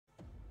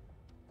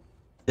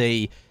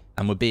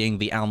And we're being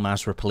the Al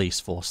Mazrah police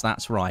force.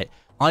 That's right.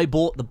 I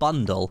bought the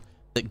bundle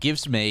that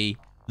gives me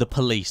the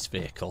police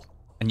vehicle.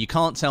 And you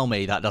can't tell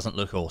me that doesn't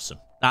look awesome.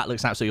 That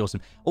looks absolutely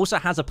awesome. Also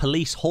has a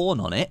police horn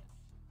on it.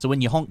 So when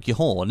you honk your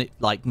horn, it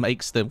like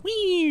makes the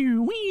wee,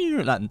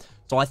 wee.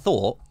 So I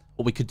thought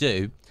what we could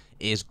do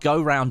is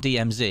go round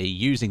DMZ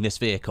using this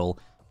vehicle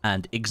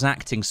and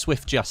exacting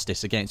swift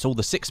justice against all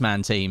the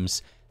six-man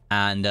teams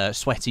and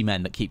sweaty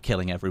men that keep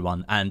killing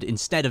everyone. And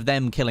instead of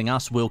them killing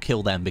us, we'll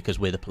kill them because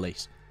we're the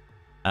police.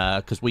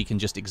 Because we can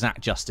just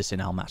exact justice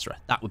in Al Mazrah.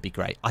 That would be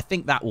great. I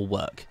think that will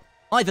work.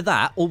 Either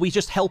that, or we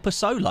just help a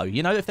solo.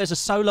 You know, if there's a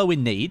solo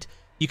in need,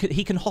 he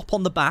can hop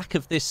on the back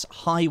of this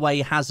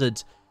highway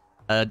hazard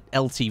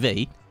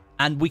LTV,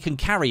 and we can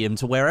carry him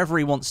to wherever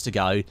he wants to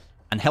go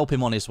and help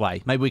him on his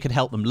way. Maybe we could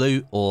help them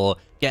loot or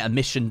get a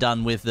mission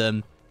done with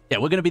them. Yeah,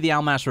 we're going to be the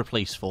Al Mazrah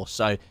police force.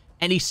 So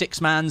any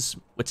six-mans,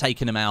 we're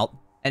taking them out.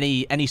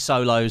 Any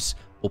solos,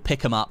 we'll pick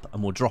them up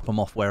and we'll drop them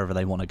off wherever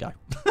they want to go.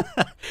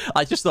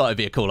 I just thought it'd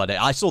be a cool idea.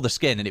 I saw the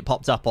skin and it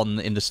popped up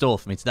in the store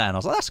for me today, and I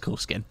was like, that's a cool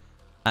skin.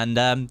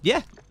 And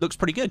yeah, looks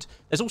pretty good.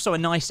 There's also a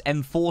nice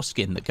M4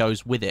 skin that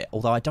goes with it,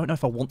 although I don't know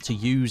if I want to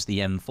use the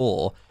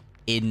M4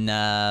 in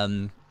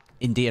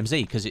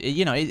DMZ, because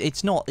you know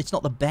it's not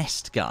the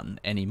best gun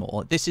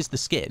anymore. This is the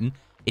skin.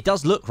 It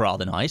does look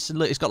rather nice, and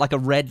look, it's got like a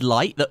red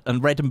light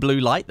and red and blue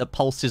light that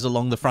pulses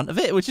along the front of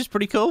it, which is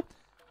pretty cool.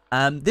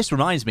 This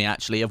reminds me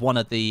actually of one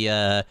of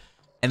the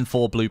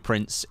M4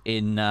 blueprints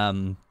in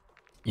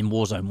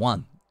Warzone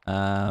 1.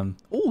 Oh,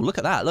 look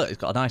at that. Look, it's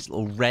got a nice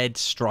little red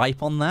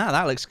stripe on that.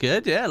 That looks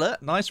good. Yeah,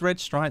 look, nice red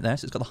stripe there.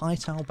 So it's got the high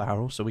tail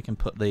barrel, so we can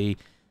put the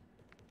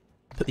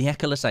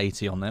Echoless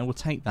 80 on there. We'll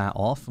take that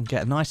off and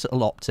get a nice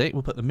little optic.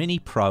 We'll put the Mini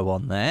Pro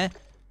on there.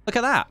 Look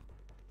at that.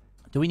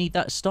 Do we need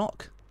that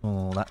stock?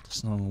 Oh,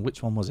 that's... Oh,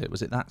 which one was it?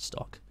 Was it that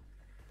stock?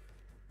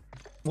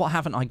 What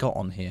haven't I got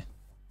on here?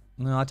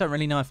 No, I don't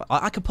really know if...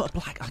 I can put a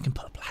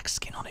black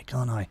skin on it,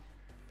 can't I?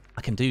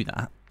 I can do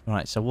that.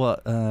 Right, so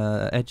what?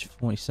 Edge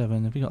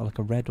 47. Have we got like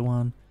a red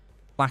one?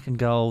 Black and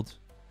gold.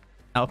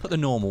 I'll put the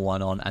normal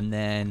one on, and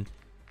then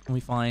can we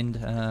find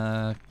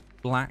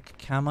black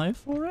camo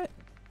for it?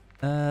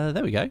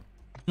 There we go.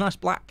 Nice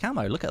black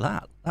camo. Look at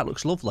that. That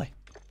looks lovely.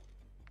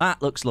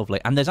 That looks lovely.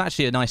 And there's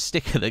actually a nice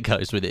sticker that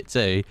goes with it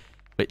too,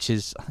 which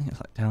is, I think it's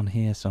like down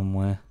here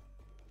somewhere.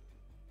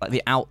 Like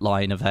the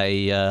outline of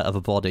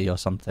a body or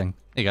something.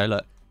 There you go,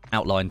 look.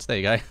 Outlines. There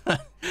you go.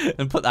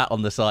 And put that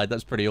on the side.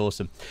 That's pretty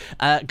awesome.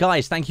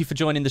 Guys, thank you for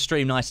joining the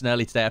stream nice and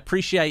early today. I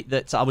appreciate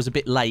that I was a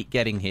bit late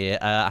getting here.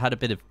 I had a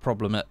bit of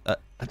problem at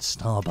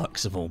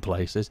Starbucks, of all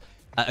places.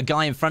 A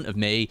guy in front of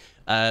me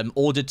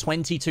ordered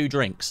 22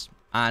 drinks.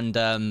 And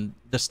the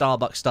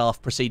Starbucks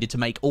staff proceeded to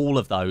make all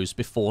of those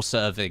before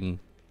serving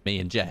me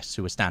and Jess,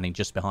 who were standing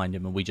just behind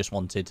him. And we just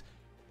wanted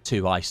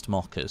 2 iced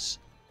mochas.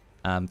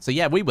 So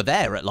yeah, we were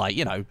there at like,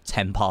 you know,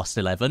 11 past,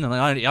 and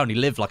I only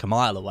live like a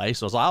mile away.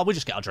 So I was like, oh, we'll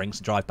just get our drinks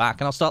and drive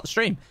back and I'll start the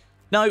stream.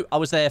 No, I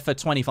was there for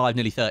 25,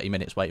 nearly 30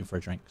 minutes waiting for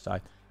a drink. So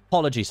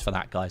apologies for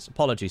that, guys.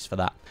 Apologies for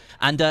that.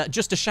 And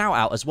just a shout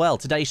out as well.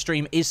 Today's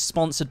stream is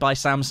sponsored by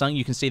Samsung.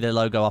 You can see their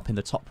logo up in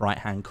the top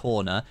right-hand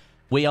corner.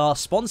 We are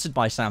sponsored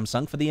by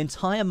Samsung for the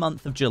entire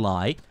month of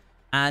July.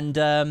 And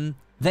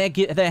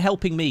they're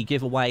helping me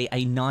give away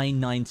a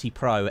 990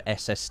 Pro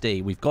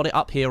SSD. We've got it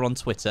up here on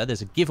Twitter.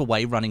 There's a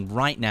giveaway running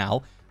right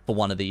now for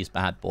one of these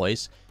bad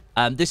boys.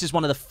 This is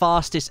one of the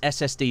fastest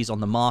SSDs on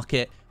the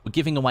market. We're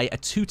giving away a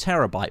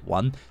 2TB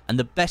one. And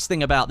the best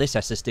thing about this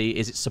SSD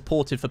is it's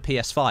supported for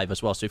PS5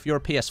 as well. So if you're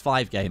a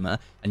PS5 gamer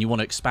and you want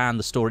to expand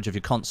the storage of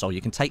your console,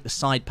 you can take the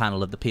side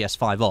panel of the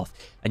PS5 off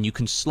and you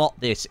can slot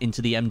this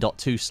into the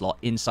M.2 slot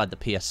inside the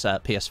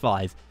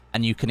PS5,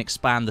 and you can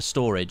expand the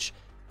storage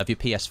of your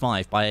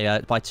PS5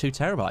 by 2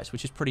 terabytes,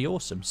 which is pretty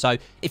awesome. So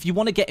if you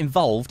want to get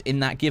involved in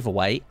that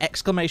giveaway,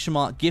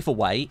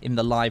 !giveaway in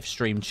the live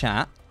stream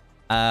chat,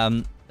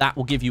 that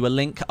will give you a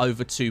link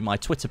over to my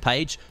Twitter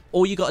page.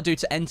 All you got to do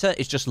to enter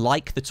is just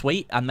like the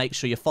tweet and make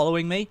sure you're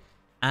following me.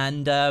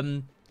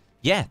 And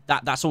yeah,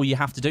 that's all you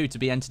have to do to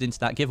be entered into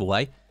that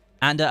giveaway.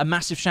 And a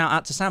massive shout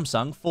out to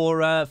Samsung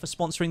for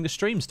sponsoring the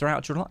streams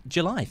throughout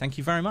July. Thank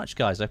you very much,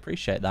 guys. I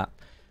appreciate that.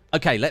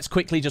 Okay, let's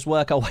quickly just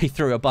work our way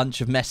through a bunch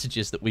of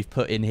messages that we've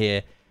put in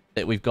here,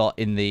 that we've got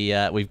in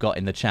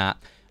the chat.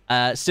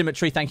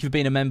 Symmetry, thank you for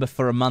being a member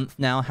for a month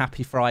now.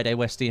 Happy Friday,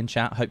 Westie in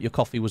chat. Hope your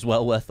coffee was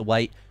well worth the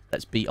wait.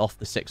 Let's beat off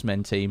the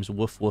 6-men teams.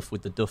 Woof woof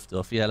with the duff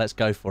duff. Yeah, let's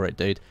go for it,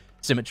 dude.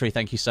 Symmetry,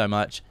 thank you so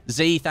much.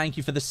 Z, thank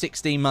you for the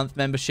 16-month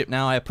membership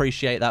now. I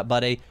appreciate that,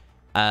 buddy.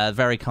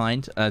 Very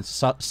kind.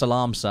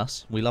 Salam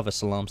sus. We love a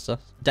salam sus.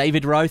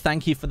 David Rowe,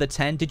 thank you for the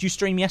 10. Did you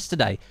stream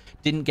yesterday?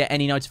 Didn't get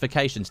any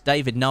notifications.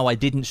 David, no, I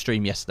didn't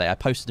stream yesterday. I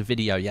posted a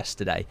video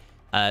yesterday.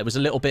 It was a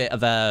little bit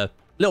of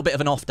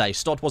an off day.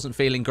 Stod wasn't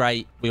feeling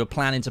great. We were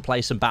planning to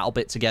play some Battle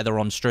Bit together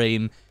on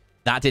stream.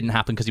 That didn't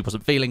happen because he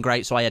wasn't feeling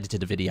great, so I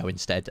edited a video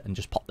instead and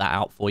just popped that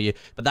out for you.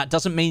 But that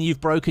doesn't mean you've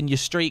broken your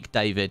streak,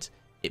 David.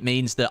 It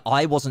means that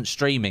I wasn't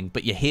streaming,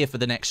 but you're here for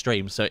the next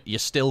stream, so you're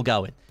still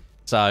going.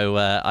 So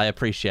I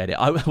appreciate it.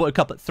 I woke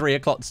up at 3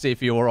 o'clock to see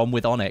if you were on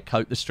with Onic.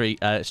 Hope the streak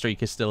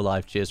is still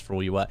live. Cheers for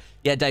all your work.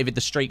 Yeah, David,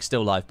 the streak's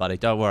still live, buddy.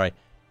 Don't worry.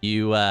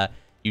 You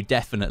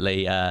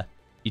definitely have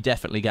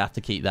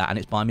to keep that, and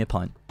it's buy me a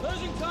pint.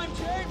 Closing time,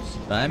 James.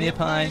 Buy me a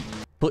pint.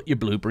 Put your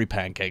blueberry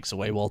pancakes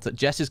away, Walter.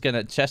 Jess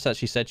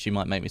actually said she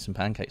might make me some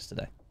pancakes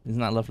today.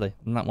 Isn't that lovely?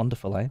 Isn't that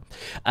wonderful, eh?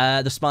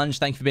 The Sponge,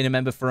 thank you for being a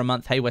member for a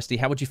month. Hey, Westie,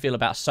 how would you feel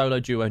about solo,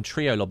 duo, and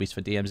trio lobbies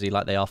for DMZ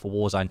like they are for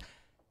Warzone?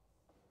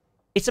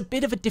 It's a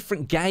bit of a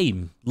different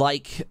game.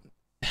 Like,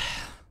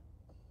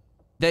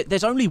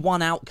 there's only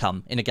one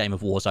outcome in a game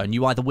of Warzone.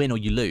 You either win or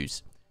you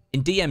lose.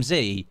 In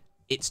DMZ,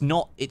 it's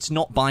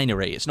not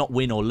binary. It's not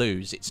win or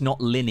lose. It's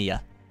not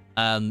linear.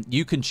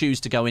 You can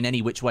choose to go in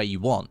any which way you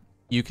want.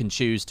 You can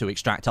choose to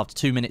extract after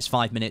 2 minutes,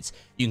 5 minutes.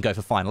 You can go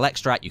for final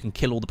extract. You can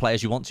kill all the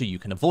players you want to. You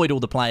can avoid all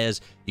the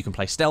players. You can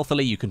play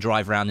stealthily. You can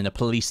drive around in a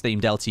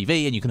police-themed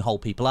LTV, and you can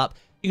hold people up.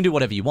 You can do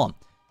whatever you want.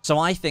 So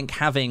I think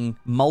having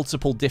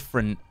multiple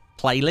different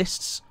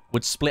playlists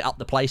would split up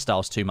the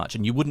playstyles too much,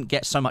 and you wouldn't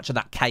get so much of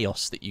that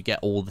chaos that you get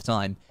all the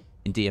time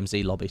in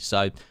DMZ lobbies.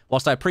 So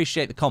whilst I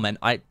appreciate the comment,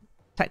 I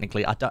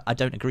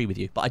don't agree with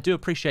you, but I do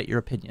appreciate your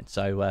opinion.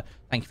 So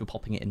thank you for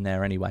popping it in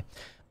there anyway.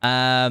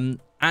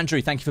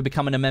 Andrew, thank you for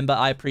becoming a member.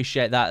 I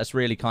appreciate that. That's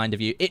really kind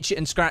of you. Itch It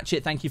and Scratch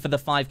It, thank you for the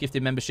 5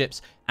 gifted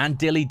memberships. And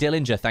Dilly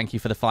Dillinger, thank you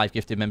for the 5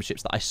 gifted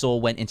memberships that I saw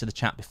went into the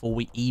chat before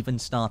we even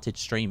started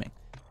streaming.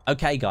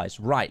 Okay, guys,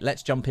 right,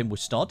 let's jump in with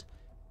Stod,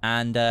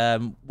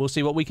 and we'll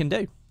see what we can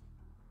do.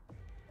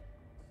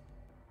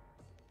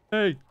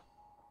 Hey.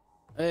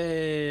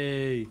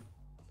 Hey.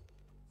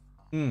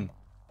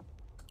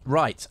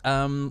 Right,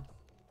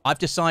 I've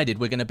decided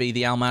we're going to be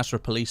the Al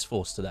Mazrah police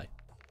force today.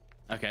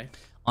 Okay.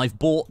 I've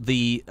bought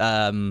the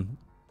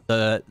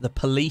police-themed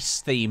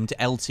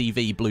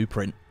LTV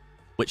blueprint,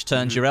 which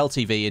turns your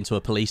LTV into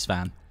a police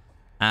van,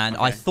 and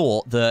I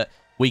thought that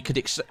we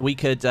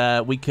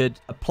could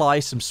apply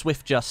some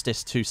swift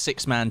justice to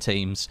 6-man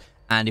teams,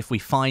 and if we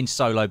find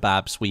solo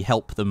babs, we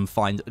help them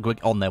find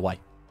on their way.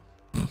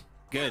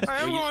 Good.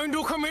 I am going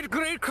to commit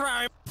great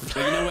crime.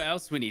 Well, you know what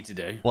else we need to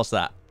do? What's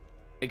that?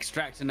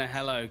 Extracting a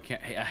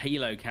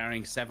helo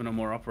carrying 7 or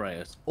more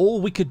operators. Or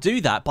we could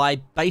do that by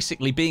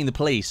basically being the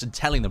police and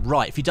telling them,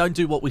 right, if you don't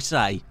do what we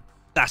say,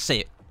 that's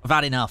it. I've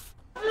had enough.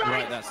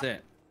 Right, that's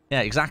it. Yeah,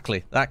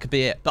 exactly. That could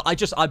be it. But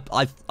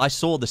I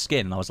saw the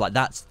skin and I was like,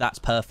 that's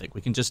perfect.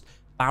 We can just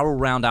barrel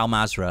round Al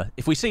Mazrah.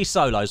 If we see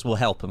solos, we'll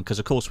help them because,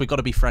 of course, we've got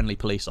to be friendly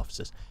police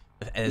officers.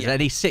 If there's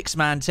any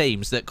 6-man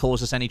teams that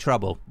cause us any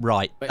trouble,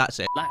 right, Wait, that's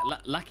it.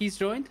 Lucky's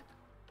joined?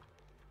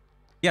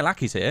 Yeah,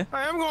 Lucky's here.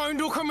 I am going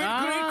to commit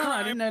great crime.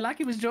 I didn't know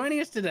Lucky was joining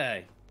us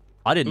today.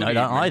 I didn't know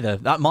that either.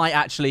 That might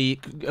actually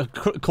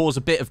cause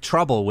a bit of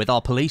trouble with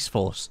our police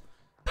force.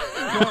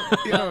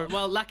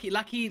 Well,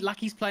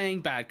 Lucky's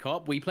playing bad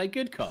cop. We play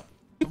good cop.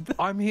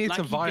 I'm here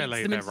Lucky to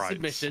violate their rights.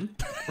 Submission.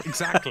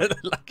 Exactly.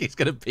 Lucky's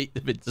going to beat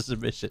them into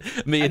submission.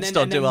 Me and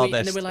Stod do our best.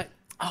 And then we're like,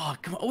 oh,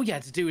 come on. All you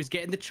had to do is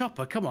get in the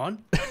chopper. Come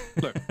on.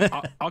 Look,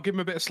 I'll give them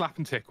a bit of slap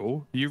and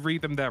tickle. You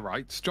read them their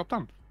rights. Job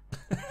done.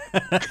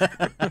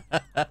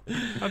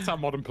 That's how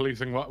modern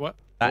policing works.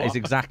 That is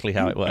exactly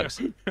how it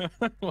works.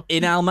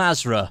 In Al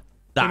Mazrah,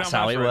 that's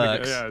how it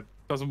works. Yeah, it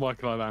doesn't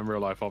work like that in real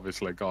life,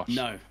 obviously. Gosh.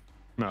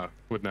 No,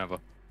 would never.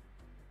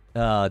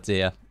 Oh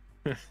dear.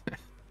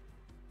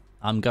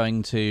 I'm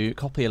going to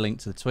copy a link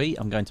to the tweet.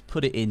 I'm going to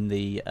put it in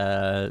the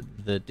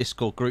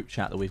Discord group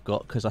chat that we've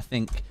got because I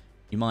think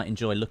you might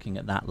enjoy looking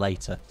at that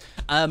later.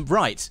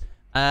 Right.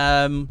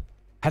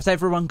 Has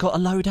everyone got a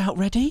loadout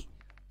ready?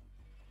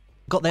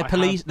 Got their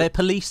police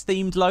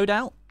themed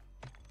loadout?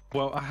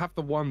 Well, I have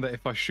the one that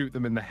if I shoot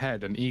them in the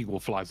head, an eagle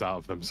flies out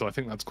of them. So I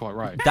think that's quite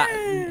right.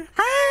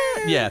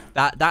 Yeah,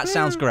 that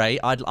sounds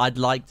great. I'd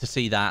like to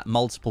see that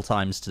multiple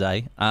times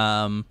today.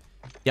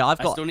 Yeah, I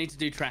still need to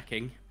do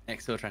tracking,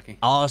 exfil tracking.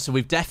 Oh, so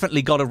we've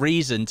definitely got a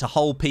reason to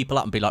hold people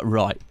up and be like,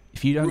 right,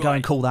 if you don't go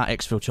and call that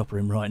exfil chopper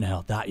in right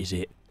now, that is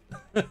it.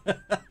 Do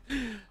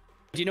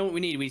you know what we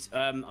need? We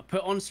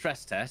put on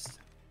stress test.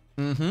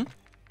 Mm-hmm.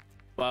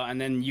 Well,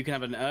 and then you can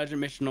have an urgent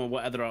mission or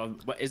whatever.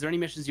 Is there any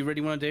missions you really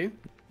want to do?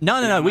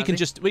 No. We can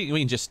just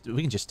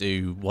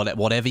do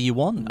whatever you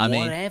want. I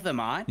mean, whatever,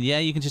 mate. Yeah,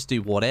 you can just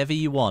do whatever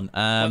you want.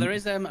 Well, there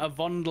is a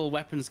Vondel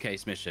weapons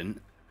case mission.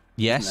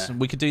 Yes,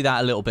 we could do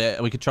that a little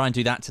bit. We could try and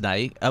do that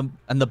today. And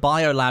the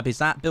biolab, is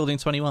that building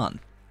 21?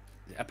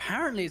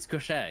 Apparently, it's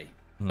Cochet.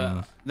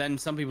 But then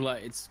some people are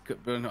like, it's.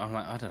 I'm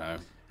like, I don't know.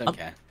 Don't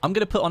care. I'm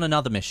going to put on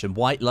another mission.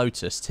 White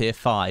Lotus, tier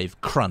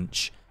 5,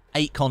 crunch.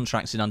 8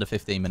 contracts in under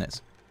 15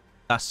 minutes.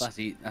 That's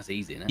easy,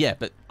 isn't it? Yeah,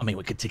 but I mean,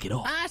 we could tick it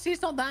off. See,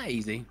 it's not that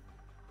easy.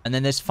 And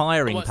then there's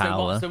firing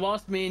power. So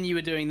whilst me and you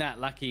were doing that,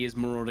 Lucky is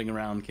marauding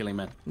around killing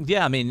men.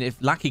 Yeah, I mean, if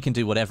Lucky can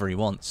do whatever he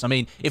wants. I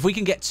mean, if we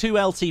can get 2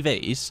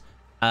 LTVs,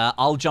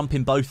 I'll jump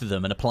in both of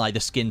them and apply the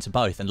skin to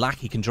both. And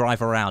Lucky can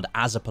drive around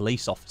as a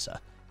police officer.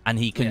 And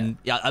he can,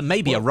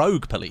 maybe a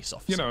rogue police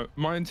officer. You know,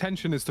 my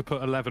intention is to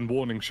put 11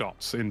 warning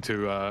shots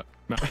into...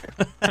 No.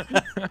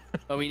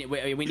 Oh, we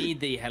need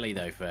the heli,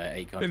 though, for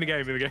 8 contracts. In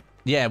the game.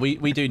 Yeah,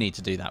 we do need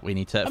to do that. We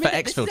need to... for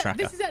exfil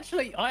tracker. This is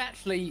actually...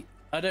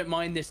 I don't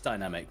mind this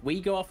dynamic. We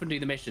go off and do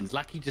the missions.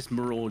 Lackey just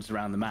marauds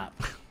around the map,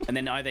 and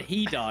then either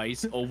he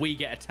dies or we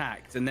get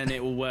attacked, and then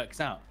it all works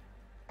out.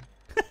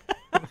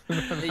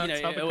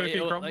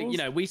 You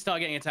know, we start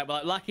getting attacked.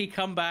 But like, Lackey,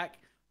 come back.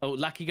 Oh,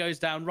 Lackey goes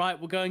down. Right,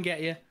 we'll go and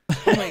get you.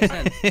 It makes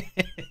sense.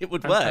 It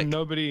would work. And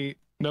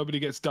nobody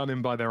gets done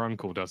in by their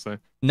uncle, does they?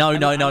 No.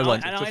 And I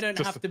don't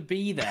have to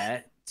be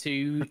there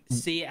to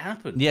see it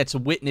happen. Yeah, to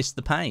witness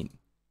the pain.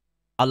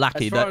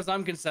 Lucky. As far as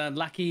I'm concerned,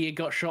 Lackey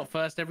got shot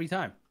first every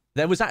time.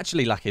 There was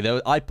actually lucky.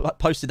 I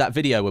posted that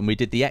video when we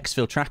did the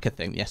exfil tracker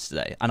thing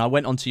yesterday, and I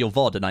went onto your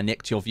VOD and I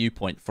nicked your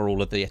viewpoint for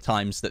all of the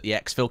times that the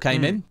exfil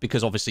came in,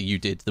 because obviously you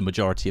did the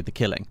majority of the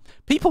killing.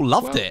 People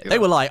loved it. They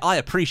were like, I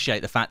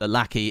appreciate the fact that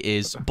Lackey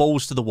is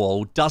balls to the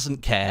wall,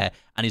 doesn't care,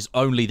 and is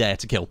only there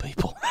to kill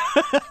people.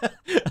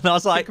 And I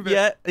was like,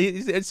 yeah,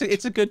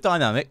 it's a good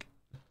dynamic.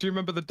 Do you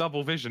remember the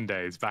double vision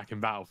days back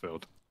in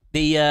Battlefield?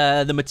 The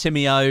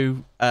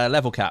Matimio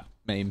level cap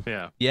meme.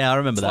 Yeah, I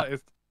remember that.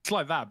 It's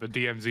like that, but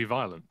DMZ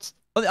violence.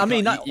 Well, I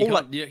mean,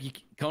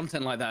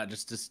 content like that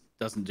just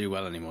doesn't do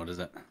well anymore, does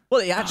it?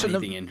 Well, it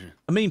actually.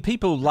 I mean,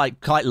 people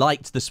quite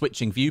liked the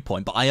switching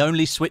viewpoint, but I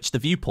only switched the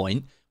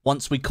viewpoint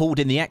once we called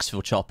in the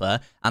exfil chopper,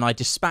 and I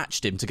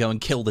dispatched him to go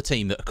and kill the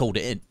team that called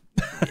it in.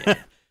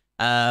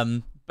 Yeah.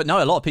 But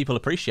no, a lot of people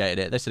appreciated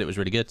it. They said it was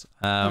really good.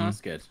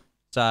 That's good.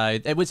 So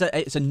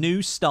it's a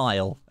new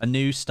style,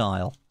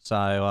 So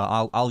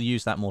I'll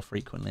use that more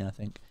frequently, I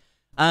think.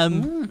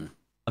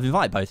 I've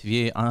invited both of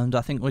you, and I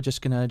think we're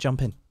just going to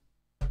jump in.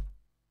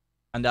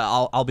 And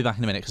I'll be back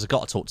in a minute, because I've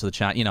got to talk to the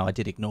chat. You know, I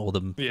did ignore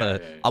them. Yeah.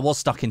 I was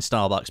stuck in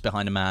Starbucks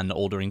behind a man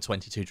ordering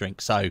 22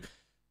 drinks, so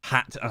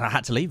I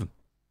had to leave them.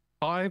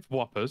 5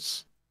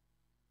 Whoppers.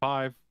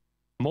 5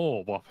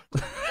 more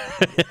Whoppers.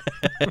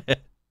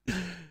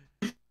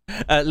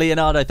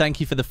 Leonardo,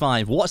 thank you for the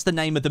 5. What's the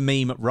name of the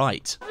meme?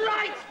 Right.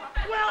 Right!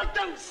 Well,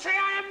 don't say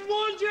I haven't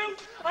warned you!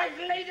 I've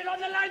laid it on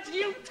the line to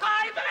you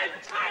time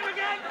and time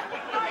again!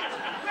 Right!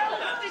 Well,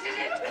 this is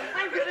it!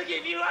 I'm gonna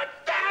give you a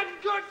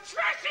damn good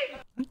thrashing!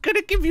 I'm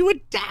gonna give you a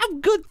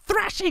damn good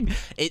thrashing!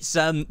 It's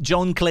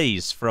John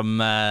Cleese from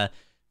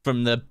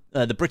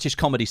the British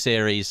comedy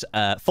series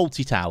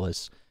Fawlty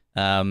Towers.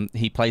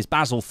 He plays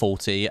Basil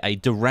Fawlty, a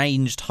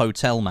deranged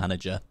hotel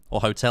manager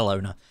or hotel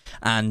owner.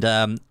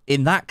 And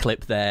in that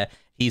clip there,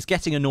 he's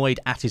getting annoyed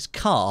at his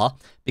car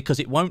because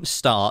it won't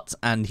start,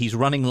 and he's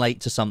running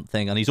late to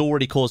something, and he's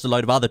already caused a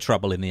load of other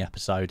trouble in the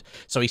episode.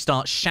 So he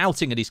starts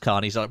shouting at his car,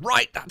 and he's like,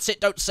 right, that's it,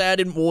 don't say I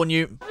didn't warn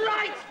you.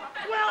 Right!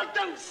 Well,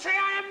 don't say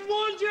I haven't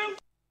warned you!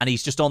 And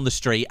he's just on the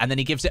street, and then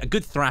he gives it a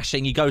good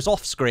thrashing, he goes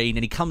off screen,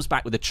 and he comes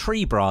back with a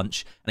tree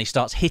branch, and he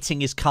starts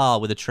hitting his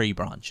car with a tree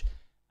branch.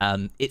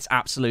 It's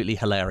absolutely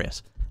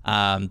hilarious.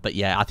 But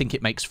yeah, I think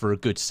it makes for a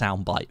good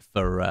soundbite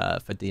for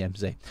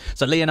DMZ.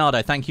 So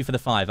Leonardo, thank you for the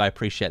 5. I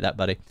appreciate that,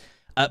 buddy.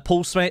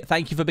 Paul Smith,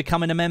 thank you for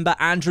becoming a member.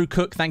 Andrew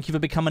Cook, thank you for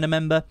becoming a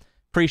member.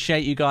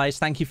 Appreciate you guys.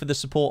 Thank you for the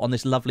support on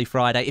this lovely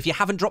Friday. If you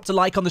haven't dropped a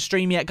like on the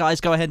stream yet,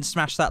 guys, go ahead and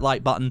smash that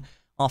like button.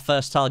 Our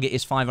first target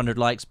is 500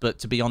 likes, but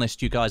to be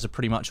honest, you guys are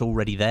pretty much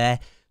already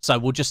there. So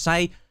we'll just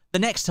say the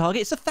next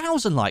target is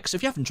 1,000 likes. So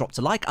if you haven't dropped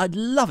a like, I'd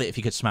love it if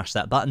you could smash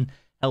that button.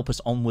 Help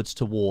us onwards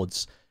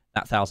towards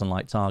that 1,000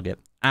 like target.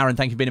 Aaron,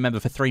 thank you for being a member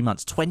for 3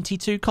 months.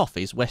 22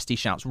 coffees. Westie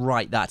shouts,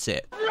 right, that's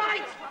it.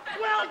 Right!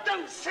 Well,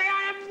 don't say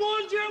I haven't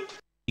warned you!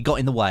 He got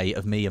in the way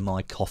of me and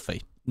my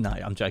coffee. No,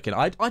 I'm joking.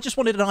 I just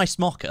wanted an iced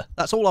mocha.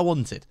 That's all I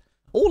wanted.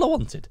 All I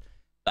wanted.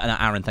 And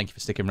Aaron, thank you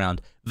for sticking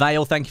around.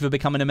 Vale, thank you for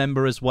becoming a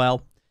member as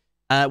well.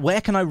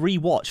 Where can I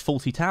re-watch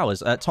Fawlty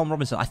Towers? Tom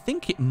Robinson, I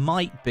think it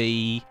might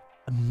be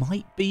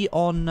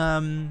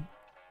on...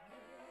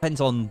 Depends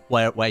on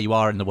where you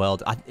are in the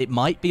world. It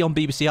might be on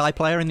BBC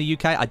iPlayer in the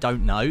UK. I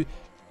don't know.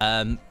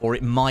 Or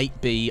it might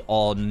be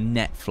on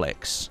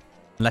Netflix.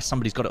 Unless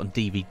somebody's got it on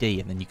DVD,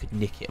 and then you could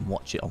nick it and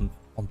watch it on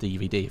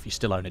DVD if you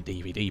still own a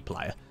DVD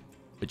player.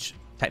 Which,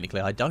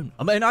 technically, I don't.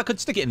 I mean, I could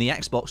stick it in the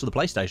Xbox or the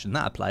PlayStation.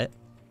 That'd play it.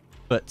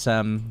 But,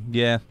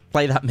 yeah.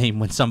 Play that meme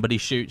when somebody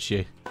shoots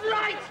you.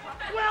 Right!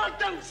 Well,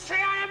 don't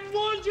say I haven't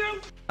warned you!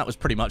 That was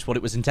pretty much what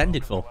it was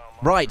intended for.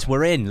 Right,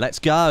 we're in. Let's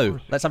go.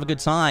 Let's have a good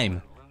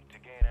time.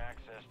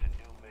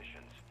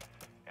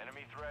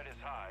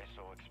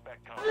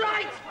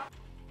 Right!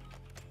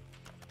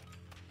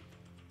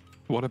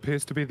 What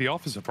appears to be the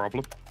officer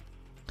problem.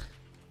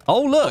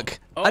 Oh, look.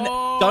 And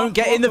don't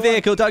get in the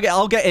vehicle.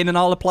 I'll get in and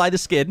I'll apply the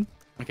skin.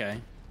 Okay.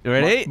 You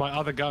ready? My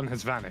other gun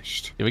has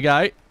vanished. Here we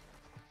go.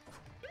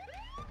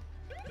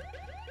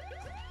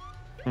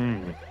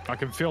 I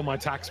can feel my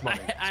tax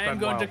money. I am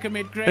going to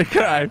commit great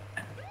crime.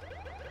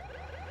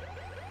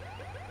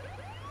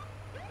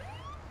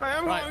 I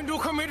am going to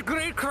commit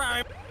great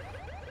crime!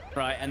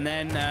 Right, and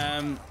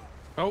then,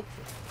 Oh.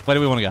 Where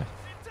do we want to go?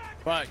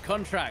 right,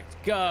 contract,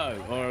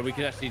 go. Or we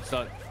could actually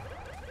start...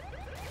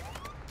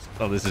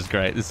 Oh, this is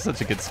great. This is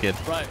such a good skin.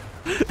 Right.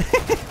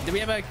 do we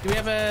have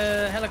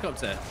a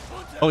helicopter?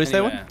 Oh, is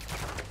there one?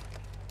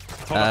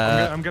 Hold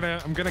on,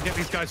 I'm gonna get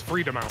these guys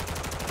freedom out.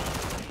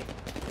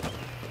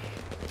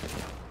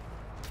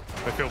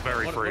 I feel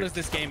very free. What does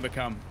this game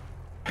become?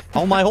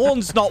 Oh, my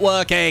horn's not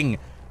working.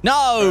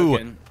 No!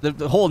 Broken.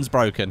 The horn's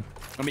broken.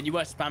 I mean, you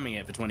were spamming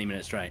it for 20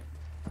 minutes straight.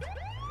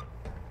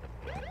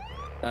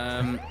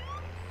 I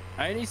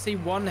only see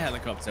one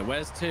helicopter.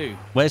 Where's two?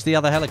 Where's the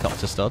other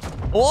helicopter, Stod?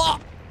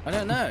 What? I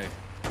don't know.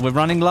 We're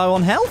running low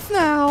on health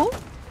now.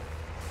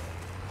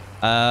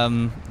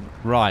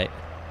 Right.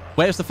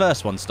 Where's the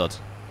first one, Stod?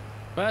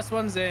 First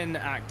one's in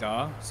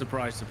Akdar.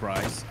 Surprise,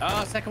 surprise.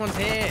 Oh, second one's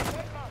here.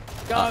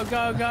 Go,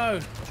 go, go.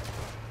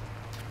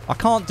 I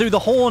can't do the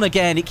horn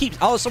again. It keeps...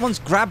 Oh, someone's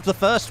grabbed the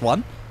first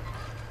one.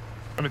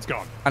 And it's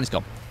gone. And it's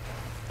gone.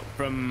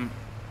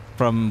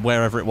 From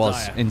wherever it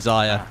was Zaya. in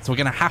Zaya. So we're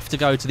going to have to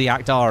go to the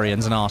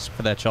Akdarians and ask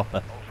for their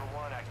chopper.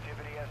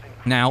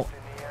 Now,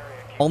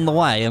 on the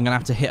way, I'm going to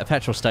have to hit a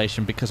petrol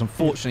station because,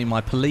 unfortunately,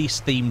 my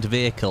police-themed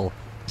vehicle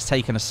has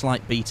taken a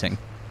slight beating.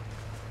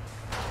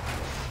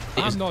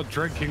 I'm not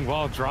drinking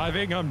while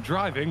driving. I'm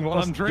driving while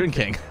I'm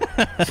drinking.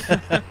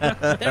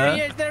 There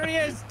he is. There he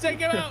is. Take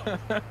him out.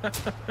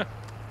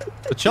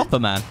 The chopper,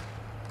 man.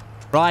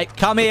 Right,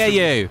 come here,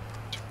 you.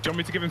 Do you want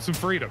me to give him some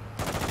freedom?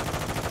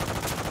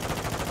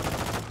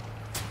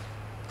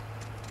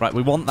 Right,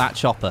 we want that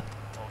chopper.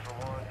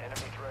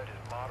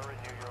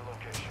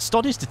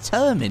 Stod is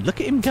determined.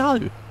 Look at him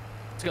go.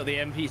 It's got the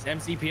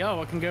MCPR.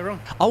 What can go wrong?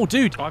 Oh,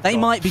 dude, they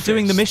might be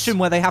doing the mission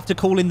where they have to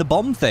call in the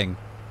bomb thing.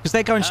 Because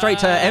they're going straight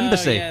to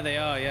embassy. Yeah, they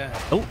are, yeah.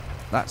 Oh,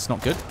 that's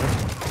not good.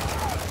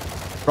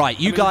 Right,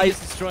 you We guys...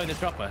 just destroy the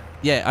chopper.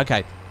 Yeah,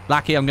 okay.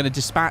 Lackey, I'm going to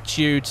dispatch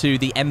you to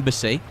the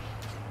embassy.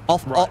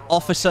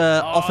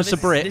 Officer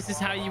Britt. This is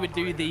how you would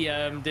do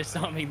the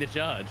disarming the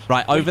charge.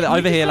 Right,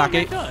 over here,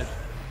 Lackey.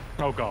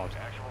 Oh, God.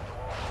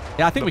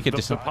 Yeah, I think we could The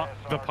disarm...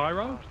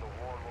 pyro?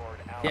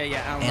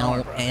 Yeah,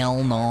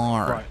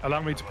 Elnar. Right,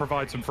 allow me to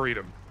provide some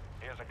freedom.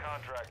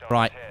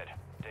 Right.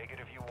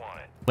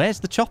 Where's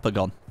the chopper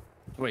gone?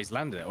 Well, he's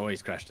landed it, or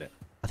he's crashed it.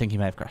 I think he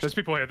may have crashed. There's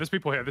people here, there's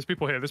people here, there's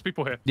people here, there's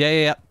people here.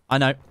 Yeah. I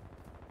know.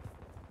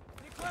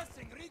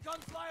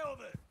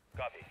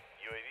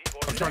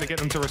 I'm trying to get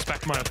them to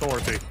respect my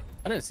authority.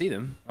 I don't see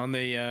them on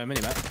the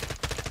minimap.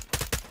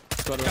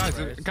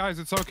 Guys,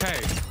 it's okay.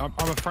 I'm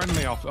a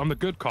friendly officer. I'm the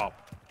good cop.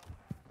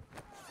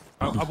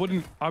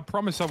 I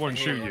promise I won't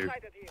shoot you.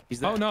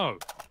 Oh, no.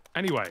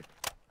 Anyway.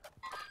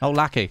 Oh,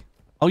 Lackey.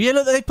 Oh, yeah,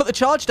 look, they put the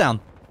charge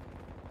down.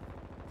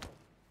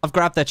 I've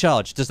grabbed their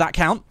charge. Does that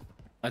count?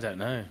 I don't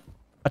know.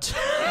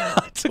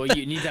 Well,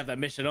 you need to have that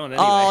mission on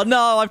anyway. Oh,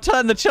 no, I've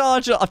turned the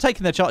charge. I've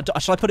taken their charge.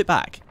 Shall I put it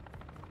back?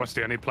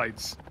 Westie, I need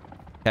plates.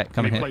 Okay,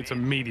 come in I need here. plates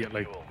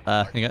immediately.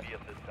 Here you go.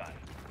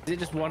 Is it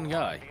just one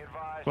guy?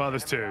 Well,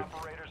 there's two.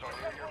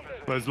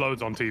 There's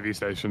loads on TV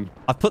station.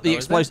 I've put the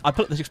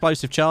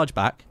explosive charge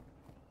back.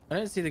 I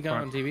don't see the guy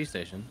on TV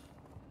station.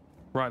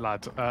 Right,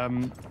 lad.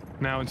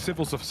 Now, in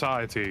civil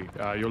society,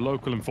 your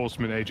local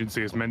enforcement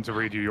agency is meant to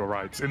read you your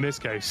rights. In this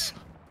case...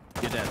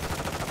 You're dead.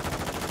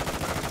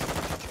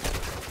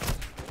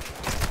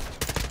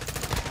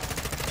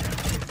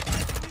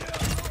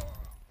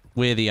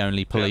 We're the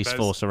only police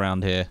force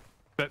around here.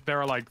 There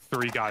are like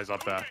 3 guys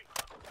up there.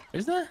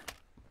 Is there?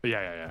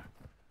 Yeah.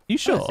 You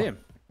sure? I see him.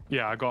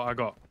 Yeah, I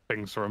got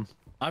things for him.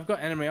 I've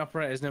got enemy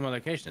operators near my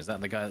location. Is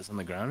that the guy that's on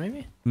the ground,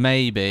 maybe?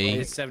 Maybe.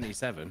 It's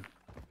 77.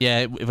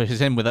 Yeah, if it's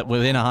him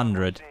within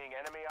 100.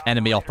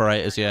 Enemy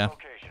operators, yeah.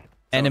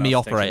 Enemy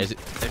operators.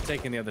 They've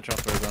taken the other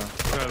chopper as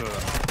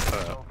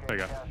well. There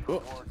you go.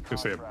 Oh, You'll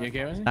see him. you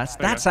okay with it?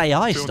 That's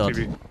AI, Two on Stod.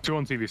 TV, 2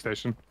 on TV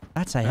station.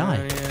 That's Oh, AI.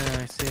 yeah,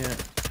 I see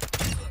it.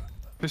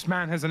 This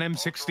man has an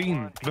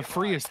M16, the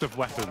freest of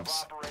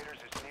weapons.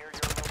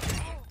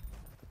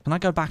 Can I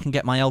go back and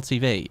get my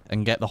LTV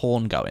and get the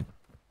horn going?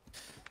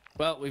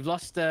 Well, we've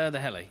lost the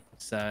heli,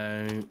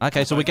 so...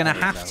 Okay, so we're going to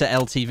have to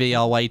LTV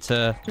our way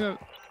to... You know,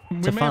 we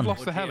may fun. have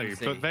lost the heli,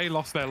 DMZ. but they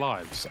lost their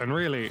lives. And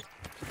really,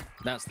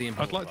 That's the I'd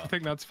important like to part.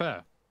 think that's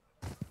fair.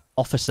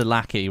 Officer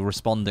Lackey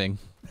responding.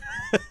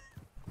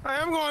 I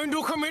am going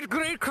to commit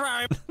great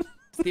crime.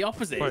 It's the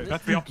opposite. Wait, isn't it?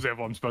 that's the opposite of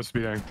what I'm supposed to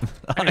be doing.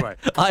 Anyway,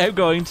 I am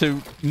going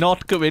to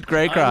not commit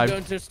great I'm crime.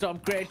 going to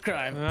stop great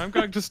crime. I'm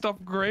going to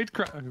stop great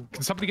crime.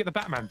 Can somebody get the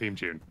Batman theme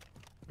tune?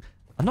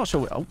 I'm not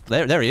sure. Oh,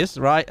 there he is.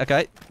 Right,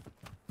 okay.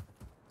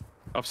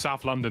 Of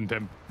South London,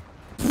 Tim.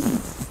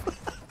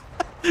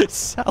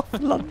 South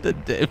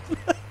London, Dim.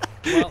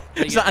 Well,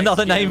 Is that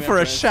another name for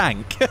a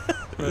shank?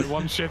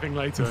 One shiving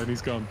later and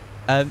he's gone.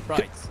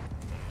 Right.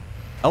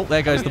 Oh,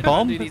 there goes the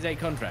bomb. Do these 8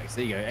 contracts.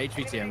 There you go.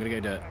 HVT. I'm gonna go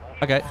do it.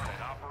 Okay.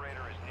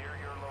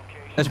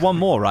 There's one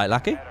more, right,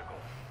 Lackey?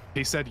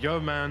 He said, "Yo,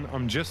 man,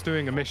 I'm just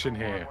doing a mission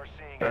here."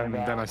 And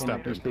then I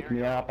stabbed him. Pick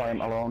me up.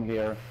 I'm alone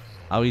here.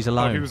 Oh, he's Oh,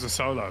 alone. he was a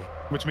solo,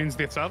 which means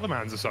this other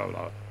man's a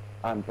solo.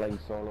 I'm playing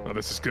solo. Oh,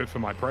 this is good for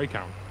my prey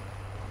count.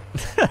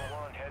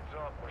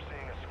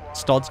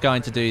 Stod's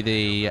going to do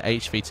the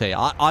HVT.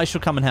 I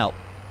shall come and help.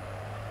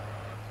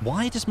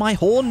 Why does my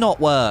horn not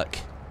work?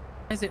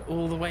 Why is it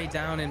all the way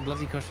down in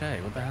bloody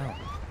Cochet? What the hell?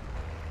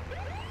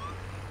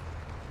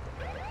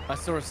 I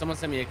saw someone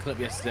sent me a clip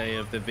yesterday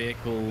of the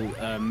vehicle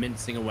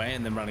mincing away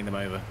and then running them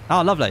over.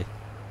 Oh, lovely.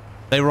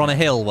 They were on a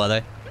hill, were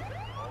they?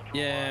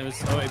 Yeah, it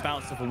was. Oh, it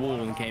bounced off a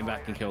wall and came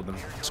back and killed them.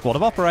 Squad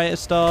of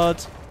operators,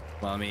 Stod.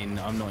 Well, I mean,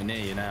 I'm not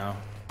near you now.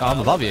 Oh, I'm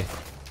above you.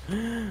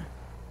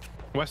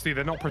 Westie,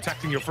 they're not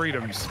protecting your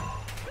freedoms.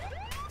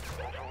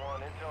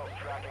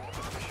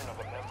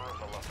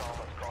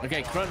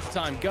 Okay, crunch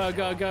time. Go,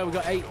 go, go. We've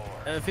got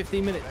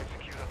 15 minutes.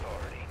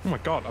 Oh my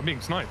god, I'm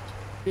being sniped.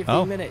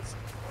 15 minutes.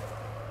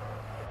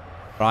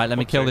 Right, let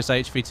me kill this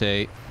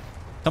HVT.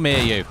 Come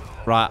here, you.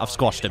 Right, I've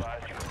squashed him.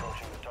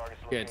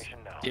 Good.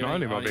 Not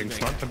only am I being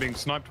sniped, I'm being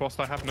sniped whilst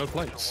I have no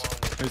plates.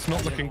 It's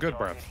not looking good,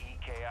 bruv.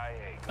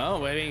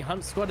 Oh, we're being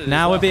hunt squadded.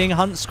 Now we're being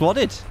hunt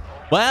squadded.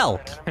 Well.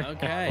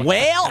 Okay.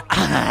 Well.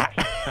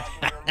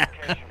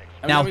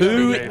 Now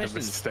who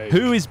Mistake.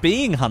 is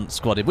being hunt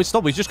squadded?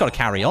 We've just got to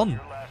carry on.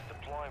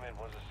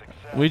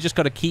 We've just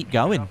got to keep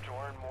going.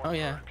 Oh,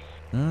 yeah.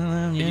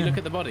 Yeah. Did you look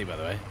at the body, by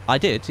the way? I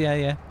did,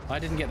 yeah. I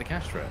didn't get the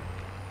cash for it.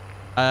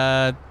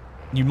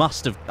 You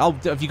must have. Oh,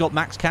 have you got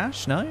max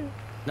cash? No?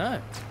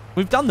 No.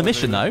 We've done the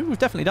mission, though. We've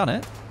definitely done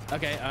it.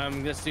 Okay,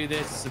 let's do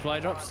this supply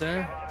drops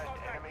there.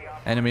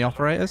 Enemy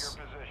operators.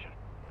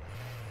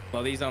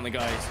 Well, these aren't the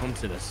guys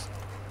hunting us.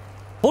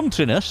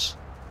 Hunting us?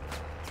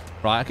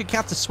 Right, I could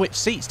have to switch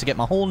seats to get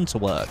my horn to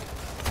work.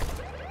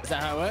 Is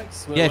that how it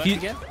works? Will Yeah, it work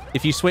again?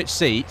 if you switch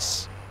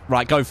seats,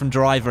 right, go from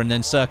driver and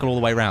then circle all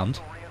the way around,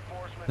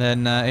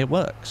 then it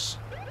works.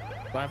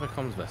 Do I have a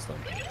comms vest on?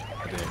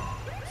 I do.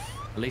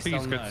 At least Please,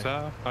 I'll good know.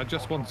 sir. I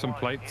just want some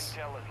plates.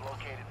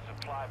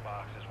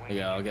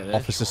 Yeah, I'll get this.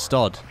 Officer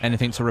Stodd,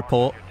 anything to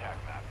report?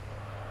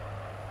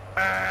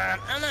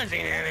 I'm not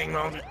seeing anything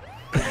wrong.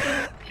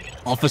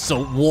 Officer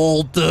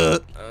Walter.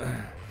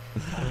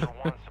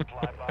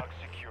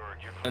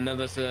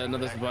 Another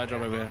supply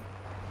drop over here.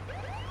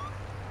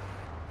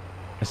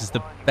 This is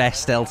the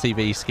best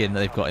LTV skin that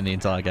they've got in the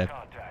entire game.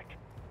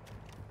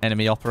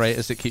 Enemy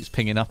operators, it keeps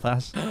pinging up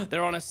as.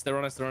 They're on us. They're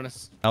on us. They're on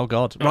us. Oh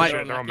god. No, Right.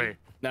 They're on me.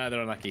 No,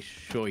 they're unlucky.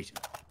 Shite.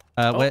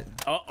 Where?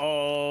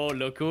 Uh-oh,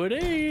 look who it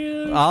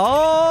is.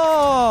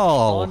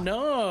 Oh! Oh,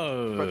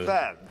 no. But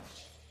then,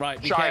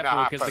 Right, be China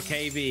careful, because the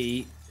happens.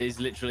 KV is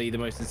literally the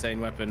most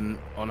insane weapon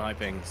on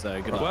hyping,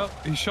 so good luck. Well,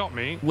 he shot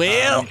me.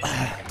 Will!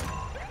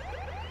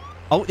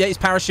 Oh, yeah, he's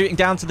parachuting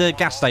down to the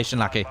gas station,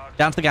 Lucky.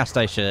 Down to the gas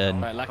station.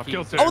 Right, I've lucky.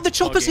 killed two. Oh, the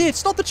chopper's Logging. here.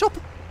 It's not the chopper.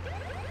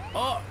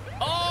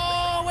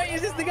 Oh, wait,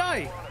 is this the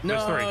guy?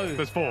 No. There's 3.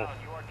 There's 4.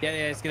 Yeah,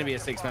 it's going to be a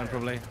 6-man,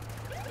 probably.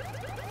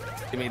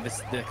 Give me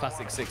this, the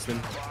classic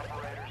 6-man.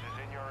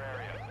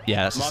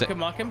 Yeah, that's Mark him,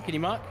 mark him. Can you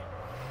mark?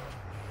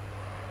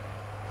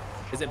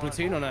 Is it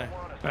platoon or no?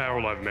 They're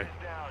all over me.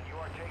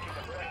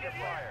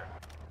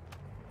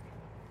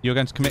 You're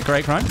going to commit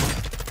great crime?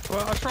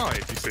 Well, I tried,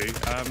 you see.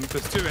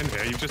 There's 2 in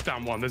here. You've just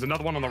downed 1. There's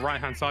another one on the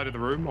right-hand side of the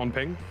room on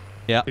ping.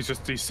 Yeah.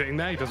 He's sitting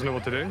there. He doesn't know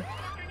what to do.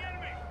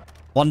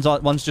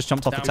 One's just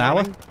jumped off the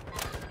tower.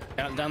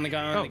 Down the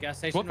guy on the gas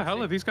station. What the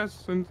hell are these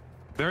guys?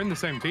 They're in the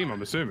same team,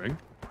 I'm assuming.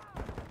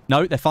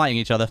 No, they're fighting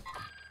each other.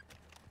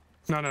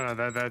 No,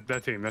 they're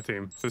team.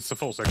 It's a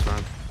full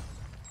 6-man.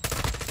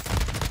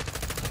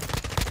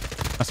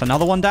 That's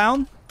another one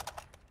down.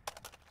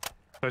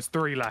 There's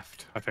 3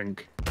 left, I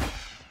think.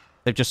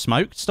 They've just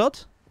smoked, Stud.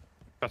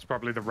 That's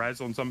probably the res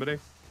on somebody.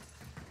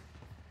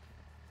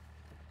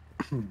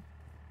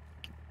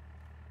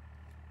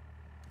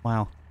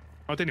 Wow.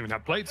 I didn't even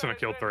have plates and I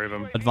killed 3 of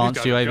them.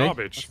 Advanced These guys are UAV.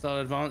 Garbage. Still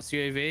advanced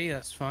UAV,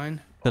 that's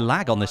fine. The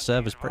lag on this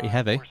server is pretty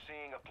heavy.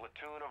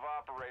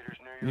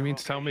 You mean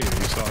to tell me that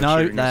you started No,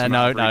 shooting us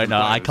no. and not breathing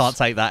I players? can't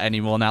take that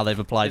anymore now they've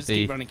applied Just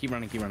the... keep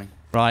running.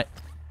 Right.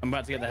 I'm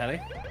about to get the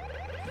heli.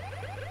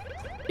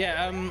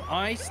 Yeah,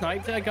 I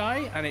sniped a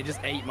guy and it just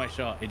ate my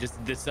shot. It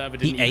just, the server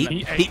didn't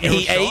He even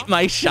ate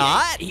my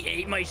shot? He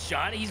ate my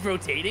shot. He's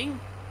rotating.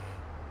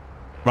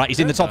 Right, he's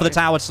in the top of the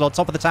tower, Stud.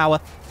 Top of the tower.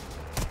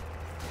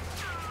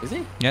 Is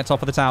he? Yeah,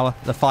 top of the tower.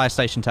 The fire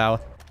station tower.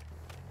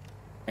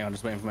 Hang on, I'm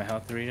just waiting for my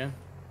health to regen.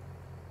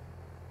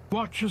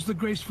 Watch as the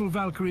graceful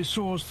Valkyrie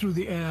soars through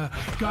the air,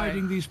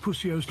 guiding these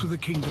pussios to the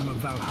kingdom of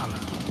Valhalla.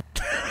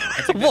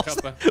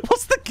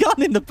 What's the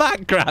gun in the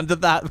background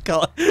of that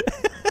gun?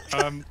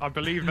 I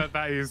believe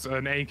that is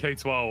an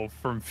AK-12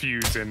 from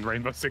Fuse in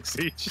Rainbow Six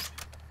Siege.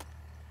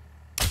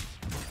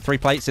 3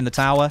 plates in the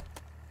tower.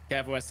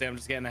 Careful, Westie. I'm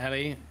just getting the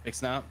heli.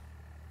 Fixing up.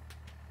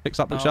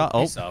 Picks up the shot.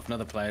 Oh, piss off.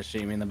 Another player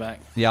shooting me in the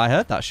back. yeah, I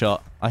heard that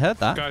shot. I heard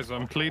that. Guys,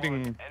 I'm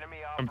pleading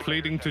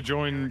to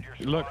join.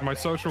 Look, my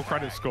social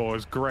credit score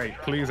is great.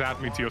 Please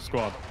add me to your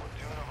squad.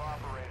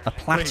 A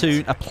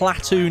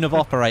platoon of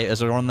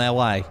operators are on their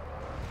way.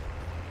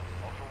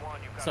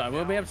 So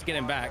we'll be able to get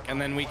him back,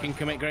 and then we can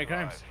commit great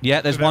crimes.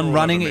 Yeah, there's They're one all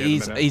running. over me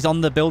at the minute. He's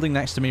on the building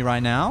next to me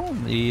right now.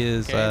 He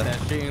is. Okay, they're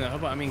shooting the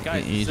hub. I mean,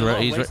 guys, he's there's a lot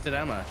of he's wasted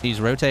ammo. He's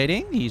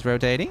rotating. He's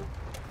rotating.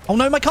 Oh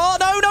no, my car!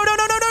 No,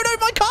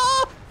 my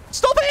car!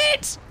 Stop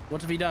it!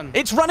 What have you done?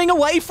 It's running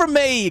away from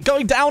me,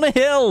 going down a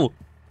hill.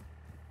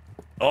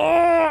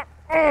 Oh,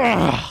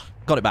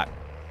 got it back.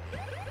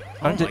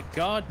 Oh my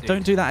god, dude.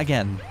 Don't do that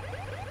again.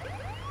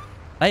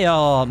 They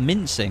are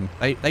mincing.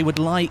 They would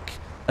like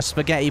a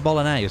spaghetti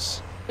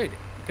bolognese. Dude,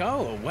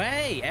 go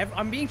away.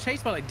 I'm being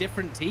chased by like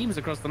different teams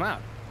across the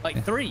map.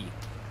 Like 3.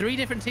 3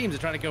 different teams are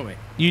trying to kill me.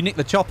 You nicked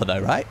the chopper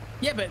though, right?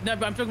 Yeah, but I'm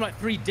talking about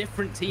 3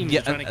 different teams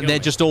Yeah, are trying to kill and they're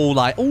me. just all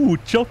like, "Oh,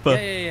 chopper."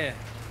 Yeah.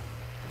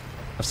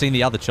 I've seen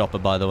the other chopper,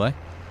 by the way.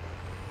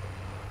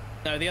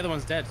 No, the other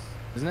one's dead,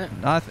 isn't it?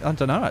 I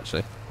don't know,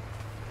 actually.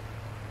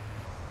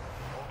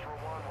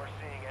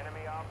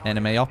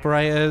 Enemy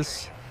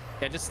operators.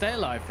 Yeah, just stay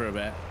alive for a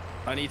bit.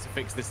 I need to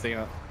fix this thing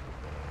up.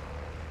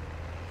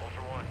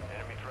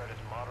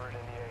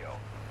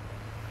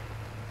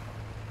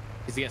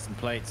 Needs to get some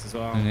plates as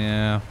well.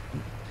 Yeah.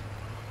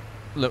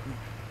 Look,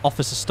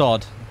 Officer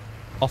Stodd,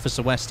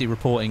 Officer Westie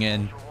reporting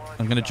in.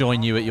 I'm going to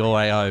join you at your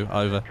AO.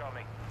 Over.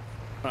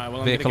 Right,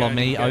 well, Vehicle on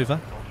me. Over.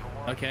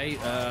 Okay,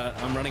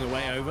 I'm running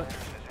away. Over.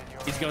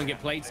 He's going to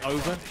get plates.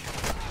 Over.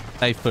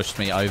 They've pushed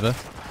me. Over.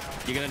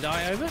 You're going to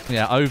die. Over.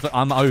 Yeah. Over.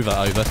 I'm over.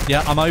 Over.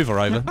 Yeah. I'm over.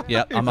 Over.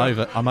 Yeah. I'm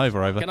over. I'm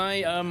over. Over. Can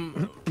I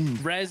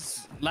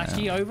res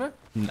Lackey? Over.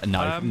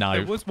 No. No.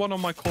 There was one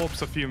on my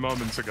corpse a few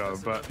moments ago,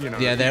 but you know.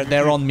 Yeah.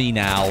 They're on me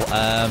now.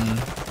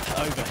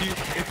 Over.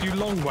 If you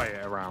long way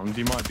it around,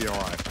 you might be all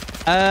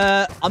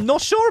right. I'm not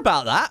sure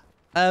about that.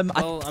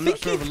 Well, I'm not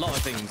sure of a lot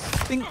of things.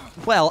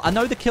 Well, I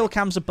know the kill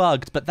cams are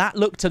bugged, but that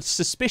looked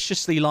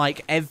suspiciously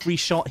like every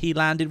shot he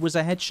landed was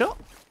a headshot.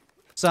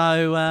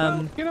 So,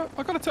 well, you know,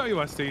 I gotta tell you,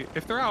 Westie,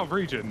 if they're out of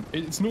region,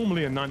 it's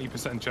normally a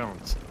 90%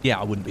 chance.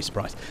 Yeah, I wouldn't be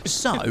surprised.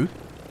 So,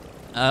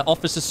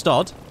 Officer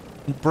Stodd,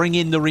 bring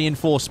in the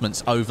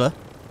reinforcements. Over.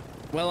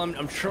 Well,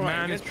 I'm trying.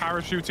 A man is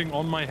parachuting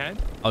on my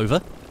head.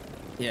 Over.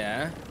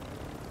 Yeah.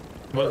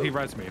 Will he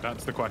res me?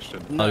 That's the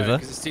question. No, Over.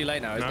 because it's too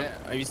late now, isn't it?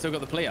 Have you still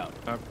got the plea up?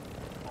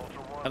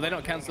 Have they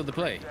not cancelled the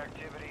plea?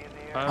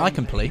 I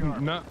can plea.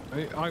 No,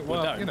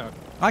 well, you know.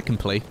 I can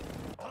plea.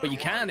 But you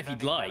can if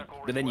you'd like,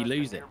 but then you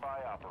lose it.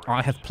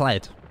 I have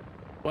pled.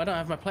 Why don't I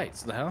have my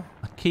plates? What the hell?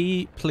 I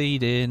keep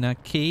pleading. I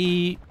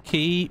keep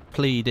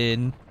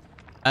pleading.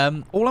 All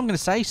I'm going to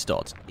say,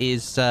 Stodd,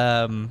 is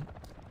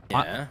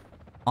Yeah.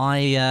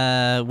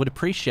 I would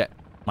appreciate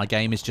my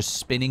game is just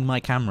spinning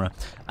my camera.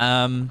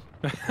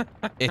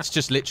 It's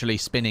just literally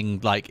spinning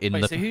like in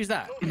Wait, the. so who's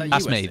that?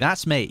 That's me.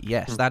 That's me.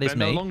 Yes, that is They're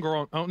me. no longer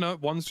on. Oh no,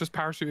 one's just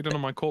parachuted in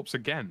on my corpse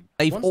again.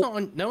 They've One's not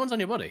on, no one's on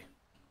your body.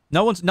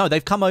 No,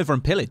 they've come over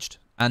and pillaged,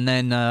 and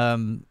then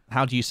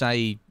how do you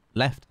say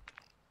left?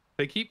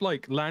 They keep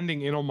like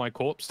landing in on my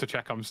corpse to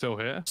check I'm still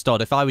here.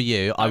 Stodd, if I were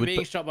you, I I'm would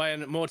being shot by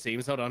more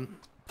teams. Hold on.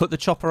 put the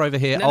chopper over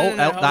here. No, hold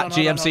that on,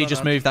 GMC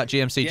just moved. That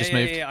GMC just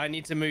moved. Yeah, I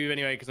need to move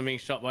anyway because I'm being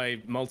shot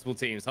by multiple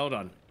teams. Hold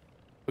on.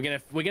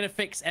 We're gonna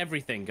fix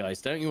everything,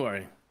 guys. Don't you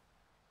worry.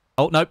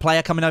 Oh no,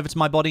 player coming over to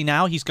my body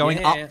now. He's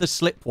going up the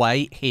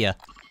slipway here.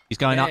 He's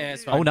going up. Yeah,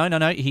 oh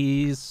no,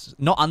 he's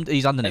not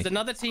he's underneath. There's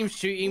another team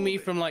shooting me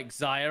from like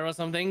Zaya or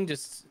something.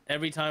 Just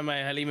every time my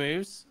heli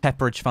moves.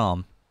 Pepperidge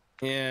Farm.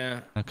 Yeah.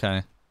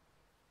 Okay.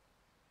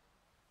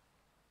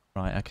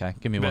 Right. Okay.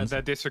 Give me one.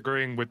 They're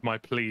disagreeing with my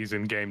pleas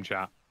in game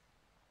chat.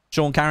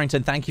 Sean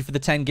Carrington, thank you for the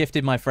 10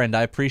 gifted, my friend.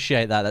 I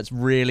appreciate that. That's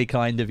really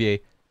kind of you.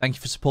 Thank you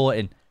for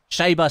supporting.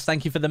 Shaybus,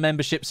 thank you for the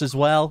memberships as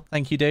well.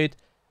 Thank you, dude.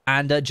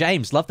 And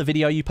James, love the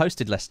video you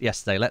posted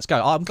yesterday. Let's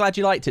go. Oh, I'm glad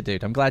you liked it,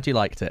 dude. I'm glad you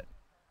liked it.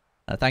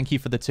 Thank you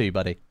for the 2,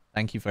 buddy.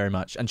 Thank you very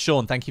much. And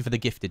Sean, thank you for the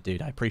gifted,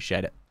 dude. I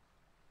appreciate it.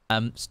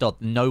 Stodd,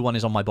 no one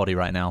is on my body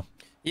right now.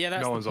 Yeah,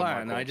 that's the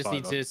plan. I just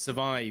need to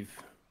survive.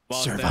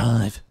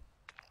 Survive.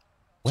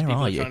 Where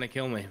are you? Trying to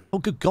kill me. Oh,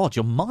 good God,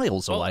 you're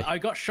miles away. I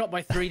got shot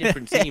by 3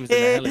 different teams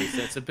in the heli,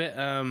 so it's a bit.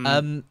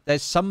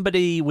 There's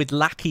somebody with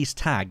Lackey's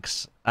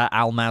tags at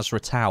Al Mazrah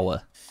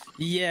Tower.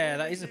 Yeah,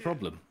 that is a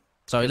problem.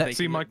 So let's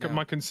see. My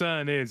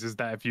concern is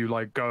that if you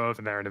like go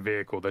over there in a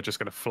vehicle, they're just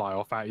gonna fly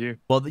off at you.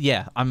 Well,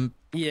 yeah, I'm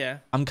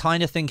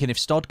kind of thinking if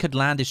Stodd could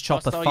land his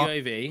chopper. Hostile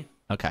UAV.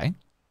 Okay.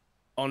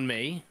 On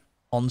me.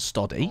 On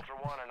Stoddy.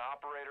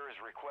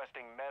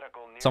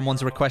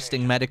 Someone's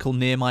requesting medical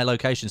near my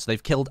location, so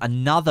they've killed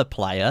another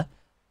player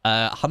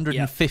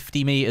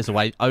 150 meters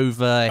away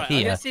over here.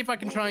 I'm gonna see if I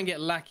can try and get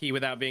Lackey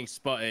without being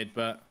spotted,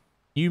 but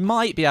you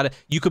might be able to.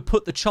 You could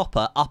put the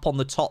chopper up on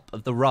the top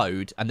of the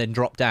road and then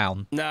drop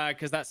down. No,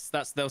 because that's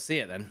they'll see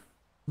it then.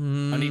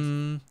 I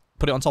need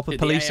put it on top of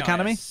Police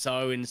Academy.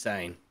 So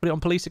insane. Put it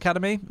on Police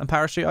Academy and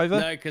parachute over.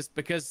 No,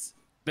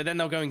 but then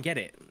they'll go and get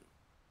it.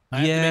 I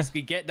have to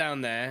basically get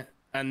down there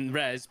and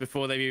res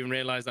before they even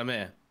realise I'm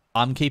here.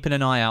 I'm keeping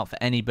an eye out for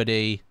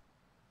anybody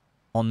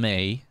on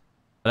me.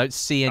 I don't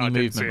see any movement.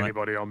 I didn't see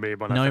anybody on me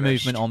when no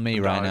movement on me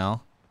right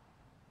now.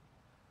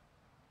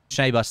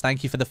 Shaybus,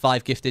 thank you for the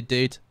 5 gifted,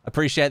 dude.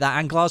 Appreciate that.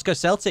 And Glasgow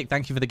Celtic,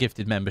 thank you for the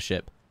gifted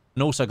membership.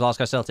 And also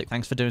Glasgow Celtic,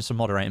 thanks for doing some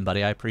moderating,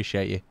 buddy. I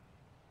appreciate you.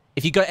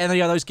 If you got any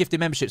of those gifted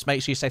memberships,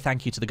 make sure you say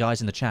thank you to the guys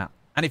in the chat.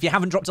 And if you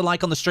haven't dropped a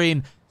like on the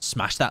stream,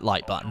 smash that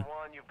like button.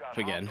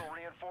 Again.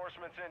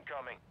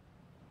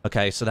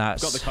 Okay, so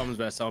that's... I've got the comms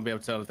there, so I'll be able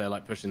to tell if they're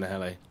like pushing the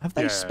heli. Have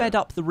they sped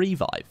up the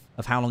revive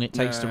of how long it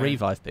takes to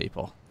revive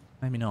people?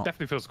 Maybe not.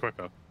 Definitely feels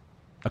quicker.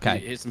 Okay.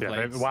 Here's some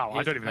plates. Wow,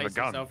 I don't even have a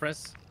gun.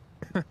 Self-res.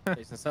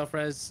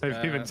 Self-res.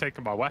 They've even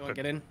taken my weapon.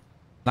 Get in.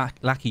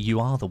 Lackey, you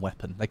are the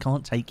weapon. They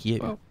can't take you.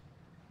 Well.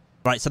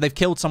 Right, so they've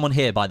killed someone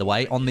here, by the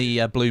way, on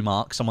the blue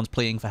mark. Someone's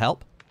pleading for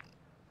help.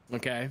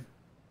 Okay.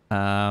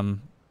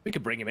 We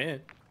could bring him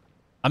in.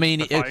 I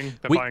mean... They're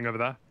flying over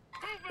there.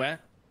 Where?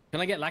 Can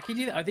I get Lackey?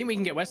 Do you? I think we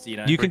can get Westie. You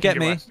know. You could get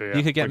me. Westie, yeah.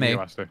 You could get We me. can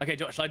Westie. Okay,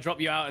 shall I drop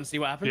you out and see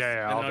what happens?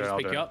 Yeah, And I'll then do it, just I'll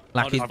pick do you it. up.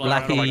 I'll Lucky, just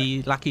fly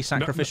around. lucky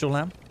sacrificial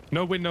lamb.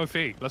 No win, no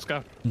fee. Let's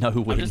go. No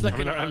I'm win. just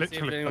looking I around. see if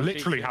literally, I anyone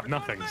literally shoots have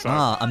nothing. So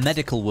Ah, a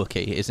medical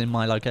Wookiee is in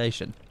my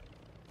location.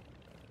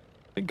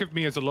 think of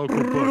me as a local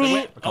bush.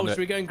 you. Oh, do should it.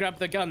 we go and grab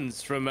the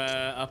guns from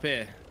up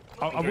here?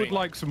 I would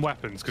like some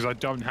weapons because I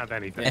don't have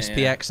anything. Yeah.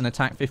 SPX and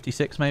Attack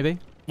 56, maybe?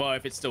 Well,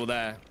 if it's still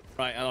there.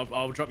 Right, and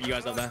I'll drop you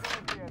guys up there.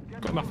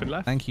 Got nothing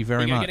left. Thank you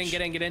very Here you go, much.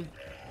 Get in.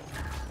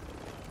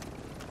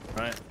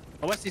 Right.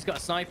 Oh, Westie's got a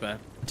sniper.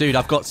 Dude,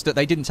 I've got...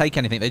 They didn't take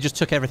anything. They just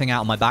took everything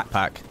out of my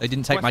backpack. They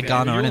didn't take my Westie,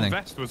 gun or your anything.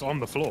 vest was on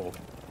the floor.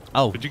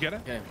 Oh. Did you get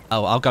it? Okay.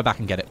 Oh, I'll go back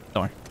and get it.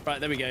 Don't worry. Right,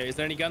 there we go. Is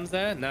there any guns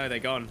there? No, they're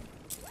gone.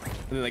 I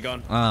think they're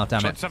gone. Oh,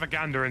 damn Let's it. have a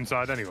gander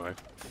inside anyway.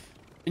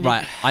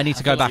 Right, I need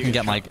to go feel like back you and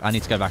get get my... I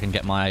need to go back and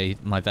get my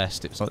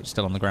vest. It's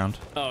still on the ground.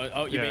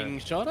 Oh, you're Yeah. being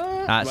shot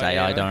at? That's Right,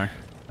 AI, yeah. don't worry.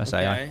 That's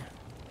AI. Okay.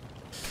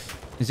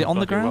 Is it on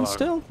the Bloody well ground out.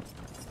 still?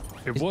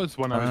 It was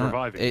when I was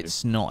reviving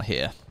It's not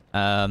here.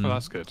 Oh,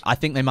 that's good. I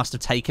think they must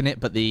have taken it,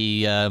 but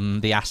the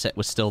asset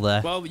was still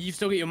there. Well, you've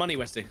still got your money,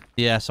 Westie.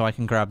 Yeah, so I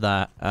can grab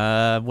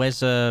that.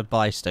 Where's a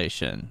buy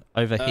station?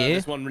 Over here?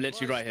 There's one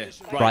literally right here.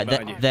 Right,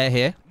 behind you. they're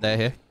here. They're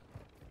here.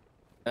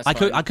 That's I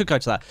fine. could go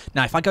to that.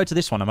 Now, if I go to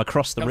this one, I'm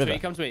across the river.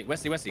 Come to me.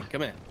 Westie,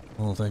 come here.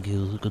 Oh, thank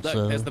you. Good Look,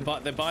 sir. there's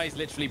the buy's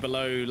literally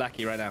below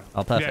Lackey right now. Oh,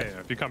 Yeah, perfect. yeah.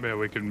 If you come here,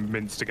 we can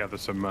mince together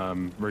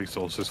some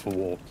resources for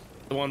war.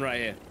 The one right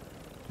here.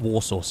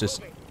 War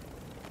sources.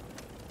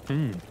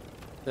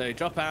 So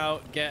drop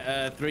out, get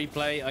a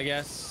 3-plate, I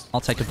guess.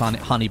 I'll take a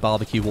honey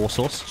barbecue war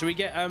sauce. Should we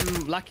get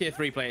Lackey a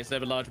 3-plate instead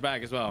of a large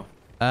bag as well?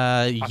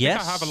 I Yes.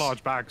 think I have a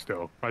large bag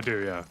still. I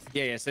do, yeah.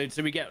 Yeah.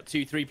 So we get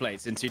 2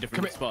 3-plates in 2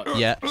 different spots.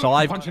 Yeah, so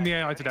I've... Punching the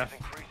AI to death.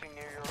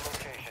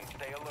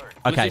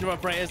 Okay, Platoon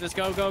operators, let's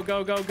go.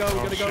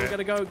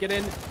 Gotta go. Get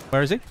in.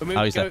 where is he? We're moving,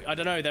 Oh, he's there. I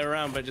don't know. They're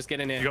around, but just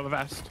get in here. You got the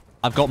vest?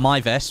 I've got my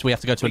vest. We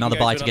have to go to We can another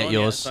go buy to to get another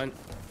one, yours. yeah,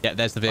 that's Yeah,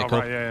 there's the Oh, vehicle.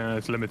 right, yeah,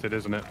 it's limited,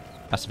 isn't it?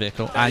 That's the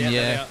vehicle. fine. And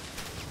there they yeah... are.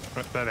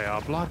 Right, there they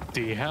are.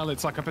 Bloody hell,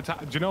 it's like a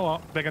potato. Do you know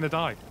what? They're going to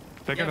die.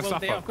 They're Yeah, going to well,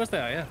 suffer. they are, of course they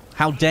are, yeah.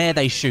 How dare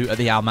they shoot at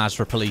the Al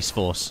Mazrah police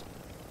force?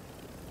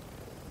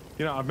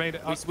 You know, I've made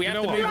it. We you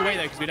have know to move what? away,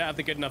 though, because we don't have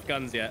the good enough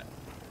guns yet.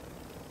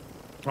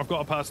 I've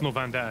got a personal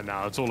vendetta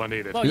now. That's all I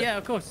needed. Well, yeah,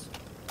 of course.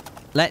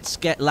 Let's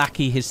get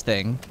Lackey his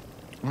thing.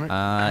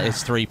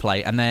 It's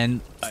 3-plate. And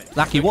then... Right,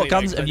 Lackey, what quickly,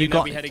 guns though, 'cause have I you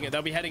think got?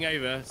 They'll be heading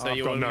over, so I've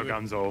you'll... got no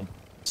guns all.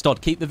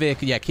 Stod, keep the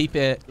vehicle. Yeah, keep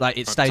it... Like,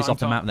 it stays Time off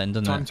the to- map then,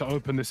 doesn't Time it? to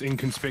open this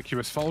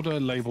inconspicuous folder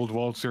labeled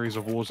World Series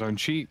of Warzone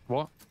cheat.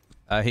 What?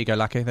 Here you go,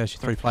 Lackey. There's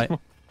your 3-plate.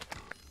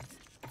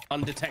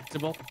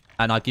 Undetectable.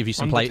 And I'll give you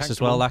some plates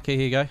as well, Undetectable. Lackey.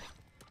 Here you go.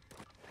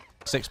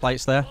 6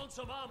 plates there.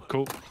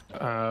 Cool.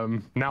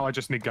 Now I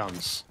just need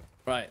guns.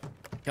 Right.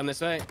 Come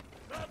this way.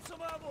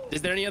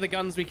 Is there any other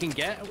guns we can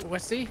get,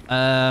 Westie?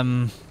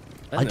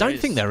 I don't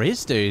think there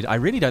is, dude. I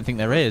really don't think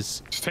there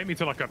is. Just take me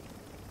to like a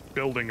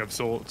building of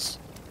sorts.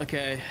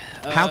 Okay.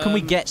 How can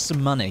we get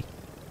some money?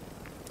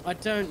 I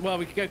don't... Well,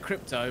 we could go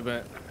crypto,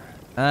 but...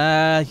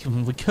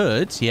 We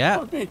could,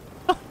 yeah.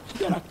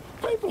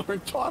 People are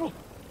entitled.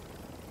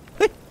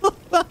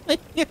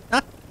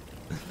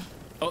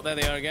 Oh, there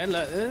they are again.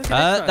 Look, look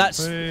at this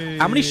one. That's...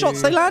 How many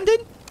shots they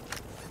landed?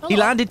 He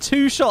landed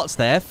 2 shots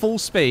there, full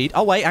speed.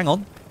 Oh, wait, hang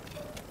on.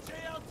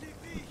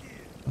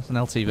 That's an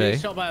Being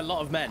LTV. shot by a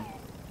lot of men.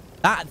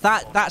 That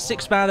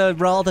 6-man are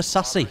rather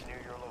sussy.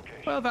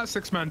 Well, that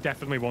 6-man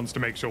definitely wants to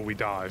make sure we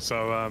die.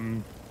 So,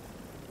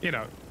 you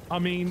know, I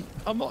mean,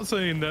 I'm not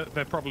saying that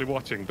they're probably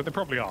watching, but they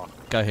probably are.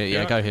 Go here,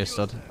 yeah, Yeah. go here,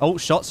 stud. Oh,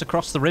 shots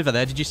across the river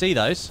there. Did you see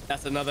those?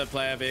 That's another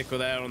player vehicle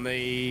there on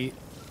the...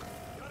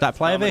 That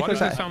player Why vehicle? Why Is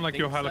does it that? sound like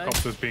your Think so.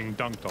 helicopter's being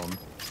dunked on?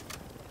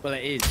 Well,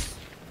 it is.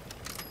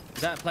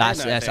 Is that a player?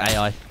 No, That's it's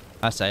AI.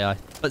 That's AI.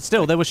 But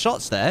still, there were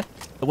shots there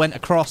that went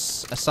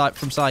across a site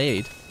from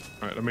Saeed.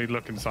 Right, let me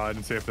look inside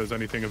and see if there's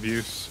anything of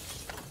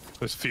use.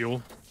 There's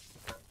fuel.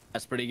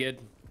 That's pretty good.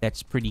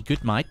 That's pretty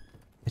good, mate.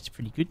 That's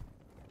pretty good.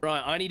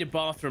 Right, I need a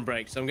bathroom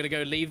break, so I'm going to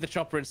go leave the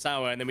chopper in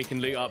Sour, and then we can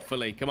loot up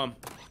fully. Come on.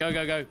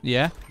 Go.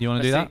 Yeah? You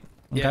want to do that?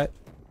 Let's see. Okay.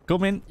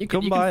 Come in. You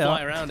Come can by.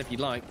 fly around if you'd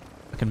like.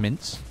 I can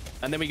mince.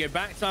 And then we go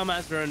back to Al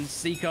Mazrah and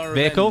seek our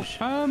Vehicle?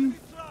 revenge.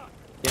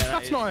 Yeah,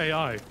 That's is. not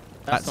AI.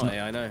 That's that's not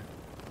AI, no.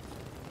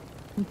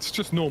 It's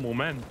just normal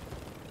men.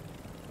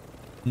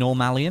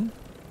 Normalian.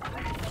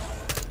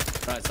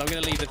 Right, so I'm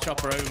going to leave the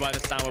chopper over by the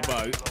Sour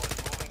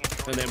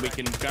boat. And then we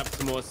can grab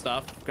some more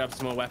stuff, grab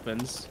some more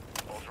weapons.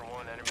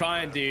 Try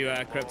and do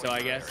crypto,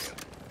 I guess.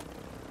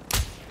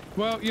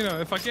 Well, you know,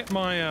 if I get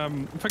my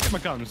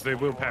guns, they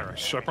will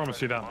perish. I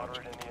promise you that much.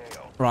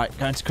 Right,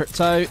 going to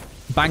crypto.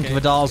 Bank of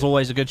Adar's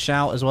always a good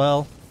shout as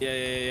well.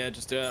 Yeah,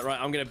 just do it. Right,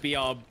 I'm going to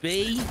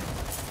BRB.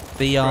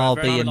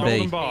 BRB and Golden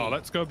B. bar,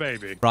 let's go,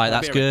 baby. Right,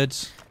 that's BRB. good.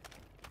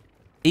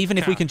 Even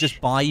if we can Cash.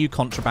 just buy you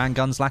contraband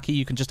guns, Lackey,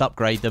 you can just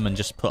upgrade them and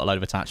just put a load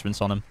of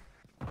attachments on them.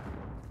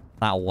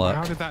 That'll work.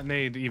 How did that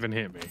nade even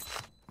hit me?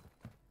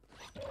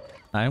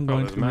 I am Oh,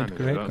 going there's to a man commit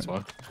in there, great that's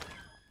crime.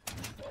 why.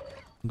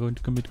 I'm going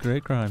to commit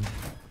great crime.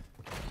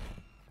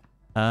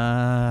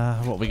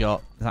 What we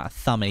got? Is that a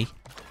thummy?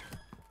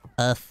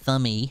 A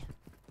thummy.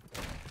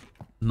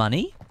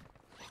 Money?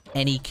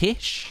 Any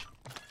kish?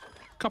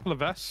 Couple of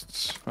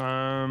vests.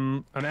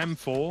 An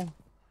M4.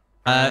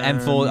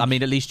 M4, I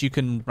mean, at least you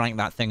can rank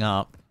that thing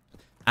up.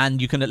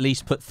 And you can at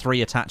least put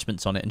 3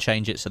 attachments on it and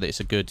change it so that it's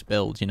a good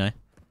build, you know?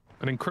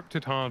 An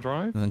encrypted hard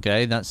drive.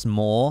 Okay, that's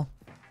more.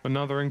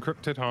 Another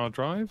encrypted hard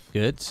drive.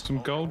 Good.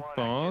 Some gold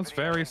bars.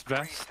 Various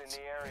vests.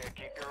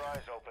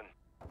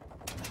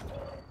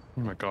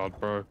 Oh my god,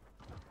 bro.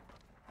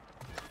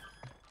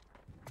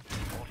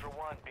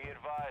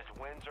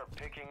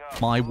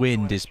 My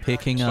wind is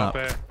picking up.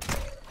 Stop it.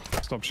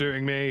 Stop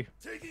shooting me.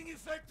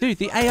 Dude,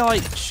 the AI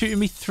shooting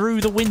me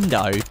through the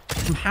window.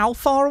 From how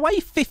far away?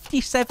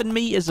 57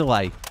 meters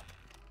away.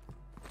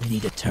 They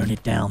need to turn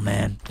it down,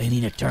 man. They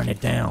need to turn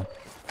it down.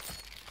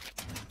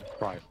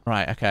 Right.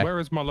 Right, okay. Where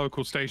is my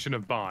local station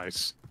of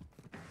buys?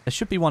 There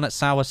should be one at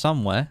Sour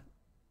somewhere.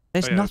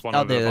 There's nothing.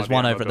 Oh, there's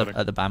one over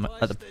at the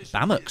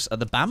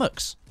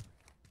Bammocks.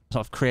 So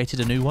I've created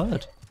a new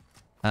word.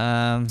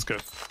 That's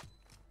good.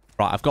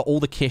 Right, I've got all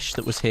the kish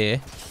that was here.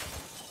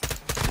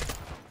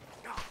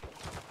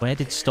 Where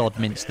did Stod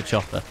mince the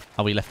chopper?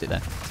 Oh, we left it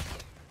there.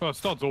 Well,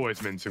 Stod's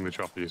always mincing the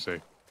chopper, you see.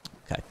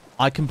 Okay.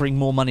 I can bring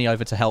more money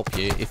over to help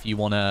you if you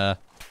want to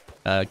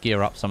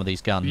gear up some of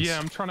these guns. Yeah,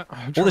 I'm trying to...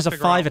 Oh, there's a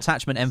 5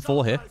 attachment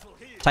M4 here.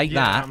 Take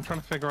that. I'm trying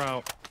to figure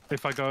out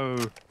if I go...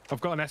 I've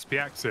got an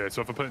SPX here,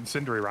 so if I put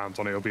incendiary rounds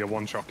on it, it'll be a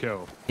one-shot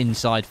kill.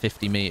 Inside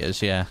 50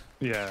 meters, yeah.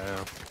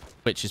 Yeah.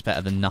 Which is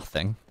better than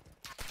nothing.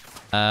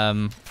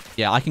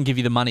 Yeah, I can give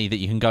you the money that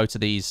you can go to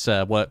these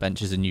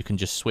workbenches and you can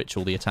just switch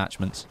all the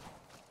attachments.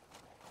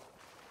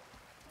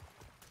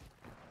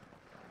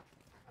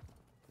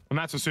 And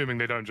that's assuming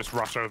they don't just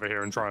rush over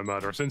here and try and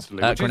murder us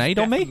instantly. Grenade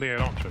on me? Definitely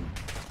an option.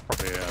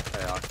 Probably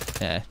AI.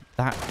 Yeah,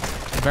 that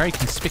very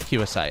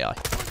conspicuous AI.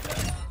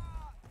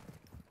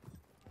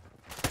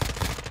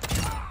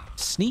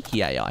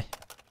 Sneaky AI.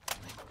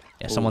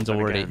 Yeah, someone's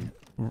already...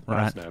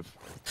 Right.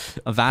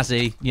 A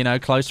Vazzy, you know,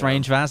 close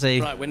range Vazzy.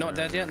 Right, we're not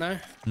dead yet, no?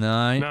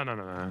 No.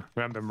 No.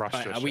 We haven't been rushed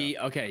Right, just are we...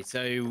 yet. Okay,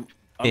 so...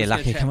 Here,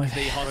 Lucky, come the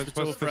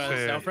hospital for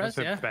self-res,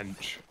 yeah?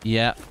 Bench.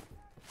 Yeah.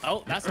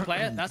 Oh, that's the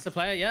player. That's the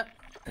player, yeah.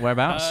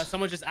 Whereabouts?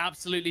 Someone just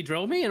absolutely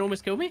drilled me and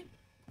almost killed me.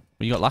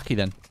 Well, you got lucky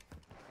then.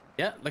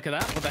 Yeah, look at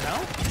that. What the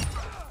hell?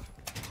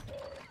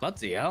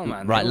 Bloody hell,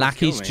 man. Right,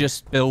 Lucky's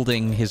just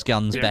building his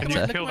guns Can you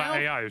better. kill that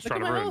AI who's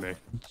trying to ruin me?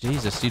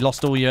 Jesus, you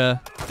lost all your...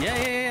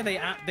 Yeah. They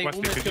Westie,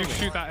 almost could you killed me.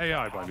 shoot that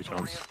AI by any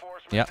chance?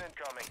 Yep.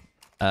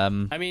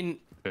 I mean...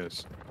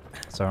 Yes.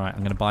 It's alright, I'm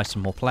going to buy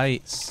some more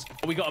plates.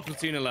 We got a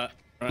platoon alert.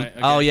 Right, okay.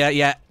 Oh,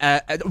 yeah.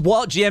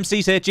 What?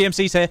 GMC's here,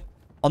 GMC's here.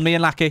 On me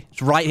and Lucky.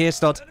 It's right here,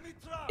 Stud.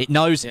 It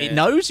knows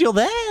you're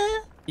there.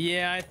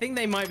 Yeah, I think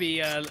they might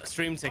be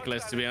stream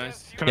ticklers, to be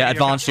honest. Yeah,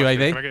 advanced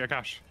UAV. Can I get your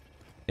cash?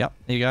 Yep,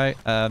 here you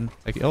go.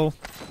 Take it all.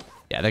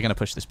 Yeah, they're going to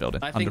push this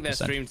building. 100%. I think they're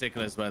stream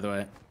ticklers, by the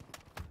way.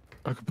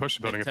 I can push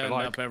the building if they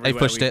like. They've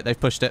pushed it. They've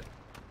pushed it.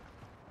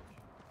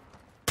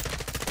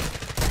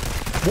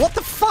 What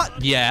the fuck?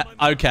 Yeah,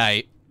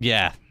 okay.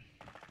 Yeah.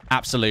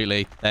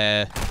 Absolutely.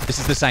 This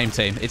is the same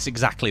team. It's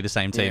exactly the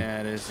same team. Yeah,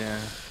 it is, yeah.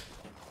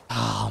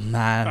 Oh,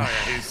 man. Oh,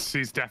 yeah,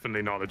 he's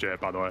definitely not legit,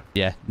 by the way.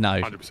 Yeah,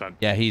 no. 100%.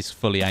 Yeah, he's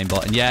fully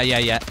aimbot. And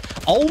yeah.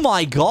 Oh,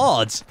 my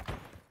God.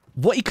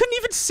 What? He couldn't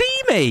even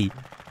see me.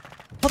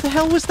 What the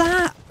hell was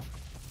that?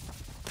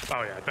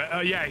 Oh, yeah.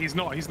 But, yeah, he's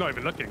not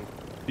even looking.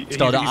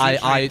 Stod,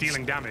 he's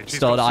dealing damage.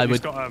 Stod, I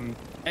would...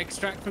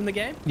 Extract from the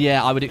game?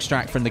 Yeah, I would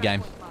extract from the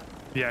game.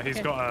 Yeah,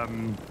 he's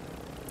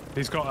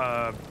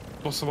got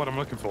what's the word I'm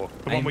looking for?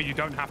 The one where you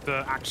don't have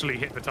to actually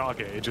hit the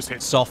target, it just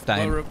hits. Soft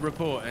aim. Well,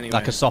 report anyway.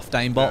 Like a soft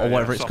aim bot or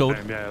whatever it's called.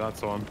 Aim. Yeah,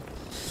 that's the one.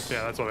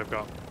 Yeah, that's what they've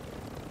got.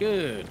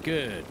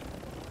 Good.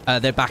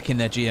 They're back in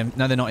their GM.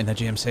 No, they're not in their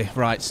GMC.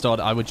 Right,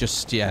 Stod, I would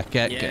just get.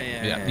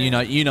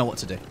 You know what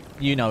to do.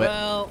 You know it.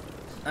 Well,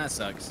 that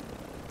sucks.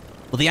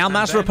 Well, the Al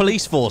Mazrah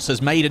police force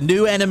has made a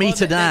new enemy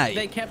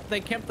today. They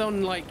kept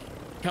on like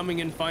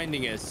coming and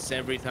finding us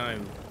every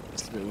time.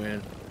 It's a bit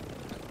weird.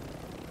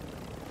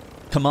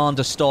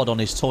 Commander Stod on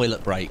his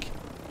toilet break.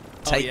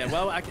 Oh yeah,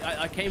 well,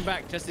 I came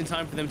back just in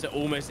time for them to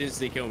almost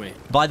instantly kill me.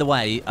 By the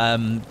way,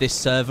 this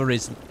server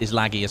is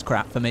laggy as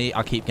crap for me.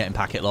 I keep getting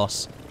packet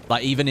loss.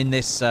 Like, even in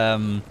this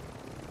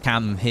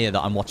cam here that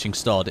I'm watching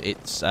Stod,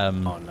 it's... Oh,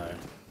 no.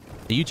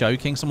 Are you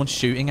joking? Someone's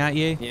shooting at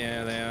you?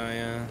 Yeah, they are,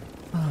 yeah.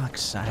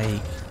 Fuck's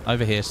sake.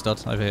 Over here,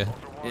 Stod. Over here.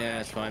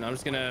 Yeah, it's fine. I'm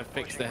just going to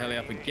fix the heli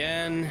up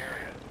again.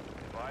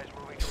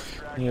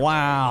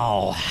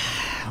 Wow.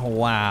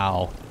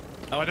 Wow.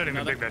 Oh, I don't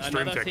even think they're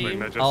stream tickling.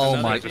 They're just, oh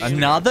my!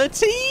 Another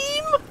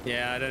team?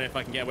 Yeah, I don't know if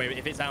I can get away with it.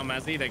 If it's Al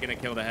Mazrah, they're gonna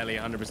kill the heli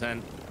 100%. I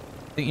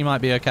think you might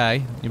be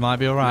okay. You might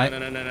be all right.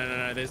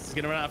 No. This is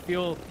gonna run out of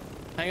fuel.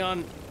 Hang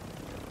on.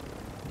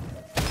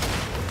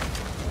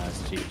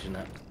 That's cheap, isn't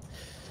it?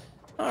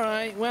 All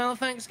right. Well,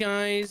 thanks,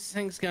 guys.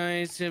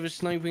 For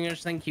sniping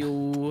us. Thank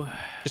you.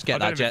 Just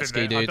get that jet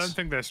ski, dudes. I don't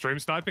think they're stream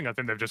sniping. I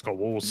think they've just got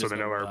walls, so they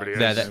know where everybody is.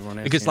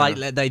 Yeah, because like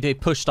they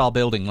pushed our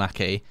building,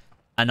 Lackey.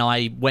 and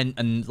I went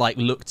and like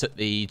looked at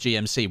the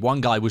GMC.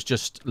 One guy was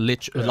just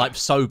literally like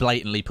so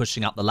blatantly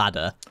pushing up the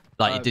ladder,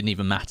 like it didn't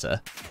even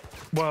matter.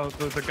 Well,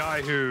 the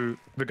guy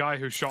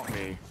who shot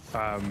me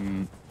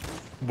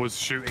was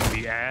shooting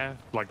the air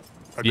like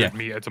a good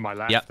meter to my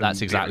left. Yep,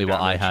 that's exactly what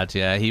I had.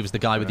 Yeah, he was the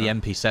guy with the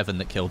MP7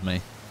 that killed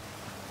me.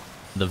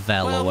 The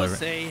Vel or whatever. We'll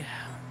see.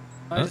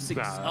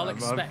 I'll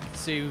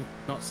expect to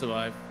not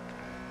survive.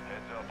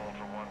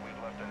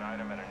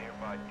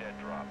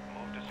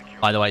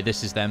 By the way,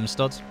 this is them,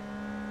 Stods.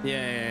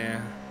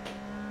 Yeah.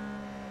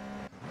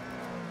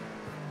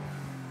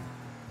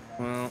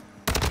 Well,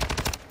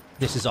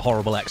 this is a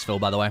horrible exfil,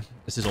 by the way.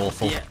 This is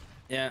awful.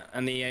 Yeah,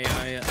 and the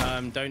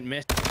AI don't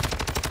miss.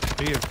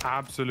 He is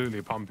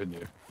absolutely pumping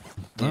you.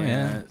 Oh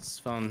yeah, it's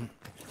fun.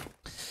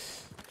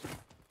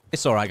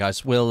 It's all right,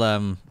 guys.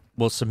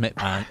 We'll submit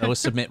we'll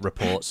submit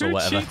reports or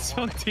whatever. Cheats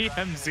on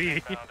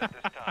DMZ. Do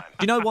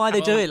you know why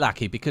they do it,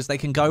 Lackey? Because they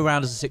can go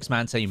around as a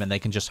six-man team and they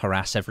can just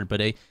harass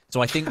everybody.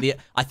 So I think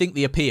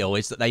the appeal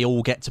is that they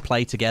all get to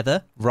play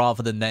together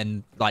rather than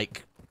then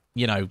like,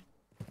 you know,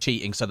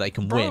 cheating so they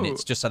can win.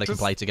 It's just so they can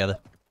play together.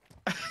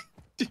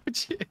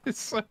 It's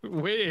so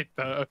weird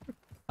though.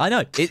 I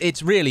know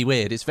it's really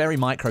weird. It's very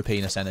micro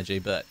penis energy,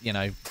 but you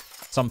know,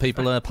 some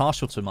people are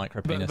partial to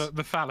micro penis.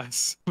 The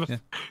phallus. Yeah.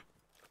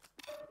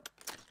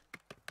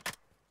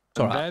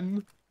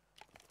 Then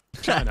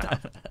China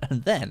happened.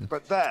 And then.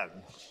 But then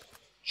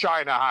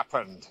China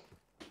happened.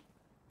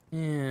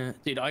 Yeah,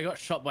 dude, I got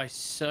shot by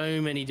so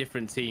many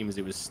different teams.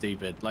 It was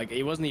stupid. Like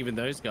it wasn't even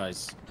those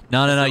guys.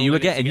 No. You were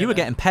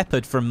getting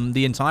peppered from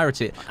the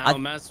entirety. Al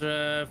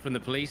Mazrah, from the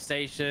police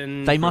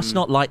station. They must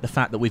not like the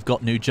fact that we've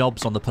got new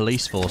jobs on the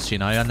police force, you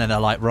know. And then they're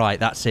like, right,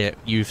 that's it.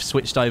 You've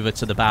switched over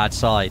to the bad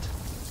side.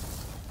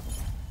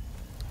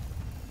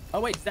 Oh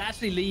wait, does that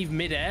actually leave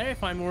mid-air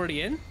if I'm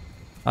already in?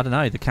 I don't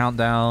know. The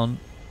countdown.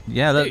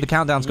 Yeah, the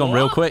countdown's gone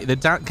real quick. The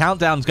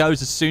countdown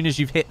goes as soon as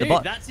you've hit the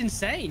button. That's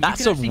insane.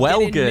 That's a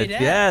well good.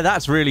 Yeah,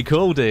 that's really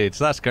cool, dude.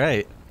 So that's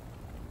great.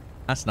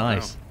 That's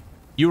nice. Wow.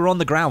 You were on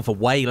the ground for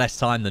way less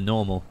time than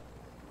normal.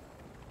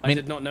 I mean,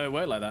 did not know it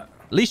worked like that.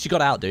 At least you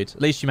got out, dude.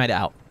 At least you made it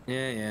out.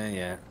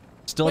 Yeah.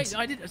 Still, wait,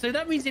 so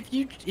that means if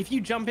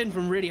you jump in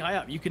from really high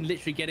up, you can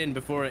literally get in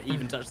before it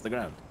even touches the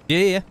ground.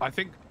 Yeah.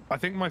 I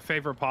think my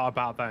favorite part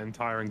about that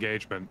entire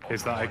engagement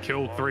is that I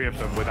killed 3 of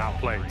them without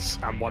plates,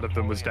 and one of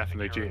them was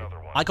definitely G.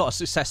 I got a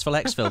successful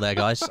exfil there,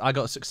 guys. I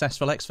got a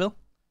successful exfil.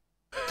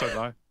 So did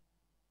I.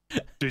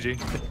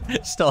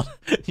 GG. Stop.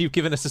 You've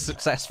given us a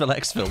successful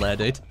exfil there,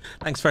 dude.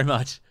 Thanks very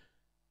much.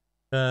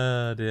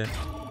 Oh, dear.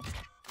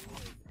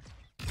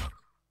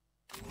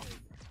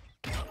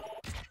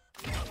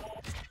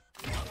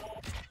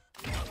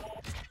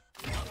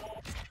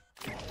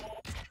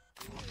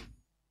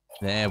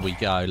 There we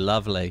go.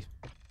 Lovely.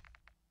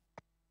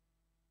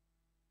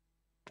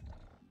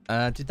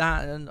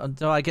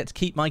 Do I get to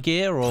keep my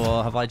gear,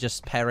 or have I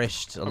just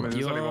perished? I mean,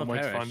 there's only one way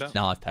to find out.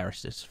 No, I've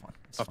perished. It's fine.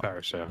 I've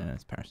perished, yeah. Yeah,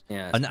 it's perished.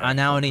 Yeah, I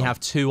now only have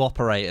 2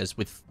 operators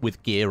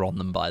with gear on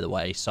them, by the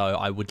way. So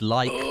I would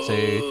like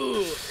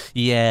to...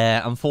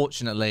 Yeah,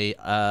 unfortunately,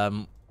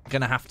 gonna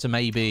have to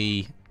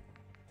maybe...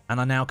 And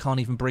I now can't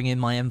even bring in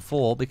my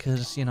M4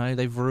 because, you know,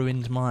 they've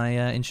ruined my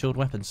insured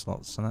weapon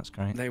slots, so that's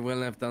great. They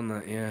will have done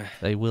that, yeah.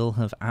 They will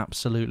have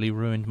absolutely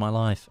ruined my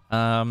life.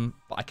 But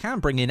I can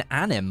bring in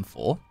an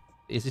M4.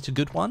 Is it a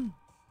good one?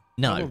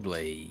 No.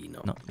 Probably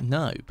not.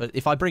 No, but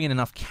if I bring in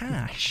enough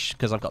cash,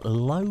 because I've got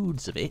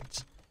loads of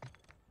it,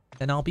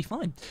 then I'll be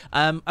fine.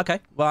 Okay,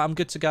 well, I'm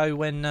good to go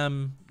when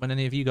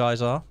any of you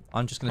guys are.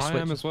 I'm just going to switch.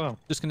 I am as well.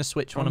 Just going to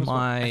switch one of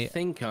my...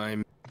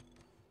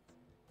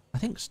 I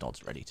think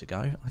Stod's ready to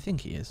go. I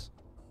think he is.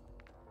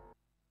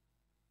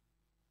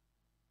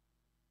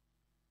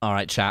 All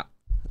right, chat.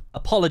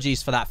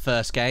 Apologies for that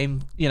first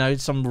game. You know,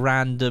 some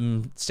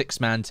random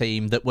 6-man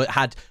team that were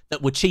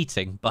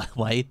cheating. By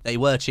the way, they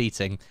were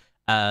cheating.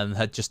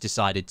 Had just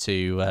decided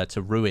to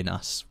ruin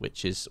us,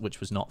 which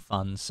was not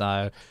fun.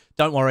 So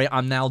don't worry,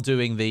 I'm now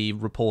doing the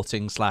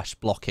reporting /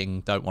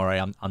 blocking. Don't worry,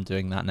 I'm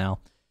doing that now.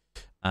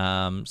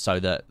 So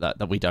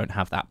that we don't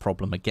have that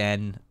problem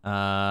again.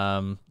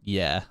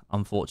 Yeah,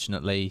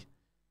 unfortunately,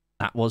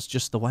 that was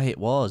just the way it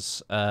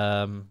was.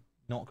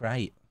 Not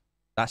great.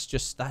 That's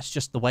just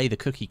the way the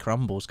cookie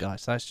crumbles,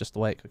 guys. That's just the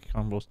way the cookie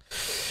crumbles.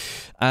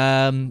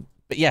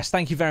 But yes,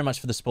 thank you very much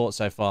for the support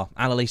so far.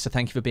 Annalisa,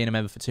 thank you for being a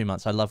member for 2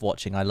 months. I love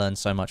watching. I learned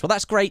so much. Well,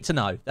 that's great to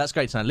know. That's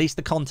great to know. At least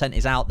the content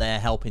is out there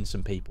helping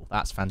some people.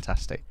 That's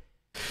fantastic.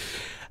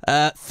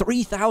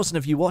 3,000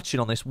 of you watching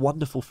on this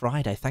wonderful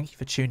Friday. Thank you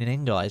for tuning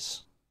in,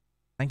 guys.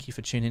 Thank you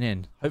for tuning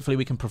in. Hopefully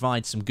we can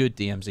provide some good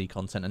DMZ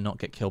content and not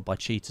get killed by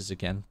cheaters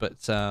again.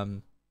 But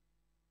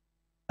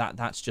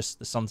that's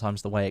just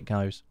sometimes the way it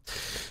goes.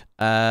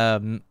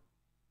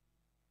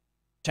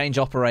 Change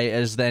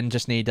operators, then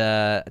just need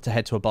to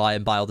head to a buy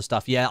and buy all the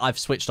stuff. Yeah, I've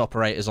switched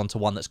operators onto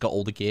one that's got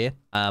all the gear,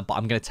 but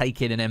I'm going to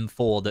take in an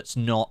M4 that's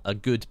not a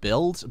good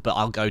build, but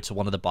I'll go to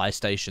one of the buy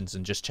stations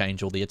and just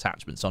change all the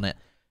attachments on it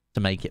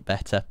to make it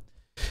better.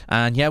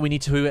 And yeah, we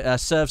need to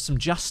serve some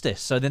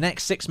justice. So the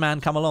next 6-man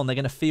come along, they're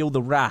going to feel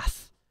the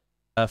wrath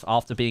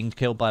after being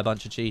killed by a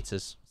bunch of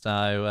cheaters.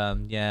 So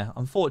yeah,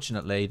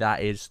 unfortunately,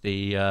 that is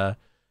the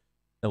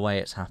way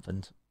it's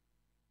happened.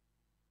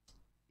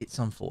 It's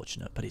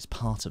unfortunate, but it's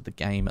part of the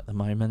game at the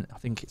moment. I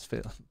think it's.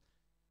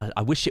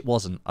 I wish it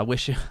wasn't. I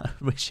wish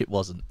it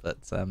wasn't. But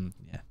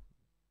yeah,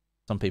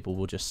 some people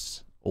will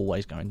just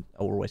always going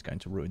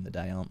to ruin the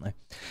day, aren't they?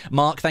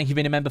 Mark, thank you for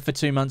being a member for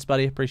 2 months,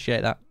 buddy.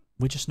 Appreciate that.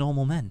 We're just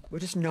normal men. We're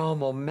just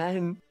normal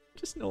men.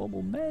 Just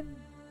normal men.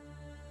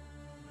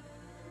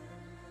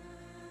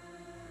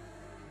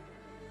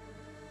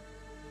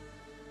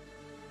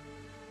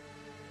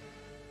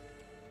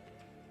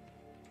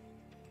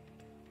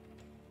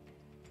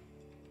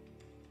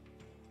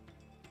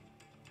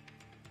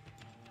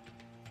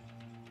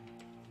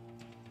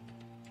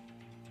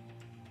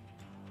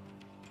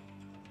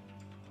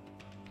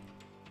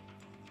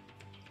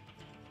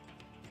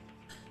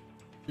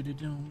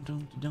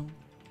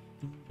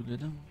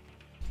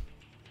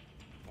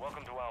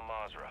 Welcome to Al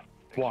Mazrah.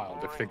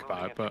 Wild if you think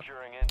about it, but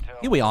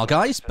Here we are,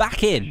 guys,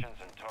 back in.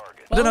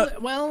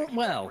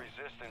 Well.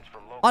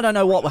 I don't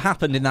know what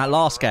happened in that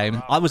last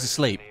game. I was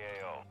asleep.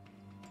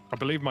 I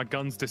believe my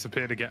guns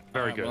disappeared again.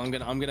 Very good. Well,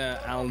 I'm gonna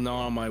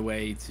Al-Nar my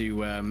way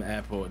to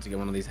airport to get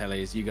one of these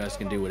helis. You guys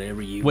can do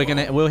whatever you We'll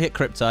want. hit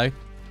crypto.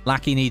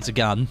 Lackey needs a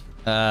gun.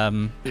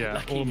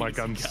 Yeah, all my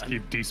guns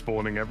keep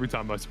despawning every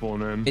time I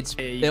spawn in.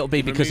 It'll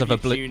be because of a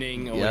blue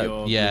tuning or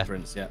your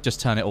blueprints. Yeah. Just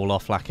turn it all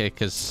off, Lackey,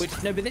 because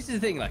No, but this is the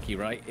thing, Lucky,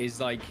 right?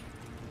 Is like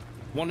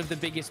one of the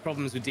biggest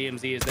problems with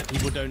DMZ is that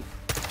people don't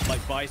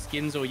like buy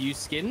skins or use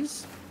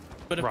skins.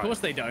 But of course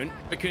they don't,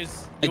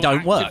 because they you're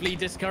don't work. actively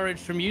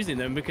discouraged from using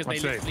them because they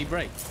literally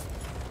break.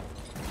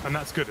 And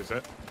that's good, is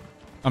it?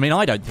 I mean,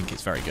 I don't think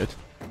it's very good,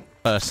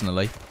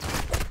 personally.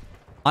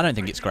 I don't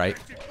think it's great.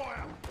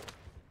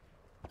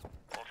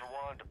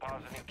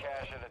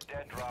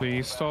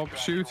 Please stop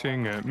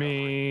shooting at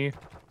me.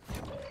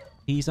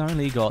 He's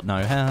only got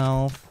no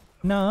health.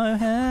 No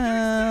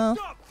health.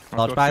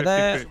 Lodge by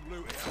there.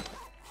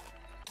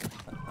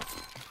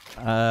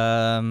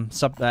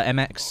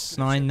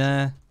 MX9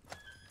 there.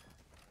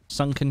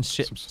 Sunken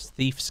ship's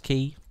thief's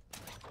key.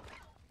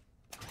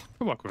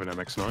 Good luck with an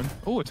MX9.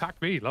 Oh, attack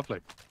me. Lovely.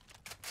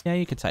 Yeah,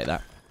 you could take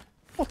that.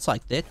 What's I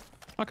did?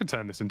 I can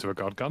turn this into a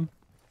god gun.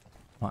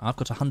 Right, I've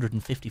got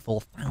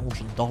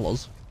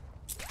 $154,000.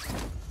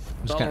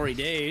 Dollar-y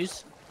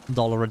dues.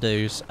 Dollar a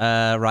dues.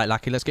 Right,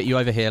 Lucky, let's get you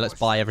over here. Let's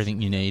buy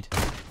everything you need.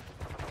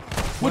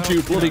 Would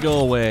you bloody go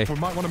away? We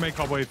might want to make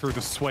our way through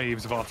the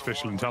swaves of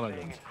artificial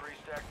intelligence.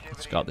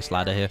 Let's go up this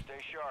ladder here.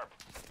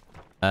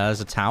 There's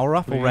a tower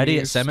up already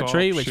at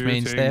Cemetery, which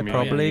means they're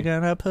probably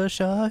gonna push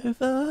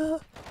over.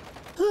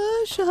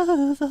 Push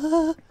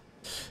over.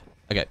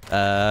 Okay,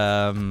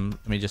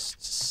 let me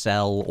just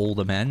sell all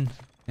the men.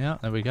 Yeah,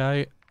 there we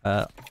go.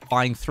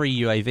 Buying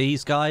 3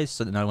 UAVs, guys,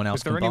 so that no one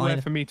else can buy. Is there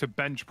anywhere for me to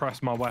bench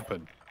press my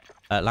weapon?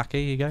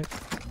 Lucky, here you go.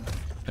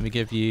 Let me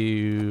give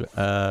you...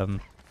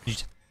 you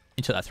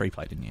took that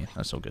 3-plate, didn't you?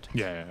 That's all good.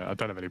 Yeah, I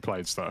don't have any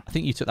plates, though. I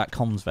think you took that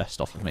comms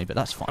vest off of me, but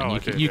that's fine. Oh,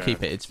 you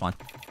keep it, it's fine.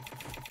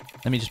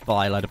 Let me just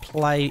buy a load of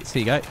plates.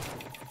 Here you go.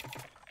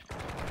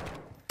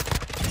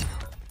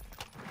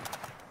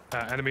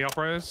 Enemy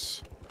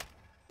operators?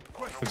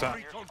 Is that...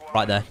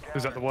 Right there.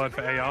 Is that the word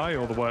for AI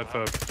or the word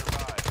for...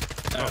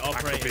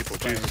 Operators. People,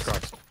 Jesus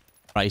Christ.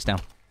 Right, he's down.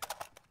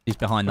 He's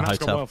behind the That's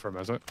hotel. gone well for him,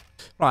 has it?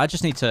 Right, I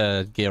just need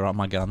to gear up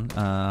my gun.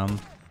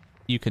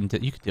 You can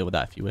deal with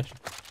that if you wish.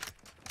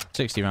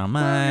 60-round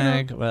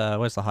mag.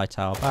 Where's the high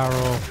tower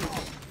barrel?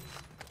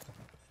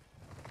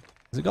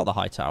 Has it got the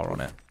high tower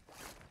on it?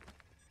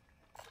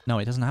 No,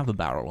 it doesn't have the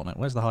barrel on it.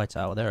 Where's the high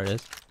tower? There it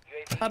is.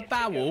 A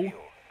barrel?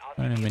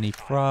 Mini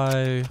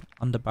Pro.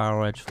 Under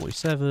barrel edge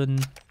 47.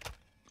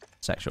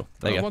 Sexual.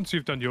 There you go. Once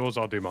you've done yours,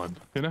 I'll do mine.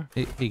 You know?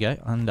 Here you go.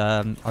 And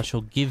I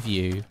shall give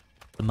you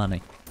the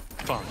money.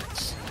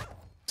 Funds.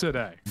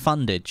 Today.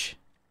 Fundage.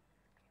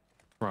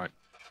 Right.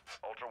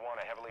 Ultra One,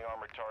 a heavily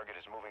armored target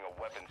is moving a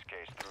weapons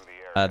case through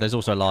the air. There's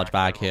also a large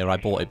bag here. I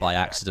bought it by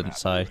accident,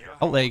 so...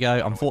 Oh, there you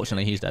go.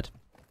 Unfortunately, he's dead.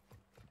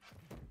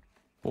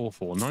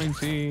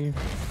 4490.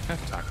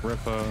 Attack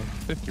Ripper.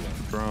 51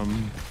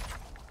 drum.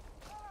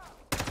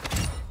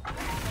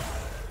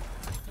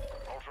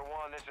 Ultra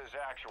One, this is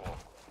actual.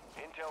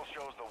 Intel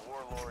shows the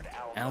warlord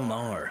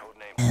Al-Nar.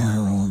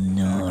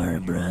 Al-Nar,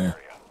 bruh.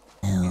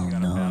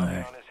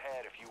 Al-Nar.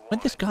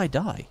 When'd this guy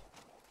die?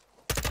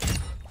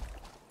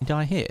 He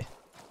die here?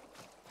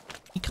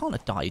 He can't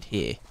have died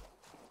here.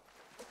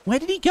 Where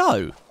did he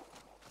go?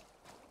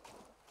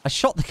 I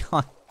shot the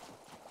guy.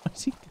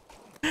 Where's he?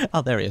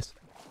 Oh, there he is.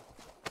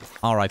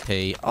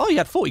 R.I.P. Oh, he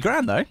had 40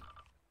 grand, though.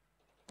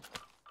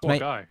 What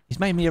guy? He's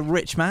made me a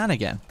rich man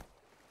again.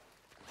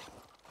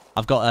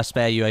 I've got a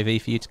spare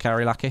UAV for you to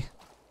carry, Lucky.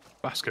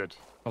 That's good.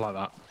 I like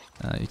that.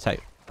 You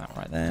take that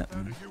right there.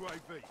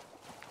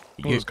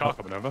 There's a car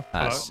coming over.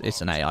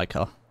 It's an AI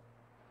car.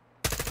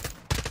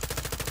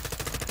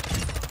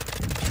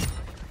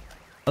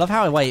 I love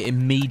how it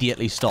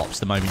immediately stops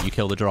the moment you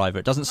kill the driver.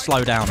 It doesn't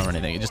slow down or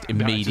anything. It just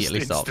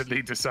immediately stops.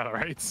 Instantly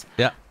decelerates.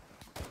 Yeah.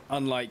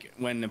 Unlike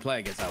when the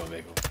player gets out of a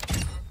vehicle.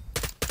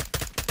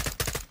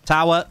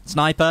 Tower,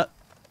 sniper.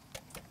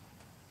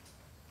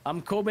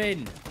 I'm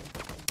coming.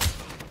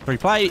 3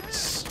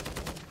 plates.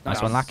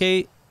 Nice one,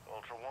 Lucky.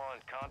 Ultra One,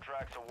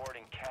 contracts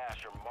awarding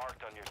cash are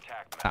marked on your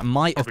TAC map. That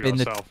might have Probably been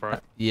the... yourself, right?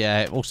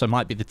 Yeah, it also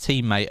might be the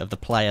teammate of the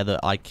player that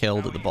I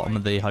killed at the bottom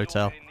of the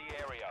hotel. In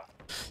the area.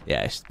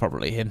 Yeah, it's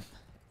probably him.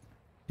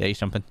 Yeah, he's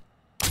jumping.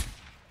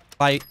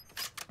 Plate.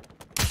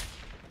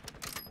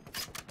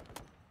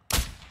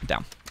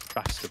 Down.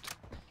 Bastard.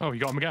 Oh, you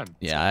got him again?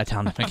 Yeah, I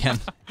downed him again.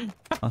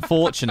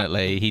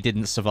 Unfortunately, he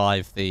didn't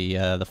survive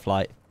the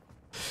flight.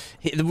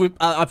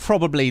 I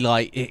probably,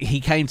 like, he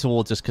came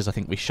towards us because I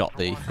think we shot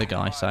the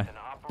guy, so...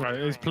 Right,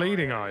 it's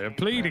bleeding, are you?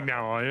 Bleeding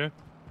now, are you?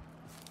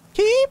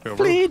 Keep Feel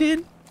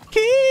bleeding.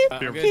 Keep I'm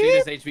going to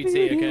do this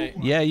HVT, okay?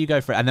 Yeah, you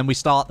go for it. And then we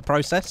start the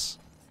process.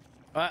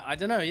 I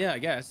don't know, yeah, I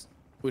guess.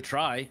 We'll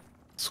try.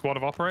 Squad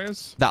of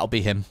operators? That'll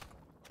be him.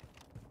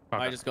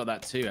 Okay. I just got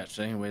that too,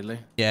 actually, weirdly.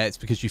 Yeah, it's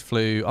because you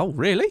flew... Oh,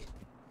 really?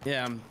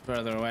 Yeah, I'm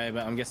further away,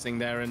 but I'm guessing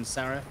they're in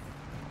Sarah.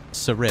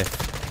 Serif.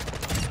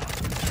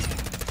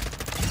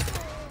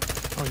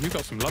 Oh, you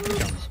got some lovely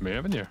guns for me,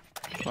 haven't you?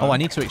 Oh, I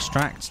need to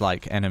extract,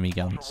 like, enemy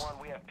guns.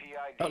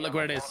 Oh, look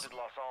where it is.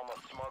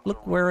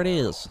 Look where it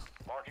is.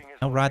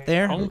 Oh, right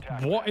there. Oh,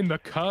 what in the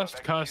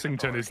cursed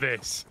Cursington is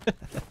this?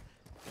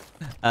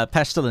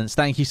 Pestilence,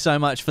 thank you so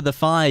much for the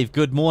 5.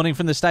 Good morning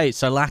from the States.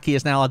 So Lackey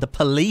is now the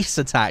police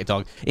attack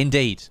dog.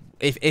 Indeed.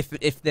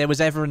 If there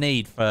was ever a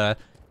need for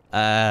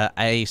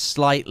a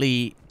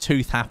slightly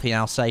tooth-happy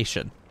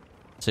Alsatian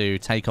to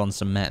take on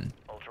some men,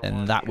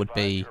 then that would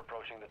be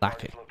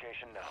Lackey.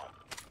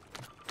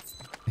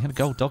 We had a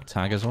gold dog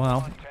tag as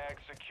well.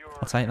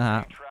 I'll take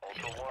that.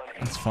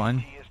 That's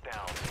fine.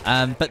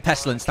 But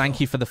Pestilence, thank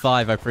you for the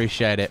 5. I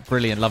appreciate it.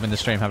 Brilliant. Loving the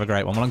stream. Have a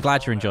great one. Well, I'm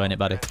glad you're enjoying it,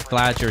 buddy.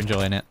 Glad you're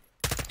enjoying it.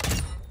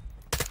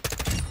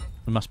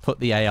 We must put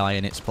the AI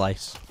in its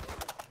place.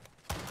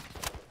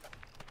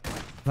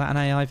 Is that an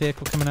AI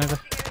vehicle coming over?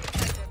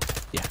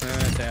 Yeah.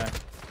 They are.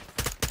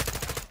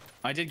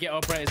 I did get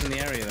operators in the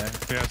area,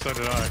 though. Yeah, so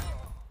did I.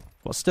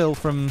 What, still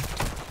from...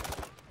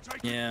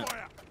 Yeah.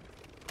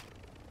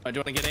 Oh, do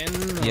you want to get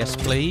in? Yes,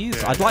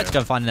 please. Yeah, I'd like to go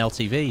and find an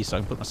LTV so I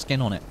can put my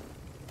skin on it.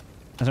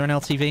 Is there an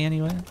LTV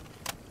anywhere?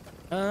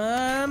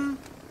 An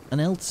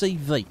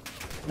LTV.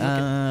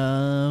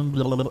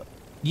 Blah, blah, blah.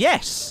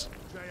 Yes!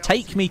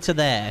 Take me to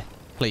there,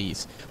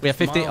 please. We have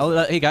 50...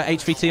 Oh, here you go.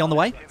 HVT on the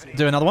way.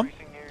 Do another one.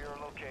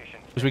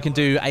 Because we can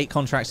do 8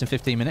 contracts in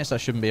 15 minutes. That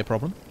shouldn't be a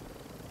problem.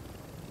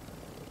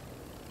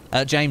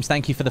 James,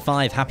 thank you for the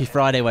 5. Happy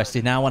Friday,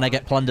 Westie. Now when I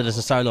get plundered as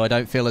a solo, I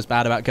don't feel as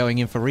bad about going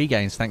in for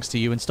regains thanks to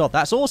you and Stod.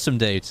 That's awesome,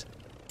 dude.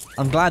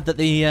 I'm glad that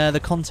the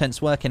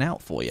content's working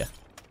out for you.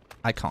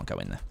 I can't go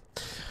in there.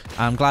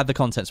 I'm glad the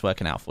content's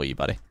working out for you,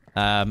 buddy.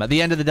 At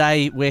the end of the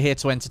day, we're here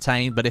to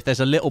entertain, but if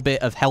there's a little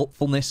bit of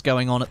helpfulness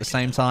going on at the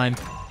same time,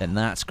 then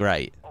that's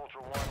great.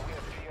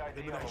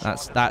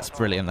 That's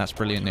brilliant. That's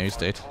brilliant news,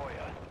 dude.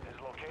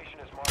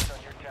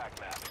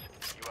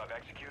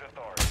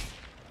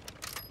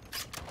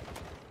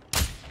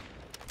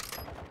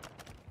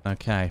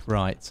 Okay,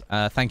 right.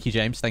 Thank you,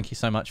 James. Thank you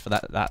so much for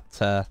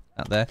that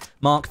there.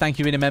 Mark, thank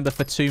you being a member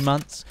for 2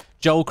 months.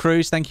 Joel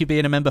Cruz, thank you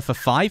being a member for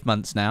 5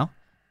 months now.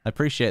 I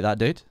appreciate that,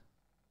 dude.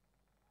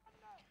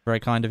 Very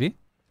kind of you.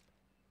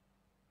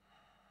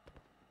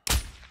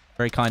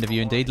 Very kind of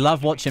you indeed.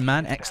 Love watching,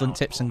 man. Excellent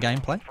tips and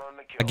gameplay.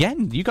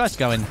 Again, you guys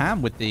going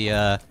ham with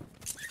the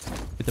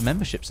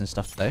memberships and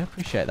stuff today. I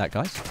appreciate that,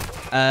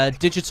 guys.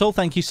 Digital,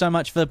 thank you so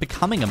much for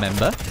becoming a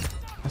member.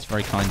 That's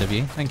very kind of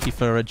you. Thank you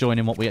for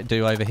joining what we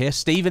do over here.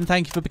 Stephen,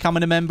 thank you for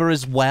becoming a member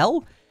as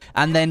well.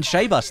 And then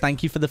Shabus,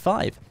 thank you for the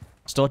 5.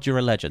 Stod, you're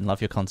a legend.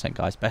 Love your content,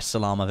 guys. Best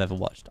salam I've ever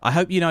watched. I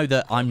hope you know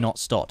that I'm not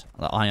Stod.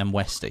 That I am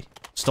Westie.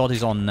 Stod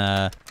is on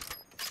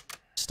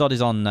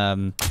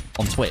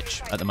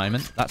Twitch at the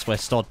moment. That's where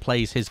Stod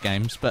plays his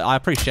games. But I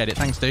appreciate it.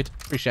 Thanks, dude.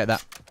 Appreciate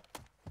that.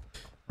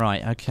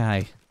 Right,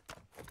 okay.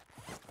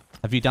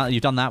 Have you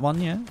done that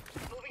one yet?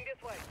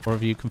 Or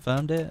have you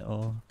confirmed it?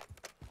 Or...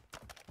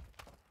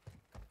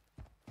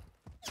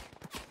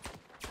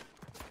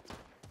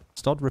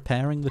 Stod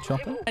repairing the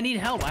chopper? I need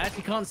help. I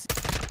actually can't see.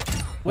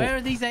 Where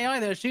are these AI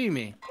that are shooting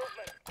me?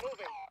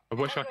 I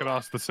wish I could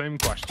ask the same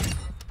question.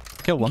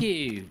 Kill one. Thank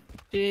you.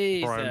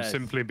 Jesus. Or I'm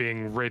simply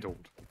being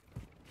riddled.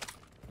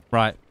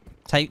 Right.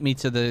 Take me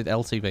to the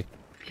LTV.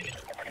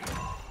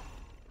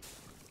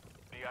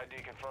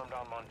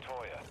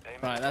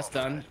 Right, that's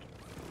done.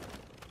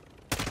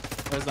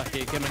 Where's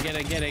Lucky? Come on, get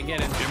in, get in,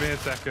 get in. Give me a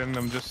second.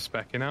 I'm just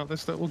specking out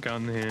this little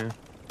gun here.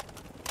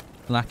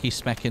 Lucky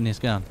specking his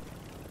gun.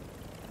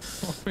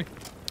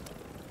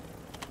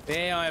 The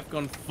AI have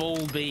gone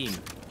full beam.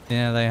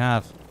 Yeah, they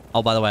have.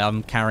 Oh, by the way,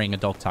 I'm carrying a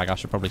dog tag. I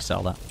should probably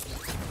sell that.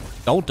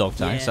 Gold dog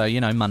tag, Yeah. so,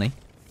 you know, money.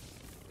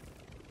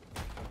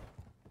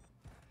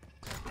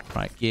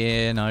 Right,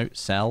 yeah, no,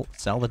 sell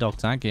the dog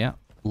tag, yeah.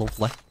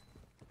 Lovely.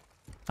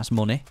 That's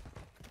money.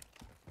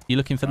 You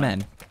looking for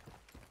men?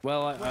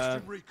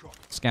 Well,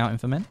 Scouting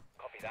for men?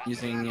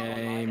 using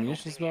a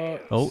munitions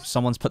box. Oh,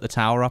 someone's put the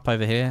tower up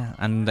over here,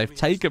 and they've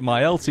taken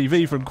my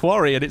LTV from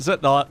Quarry, and it's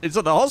at the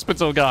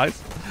hospital,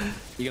 guys.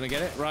 You gonna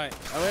get it? Right.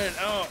 I win.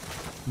 Oh.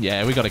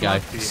 Yeah, we gotta go.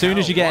 Bloody As soon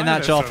as you hell, get in why are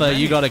that there so chopper, you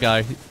many? gotta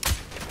go.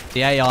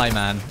 The AI,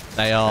 man,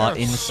 they are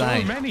There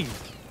insane. So many.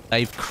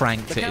 They've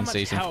cranked Look it how in much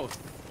season. health.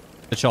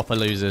 The chopper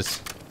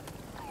losers.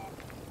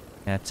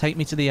 Yeah, take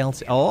me to the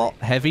LT. Oh,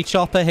 heavy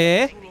chopper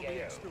here.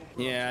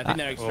 Yeah, I think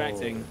they're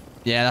extracting.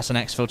 Yeah, that's an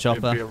exfil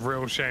It'd be chopper. a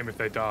real shame if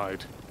they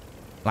died.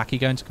 Lucky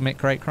going to commit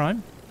great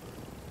crime.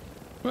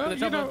 Well, The you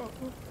chopper.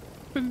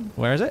 know,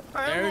 Where is it?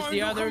 There's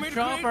the other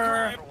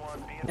chopper.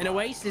 An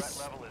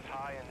Oasis.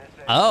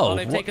 Oh,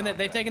 They've taken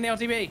the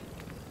LTB.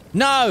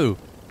 no!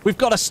 We've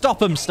got to stop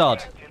them,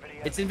 Stud.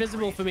 It's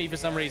invisible for me for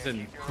some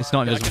reason. It's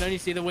not I can invisible. only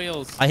see the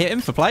wheels. I hit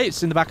him for play.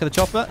 It's in the back of the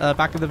chopper,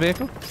 back of the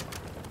vehicle.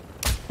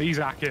 he's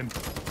hacking.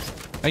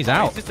 He's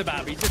out. He's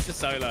just a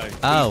solo.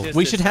 Oh, He's just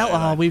we a should help.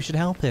 solo. Oh, we should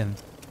help him.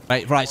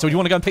 Right. So you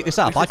want to go and pick this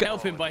up? We should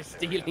help him by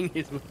stealing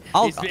his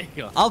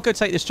vehicle. I'll go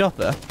take this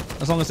chopper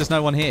as long as there's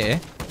no one here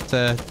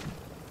that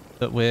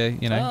we're,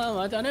 you know. Oh,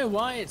 I don't know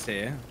why it's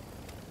here.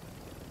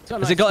 It's got a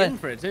Has nice it got skin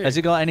for it too. Has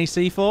it got any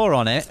C4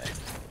 on it?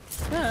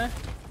 Yeah.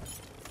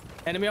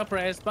 Enemy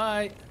operators,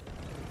 bye.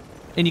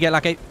 In you get,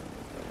 Lucky.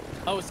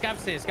 Oh,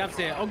 Scab's here.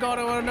 Oh god,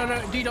 oh no.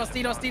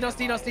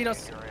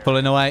 DDoS.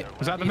 Pulling away.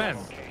 Was that the men?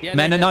 Yeah,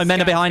 Men are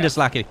Scab, behind Scab. us,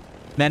 Lucky.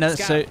 Men are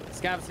so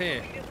Scab's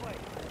here.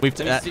 we've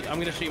I'm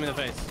gonna shoot him in the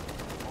face.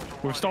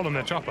 We've stolen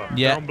their chopper.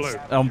 yeah, They're on blue.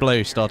 on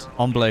blue, Stod.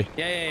 On blue.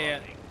 Yeah.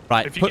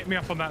 Right. If you get me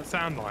up on that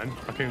sand line,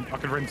 I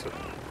can rinse it.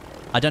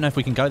 I don't know if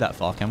we can go that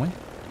far, can we?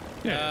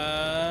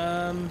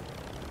 Yeah.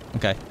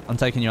 Okay, I'm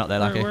taking you up there,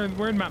 Lucky.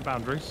 We're in map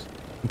boundaries.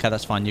 Okay,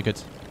 that's fine. You're good.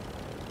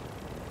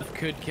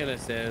 Could kill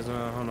us there as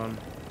well. Hold on.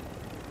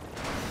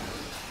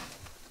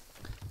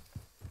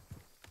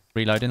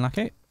 Reloading,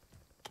 Lucky.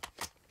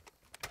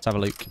 Let's have a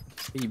look.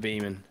 Are you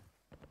beaming?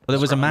 Well, there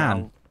was a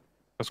man.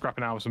 We're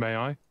scrapping out with some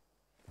AI.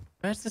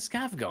 Where's the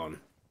Scav gone?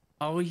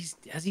 Oh,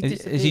 has he Is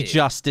disappeared? he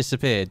just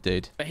disappeared,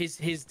 dude? But his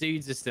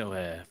dudes are still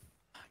here.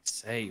 Fuck's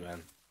sake,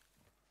 man.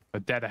 They're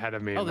dead ahead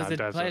of me Oh, in there's that a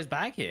desert. player's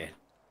back here.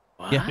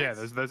 What? Yeah. Yeah,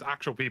 there's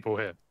actual people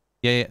here.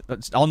 Yeah.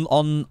 That's on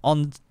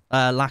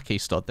Lucky,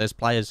 Stod. There's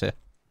players here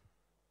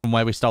from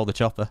where we stole the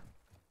chopper.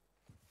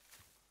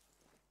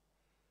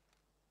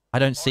 I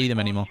don't see them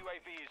anymore.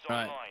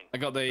 Right. I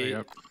got There you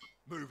the.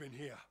 go. Move in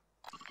here.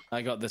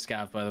 I got the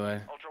Scav, by the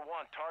way. Ultra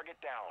One, target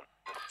down.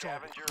 The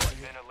scavenger has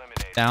been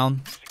eliminated.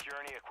 Down. Secure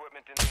any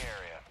equipment in the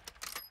area.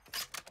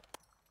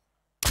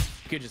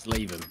 You could just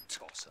leave them.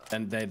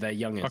 And they're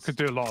youngins. I could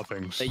do a lot of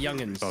things. They're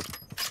youngins. God.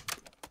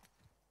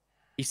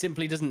 He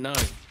simply doesn't know.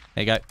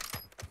 There you go.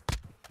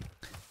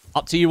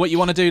 Up to you what you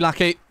want to do,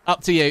 Lucky.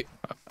 Up to you.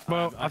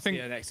 Well, I I think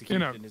see an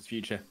execution you know in his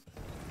future.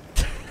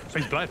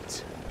 he's bled.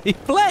 He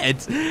fled.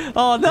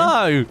 Oh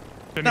no.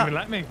 Didn't No. even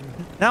let me.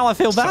 Now I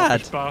feel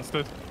bad. Selfish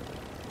bastard.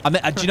 I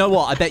mean, do you know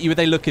what? I bet you were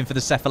they looking for the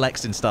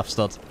Cephalexin stuff,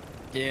 Stod.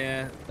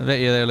 Yeah. I bet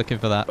you they were looking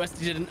for that. Westie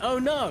didn't. Oh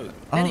no.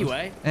 Oh,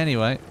 Anyway,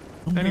 Anyway.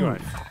 Anyway,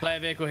 player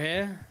vehicle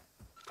here.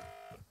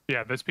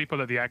 yeah, there's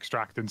people at the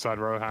extract inside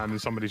Rohan, and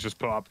somebody's just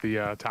put up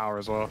the tower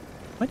as well.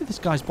 Where did this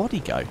guy's body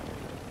go?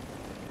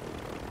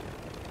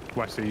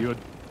 Westie, you're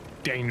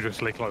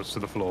dangerously close to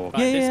the floor.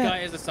 Right, Yeah, this yeah. guy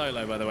is a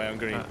solo, by the way, on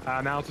green.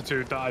 An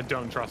altitude that I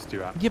don't trust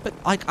you at. Yeah, but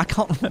I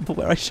can't remember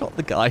where I shot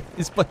the guy.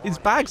 His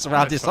bag's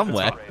around here It's fine,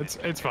 somewhere. It's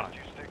fine.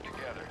 Stick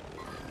together.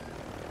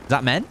 Is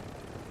that men?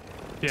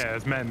 Yeah,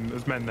 there's men there.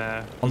 On There's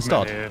men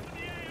Stod? here.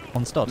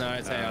 On Stod? No,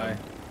 it's AI.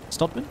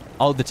 Stodman?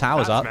 Oh, the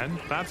tower's That's up. men.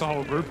 That's a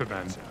whole group of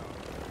men.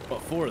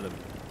 What, 4 of them?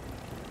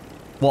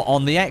 What,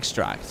 on the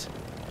extract?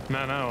 No,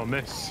 on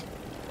this.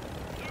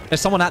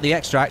 There's someone at the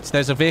extract.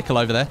 There's a vehicle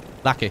over there.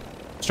 Lucky.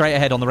 Straight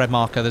ahead on the red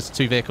marker. There's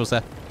 2 vehicles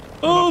there.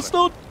 Oh,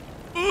 Stod!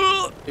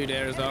 2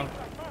 there as well.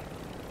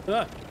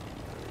 Ah,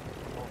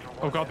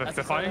 Oh god, that's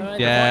they're a fighting. solo,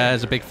 Yeah,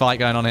 there's a big fight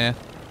going on here.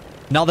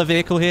 Another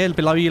vehicle here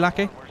below you,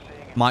 Lucky.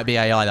 Might be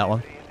AI, that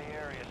one. In the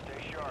area,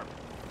 stay sharp.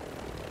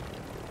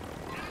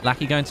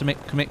 Lucky going to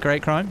commit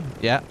great crime?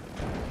 Yeah.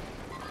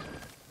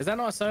 Is that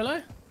not a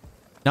solo?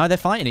 No, they're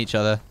fighting each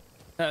other.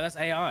 No, that's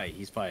AI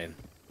he's fighting.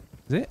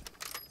 Is it?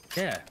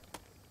 Yeah.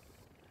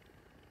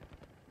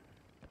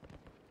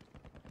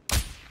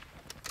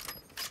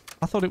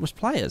 I thought it was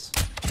players.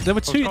 There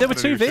were two. confident There were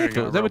he 2 was shooting at a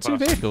vehicles. There real were 2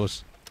 person.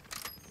 vehicles.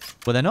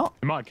 Were there not?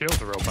 It might have killed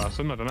the real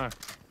person. I don't know.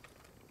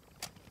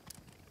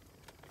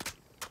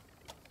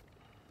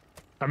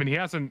 I mean, he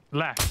hasn't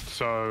left,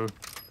 so His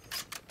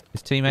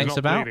he's teammates not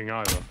about. bleeding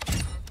either.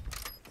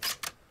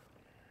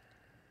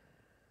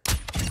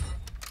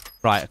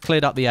 Right, I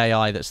cleared up the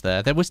AI that's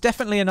there. There was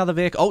definitely another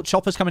vehicle. Oh,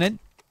 chopper's coming in.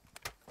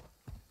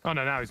 Oh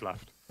no, now he's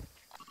left.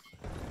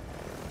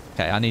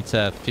 Okay, I need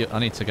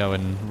to go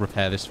and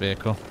repair this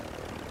vehicle.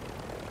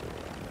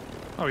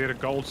 Oh, he had a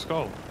gold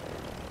skull.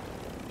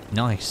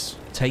 Nice.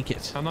 Take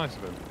it. How nice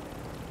of him.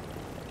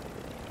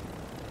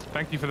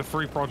 Thank you for the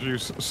free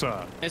produce,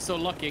 sir. Missile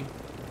locking.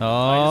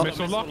 Oh,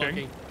 Missile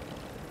locking?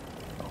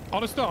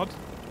 Honest Dodd?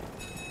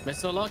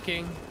 Missile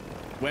locking.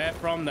 Where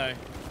from though?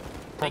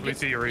 Probably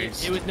to your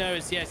east. It was no,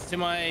 it's yes, to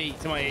my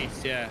east,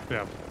 yeah.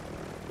 Yeah.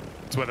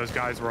 It's where those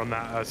guys were on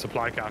that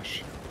supply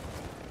cache.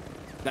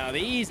 Now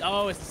these,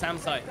 oh, it's the SAM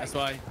site. That's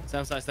why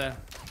SAM site's there.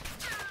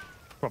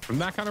 What, from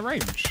that kind of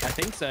range? I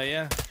think so,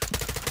 yeah.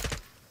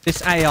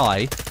 This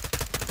AI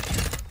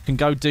can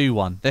go do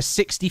one. They're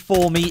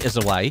 64 meters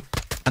away,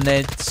 and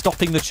they're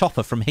stopping the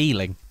chopper from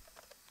healing.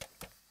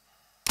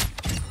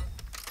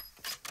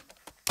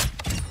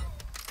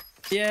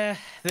 Yeah,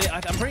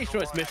 I'm pretty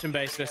sure it's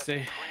mission-based,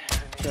 Westie.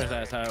 Sure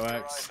that's how it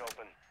works.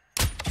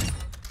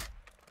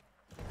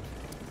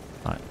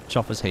 Right,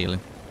 chopper's healing.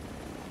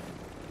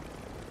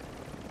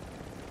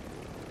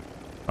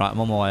 Right, I'm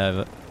on my way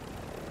over.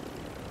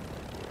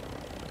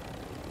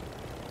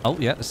 Oh,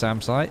 yeah, the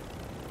SAM site.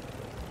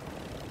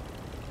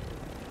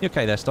 You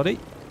okay there, Stoddy?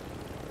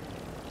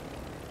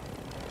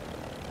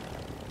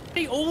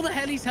 Hey, all the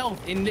heli's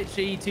health in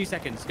literally 2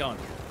 seconds gone.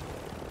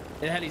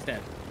 The heli's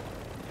dead.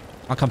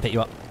 I'll come pick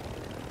you up.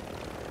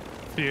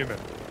 Fuming.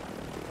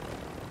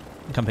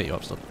 I'll come pick you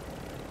up, Stod.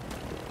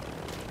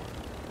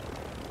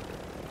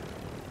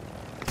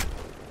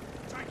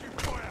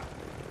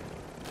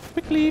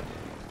 Quickly.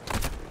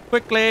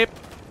 Quickly.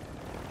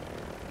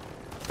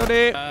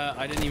 Stoddy.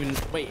 I didn't even...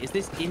 Wait, is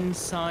this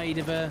inside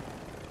of a...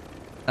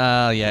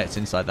 Yeah, it's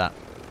inside that.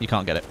 You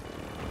can't get it.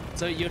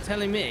 So you're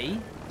telling me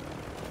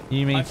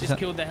You mean I've just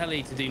killed the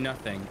heli to do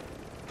nothing?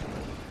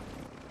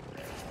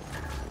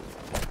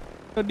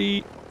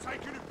 Stoddy.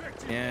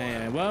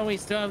 Yeah. Well, we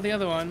still have the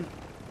other one.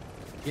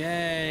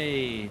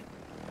 Yay.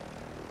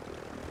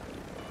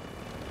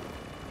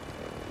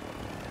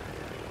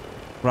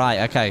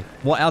 Right, okay.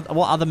 What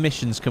other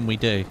missions can we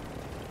do?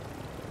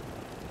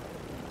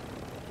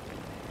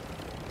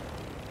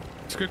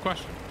 It's a good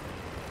question.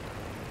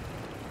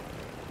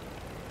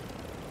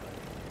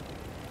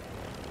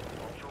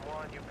 Ultra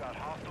One, you've got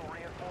hostile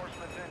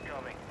reinforcements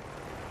incoming.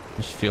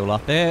 Just fuel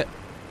up it.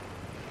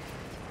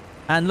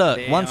 And look,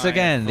 The once AI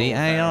again, the full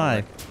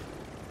AI. barrel.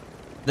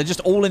 They're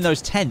just all in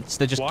those tents.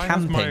 They're just Why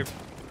camping.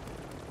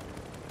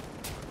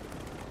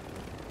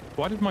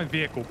 Why did my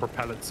vehicle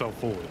propel itself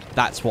forward?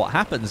 That's what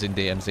happens in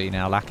DMZ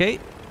now, Lackey.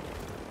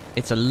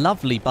 It's a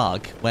lovely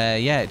bug where,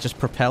 yeah, it just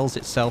propels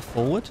itself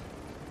forward.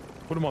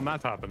 Wouldn't want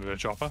that to happen in a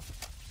chopper.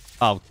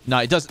 Oh, no,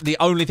 it does. The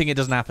only thing it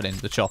doesn't happen in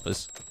the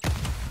choppers.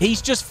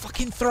 He's just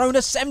fucking thrown a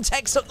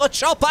Semtex at the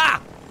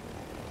chopper!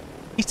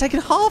 He's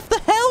taken half the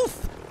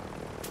health!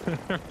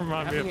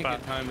 Remind me Having of a that,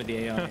 good time with the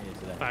AI here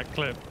today. that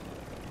clip.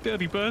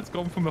 Dirty Bird's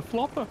gone from a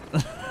flopper.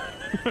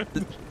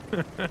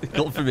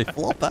 Got from a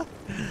flopper.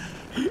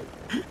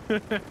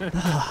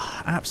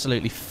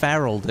 Absolutely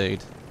feral,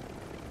 dude.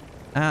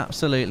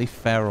 Absolutely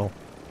feral.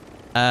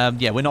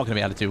 Yeah, we're not going to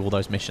be able to do all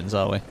those missions,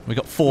 are we? We've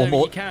got four No,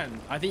 more. you can.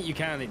 I think you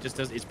can. It just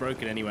does. It's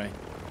broken anyway.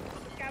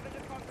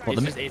 What,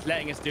 It's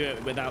letting us do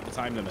it without the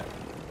time limit.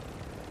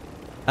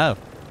 Oh.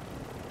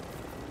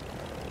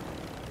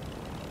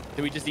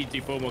 So we just need to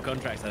do 4 more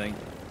contracts, I think.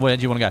 Where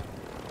do you want to go?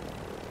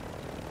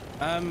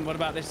 What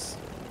about this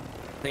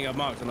thing I've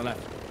marked on the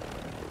left?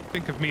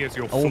 Think of me as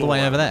your All the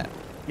way over there.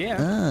 Yeah.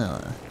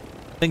 Ah.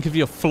 Think of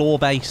your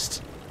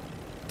floor-based.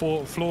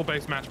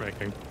 Floor-based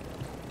matchmaking.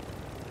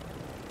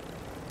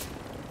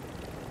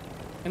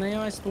 Can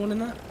AI spawn in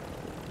that?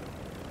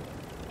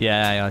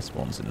 Yeah, AI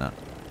spawns in that.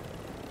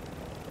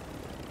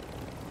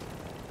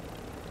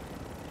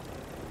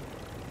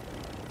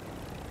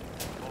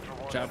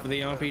 Watch out for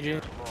the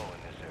RPG.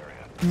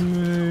 The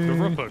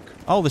Rupuk.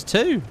 Oh, there's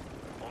 2.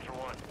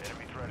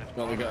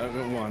 Well, we got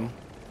one.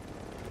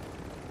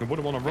 I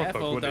wouldn't want a Rupuk,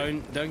 Careful, would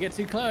it? don't get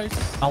too close.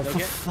 Oh, Don't for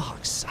get-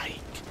 fuck's sake.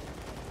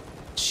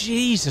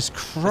 Jesus Just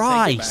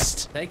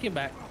Christ. Take it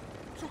back.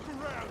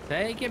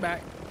 Take it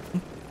back.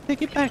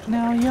 Take it back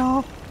now,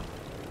 y'all.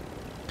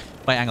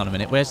 Wait, hang on a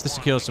minute. Where's the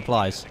secure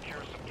supplies?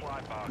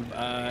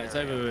 It's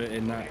over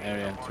in that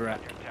area. Tarak.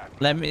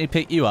 Let me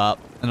pick you up,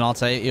 and I'll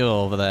take you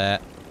over there.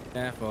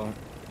 Careful.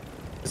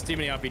 There's too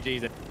many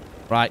RPGs.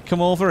 Right,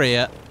 come over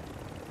here.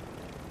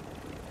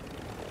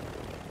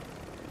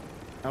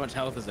 How much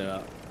health is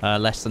there?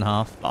 Less than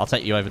half. I'll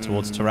take you over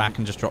towards Tarak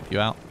and just drop you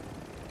out.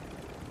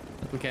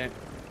 Okay.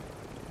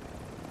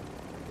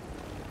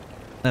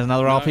 There's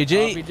another No,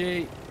 RPG.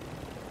 RPG.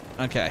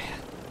 Okay.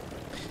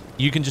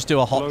 You can just do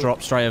a hot Hello?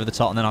 drop straight over the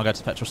top, and then I'll go to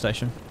the petrol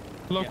station.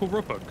 Local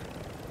Rupuk.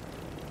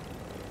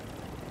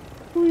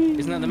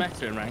 Isn't that the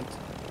meta in ranked?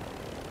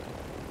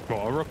 What,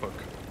 a Rupuk?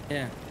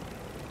 Yeah.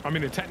 I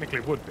mean, it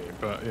technically would be,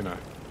 but, you know.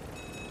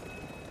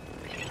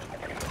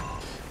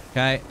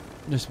 Okay.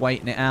 Just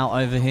waiting it out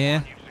over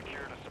here.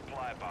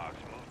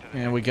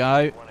 Here we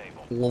go.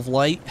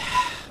 Lovely.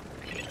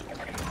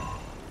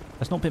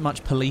 There's not been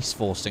much police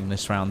forcing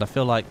this round. I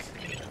feel like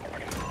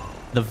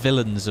the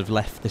villains have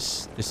left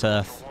this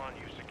earth.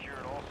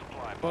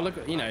 Well,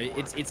 look, you know,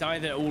 it's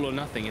either all or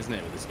nothing, isn't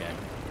it, with this game?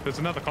 There's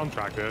another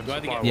contractor. You either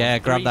supply get Yeah,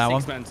 one. grab 3 that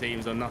one. 6-man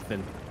teams or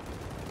nothing.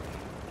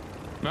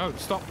 No,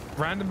 stop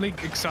randomly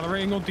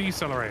accelerating or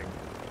decelerating.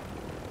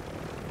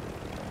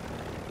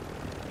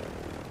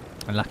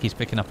 And Lucky's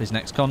picking up his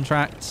next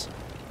contract.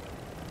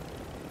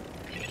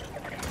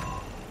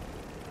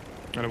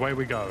 And away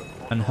we go.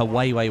 And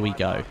away we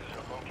go.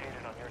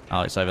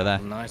 Oh, it's over there.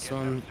 Nice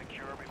one.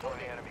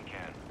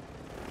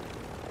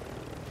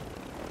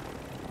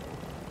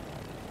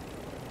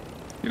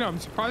 You know, I'm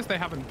surprised they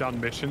haven't done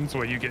missions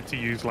where you get to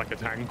use like a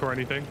tank or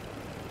anything.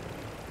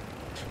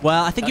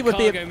 Well, I think it would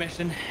be a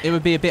mission. It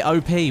would be a bit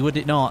OP, would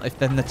it not? If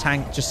then the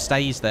tank just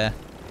stays there.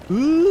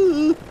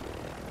 Ooh.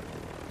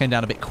 Came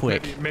down a bit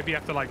quick. Maybe you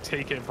have to like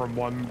take it from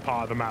one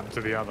part of the map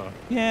to the other.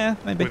 Yeah,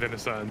 maybe. Within a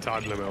certain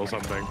time limit or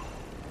something.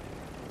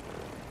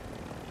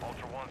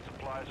 Ultra One,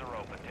 supplies are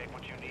open. Take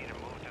what you need and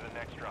move to the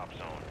next drop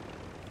zone.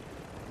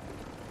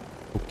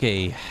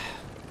 Okay.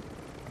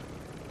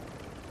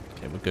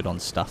 Okay, we're good on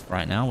stuff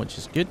right now, which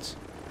is good.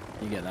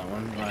 You get that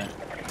one, right?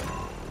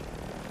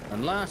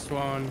 And last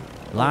one.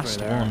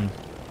 Last one.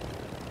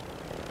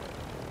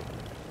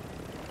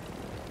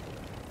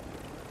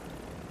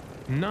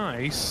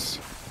 Nice.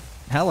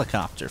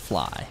 Helicopter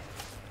fly.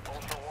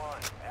 Ultra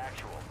One,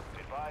 actual.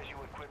 Advise you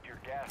equip your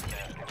gas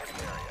mask in this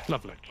area.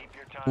 Lovely. Keep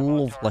your time on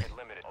Lovely. target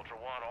limited. Ultra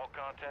One, all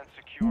content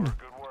secure.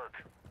 Good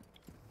work.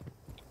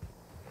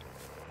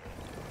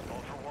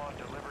 Ultra One,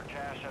 deliver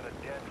cash at a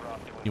dead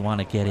drop to You want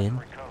to get in?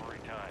 recovery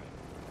time.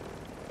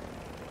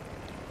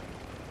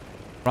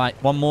 Right,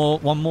 one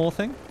more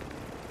thing?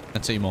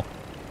 And two more.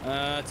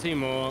 Two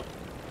more.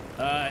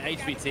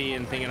 HVT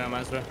and thing in Al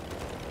Mazrah.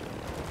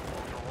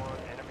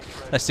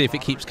 Let's see if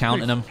it keeps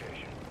counting them.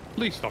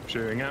 Please stop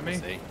shooting at me.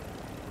 See.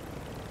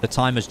 The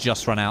timer's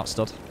just run out,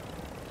 stud.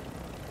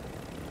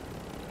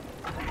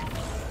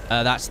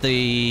 That's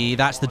the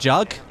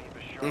jug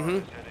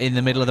in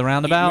the middle of the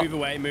roundabout.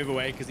 Move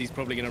away, because he's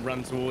probably going to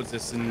run towards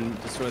us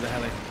and destroy the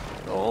heli.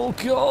 Oh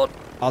god!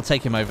 I'll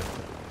take him over.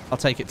 I'll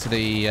take it to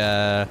the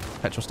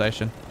petrol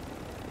station.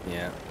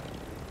 Yeah.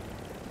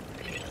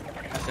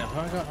 Actually,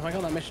 have I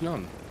got that mission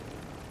on?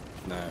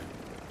 No.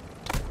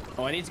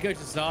 Oh, I need to go to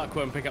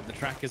Zarqua and pick up the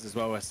trackers as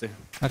well, Westie.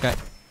 Okay.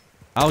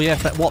 Oh yeah,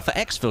 for, what, for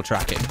exfil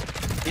tracking?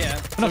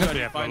 Yeah. I'm not going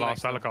to the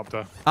last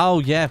helicopter. Oh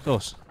yeah, of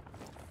course.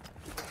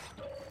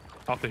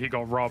 After he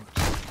got robbed.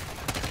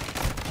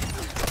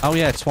 Oh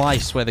yeah,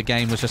 twice where the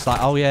game was just like,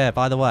 oh yeah,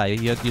 by the way,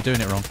 you're doing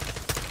it wrong.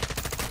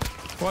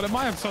 Well, it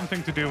might have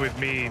something to do with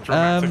me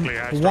dramatically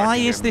why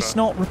is this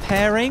not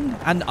repairing?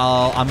 And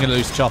oh, I'm gonna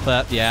lose the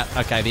chopper. Yeah,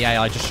 okay, the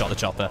AI just shot the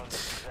chopper.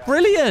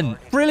 Brilliant,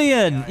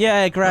 brilliant.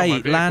 Yeah,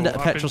 great. Land at a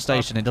petrol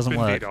station. It doesn't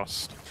work.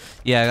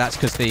 Yeah, that's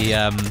because the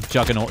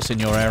Juggernaut's in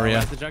your area.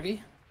 Where's the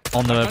Juggy?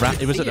 On the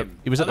he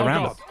was at the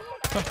roundup.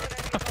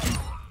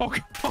 Oh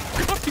god,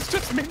 he's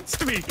just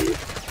minced me.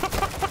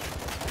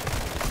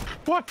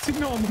 Why is he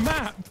not on the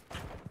map?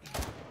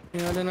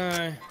 Yeah, I don't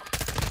know.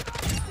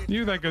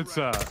 You there, good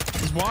sir.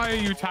 Why are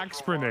you tag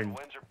sprinting?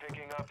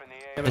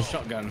 Have a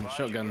shotgun.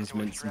 Shotgun's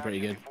mincing pretty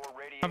good.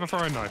 Have a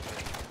throwing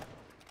knife.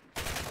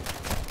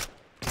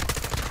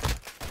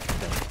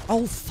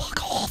 Oh,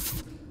 fuck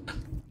off.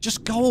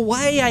 Just go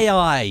away,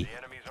 AI.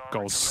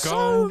 Gold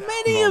So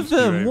many of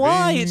them.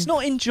 Why? It's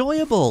not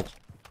enjoyable.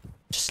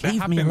 Just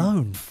leave me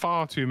alone.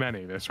 Far too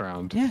many this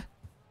round. Yeah.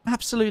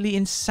 Absolutely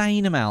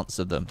insane amounts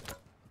of them.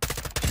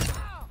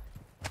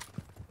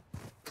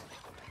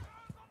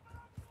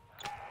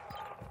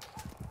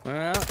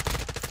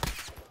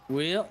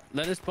 Well,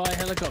 let us buy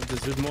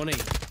helicopters with money.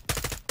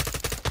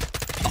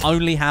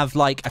 Only have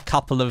like a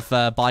couple of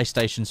buy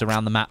stations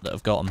around the map that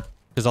have got them.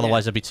 Because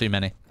otherwise there'd be too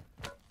many.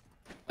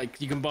 Like,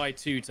 you can buy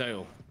 2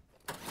 total.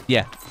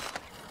 Yeah.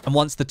 And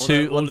once the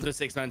two... All of the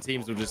 6-man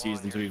teams will just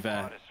use them, to be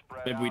fair.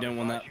 Maybe we don't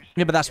want that.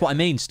 Yeah, but that's what I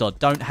mean, Stod.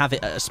 Don't have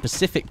it at a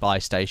specific buy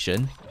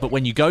station. But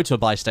when you go to a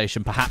buy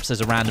station, perhaps there's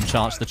a random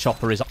chance the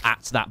chopper is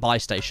at that buy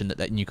station that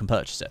then you can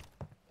purchase it.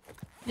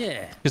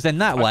 Yeah. Because then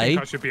that way... I think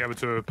I should be able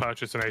to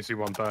purchase an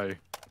AC-130.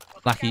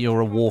 Lucky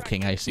you're a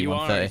walking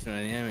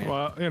AC-130.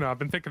 Well, you know, I've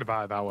been thinking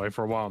about it that way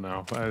for a while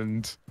now,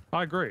 and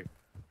I agree.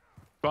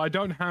 But I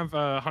don't have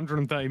a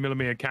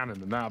 130mm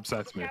cannon, and that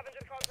upsets me.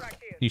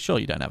 You sure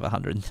you don't have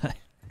 130?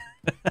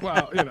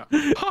 Well, you know.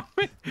 I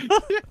mean,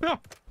 you know.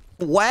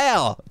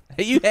 Wow!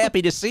 Are you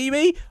happy to see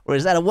me? Or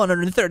is that a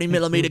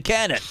 130mm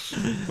cannon?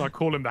 I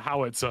call him the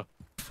howitzer.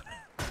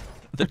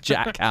 The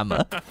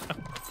jackhammer.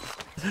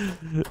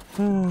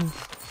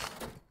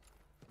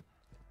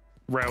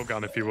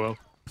 Railgun, if you will.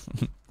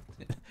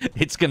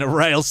 It's gonna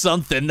rail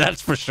something,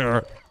 that's for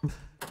sure.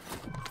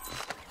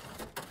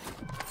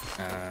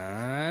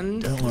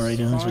 And don't worry,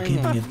 Dons, we're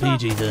keeping it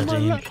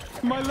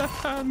PG-13. My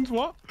left hand,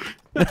 what?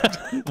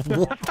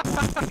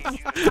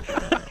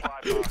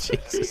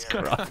 Jesus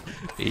Christ.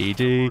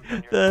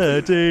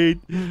 PG-13.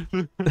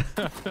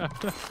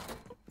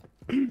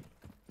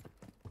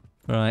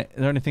 Right, is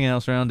there anything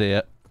else around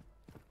here?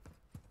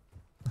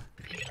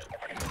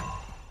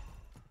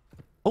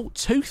 Oh,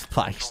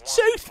 toothpaste.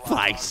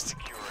 Toothpaste!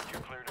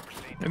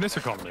 In this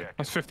economy,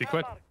 that's 50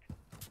 quid.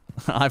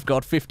 I've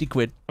got 50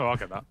 quid. Oh, I'll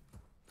get that.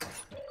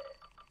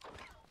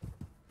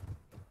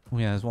 Oh,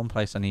 yeah, there's one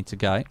place I need to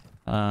go.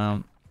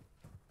 The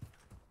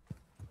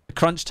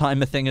crunch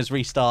timer thing has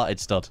restarted,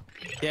 Stud.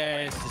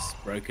 Yeah, it's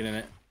just broken, isn't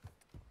it?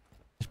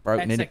 It's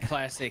broken, That's isn't a it?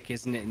 classic,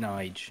 isn't it,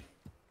 Nige?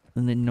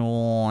 And the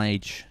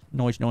Nige.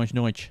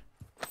 Nige.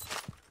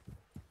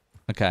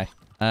 Okay.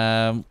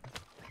 Have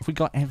we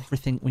got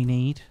everything we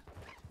need?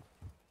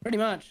 Pretty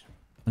much.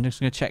 I'm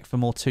just going to check for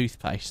more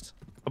toothpaste.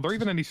 Are there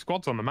even any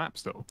squads on the map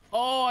still?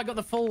 Oh, I got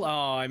the full.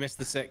 Oh, I missed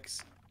the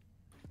 6.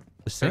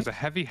 There's a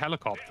heavy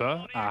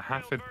helicopter at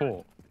Hafid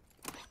Port.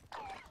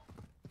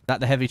 That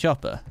the heavy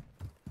chopper?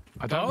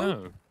 I don't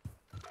know.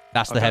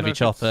 That's the heavy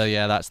chopper.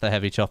 Yeah, that's the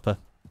heavy chopper.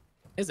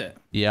 Is it?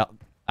 Yeah,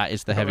 that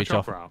is the heavy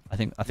chopper. I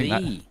think that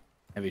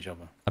heavy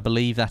chopper. I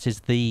believe that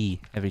is the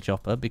heavy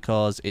chopper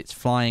because it's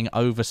flying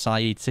over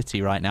Said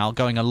City right now,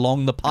 going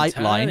along the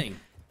pipeline.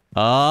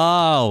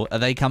 Oh, are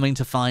they coming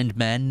to find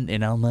men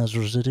in Al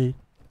Mazrah City?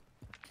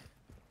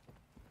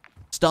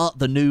 Start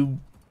the new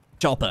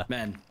chopper.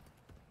 Men.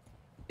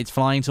 It's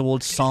flying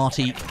towards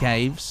Sartik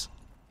Caves.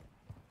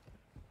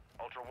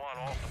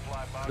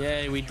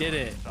 Yay, we did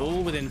it.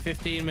 All within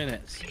 15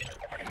 minutes.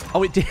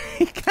 Oh, it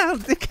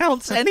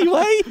counts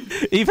anyway,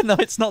 even though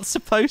it's not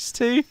supposed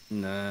to.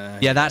 No.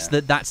 Yeah,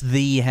 that's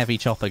the heavy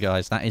chopper,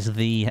 guys. That is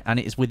and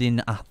it is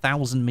within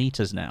 1,000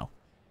 meters now.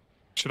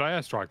 Should I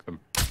airstrike them?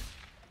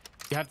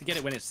 You have to get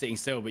it when it's sitting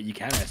still, but you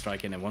can airstrike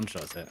it and then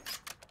one-shot it.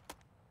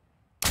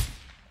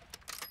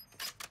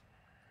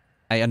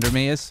 800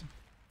 meters.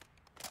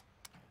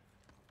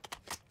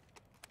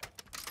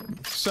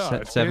 So,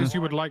 it appears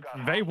you would like...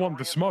 They want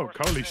the smoke.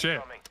 Holy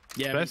shit.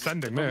 Yeah, they're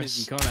sending this.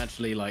 You can't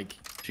actually, like,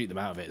 shoot them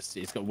out of it.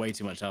 It's got way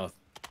too much health.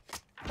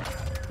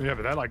 Yeah,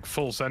 but they're, like,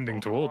 full sending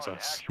towards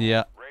us.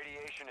 Yeah.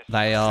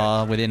 They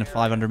are within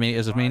 500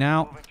 meters of me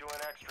now.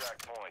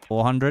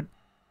 400.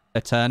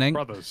 They're turning.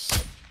 Brothers.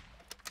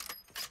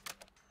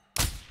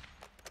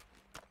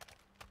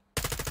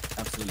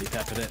 Absolutely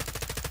peppered it.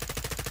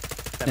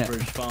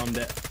 Pepperidge farmed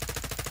it.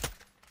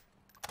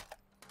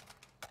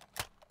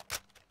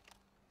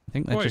 I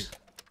think they're just...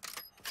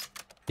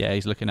 Yeah,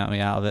 he's looking at me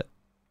out of it.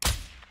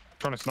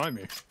 Trying to snipe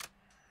me.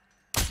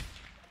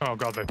 Oh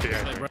god, they're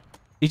PA me.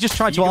 He just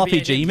tried to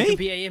RPG me? You can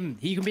PA him.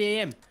 He can PA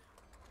him.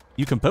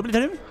 You can public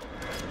him?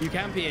 You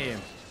can PA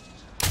him.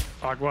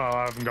 Well,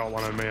 I haven't got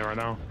one on me right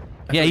now.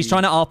 Yeah, he's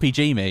trying to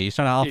RPG me. He's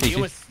trying to RPG.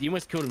 Dude, he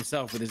almost killed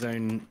himself with his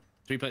own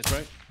 3-plate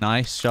spray.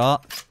 Nice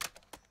shot.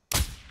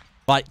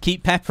 Right,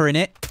 keep peppering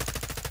it.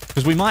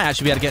 Because we might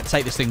actually be able to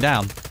take this thing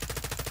down.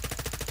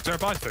 Is there a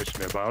buy station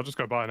nearby? I'll just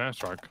go buy an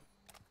airstrike.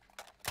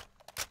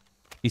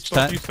 He's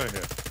You stay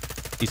here.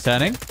 He's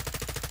turning.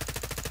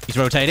 He's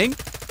rotating.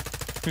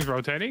 He's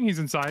rotating. He's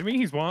inside me.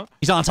 He's what?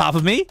 He's on top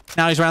of me.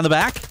 Now he's around the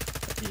back.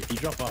 If you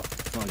drop off,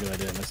 it's not a good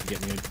idea unless you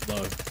get me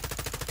low.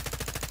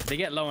 If they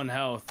get low on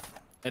health,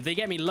 if they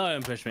get me low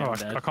and push me, I'm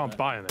dead. I can't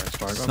buy an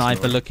airstrike.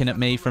 Sniper looking at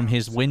me from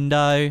his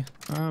window.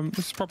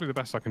 This is probably the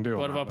best I can do.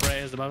 What about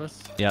operators above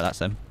us? Yeah, that's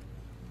him.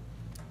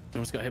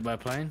 Almost got hit by a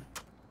plane.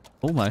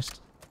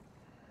 Almost.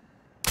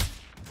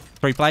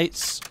 3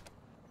 plates.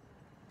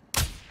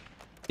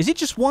 Is it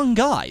just one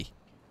guy?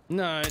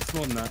 No, it's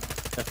more than that.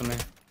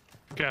 Definitely.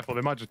 Careful,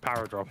 they might just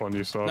power drop on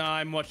you, so... No,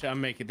 I'm watching. I'm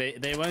making... They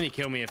will only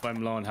kill me if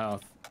I'm low on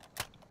health.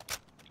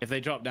 If they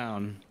drop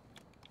down...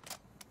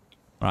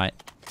 Right.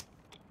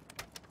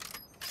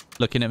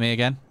 Looking at me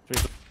again.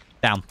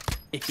 Down.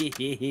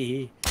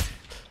 You've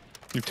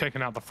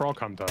taken out the frog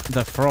hunter.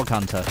 The frog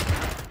hunter.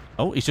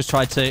 Oh, he's just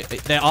tried to...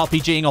 They're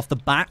RPGing off the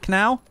back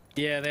now?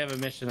 Yeah, they have a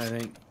mission, I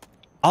think.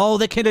 Oh,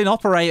 they're killing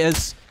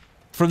operators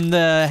from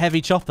the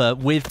heavy chopper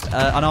with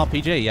an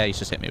RPG. Yeah, he's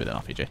just hit me with an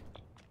RPG.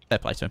 Fair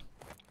play to him.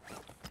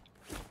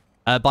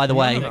 By the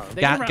way,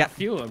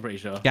 fuel, I'm pretty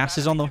sure. Gas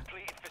is on the...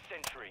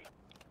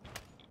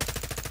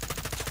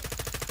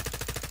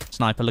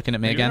 Sniper looking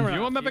at me again.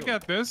 You'll never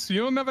get this.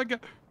 You'll never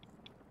get...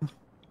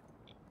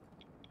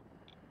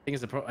 Thing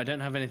is, I don't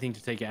have anything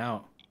to take it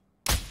out.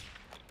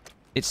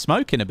 It's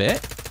smoking a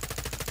bit.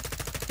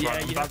 Yeah,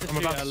 right, you have to I'm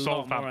about to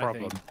solve that more,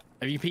 problem.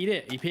 Have you P'd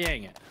it? Are you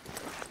PAing it?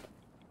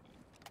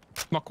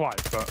 Not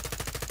quite, but...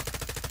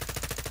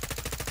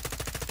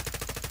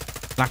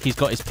 Blackie's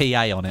got his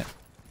PA on it.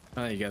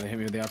 Oh, there you go. They hit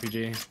me with the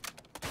RPG.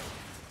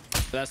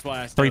 So that's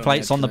why I... 3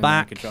 plates on the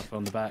back. Could drop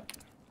on the back.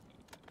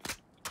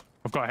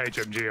 I've got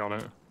HMG on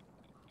it.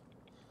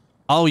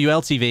 Oh, you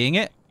LTVing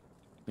it?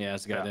 Yeah,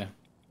 that's a good idea.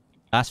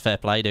 That's fair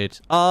play, dude.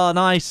 Oh,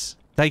 nice.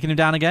 Taking him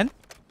down again.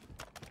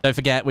 Don't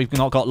forget, we've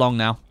not got long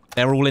now.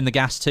 They're all in the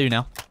gas too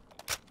now.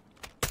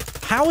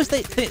 How is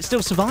it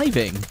still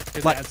surviving?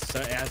 Like,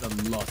 it has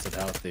a lot of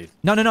health, dude.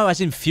 No,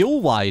 as in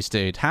fuel-wise,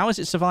 dude. How is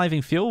it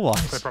surviving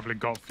fuel-wise? They probably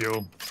got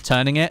fuel.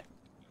 Turning it.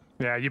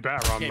 Yeah, you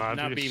better run, man.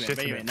 Now beam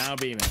it. Now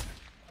beam it.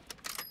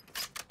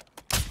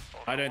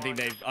 I don't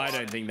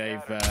think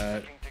they've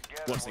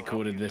what's it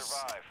called in this?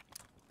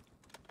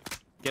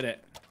 Get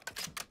it.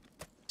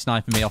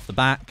 Sniping me off the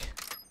back.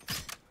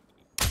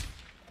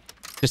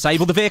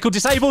 Disable the vehicle.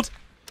 Disabled.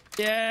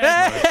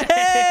 Yeah.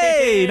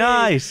 Hey,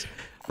 nice.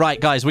 Right,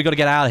 guys, we got to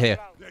get out of here.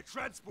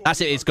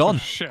 That's it. It's gone. Oh,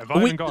 shit, have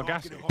I even got a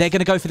gas? They're going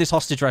to go for this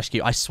hostage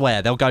rescue. I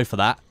swear, they'll go for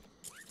that.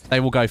 They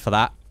will go for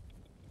that.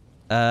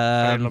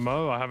 Hey,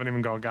 Lamo, I haven't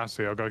even got a gas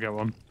here. I'll go get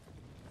one.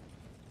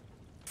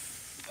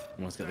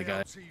 Almost got the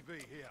guy.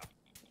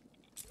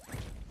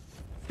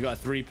 We got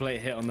a 3-plate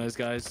hit on those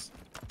guys.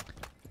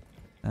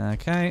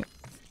 Okay.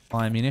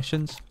 Fire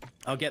munitions.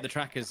 I'll get the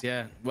trackers,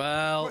 yeah.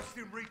 Well,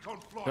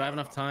 do I have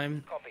enough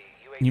time?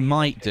 You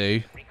might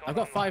do. I've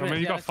got 5 minutes. I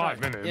mean, you got that's 5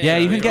 fine. minutes. Yeah,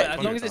 you can get-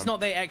 As long as it's not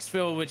the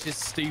exfil, which is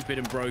stupid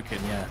and broken,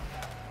 yeah.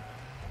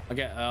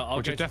 I'll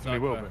Which go it to definitely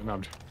will sniper. be.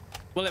 No,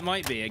 Well, it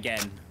might be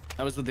again.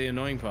 That was the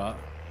annoying part.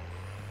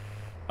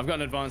 I've got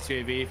an advanced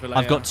UAV for later.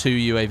 I've got 2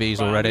 UAVs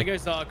Right, already. I'm gonna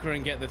go Zarka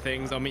and get the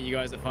things. I'll meet you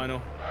guys at final.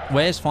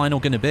 Where's final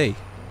going to be?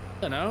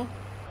 Don't know.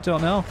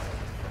 Don't know.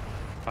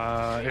 It's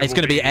will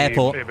going to be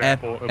airport. it'll be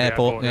airport. It'll be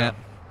Airport, yeah.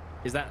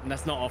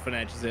 That's not off an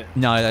edge, is it?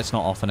 No, that's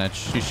not off an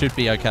edge. You should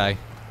be okay.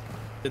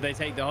 Did they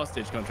take the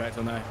hostage contract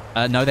or no?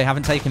 No, they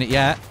haven't taken it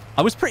yet.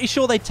 I was pretty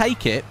sure they'd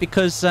take it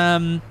because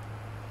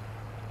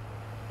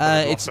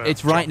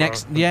it's right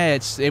next. Yeah,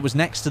 it was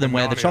next to them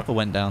where the chopper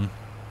went down.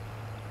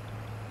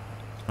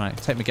 Right,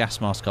 take my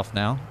gas mask off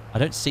now. I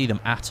don't see them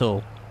at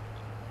all.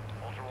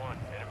 Ultra One,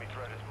 enemy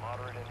threat is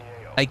moderate in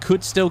the AO. They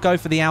could still go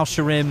for the Al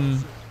Sharim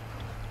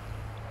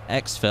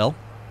exfil.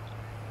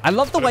 I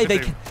love the way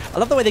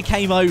they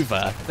came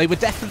over. They were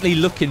definitely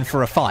looking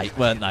for a fight,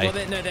 weren't they? Well,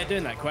 they're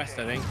doing that quest,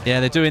 I think.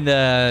 Yeah, they're doing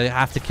the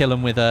have to kill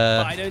them with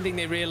a. But I don't think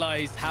they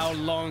realised how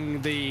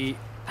long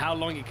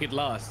it could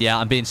last. Yeah,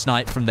 I'm being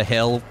sniped from the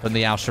hill when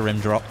the Al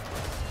Sharim drop.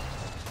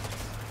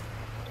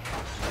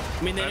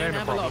 I mean, they don't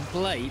have a lot of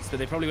plates, but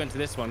they probably went to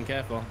this one.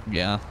 Careful.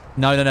 Yeah.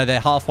 No. They're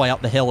halfway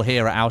up the hill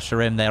here at Al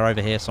Sharim. They're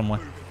over here somewhere.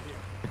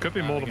 It could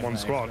be more than one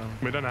squad.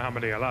 We don't know how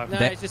many are left. No,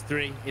 it's just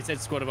 3. It said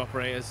squad of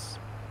operators.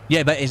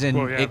 Yeah, but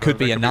it could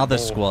be another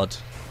more. squad.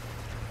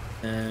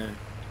 I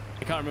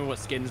can't remember what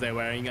skins they're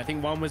wearing. I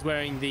think one was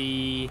wearing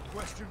the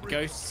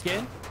ghost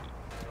skin.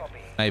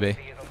 Maybe.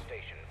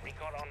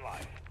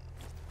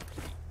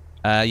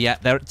 Yeah,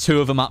 there are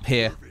 2 of them up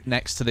here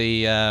next to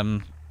the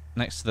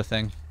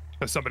thing.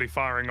 There's somebody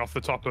firing off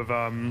the top of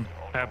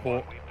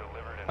airport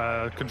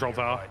control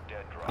tower.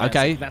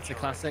 Okay. That's a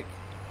classic.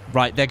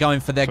 Right, they're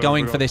going for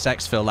this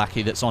exfil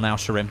lackey that's on Al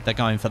Sharim. They're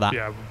going for that.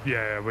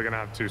 Yeah, we're gonna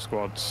have 2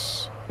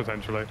 squads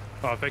potentially.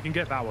 Oh, if they can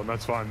get that one,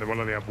 that's fine. They will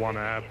only have 1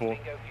 at airport.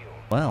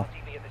 Well,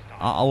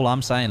 all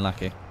I'm saying,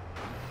 lackey,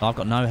 I've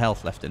got no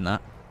health left in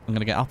that. I'm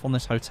gonna get up on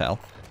this hotel,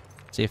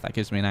 see if that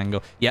gives me an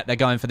angle. Yeah, they're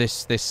going for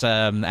this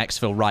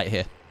exfil right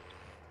here.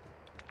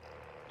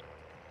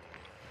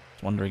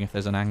 Just wondering if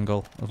there's an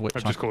angle of which.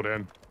 I've just called it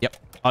in. Yep.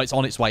 Oh, it's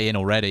on its way in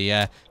already.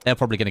 Yeah, they're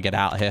probably gonna get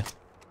out of here.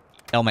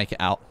 They'll make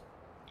it out.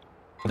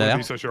 I wouldn't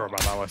be so sure about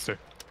that, Westie.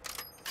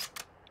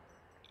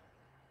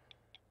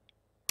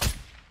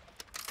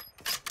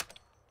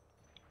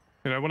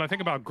 You know, when I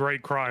think about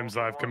great crimes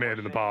that I've committed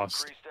in the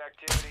past.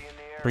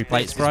 3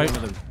 plates, bro.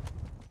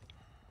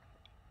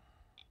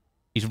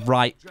 He's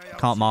right.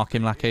 Can't mark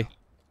him, lackey.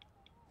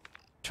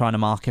 Trying to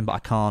mark him, but I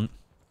can't.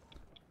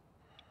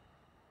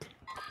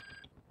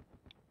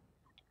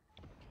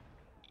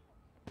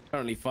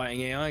 Currently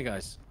fighting AI,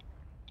 guys.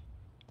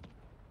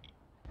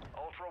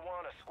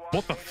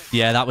 What the?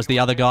 Yeah, that was the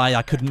other guy.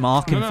 I couldn't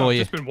mark him for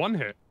you. It's been 1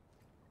 hit.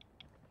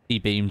 He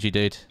beamed you,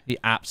 dude. He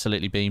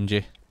absolutely beamed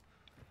you.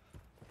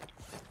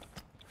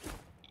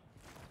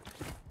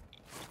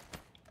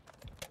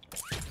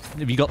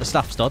 Have you got the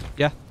stuff, Stod?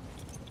 Yeah.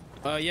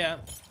 Yeah.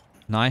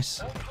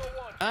 Nice.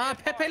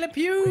 Pepe Le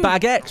Pew.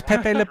 Baguette,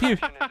 Pepe Le Pew.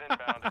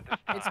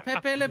 It's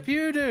Pepe Le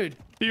Pew, dude.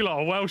 You lot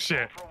are well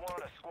shit.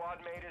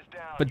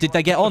 But did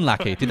they get on,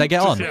 lackey? Did they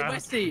get on? Wait,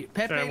 Westie,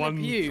 Pepe Le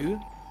Pew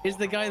is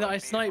the guy that I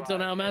sniped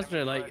on Al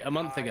Mazrah like a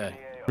month ago.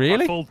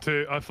 Really? I fooled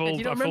 2. I fooled. Do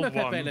you not I remember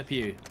fooled Pepe 1. Le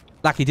Pew?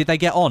 Lackey, did they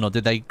get on or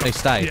did they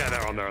stay? Yeah,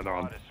 they're on. They're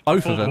on.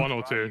 Both of them? 1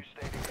 or 2.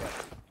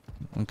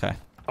 Okay.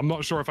 I'm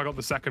not sure if I got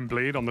the second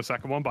bleed on the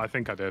second one, but I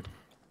think I did.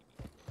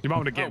 You might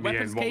want to get me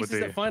in. What would cases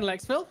the... at final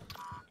exfil?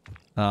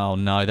 Oh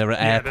no, they're at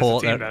Yeah,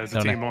 airport. there's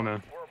a team on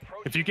there.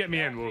 If you get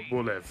me in,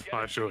 we'll live.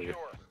 I assure you.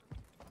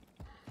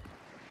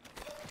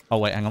 Oh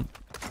wait, hang on.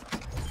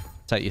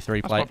 Take your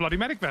 3 That's plate. my bloody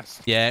medic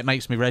vest. Yeah, it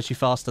makes me res you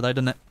faster though,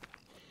 doesn't it?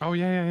 Oh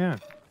yeah.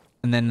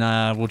 And then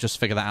we'll just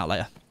figure that out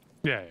later.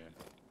 Yeah.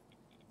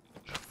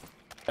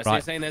 So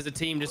you're saying there's a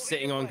team just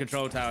sitting on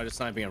control tower just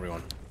sniping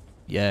everyone?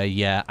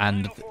 Yeah,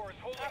 and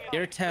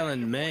You're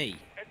telling me.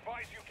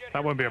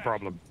 That won't be a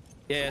problem.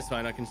 Yeah, it's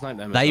fine. I can snipe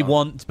them. they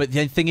want... But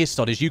the thing is,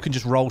 Stod, is you can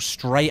just roll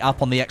straight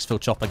up on the exfil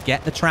chopper,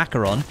 get the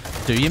tracker on,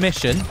 do your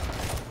mission,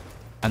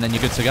 and then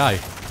you're good to go.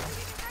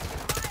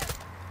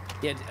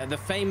 Yeah, the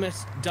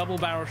famous double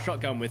barrel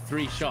shotgun with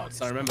 3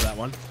 shots. I remember that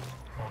one.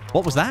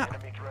 What was that?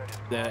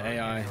 The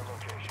AI.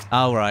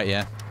 Oh, right,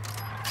 yeah.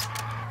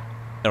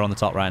 They're on the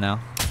top right now.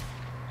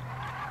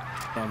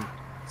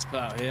 Let's put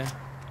out here.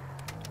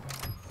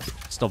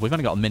 Stop, we've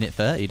only got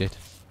 1:30, dude.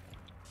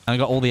 And we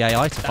got all the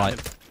AI to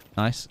fight.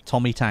 Nice.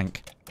 Tommy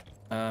Tank.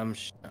 Oh,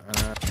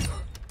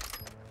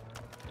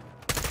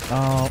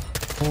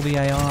 all the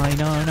AI.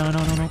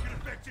 No.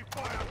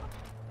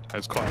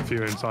 There's quite a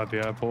few inside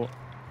the airport.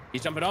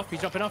 He's jumping off.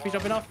 He's jumping off.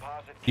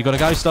 You gotta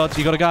go, Stod.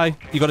 You gotta go.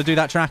 You gotta do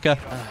that tracker.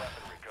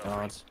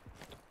 God.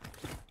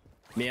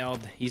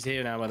 Meowed. He's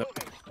here now, by the way.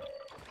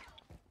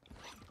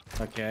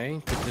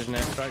 Okay. Precision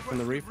airstrike from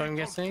the roof, I'm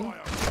guessing.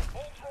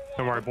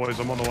 Don't worry, boys.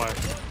 I'm on the way.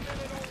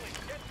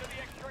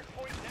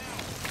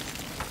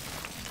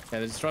 Yeah,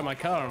 they destroyed my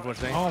car,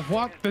 unfortunately. Oh,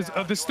 what?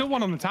 There's still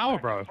one on the tower,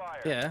 bro.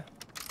 Yeah.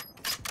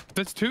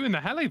 There's 2 in the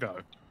heli, though.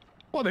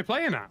 What are they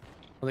playing at?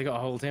 Well, they got a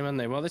whole team, haven't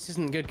they? Well, this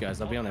isn't good, guys.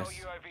 I'll be honest.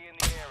 UAV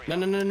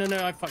in the area.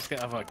 No. I fucked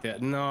it. I fucked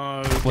it.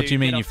 No. What do you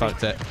mean you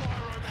fucked it?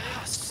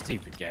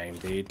 Stupid game,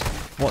 dude.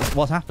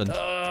 What happened?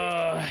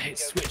 It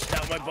switched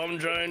out my bomb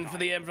drone for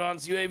the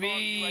advanced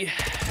UAV.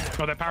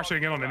 Oh, they're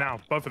parachuting in on it now.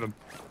 Both of them.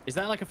 Is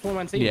that like a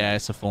 4-man team? Yeah,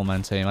 it's a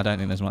 4-man team. I don't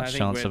think there's much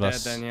chance of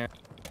us. Then, yeah.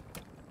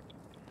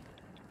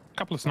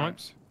 Couple of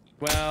snipes.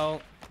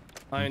 Well,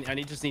 I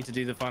just need to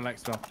do the final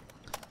exfil.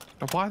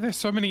 Why are there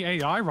so many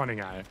AI running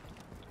at it?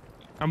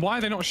 And why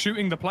are they not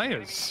shooting the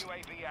players?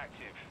 UAV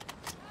active.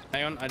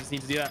 Hang on, I just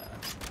need to do that.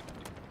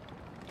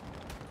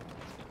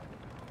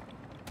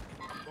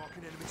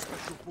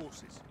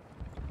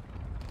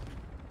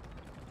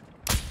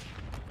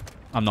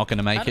 I'm not going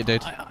to make it,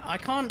 dude. I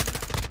can't.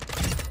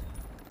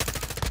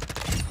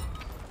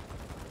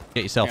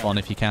 Get yourself on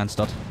if you can,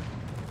 stud.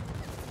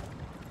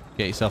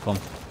 Get yourself on.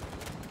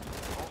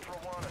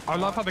 I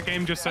love how the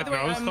game just said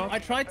no stuff. I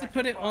tried to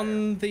put it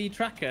on the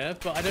tracker,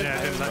 but I don't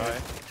know.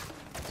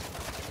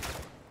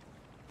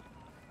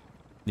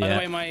 By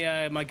the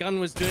way, my gun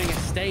was doing a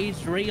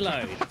staged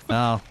reload.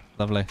 Oh,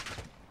 lovely.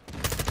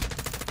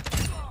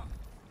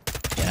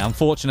 Yeah,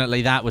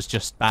 unfortunately, that was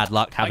just bad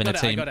luck having a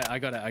team. I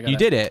got it. You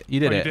did it. You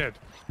did it. You did.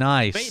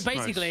 Nice.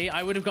 Basically,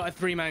 I would have got a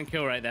 3-man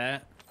kill right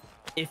there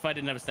if I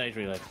didn't have a stage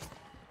reload.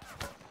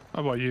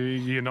 Oh, well,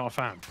 you're not a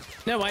fan?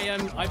 No,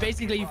 I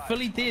basically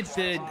fully did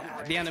the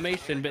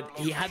animation, but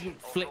he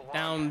hadn't flicked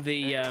down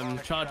the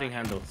charging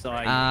handle, so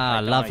I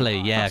died. Lovely.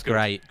 Yeah, That's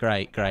good.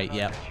 great.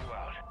 Yep.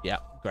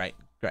 Yep. Great.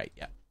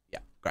 Yep.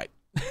 Great.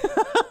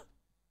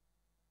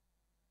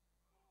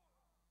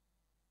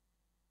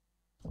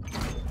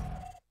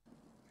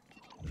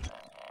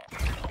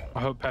 I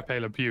hope Pepe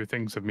Le Pew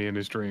thinks of me in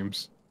his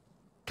dreams.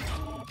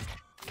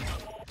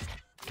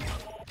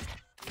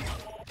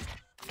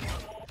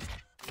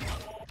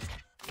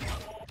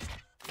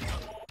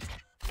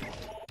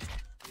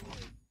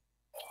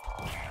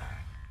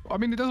 I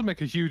mean, it doesn't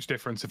make a huge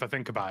difference if I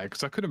think about it,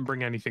 because I couldn't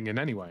bring anything in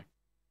anyway.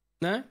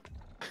 No?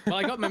 Well,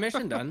 I got my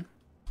mission done.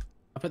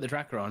 I put the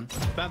tracker on.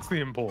 That's the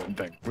important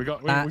thing. We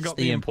got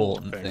the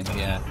important thing.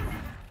 Yeah,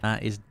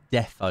 that is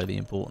defo the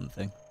important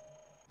thing.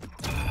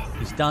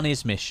 He's done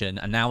his mission,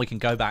 and now we can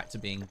go back to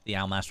being the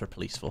Al Mazrah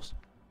police force.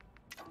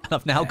 And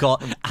I've now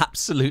got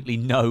absolutely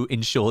no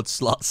insured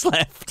slots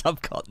left.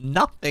 I've got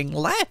nothing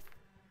left.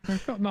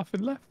 I've got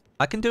nothing left.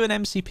 I can do an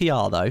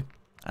MCPR though.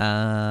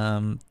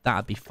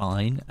 That'd be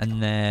fine.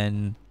 And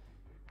then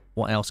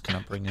what else can I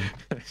bring in?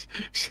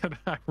 Should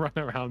I run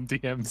around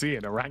DMZ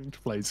in a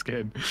ranked play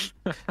skin?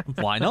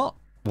 Why not?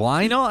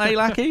 Why not, eh,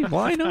 Lackey?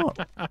 Why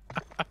not?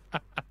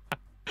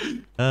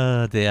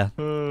 Oh dear.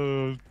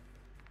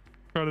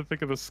 Trying to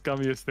think of the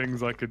scummiest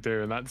things I could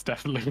do, and that's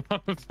definitely one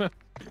of them.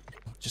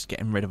 Just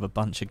getting rid of a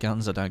bunch of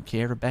guns I don't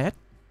care about.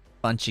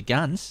 Bunch of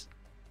guns.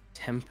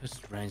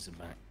 Tempest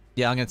Razorback.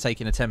 Yeah, I'm going to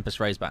take in a Tempest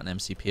Razorback and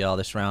MCPR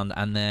this round,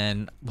 and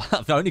then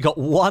I've only got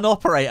one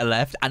operator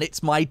left, and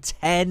it's my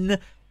 10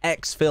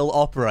 exfil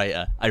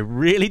operator. I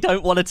really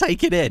don't want to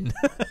take it in.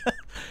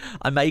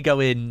 I may go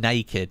in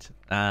naked,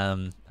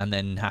 and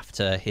then have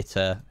to hit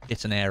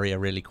an area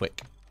really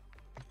quick.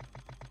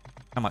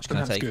 How much can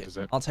I take it?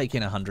 I'll take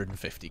in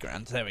 150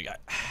 grand. There we go.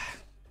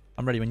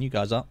 I'm ready when you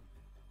guys are.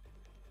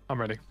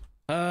 I'm ready.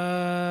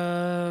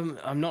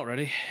 I'm not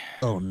ready.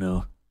 Oh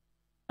no.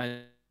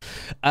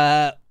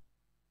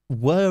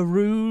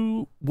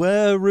 Rio.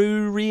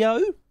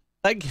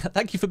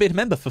 Thank you for being a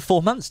member for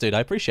 4 months, dude. I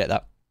appreciate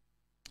that.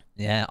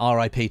 Yeah,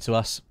 RIP to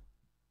us.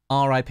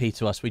 RIP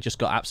to us. We just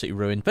got absolutely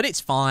ruined, but it's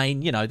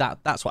fine. You know,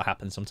 that's what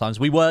happens sometimes.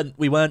 We weren't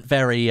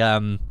very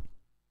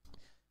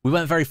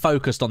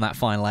focused on that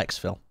final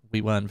exfil. We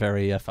weren't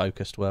very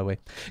focused, were we?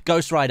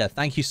 Ghost Rider,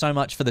 thank you so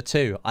much for the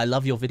 2. I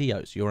love your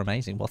videos. You're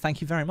amazing. Well,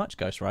 thank you very much,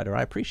 Ghost Rider.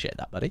 I appreciate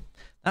that, buddy.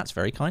 That's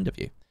very kind of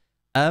you.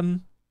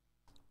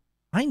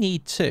 I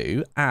need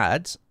to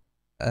add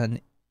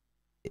an...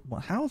 Well,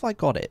 how have I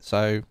got it?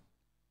 So, is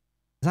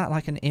that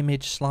like an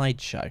image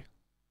slideshow?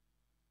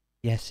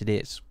 Yes, it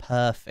is.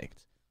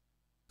 Perfect.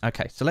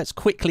 Okay, so let's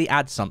quickly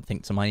add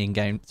something to my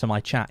in-game, to my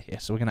chat here.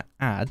 So we're going to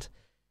add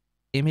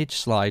image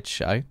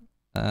slideshow,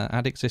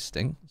 add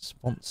existing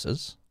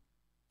sponsors.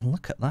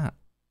 Look at that.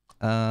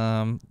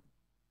 But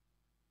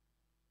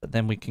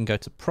then we can go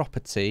to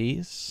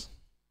properties.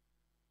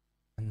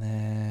 And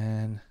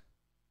then...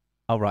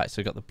 Oh, right. So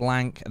we've got the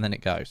blank and then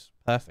it goes.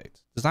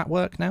 Perfect. Does that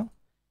work now?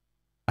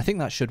 I think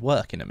that should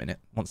work in a minute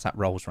once that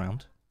rolls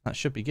round. That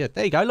should be good.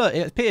 There you go. Look,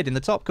 it appeared in the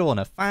top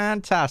corner.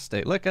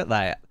 Fantastic. Look at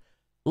that.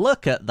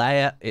 Look at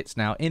that. It's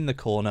now in the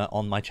corner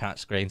on my chat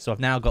screen. So I've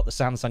now got the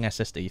Samsung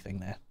SSD thing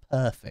there.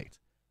 Perfect.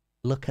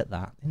 Look at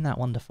that. Isn't that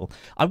wonderful?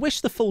 I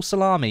wish the full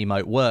salami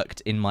emote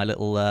worked in my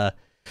little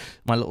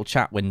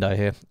chat window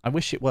here. I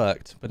wish it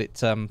worked, but it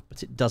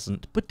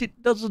doesn't. But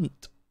it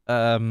doesn't.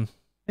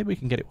 Maybe we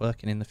can get it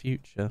working in the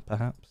future,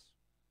 perhaps.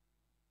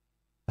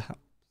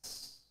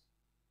 Perhaps.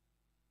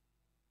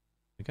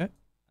 There we go.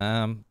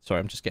 Sorry,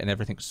 I'm just getting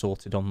everything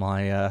sorted on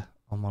my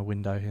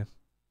window here.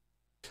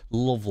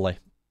 Lovely.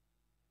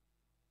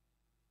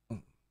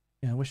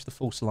 Yeah, I wish the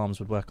false alarms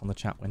would work on the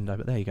chat window,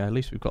 but there you go. At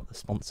least we've got the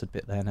sponsored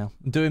bit there now.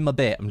 I'm doing my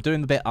bit. I'm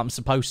doing the bit I'm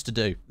supposed to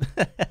do.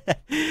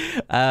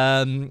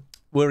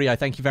 Wurio,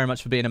 thank you very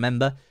much for being a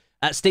member.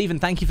 Stephen,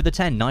 thank you for the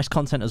 10. Nice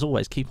content as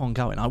always. Keep on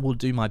going. I will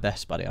do my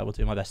best, buddy. I will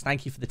do my best.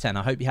 Thank you for the 10.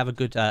 I hope you have a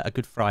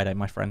good Friday,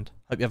 my friend.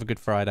 Hope you have a good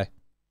Friday.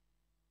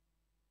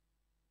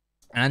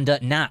 And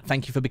Nat,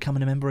 thank you for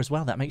becoming a member as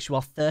well. That makes you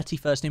our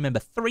 31st new member.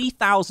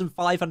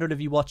 3,500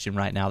 of you watching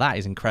right now. That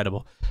is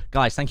incredible.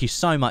 Guys, thank you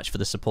so much for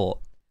the support.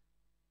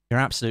 You're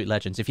absolute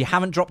legends. If you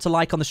haven't dropped a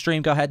like on the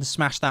stream, go ahead and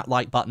smash that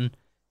like button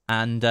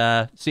and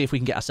see if we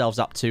can get ourselves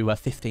up to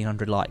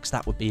 1,500 likes.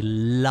 That would be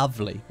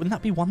lovely. Wouldn't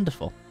that be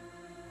wonderful?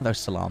 Those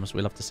salams,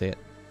 we love to see it.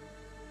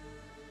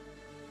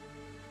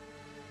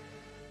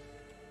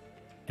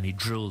 And he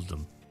drilled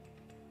them.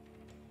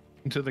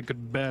 Until they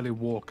could barely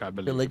walk, I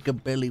believe. They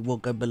could barely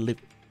walk, I believe.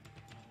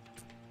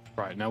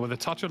 Right, now with a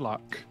touch of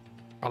luck,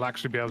 I'll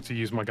actually be able to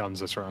use my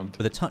guns this round.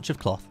 With a touch of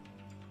cloth.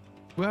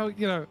 Well,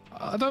 you know,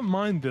 I don't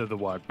mind the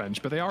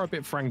workbench, but they are a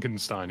bit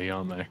Frankenstein-y,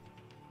 aren't they?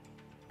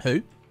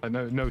 Who?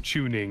 Like no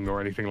tuning or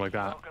anything like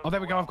that. Oh,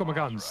 there we go. I've got my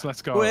guns.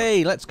 Let's go.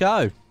 Wait, let's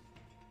go.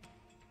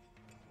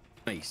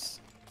 Nice.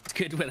 It's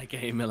good when a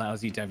game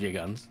allows you to have your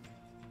guns.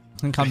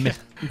 I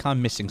think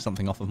I'm missing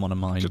something off of one of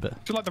mine, but...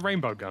 Do you like the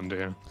rainbow gun, do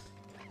you?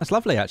 That's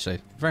lovely, actually.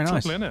 Very nice.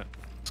 It's lovely, isn't it?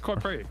 It's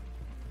quite pretty.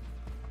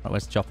 Right,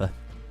 where's the chopper?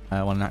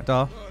 One in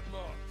Akdar.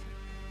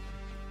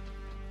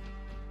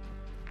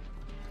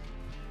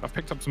 I've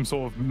picked up some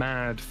sort of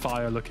mad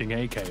fire-looking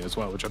AK as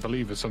well, which I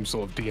believe is some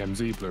sort of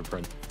DMZ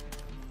blueprint.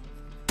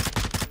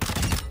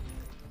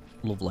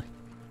 Lovely.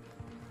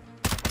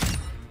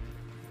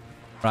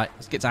 Right,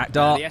 let's get to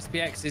Akdar. The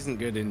SPX isn't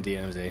good in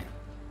DMZ.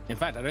 In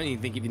fact, I don't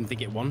even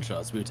think it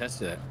one-shots. We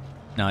tested it.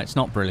 No, it's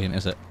not brilliant,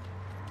 is it?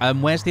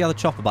 Where's the other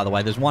chopper, by the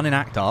way? There's one in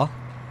Akdar.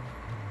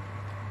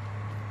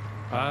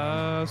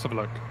 Let's have a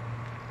look.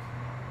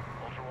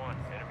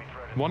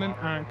 One in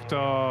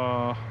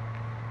Akdar.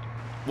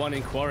 One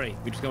in Quarry.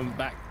 We just gone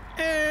back.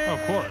 Oh,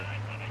 Quarry.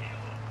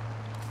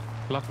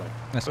 Lovely.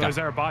 Let's So go. is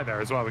there a buy there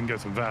as well? We can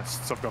get some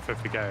vests. I've got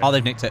 50k. Oh,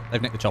 they've nicked it.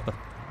 They've nicked the chopper.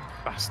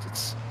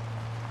 Bastards.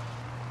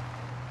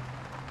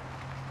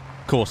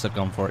 Of course, they've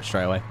gone for it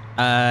straight away.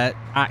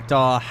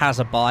 Akdar has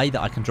a buy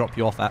that I can drop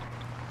you off at.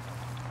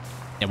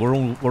 Yeah, we're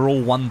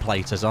all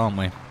one-platers, aren't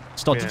we?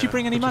 Stod, did you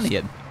bring any money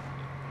in?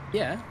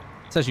 Yeah.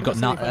 It says you got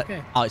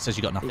nothing. oh, it says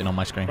you got nothing on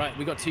my screen. Right,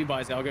 we got two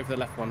buys there. I'll go for the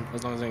left one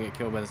as long as I don't get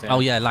killed by the same. Oh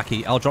yeah,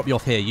 lucky. I'll drop you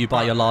off here. You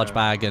buy your large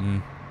bag,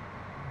 and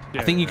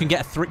I think you can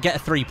get a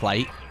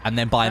 3-plate, and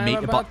then buy a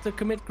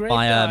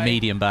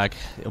medium bag.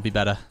 It'll be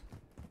better.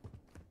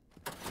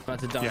 About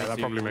to die Yeah, that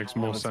to probably makes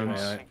more sense.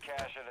 right?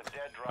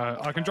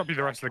 I can drop you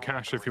the rest of the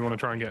cash if you want to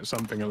try and get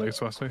something at least,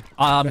 Westie.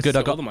 I'm Let's good. I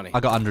sell got the money.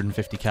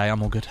 150k.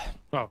 I'm all good.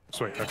 Oh,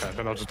 sweet. Okay,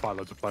 then I'll just buy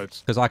loads of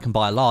plates. Because I can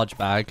buy a large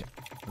bag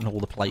and all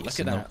the plates.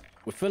 Look at and that.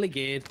 We're fully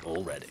geared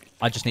already.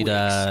 I just need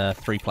a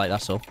 3-plate.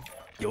 That's all.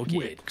 You're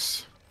geared.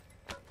 Wicks.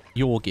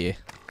 Your gear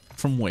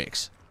from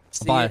Wix.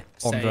 See Buy it,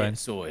 on say drone. it,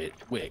 saw it.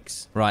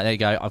 Wix. Right, there you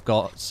go. I've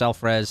got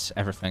self-res,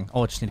 everything.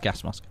 Oh, I just need a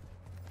gas mask.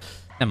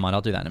 Never mind.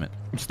 I'll do that in a minute.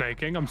 I'm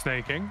snaking. I'm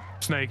snaking.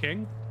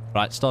 Snaking.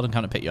 Right, start and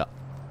kind of pick you up.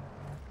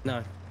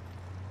 No.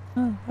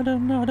 Oh, I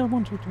don't know. I don't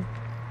want you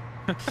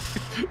to.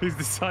 He's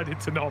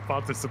decided to not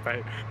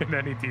participate in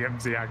any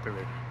DMZ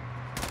activity.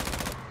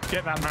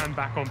 Get that man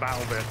back on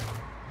battle bit.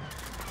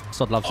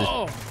 Stod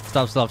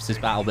loves his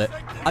battle bit.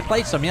 I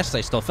played some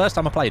yesterday, Stod. First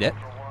time I played it.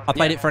 I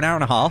played it for an hour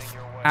and a half,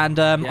 and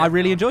I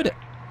really enjoyed it.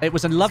 It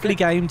was a lovely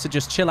game to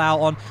just chill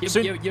out on.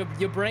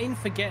 Your brain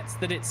forgets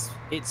that it's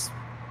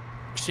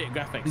shit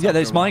graphics. Yeah,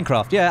 there's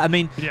Minecraft. Yeah, I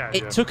mean,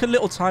 it took a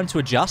little time to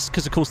adjust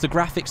because, of course, the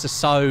graphics are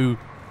so...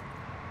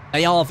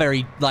 They are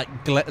very,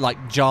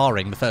 like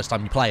jarring the first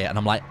time you play it. And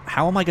I'm like,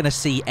 how am I going to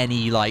see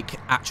any,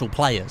 actual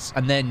players?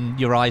 And then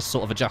your eyes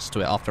sort of adjust to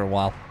it after a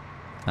while.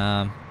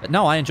 But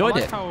no, I enjoyed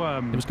it.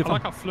 It was good fun. I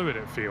like how fluid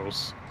it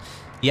feels.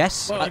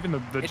 Yes. Well, even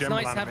the it's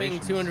general nice having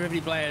animations.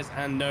 250 players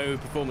and no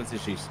performance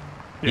issues.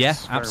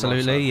 Yes, yeah,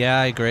 absolutely. So. Yeah,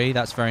 I agree.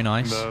 That's very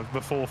nice.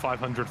 The full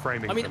 500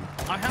 framing. I mean,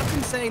 I have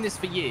been saying this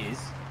for years.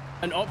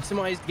 An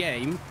optimized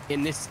game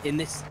in this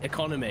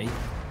economy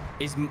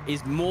is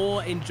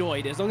more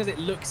enjoyed as long as it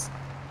looks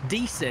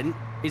decent.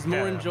 Is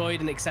more enjoyed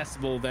and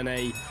accessible than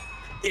a.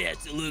 It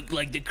has to look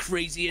like the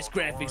craziest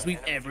graphics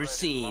we've ever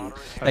seen.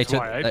 That's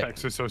why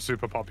Apex is so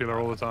super popular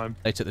all the time.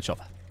 They took the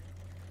chopper.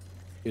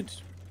 Good.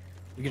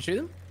 You can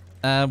shoot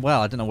them?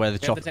 Well, I don't know where the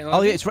chopper...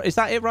 Oh, yeah, is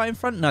that it right in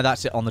front? No,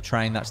 that's it on the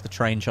train. That's the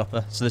train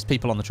chopper. So there's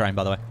people on the train,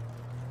 by the way.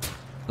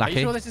 Lucky. Are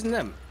you sure this isn't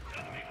them?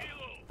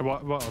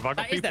 What have I got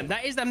That is them.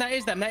 That is them. That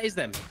is them. That is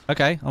them.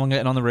 Okay, I'm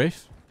getting on the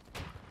roof.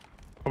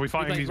 Are we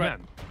fighting these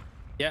men?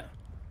 Yeah.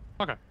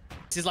 Okay.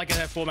 This is like a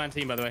 4-man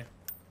team, by the way.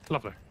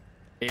 Lovely.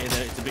 Yeah,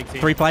 it's a big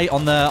team. 3-plate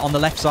on the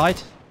left side.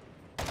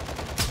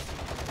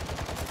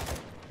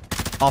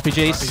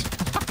 RPGs.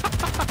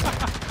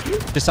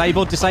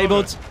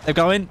 Disabled. They're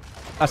going.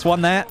 That's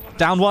one there.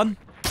 Down one.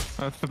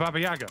 That's the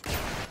Baba Yaga.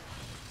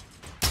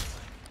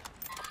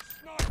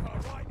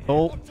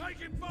 Oh.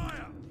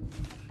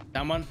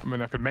 Down one. I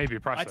mean, I could maybe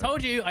press I it.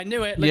 told you. I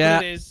knew it. Look Yeah.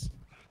 what it is.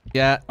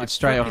 Yeah, it's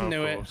straight fucking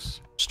away. knew it.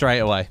 Straight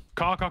away.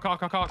 Car.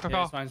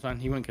 Yeah, it's fine.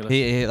 He won't kill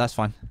us. That's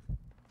fine.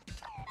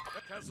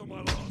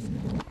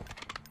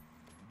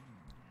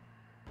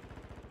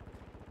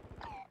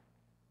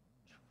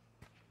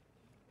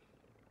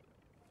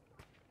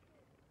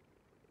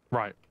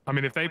 Right. I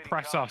mean, if they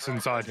press us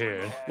inside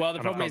here. Well, the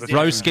and problem I've got is this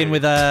Row the skin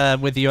with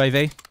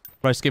UAV.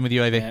 Row skin with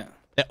UAV. Yeah.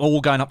 They're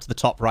all going up to the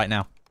top right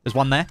now. There's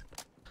one there.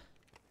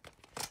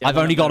 Yeah, I've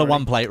one only up got a there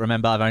one already. plate,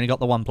 remember? I've only got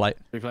the one plate.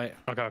 Replay.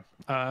 Okay.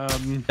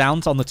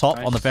 Downs on the top,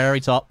 on the Nice. very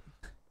top.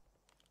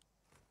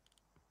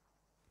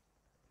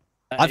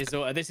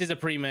 This is a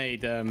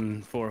pre-made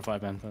 4 or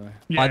 5 man. By the way.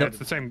 Yeah, I don't- it's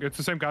the same. It's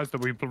the same guys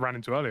that we ran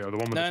into earlier. The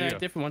one with No, the no, Gia.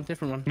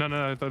 different one.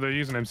 No. They're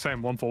using him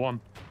same 1-for-1.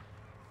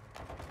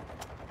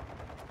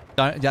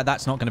 Yeah,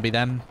 that's not going to be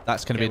them.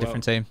 That's going to be a Okay,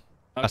 different well- team.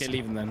 Okay,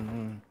 leave them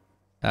then.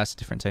 That's a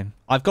different team.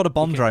 I've got a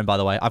bomb drone, by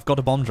the way. I've got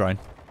a bomb drone.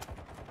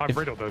 I've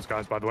riddled those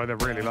guys, by the way. They're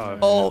really low.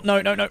 Oh,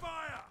 no. No. They're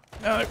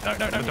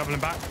doubling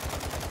back.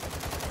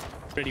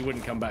 Really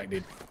wouldn't come back,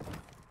 dude.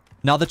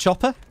 Another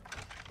chopper?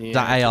 Yeah,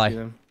 that I could AI? do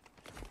them.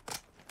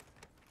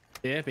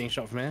 Yeah, being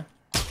shot from here.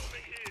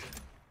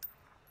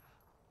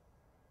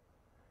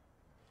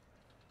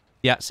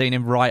 Yeah, seen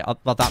him right up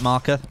at that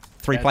marker.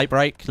 3-plate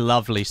break.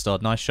 Lovely,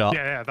 Stod. Nice shot.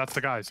 Yeah, that's the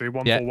guy. See,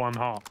 1-for-1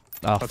 heart.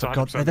 Oh, That's for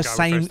God. 100% They're the the guy we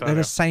same. faced They're the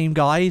earlier. same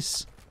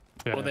guys.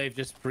 Yeah, Or they've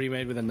just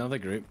pre-made with another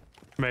group.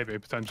 maybe,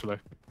 potentially.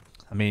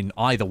 I mean,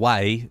 either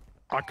way.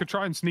 I could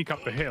try and sneak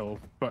up the hill,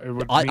 but it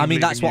would. I mean,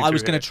 that's what I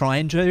was going to to try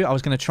and do. I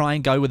was going to try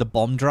and go with a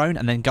bomb drone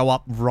and then go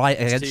up right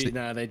against See, it.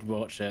 no, they'd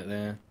watch it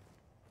there.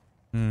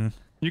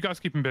 You guys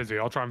keep him busy.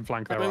 I'll try and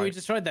flank I their mean, we right.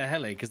 just tried their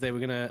heli because they were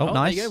gonna. Oh, There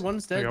nice. you go.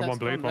 One's dead. There you go, That's one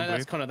bleed, Connor. one No,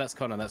 that's bleed. Connor. That's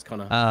Connor. That's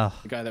Connor. Oh.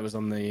 The guy that was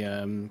on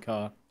the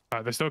car.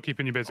 They're still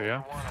keeping you busy, yeah?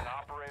 An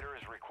operator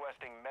is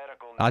requesting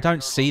medical. I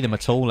don't see them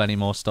at all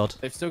anymore, Stod.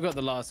 They've still got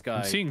the last guy.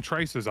 I'm seeing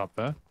tracers up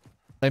there.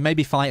 They may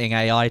be fighting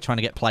AI, trying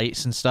to get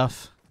plates and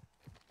stuff.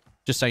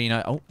 Just so you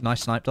know. Oh,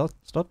 nice snipe,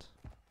 Stod.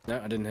 No,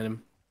 I didn't hit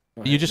him.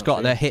 Not You hit, just not got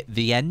shoot. to hit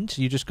the end.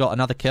 You just got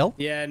another kill.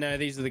 Yeah, no,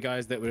 these are the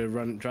guys that were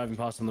driving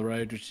past on the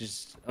road, which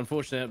is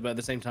unfortunate, but at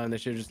the same time, they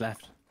should have just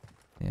left.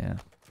 Yeah.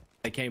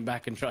 They came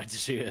back and tried to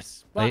shoot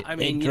us. Well, I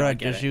mean, they yeah, I tried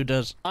get to it. shoot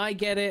us. I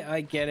get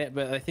it,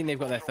 but I think they've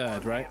got their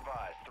third, right?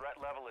 Threat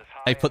level is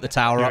high. They put the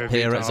tower Yeah, up big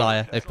here at tower.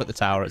 Zaya. They've put the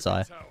tower at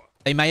Zaya.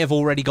 They may have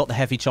already got the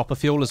heavy chopper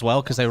fuel as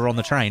well because they were on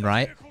the train,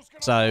 right?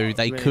 So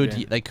they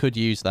Maybe. could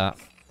use that.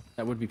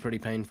 That would be pretty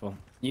painful.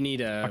 You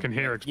need a. I can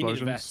hear You need a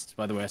explosions. vest,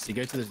 by the way. So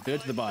go to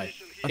the buy.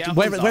 Get up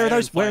Where on are Zaya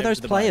those and fly over those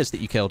to the buy. players that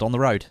you killed on the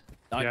road?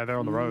 Yeah, they're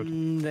on the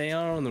road. They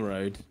are on the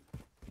road.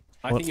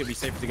 I think it'd be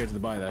safer to go to the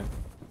buy though.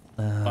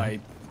 By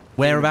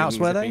Whereabouts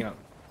were zipping they? up.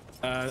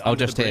 Oh,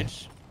 Under just the here.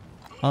 bridge.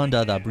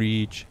 Under the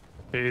bridge.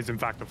 It is, in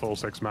fact, a full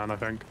 6-man, I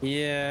think.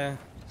 Yeah.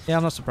 Yeah,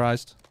 I'm not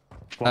surprised.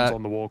 One's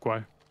on the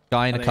walkway.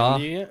 Guy in Are a they car.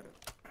 on you yet?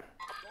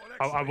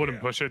 I wouldn't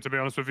push it, to be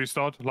honest with you,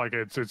 Stod. Like,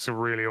 it's a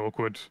really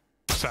awkward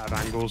set of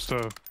angles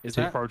to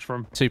approach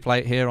from.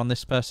 2-plate here on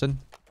this person.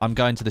 I'm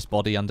going to this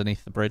body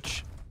underneath the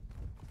bridge.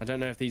 I don't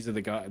know if these are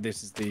the guys.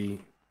 This is the.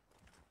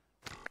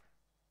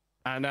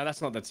 No,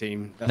 that's not the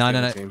team. That's No, the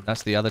no, no. other team.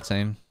 That's the other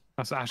team.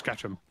 That's Ash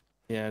Ketchum.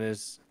 Yeah, it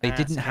is. They Ah,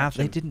 didn't have.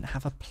 They Sketchum. didn't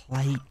have a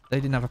plate. They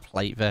didn't have a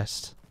plate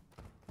vest.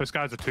 This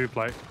guy's a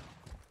 2-plate.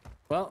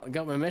 Well, I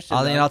got my mission.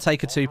 I mean, though. I'll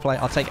take a 2-plate.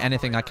 I'll take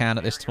anything I can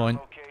at this point.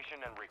 Location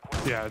and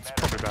request Yeah, it's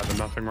probably better than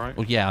nothing, right?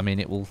 Well, yeah. I mean,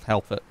 it will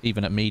help at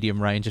even at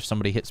medium range if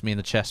somebody hits me in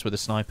the chest with a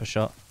sniper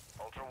shot.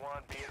 Ultra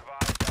One, be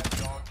advised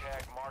that dog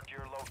tag marked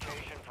your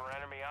location for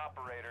enemy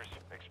operators.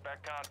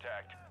 Expect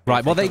contact.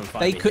 Right. Well, If they come and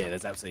find me could. here,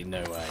 there's absolutely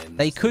no way. and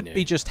They there's could no-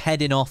 be just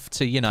heading off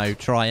to, you know,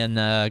 try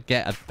and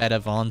get a better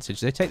vantage.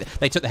 They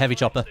took the heavy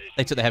chopper.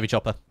 They took the heavy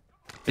chopper.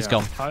 It's Yeah.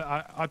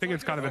 gone. I think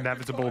it's kind of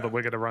inevitable that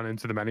we're going to run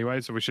into them anyway,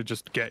 so we should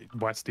just get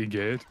Westie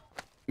geared.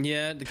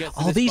 Yeah. To get to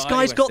Oh, this these buy,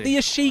 guys got Westie. the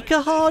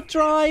Ashika hard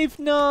drive.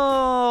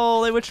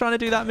 No, they were trying to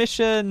do that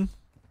mission.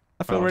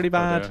 I feel really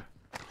bad. dear.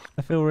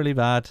 I feel really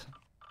bad.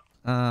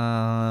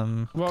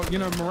 Well, you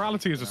know,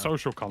 morality is a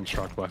social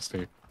construct,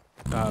 Westie.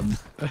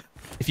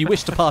 If you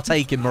wish to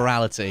partake in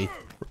morality.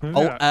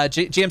 Oh, Yeah.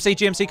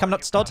 GMC coming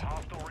up to Stod.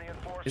 Hostile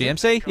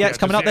reinforcements. GMC, yeah, it's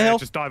coming up the hill.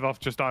 Just dive off,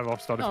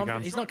 Stod, if Oh, you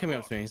can. he's not coming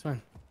up to me. He's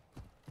fine.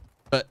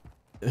 But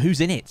who's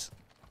in it?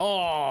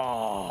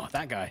 Oh,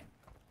 that guy.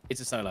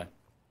 It's a solo.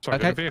 Sorry,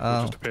 Okay, did the vehicle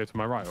oh. just appear to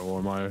my right, or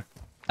am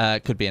I...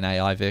 Could be an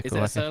AI Is vehicle.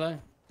 that I a think. solo?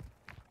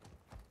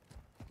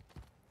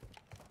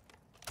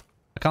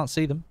 I can't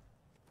see them.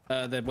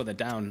 They're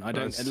down. I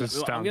don't. it's just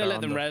I'm down, gonna let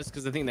down, them but- res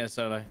because I think they're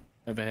solo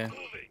over here.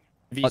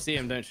 If you see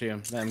them, don't shoot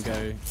them. Let them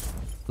go.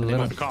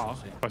 Little- The car?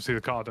 If I see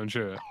the car, don't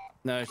shoot it.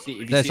 No, see, if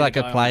you There's see the like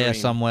a guy on player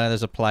green, somewhere.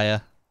 There's a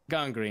player.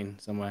 Guy on green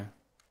somewhere.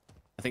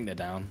 I think they're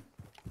down.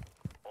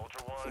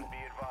 Ultra One, be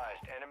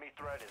advised. Enemy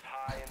threat is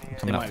high in the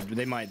Coming air.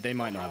 up. They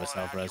might not have a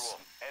self res.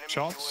 Enemy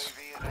Shots?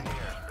 UAV is in the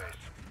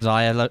airspace.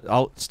 Zaya,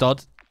 oh,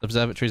 Stod.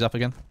 Observatory's up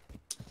again.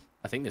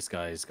 I think this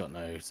guy's got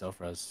no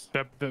self res.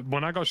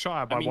 When I got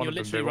shot at by I mean, one you're of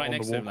them, they literally were right on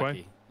next the to him, walkway.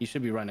 Lucky. You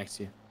should be right next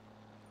to you.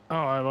 Oh,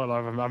 well,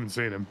 I haven't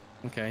seen him.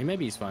 Okay,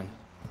 maybe he's fine.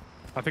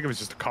 I think it was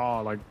just a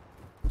car, like,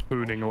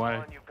 hooning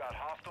away. You've got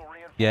hostile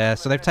reinforcements Yeah,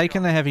 so they've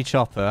taken the heavy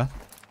chopper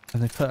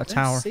and they put a I don't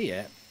tower. see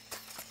it.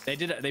 They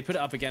did it. They put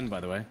it up again, by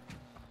the way.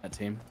 That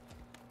team.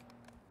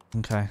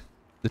 Okay.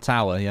 The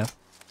tower, yeah.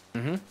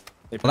 Mm-hmm.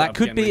 Well, that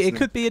could be. It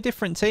could be a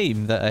different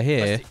team that are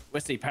here.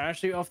 Westie,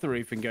 parachute off the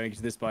roof and going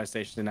to this buy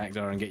station in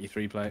Akdar and get your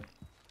 3-plate.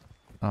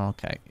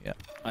 Okay, yeah.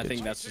 I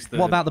think that's just the...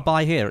 What about the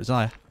buy here at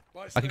Zaya?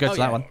 I could go to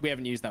that one. We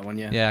haven't used that one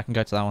yet. Yeah, I can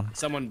go to that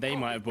one. They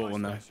might have bought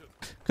one, though.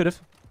 Could have.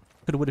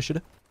 Could have, would have, should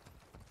have.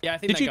 Yeah, I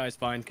think that guy's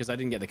fine, because I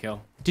didn't get the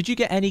kill. Did you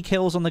get any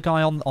kills on the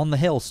guy on the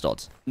hill,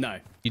 Stod? No.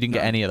 You didn't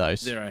get any of those?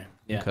 0,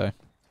 yeah. Okay.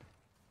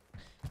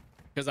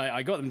 Because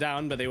I got them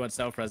down, but they weren't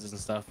self-reses and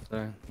stuff,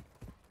 so...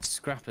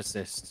 Scrap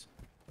assist.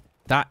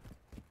 That...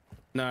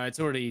 No,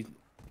 it's already...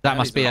 That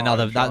must be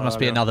another... That must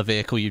be another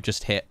vehicle you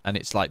just hit, and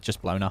it's, like,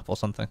 just blown up or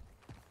something.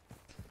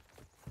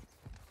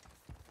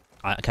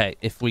 Okay,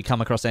 if we come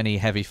across any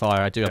heavy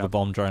fire, I do have a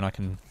bomb drone I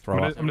can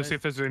throw up. I'm gonna see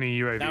if there's any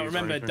UAVs. Now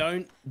remember,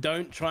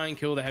 don't try and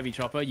kill the heavy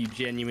chopper. You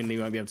genuinely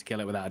won't be able to kill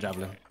it without a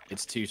javelin.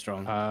 It's too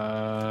strong.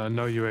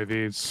 No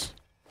UAVs.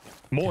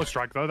 Mortar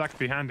strike though, that could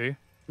be handy.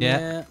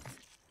 Yeah.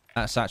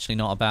 That's actually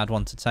not a bad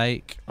one to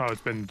take. Oh,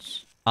 it's been.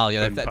 Oh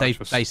yeah, they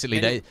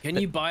basically Can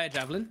you buy a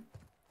javelin?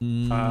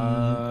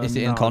 Is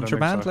it in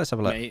contraband? So. Let's have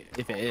a look. Mate,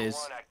 if it is.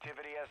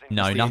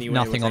 No,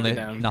 nothing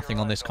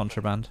on this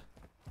contraband.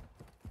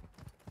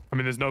 I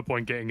mean, there's no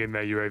point getting in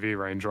their UAV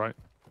range, right?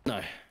 No.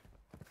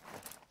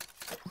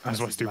 As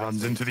Westie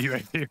runs into the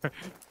UAV. Yeah,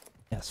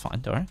 that's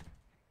fine, don't worry.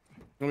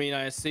 I mean,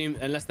 I assume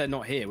unless they're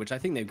not here, which I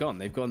think they've gone.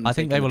 They've gone. I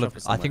think they will have.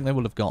 I think they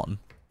will have gone.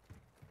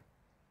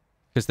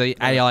 Because the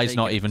AI is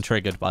not even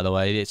triggered, by the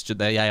way. It's just,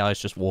 the AI is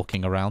just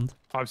walking around.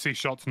 I see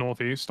shots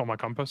northeast on my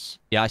compass.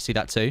 Yeah, I see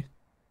that too.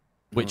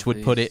 Which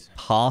would put it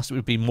past. It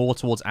would be more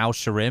towards Al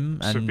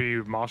Sharim. And should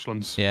be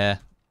marshlands. Yeah.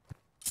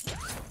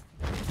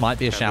 Might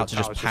be a shout to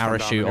just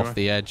parachute off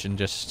the edge and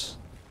just,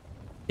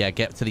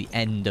 get to the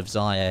end of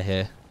Zaya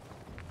here.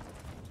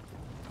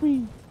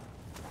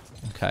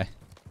 Okay.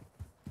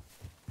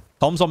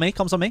 Comms on me,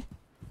 comms on me.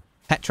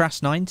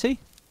 Petras 90.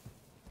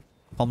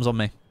 Comms on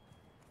me.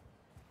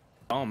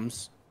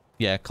 Comms?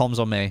 Yeah, comms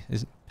on me.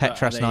 Is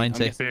Petras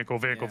 90.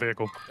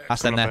 Vehicle.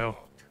 That's them there.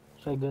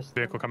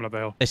 Vehicle coming up the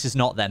hill. This is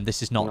not them.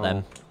 This is not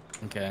them.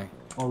 Okay.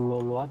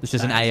 This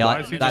is an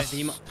AI. He's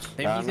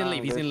gonna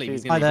leave. He's gonna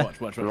leave. Hi there.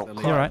 Watch. You're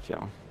right.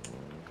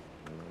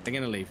 They're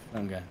gonna leave.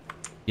 Okay.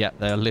 Yeah,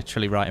 they're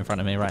literally right in front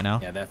of me right now.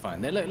 Yeah, they're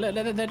fine.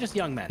 They're just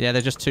young men. Yeah,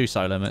 they're just two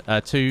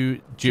solomen. Two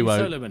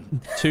duo.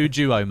 Two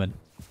duomen.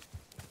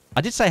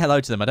 I did say hello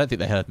to them. I don't think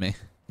they heard me.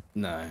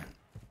 No.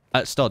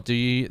 Stod,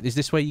 is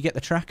this where you get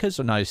the trackers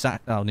or no?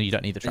 Oh no, you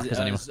don't need the trackers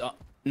anymore.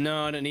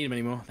 No, I don't need them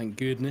anymore. Thank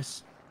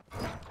goodness.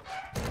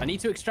 I need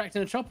to extract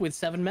in a chopper with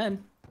 7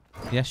 men.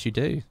 Yes, you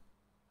do.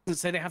 Doesn't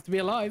say they have to be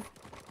alive.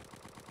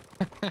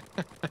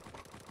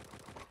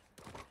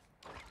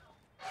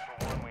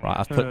 Right,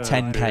 I've put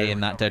 10k in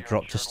that dead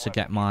drop just to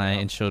get my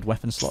insured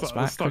weapon slots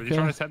back. Stop, you're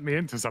trying to set me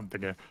into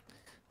something here.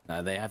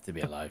 No, they have to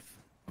be alive,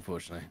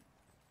 unfortunately.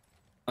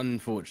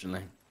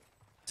 Unfortunately.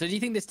 So do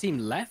you think this team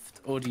left,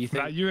 or do you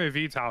think... That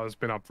UAV tower's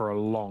been up for a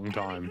long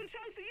time.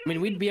 I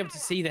mean, we'd be able to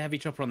see the heavy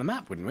chopper on the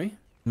map, wouldn't we?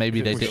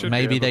 Maybe they did.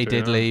 Maybe they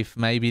did leave.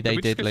 Maybe they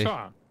did leave.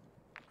 Oh,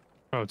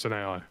 it's an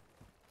AI.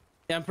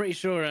 Yeah, I'm pretty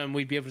sure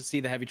we'd be able to see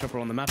the heavy chopper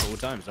on the map at all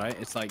times, right?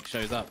 It's like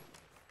shows up.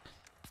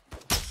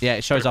 Yeah,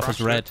 it shows up as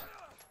red.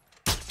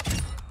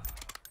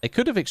 They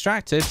could have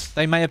extracted.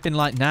 They may have been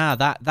like, nah,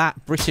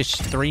 that British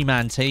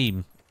 3-man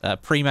team,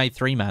 pre-made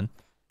 3-man.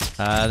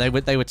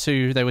 They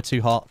were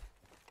too hot.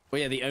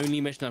 Well, yeah, the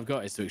only mission I've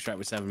got is to extract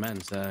with 7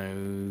 men, so...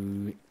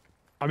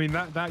 I mean,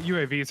 that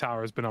UAV tower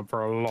has been up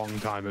for a long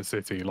time at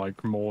City,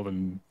 like more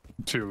than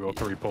 2 or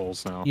 3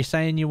 pulls now. You're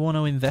saying you want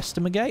to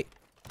investigate?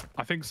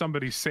 I think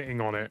somebody's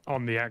sitting on it,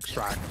 on the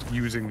extract,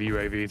 using the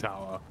UAV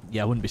tower.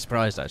 Yeah, I wouldn't be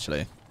surprised,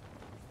 actually.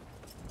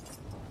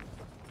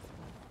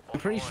 I'm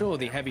pretty sure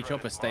the heavy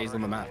chopper stays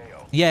on the map.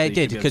 Yeah, it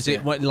did, because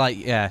it went like,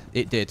 yeah,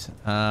 it did.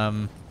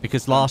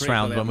 Because last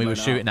round when we were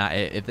shooting at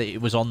it,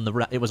 it was on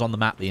the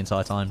map the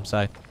entire time.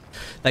 So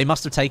they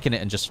must have taken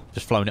it and just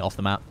flown it off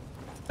the map.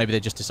 Maybe they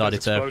just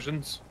decided to.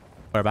 Explosions.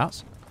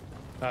 Whereabouts?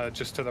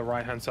 Just to the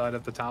right-hand side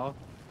of the tower.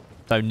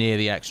 So near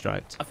the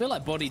extract. I feel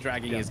like body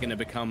dragging is going to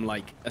become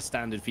like a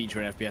standard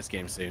feature in FPS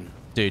games soon.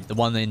 Dude, the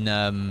one in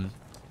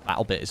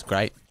BattleBit is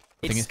great.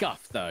 It's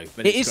scuffed though.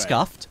 But it is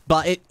scuffed,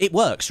 but it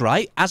works,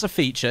 right? As a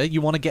feature,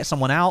 you want to get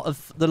someone out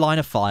of the line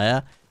of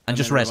fire and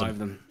just res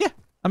them. Yeah,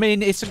 I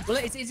mean it's. Well,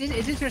 it's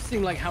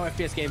interesting like how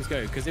FPS games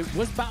go, because it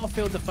was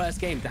Battlefield the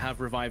first game to have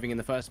reviving in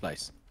the first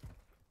place.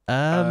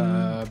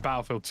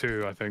 Battlefield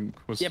 2, I think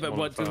was. Yeah, but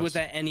was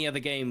there any other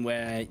game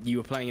where you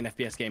were playing an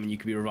FPS game and you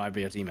could be revived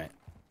by your teammate?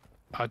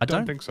 I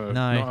don't think so.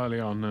 No. Not early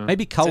on. No.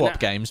 Maybe co-op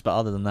games, but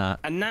other than that.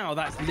 And now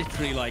that's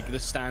literally like the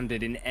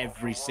standard in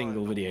every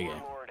single video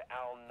game.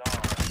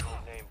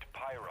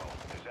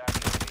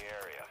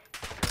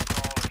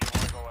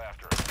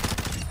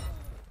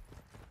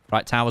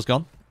 Right, tower's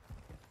gone.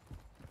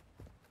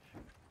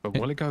 But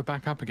will it go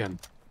back up again?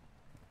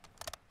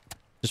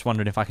 Just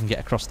wondering if I can get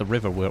across the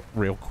river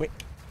real quick.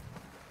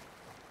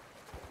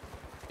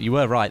 You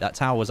were right. That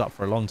tower was up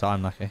for a long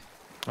time, Lucky.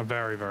 A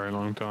very, very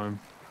long time.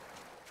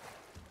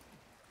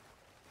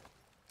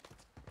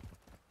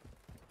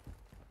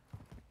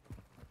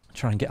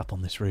 Try and get up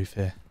on this roof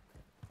here.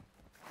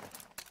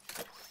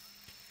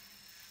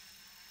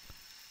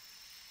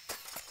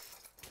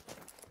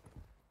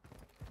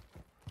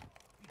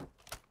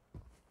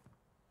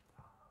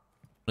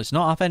 It's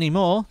not up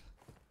anymore.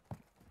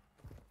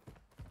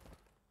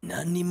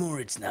 Not anymore,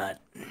 it's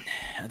not.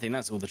 I think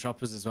that's all the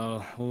choppers as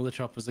well. All the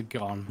choppers are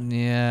gone.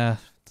 Yeah.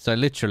 So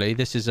literally,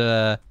 this is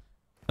a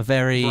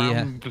very...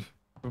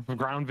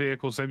 ground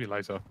vehicle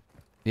simulator.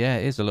 Yeah,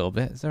 it is a little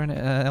bit. Is there an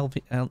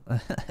LPBs.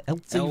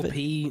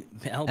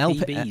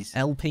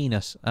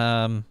 LPness.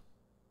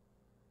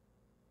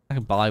 I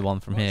can buy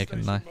one from here,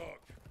 couldn't I?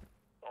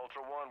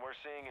 Ultra One, we're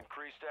seeing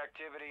increased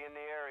activity in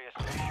the area.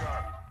 Stay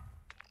sharp.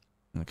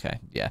 Okay,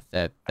 yeah,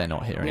 they're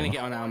not here I'm gonna anymore.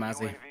 get on Al Mazrah.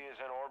 UAV is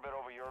in orbit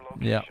over your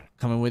location. Yeah,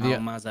 coming with you. Al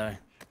Mazrah.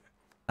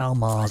 Al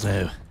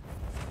Mazrah.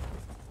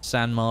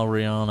 San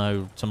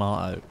Mariano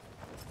Tomato.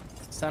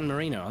 San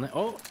Marino on it.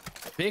 Oh,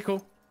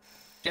 vehicle.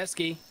 Jet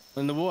ski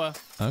in the water.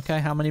 Okay,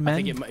 how many men?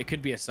 I think it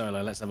could be a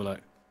solo. Let's have a look.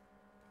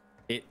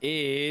 It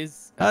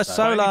is a By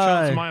solo. any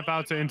chance, am I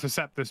about to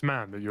intercept this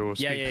man that you're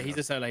speaking Yeah, he's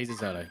a solo. He's a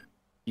solo.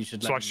 You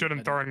should. So I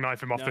shouldn't throwing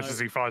knife him off this as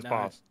he fires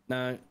past.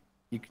 No,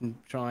 you can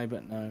try,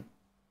 but no.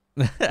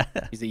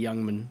 He's a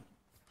young man.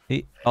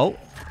 Oh,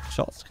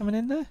 shots coming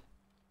in there?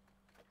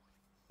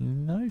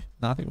 No,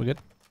 I think we're good.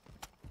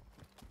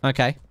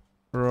 Okay,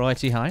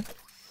 righty-ho.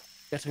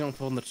 Getting on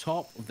from the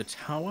top of the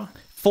tower.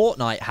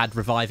 Fortnite had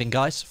reviving,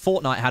 guys.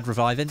 Fortnite had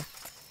reviving.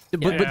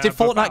 But Yeah, did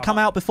but Fortnite come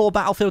out before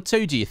Battlefield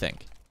 2, do you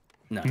think?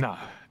 No. No.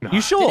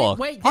 You sure?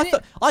 Wait,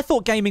 I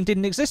thought gaming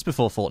didn't exist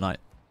before Fortnite.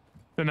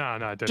 No, it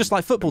didn't. Just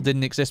like football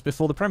didn't exist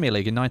before the Premier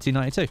League in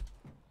 1992.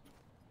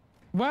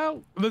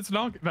 Well, let's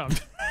not... No.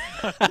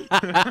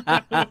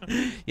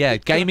 Yeah,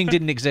 gaming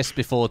didn't exist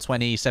before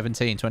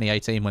 2017,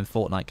 2018 when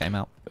Fortnite came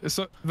out.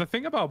 So the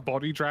thing about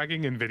body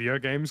dragging in video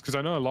games, because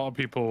I know a lot of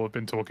people have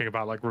been talking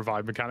about like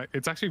revive mechanic,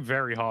 it's actually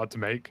very hard to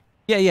make.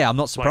 Yeah, I'm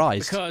not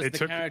surprised. Because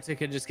the character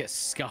can just get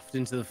scuffed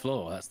into the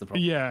floor. That's the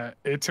problem. Yeah,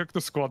 it took the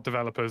squad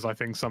developers, I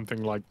think,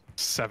 something like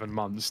 7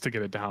 months to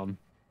get it down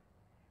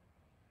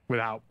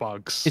without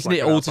bugs. Isn't like,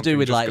 it without all to do something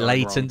with just like going wrong.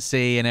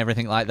 latency and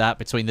everything like that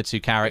between the two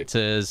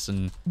characters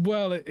and...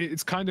 Well,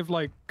 it's kind of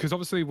like, because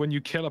obviously when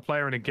you kill a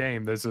player in a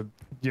game, there's a,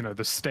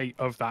 the state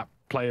of that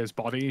player's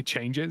body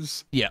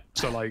changes. Yeah.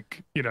 So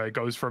like, it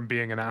goes from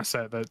being an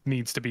asset that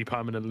needs to be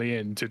permanently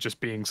in to just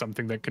being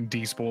something that can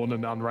despawn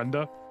and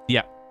unrender.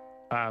 Yeah.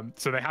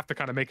 So they have to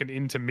kind of make an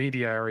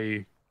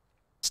intermediary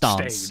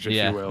Stance, stage,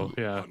 if you will.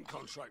 Yeah.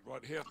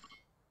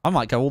 I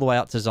might go all the way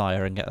up to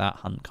Zaya and get that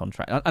hunt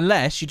contract.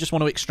 Unless you just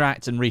want to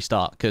extract and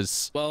restart,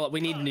 because... Well, we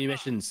need new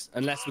missions.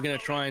 Unless we're going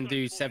to try and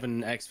do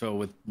 7 exfil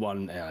with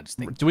one. I just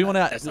think... Do we want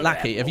to...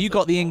 Lackey, have you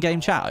got the in-game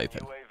chat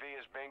open?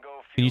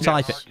 Can you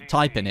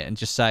type in it and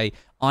just say,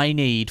 I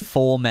need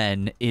 4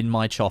 men in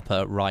my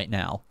chopper right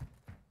now.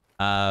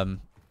 And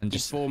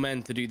just 4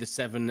 men to do the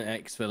 7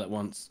 exfil at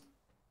once.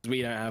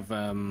 We don't have...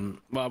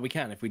 Well, we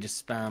can if we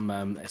just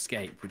spam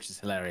escape, which is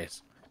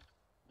hilarious.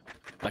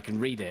 I can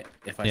read it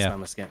if I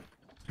spam escape.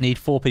 Need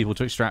 4 people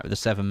to extract with a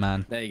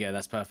 7-man. There you go.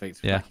 That's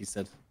perfect. Yeah. Like you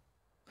said.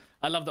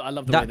 I love the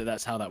way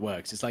that's how that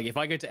works. It's like if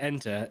I go to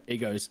enter, it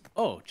goes,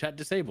 "Oh, chat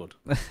disabled,"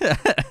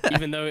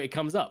 even though it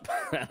comes up.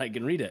 I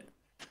can read it.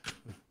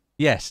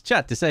 Yes,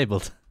 chat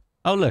disabled.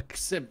 Oh look.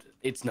 Except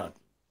it's not.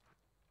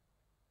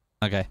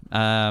 Okay.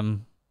 Right,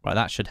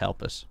 that should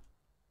help us.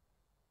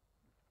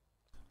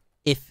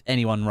 If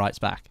anyone writes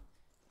back,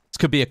 this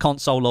could be a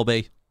console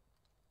lobby.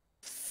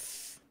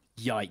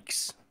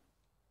 Yikes.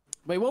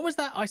 Wait, what was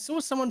that? I saw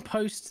someone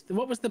post.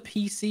 What was the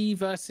PC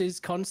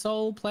versus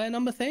console player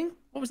number thing?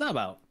 What was that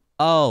about?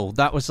 Oh,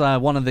 that was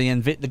one of the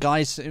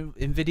guys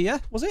NVIDIA,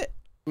 was it?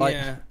 Like,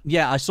 yeah.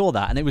 Yeah, I saw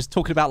that, and it was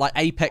talking about like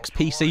Apex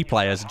PC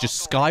players had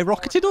just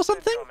skyrocketed or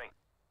something.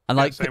 And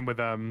like same with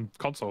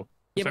console.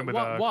 Yeah, same but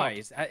with,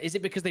 why? Is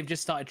it because they've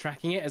just started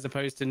tracking it as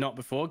opposed to not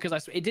before?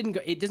 Because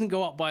it doesn't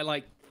go up by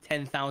like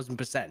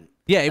 10,000%.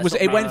 Yeah,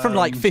 it went from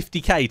like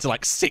 50k to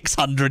like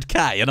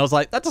 600k, and I was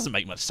like, that doesn't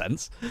make much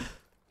sense.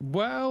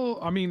 Well,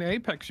 I mean,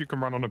 Apex you can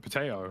run on a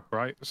potato,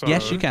 right? So...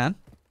 Yes, you can.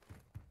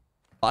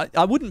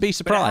 I wouldn't be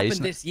surprised. But it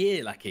happened this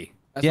year, Lucky.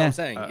 That's what I'm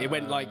saying. It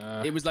went like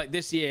it was like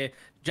this year,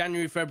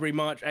 January, February,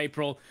 March,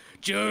 April,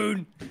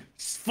 June.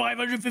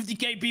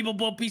 550k people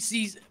bought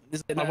PCs.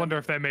 I wonder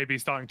if they may be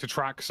starting to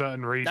track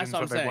certain regions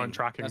that they weren't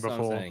tracking before.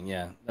 What I'm saying.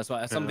 Yeah, that's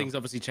why something's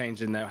obviously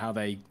changed in how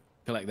they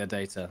collect their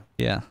data.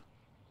 Yeah.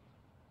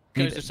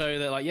 Goes to show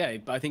that, like, yeah,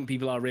 I think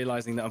people are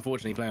realizing that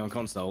unfortunately playing on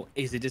console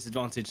is a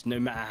disadvantage no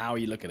matter how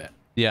you look at it.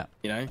 Yeah.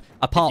 You know,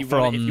 apart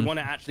if you want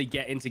to actually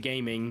get into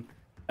gaming,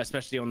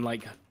 especially on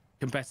like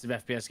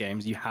competitive FPS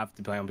games, you have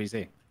to play on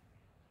PC.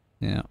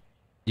 Yeah.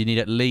 You need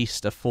at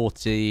least a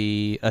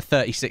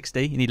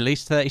 3060. You need at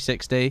least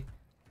 3060,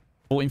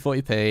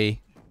 1440p.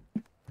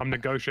 I'm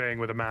negotiating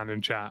with a man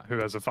in chat who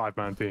has a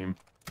 5-man team.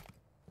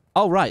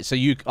 Oh right, so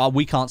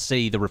we can't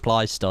see the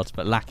replies, Stud,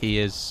 but Lackey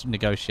is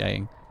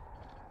negotiating.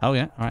 Oh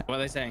yeah, all right. What are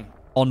they saying?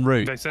 En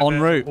route. They said En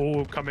they're route.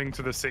 all coming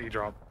to the city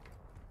drop.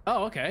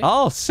 Oh, okay.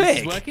 Oh, This sick.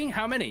 is working?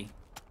 How many?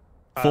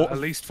 At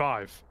least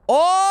 5.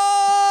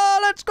 Oh,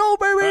 let's go,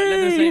 baby. Right, let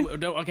them say,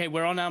 no, okay,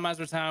 we're on Al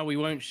Mazrah Tower. We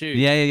won't shoot.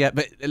 Yeah.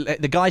 But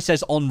the guy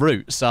says en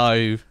route,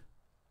 so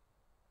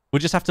we'll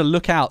just have to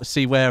look out to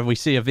see where we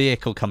see a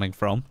vehicle coming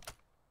from.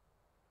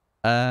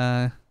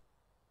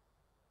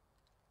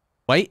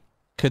 Wait,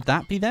 could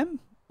that be them?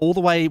 All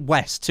the way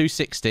west,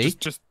 260.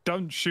 Just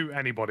don't shoot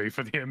anybody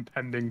for the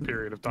impending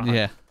period of time.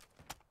 Yeah.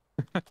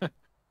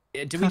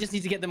 Do we just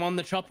need to get them on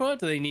the chopper?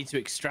 Do they need to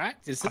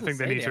extract? I think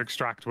they need to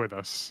extract with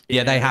us.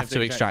 Yeah, they have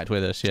to extract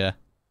with us, yeah.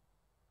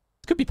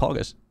 It could be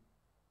poggers.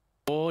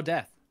 Or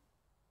death.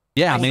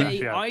 Yeah,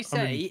 I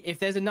say, if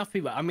there's enough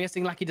people, I'm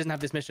guessing Lucky doesn't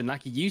have this mission.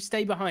 Lucky, you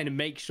stay behind and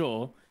make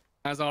sure,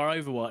 as our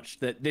Overwatch,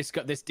 that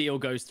this deal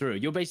goes through.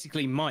 You're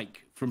basically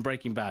Mike from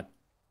Breaking Bad.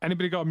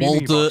 Anybody got a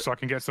muni box so I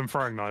can get some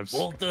throwing knives?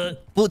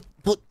 But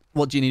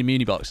what do you need a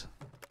muni box?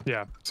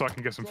 Yeah, so I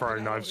can get some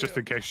throwing knives just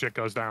in case shit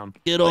goes down.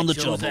 Get on the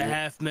job. a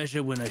half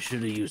measure when I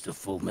should have used a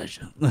full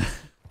measure.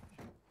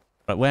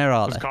 Right, where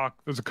are they?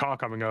 There's a car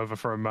coming over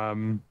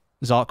from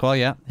Zarqwa,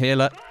 yeah. Here,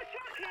 look.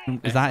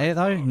 Is that it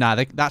though? No,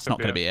 that's not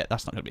going to be it.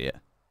 That's not going to be it.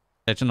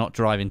 They're just not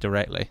driving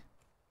directly.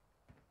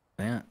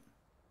 Yeah.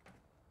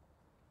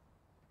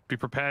 Be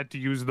prepared to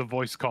use the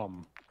voice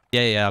comm.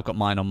 Yeah, I've got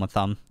mine on my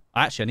thumb.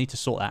 Actually, I need to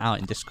sort that out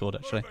in Discord,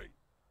 actually.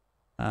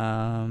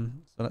 So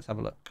let's have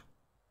a look.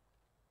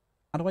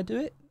 How do I do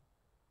it?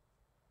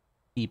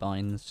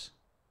 Keybinds.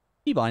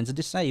 Keybinds are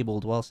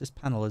disabled whilst this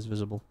panel is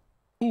visible.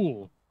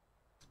 Cool.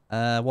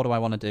 What do I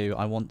want to do?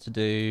 I want to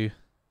do...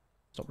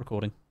 Stop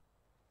recording.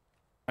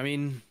 I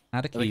mean...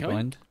 Add a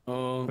keybind.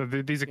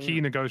 These are key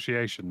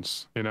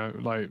negotiations, you know,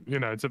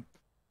 it's a...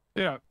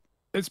 Yeah,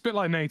 it's a bit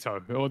like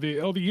NATO, or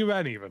the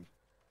UN even.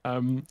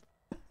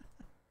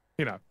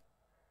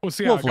 We'll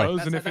see how it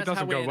goes, and if it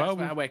doesn't go well...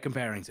 That's how we're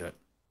comparing to it.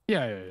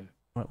 Yeah.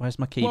 Right, where's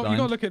my keybind? Well, you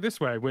got to look at it this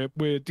way.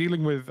 We're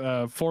dealing with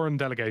a foreign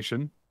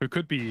delegation who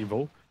could be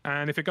evil,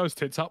 and if it goes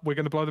tits up, we're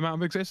going to blow them out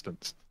of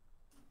existence.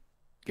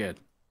 Good.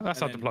 That's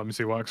how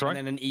diplomacy works, right?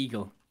 And then an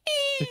eagle.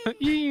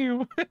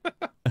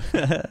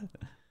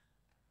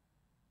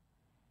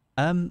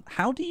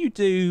 How do you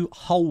do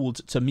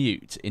hold to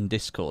mute in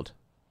Discord?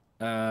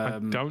 I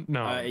don't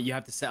know. You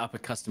have to set up a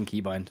custom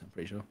keybind, I'm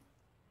pretty sure.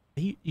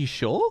 Are you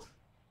sure?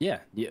 Yeah.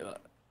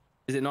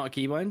 Is it not a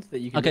keybind that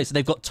you can... Okay, so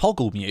they've got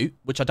toggle mute,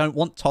 which I don't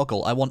want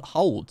toggle. I want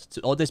hold.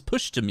 Or there's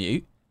push to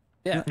mute.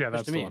 Yeah,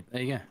 that's the one.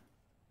 There you go.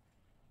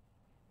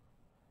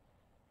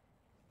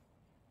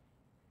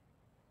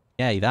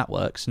 Yay, that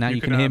works. Now you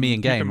can hear me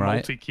in game, right?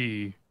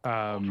 Multi-key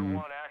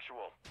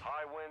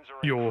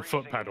your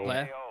foot pedal,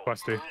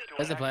 Westie.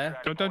 There's a player.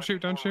 Don't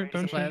shoot.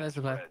 There's a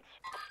player.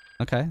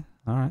 Okay,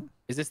 all right.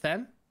 Is this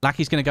them?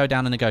 Lackey's going to go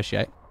down and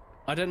negotiate.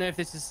 I don't know if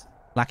this is...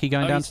 Lackey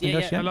going down to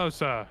negotiate? Hello,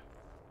 sir.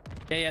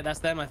 Yeah, that's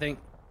them, I think.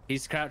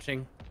 He's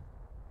crouching.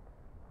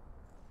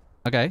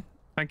 Okay.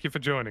 Thank you for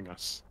joining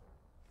us.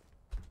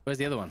 Where's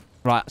the other one?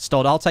 Right,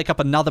 Stod, I'll take up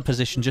another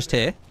position just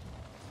here.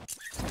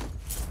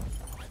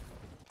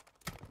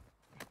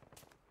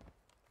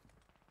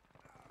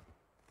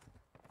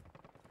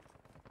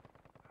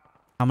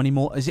 How many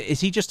more? Is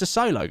he just a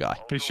solo guy?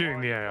 He's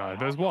shooting the AI.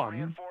 There's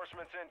one.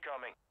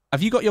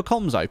 Have you got your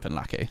comms open,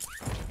 Lackey?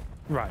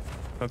 Right.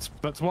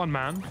 That's one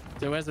man.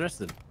 So where's the rest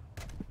of them?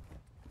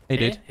 He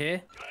did.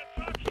 Here,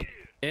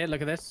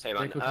 look at this. Hey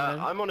man,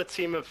 I'm on a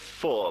team of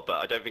 4, but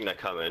I don't think they're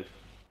coming.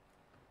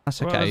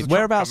 That's okay.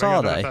 Whereabouts are I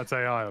don't they? know if that's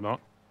AI or not.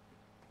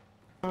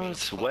 Oh,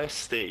 it's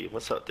Westie.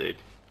 What's up, dude?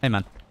 Hey,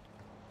 man.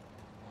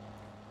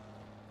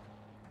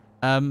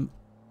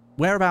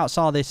 Whereabouts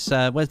are this?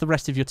 Where's the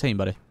rest of your team,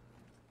 buddy?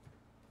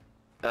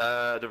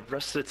 The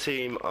rest of the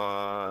team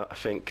are, I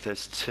think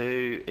there's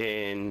 2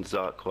 in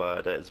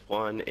Zarqwa, there's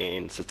 1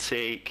 in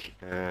Satik,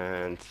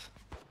 and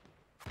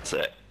that's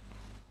it.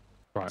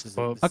 Right.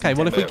 Okay,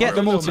 well, if we get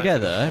them all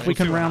together, if we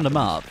can round them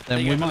up, then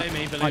we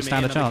might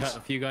stand a chance. A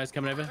few guys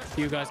coming over.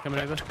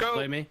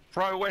 Below me.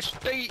 Pro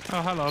Westie.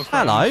 Oh, hello.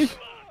 Hello.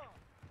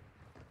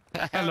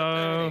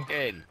 Hello.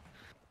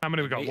 How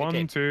many we got?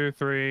 1, 2,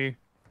 3.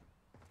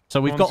 So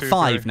we've got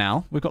 5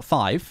 now. We've got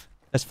 5.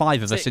 There's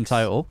 5 of us in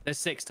total. There's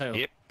 6 total.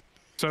 Yep.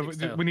 So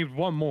we need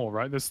 1 more,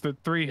 right? There's the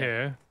 3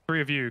 here. 3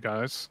 of you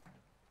guys.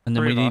 And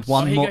then we need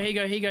 1 more.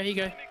 Here you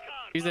go.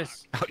 Who's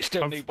this? Oh, you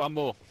still need 1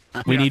 more.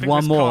 We need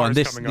 1 more, and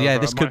this,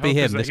 this could be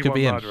him. This could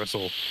be him.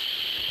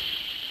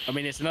 I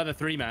mean, it's another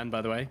 3-man,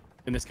 by the way,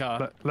 in this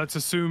car. Let's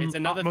assume it's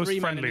another utmost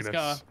 3-man in this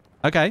car.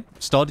 Okay,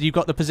 Stod, you've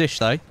got the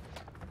position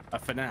though.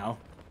 For now.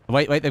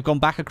 Wait, they've gone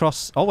back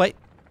across. Oh wait,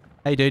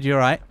 hey dude, you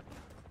alright?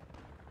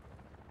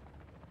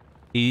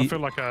 I feel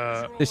like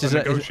a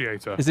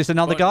negotiator. Is this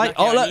another guy? Lucky,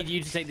 oh look, I need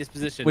you to take this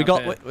position. we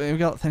got.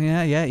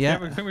 Yeah. Yeah,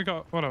 I think we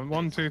got. Hold on,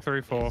 1, 2,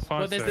 3, 4,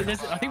 5,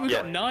 6. I think we've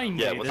got 9.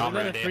 Yeah, there's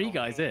another 3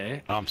 guys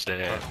here. I'm still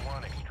here.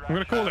 I'm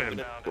gonna call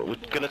in. We're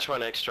gonna try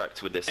and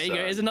extract with this. There you go.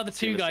 Here's another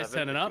 2 guys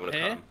turning up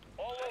here.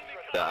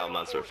 The Al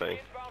Mazrah thing.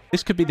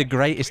 This could be the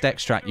greatest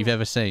extract you've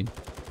ever seen.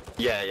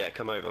 Yeah,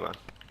 come over, man.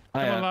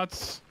 Come on,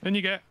 lads. In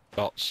you get.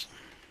 Bots.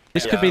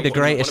 This could be the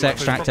greatest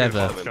extract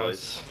ever.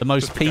 Guys. The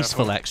most Just be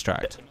peaceful careful.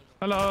 extract.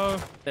 Hello.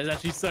 There's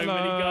actually so Hello.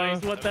 many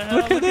guys. What the hell?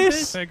 Look at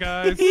this. Hey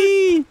guys.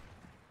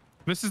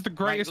 This is the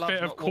greatest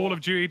bit of Call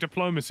of Duty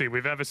diplomacy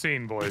we've ever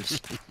seen,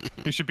 boys.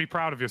 You should be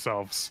proud of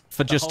yourselves.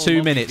 For just whole 2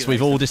 lobby minutes, goes.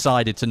 we've all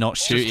decided to not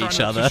shoot Just each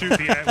try not to other. Shoot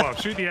the, well,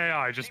 shoot the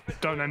AI. Just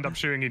don't end up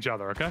shooting each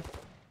other, okay?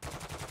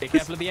 Be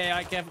careful of the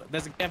AI. Careful.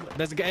 There's an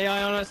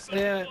AI on us.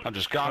 Yeah. I'm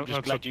just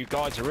glad you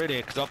guys are in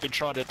here because I've been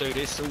trying to do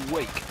this all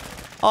week.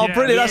 Oh, Yeah,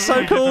 brilliant. That's so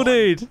yeah. cool,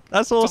 dude.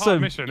 That's It's a hard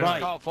awesome. mission, isn't I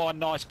it? can't find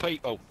nice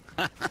people.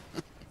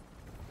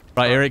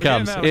 Right, here it We're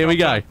comes. now, Here we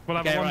go. We'll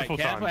have Okay, a right. wonderful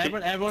Careful.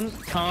 time. Everyone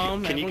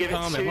calm. Can you give everyone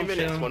it calm. 2 everyone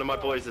minutes? chill. One of my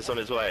boys is on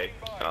his way.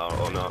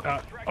 Or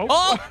not.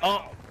 Oh!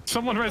 Oh.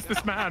 Someone rest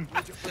this man.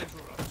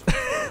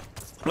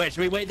 Wait,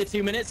 should we wait the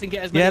 2 minutes and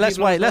get as many Yeah, let's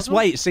people as wait. Let's possible?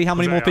 wait. See how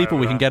many Yeah, more people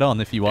we can yeah. get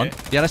on if you want.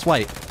 Yeah, let's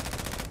wait.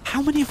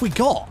 How many have we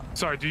got?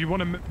 Sorry, do you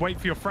want to wait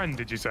for your friend,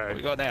 did you What we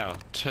say? got now?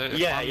 Two,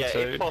 Yeah, one, yeah, two,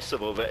 if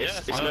possible, but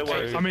it's one, no two,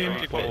 way. I mean,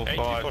 3, 4,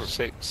 5,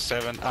 6,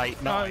 7,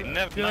 8, 9.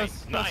 Yeah,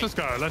 let's just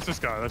go. Let's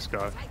just go. Let's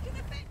go.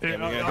 Yeah, we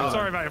go. I'm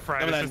sorry about your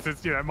friend. Come It's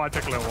just, you know, it might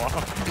take a little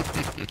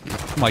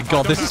while. My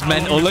God, this is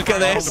mental. Look at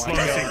this.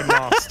 Diplomacy can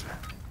last.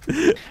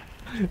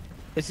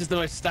 This is the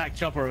most stacked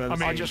chopper I've ever I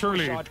mean, seen. Just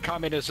truly. wish I'd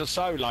come in as a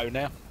solo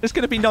now. There's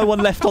going to be no one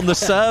left on the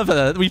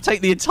server. We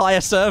take the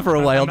entire server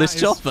away on And this that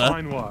is chopper.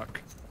 fine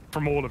work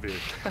from all of you.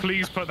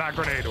 Please put that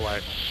grenade away.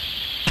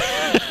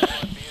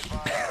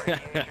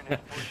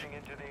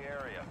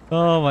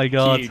 Oh my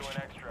God. Huge.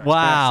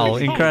 Wow,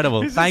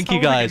 incredible. He's just Thank you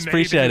holding a guys. grenade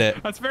Appreciate in-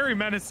 it. That's very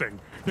menacing.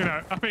 You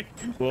know, I mean,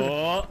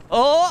 Whoa.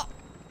 Oh!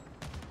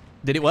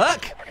 Did it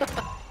work?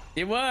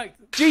 It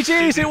worked.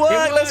 GG's, it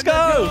worked. Let's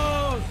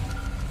go.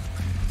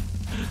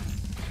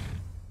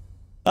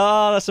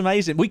 Oh, that's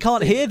amazing. We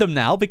can't hear them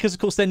now because, of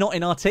course, they're not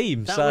in our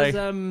team. That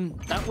So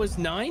was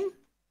 9.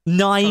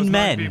 9 those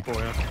men. people,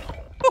 yeah.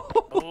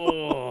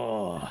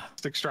 Oh.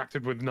 It's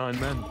extracted with 9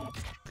 men.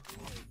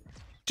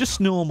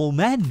 Just normal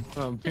men.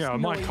 Yeah,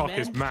 my 9 cock men?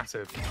 is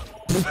massive.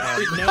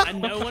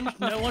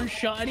 No one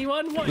shot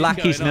anyone. What is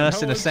Lackey's going on?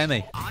 nursing a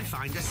semi. I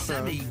find a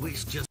semi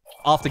which just...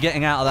 After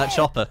getting out of that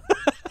chopper.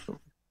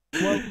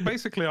 Well,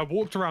 basically, I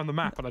walked around the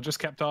map and I just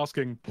kept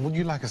asking, Would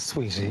you like a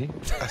sweetie?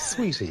 A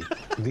sweetie.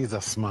 These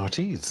are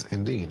Smarties,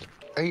 indeed.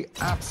 A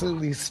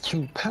absolutely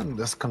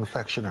stupendous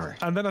confectionery.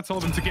 and then I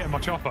told them to get in my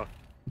chopper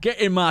Get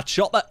in my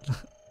chopper.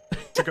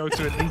 to go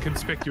to an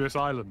inconspicuous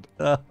island.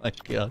 Oh my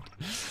God.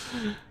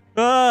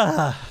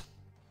 Ah.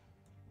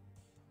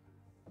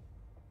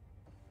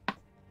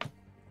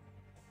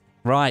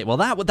 Right. Well,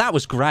 that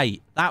was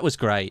great. That was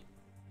great.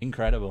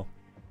 Incredible.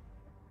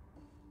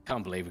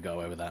 Can't believe we got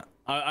away with that.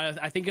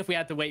 I think if we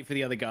had to wait for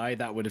the other guy,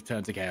 that would have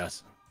turned to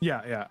chaos.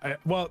 Yeah, yeah.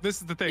 Well,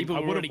 this is the thing. People I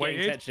were would already have getting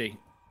waited, tetchy.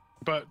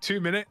 but 2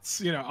 minutes,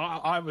 you know,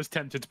 I was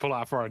tempted to pull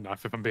out a throwing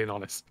knife, if I'm being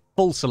honest.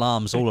 Full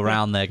salams all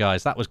around there,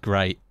 guys. That was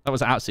great. That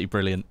was absolutely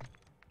brilliant.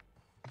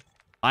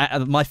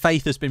 My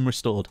faith has been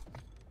restored.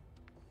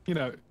 You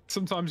know,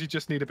 sometimes you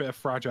just need a bit of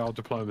fragile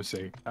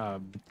diplomacy.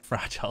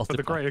 Fragile. For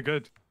the greater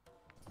good.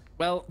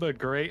 Well, The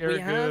greater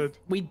good.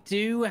 we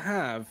do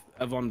have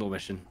a Vondel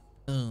mission.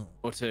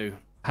 Or 2.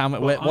 How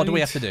much? Well, What do we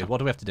have to do? What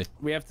do we have to do?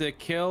 We have to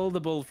kill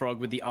the bullfrog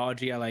with the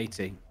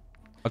RGL-80.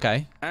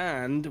 Okay.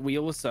 And we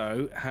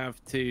also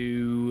have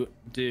to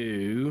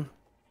do...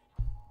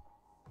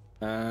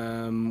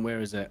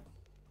 where is it?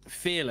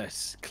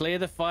 Fearless. Clear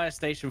the fire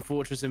station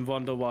fortress in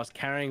Vondel whilst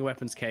carrying a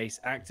weapons case.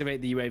 Activate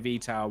the UAV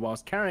tower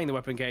whilst carrying the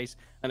weapon case.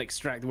 And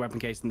extract the weapon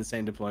case in the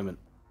same deployment.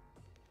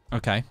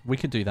 Okay. We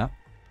could do that.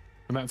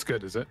 And that's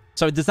good, is it?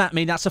 So does that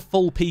mean that's a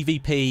full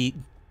PvP,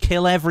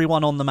 kill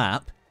everyone on the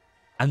map,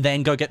 and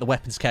then go get the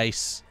weapons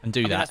case and do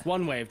I mean, that? that's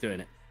one way of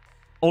doing it.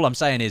 All I'm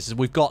saying is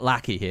we've got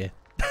Lackey here.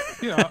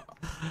 I'm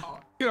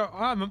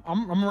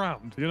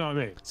around. You know what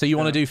I mean? So you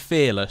want to do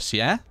Fearless,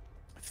 yeah?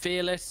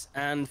 Fearless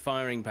and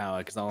firing power,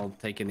 because I'll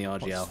take in the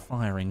RGL. What's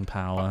firing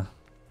power?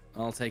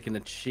 I'll take in the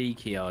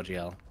cheeky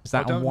RGL. Is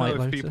that I don't on White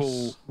know if Lotus?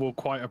 people will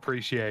quite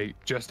appreciate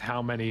just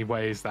how many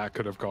ways that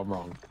could have gone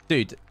wrong.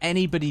 Dude,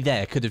 anybody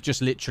there could have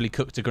just literally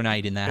cooked a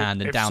grenade in their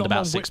hand and If downed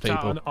about 6 someone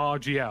whipped people. out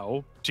an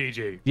RGL,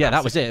 GG. Yeah,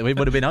 that was it. It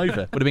would have been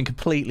over. Would have been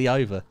completely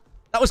over.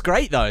 That was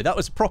great, though. That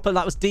was proper.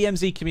 That was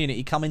DMZ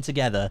community coming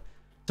together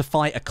to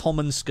fight a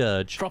common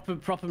scourge.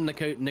 Proper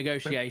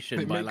negotiation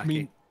They by make Lackey.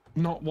 me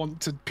not want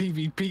to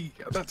PvP.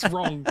 That's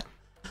wrong.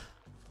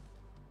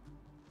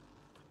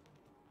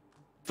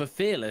 For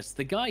Fearless,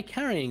 the guy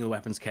carrying the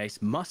weapons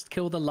case must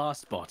kill the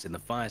last bot in the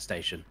fire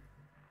station.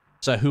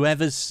 So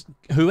whoever's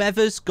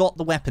got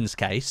the weapons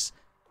case,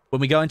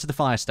 when we go into the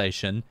fire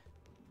station,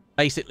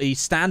 basically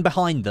stand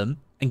behind them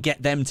and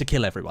get them to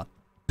kill everyone.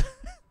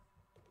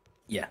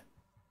 Yeah.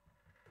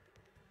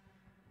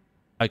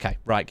 Okay,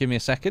 right. Give me a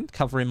second.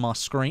 Covering my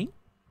screen.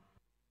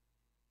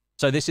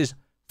 So this is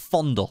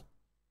Fondle.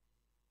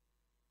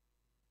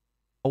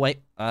 Oh, wait.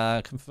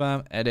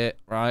 Confirm. Edit.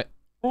 Right.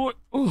 Oh,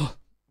 have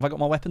I got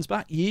my weapons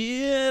back?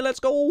 Yeah, let's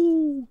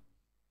go.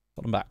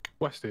 Got them back.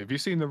 Westie, have you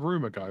seen the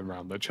rumor going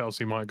around that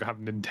Chelsea might have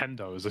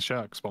Nintendo as a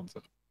shirt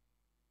sponsor?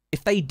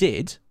 If they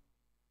did,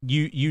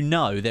 you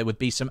know there would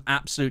be some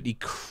absolutely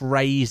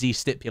crazy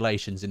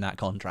stipulations in that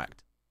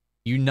contract.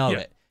 You know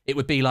it. It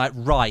would be like,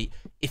 right,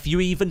 if you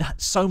even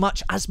so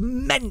much as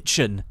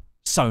mention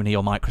Sony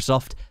or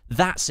Microsoft,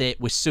 that's it.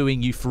 We're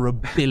suing you for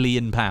 £1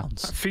 billion.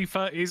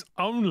 FIFA is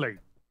only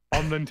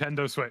on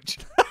Nintendo Switch.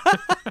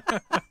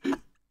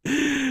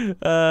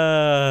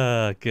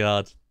 Oh,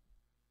 God.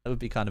 That would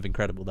be kind of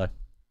incredible, though.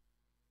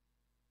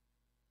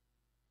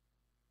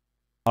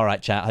 All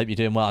right, chat. I hope you're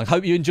doing well. I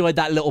hope you enjoyed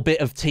that little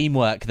bit of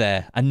teamwork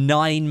there. A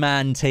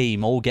 9-man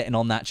team all getting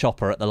on that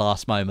chopper at the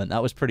last moment.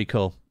 That was pretty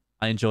cool.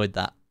 I enjoyed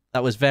that.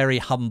 That was very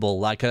humble,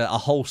 like a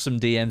wholesome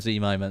DMZ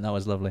moment. That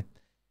was lovely.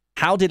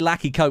 How did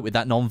Lackey cope with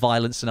that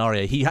non-violent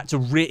scenario? He had to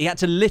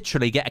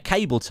literally get a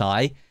cable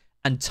tie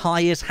and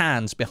tie his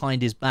hands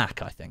behind his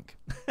back, I think.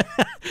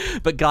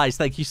 But guys,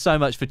 thank you so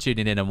much for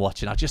tuning in and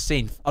watching. I've just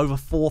seen over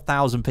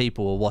 4,000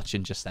 people were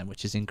watching just then,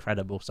 which is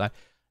incredible. So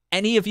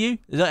any of you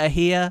that are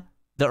here,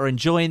 that are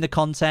enjoying the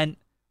content,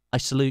 I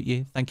salute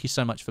you. Thank you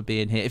so much for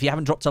being here. If you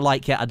haven't dropped a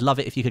like yet, I'd love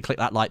it if you could click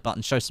that like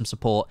button, show some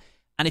support.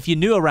 And if you're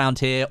new around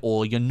here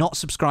or you're not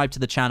subscribed to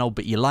the channel,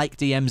 but you like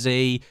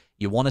DMZ,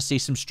 you want to see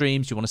some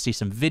streams, you want to see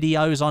some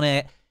videos on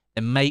it,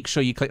 then make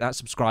sure you click that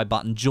subscribe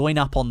button, join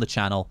up on the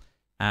channel,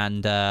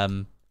 and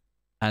let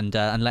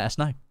us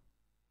know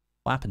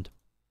what happened.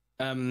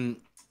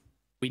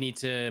 We need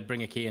to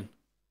bring a key in.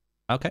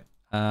 Okay.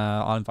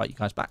 I'll invite you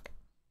guys back.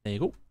 There you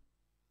go.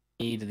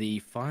 Need the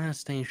fire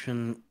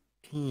station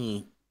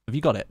key. Have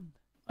you got it?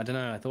 I don't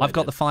know. I've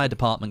got the fire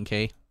department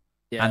key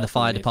and the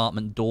fire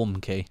department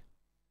dorm key.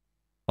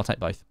 I'll take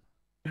both.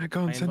 Yeah, go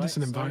on, send us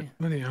an invite.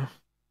 Anyhow. I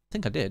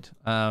think I did.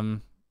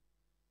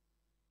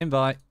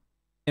 Invite.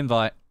 There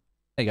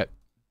you go.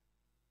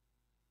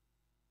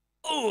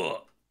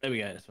 Oh, there we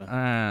go. That's fine.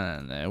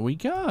 And there we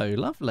go.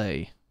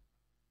 Lovely.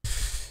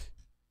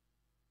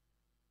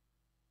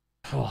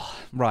 Oh,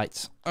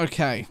 right.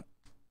 Okay.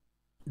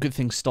 Good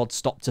thing Stod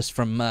stopped us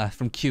from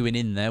queuing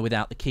in there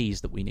without the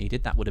keys that we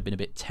needed. That would have been a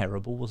bit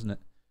terrible, wasn't it?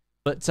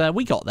 But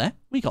we got there.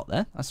 We got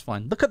there. That's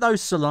fine. Look at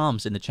those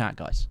salams in the chat,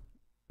 guys.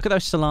 Look at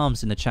those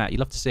salams in the chat. You'd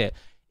love to see it.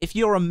 If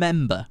you're a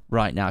member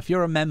right now, if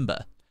you're a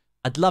member,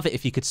 I'd love it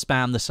if you could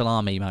spam the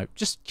salam emote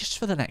just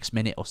for the next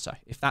minute or so,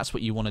 if that's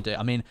what you want to do.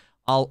 I mean,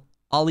 I'll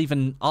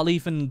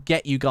even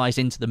get you guys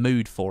into the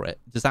mood for it.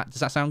 Does that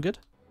sound good?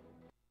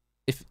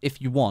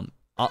 If you want,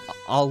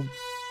 I'll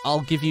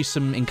give you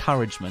some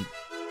encouragement.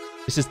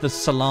 This is the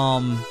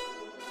salam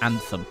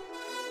anthem.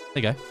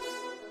 There you go.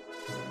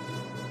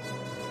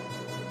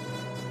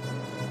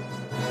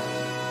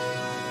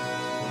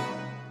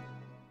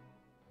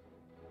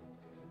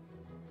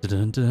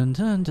 Dun dun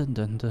dun dun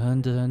dun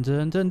dun dun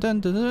dun dun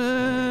dun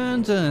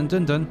dun dun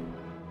dun dun.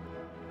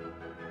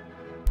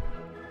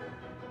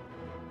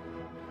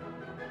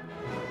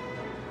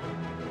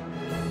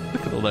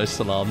 Look at all those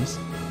salams.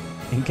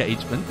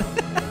 Engagement.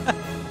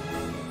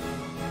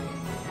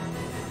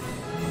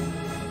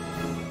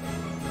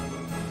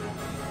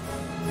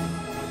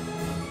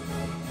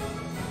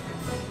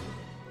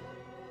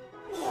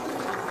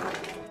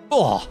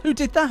 Oh, who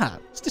did that?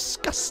 It's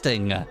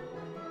disgusting.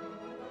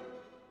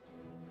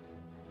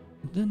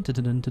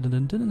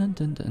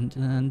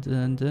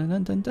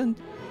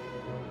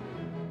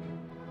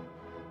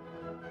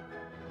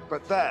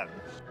 But then...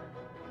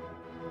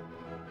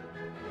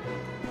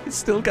 It's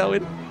still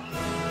going.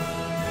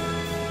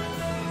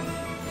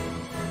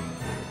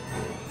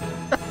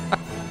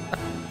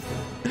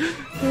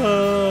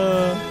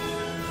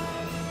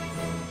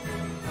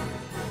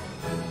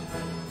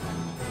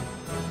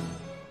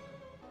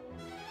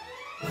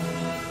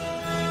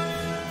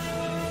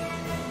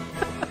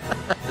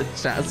 The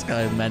chat's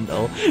going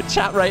mental.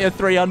 Chat rate of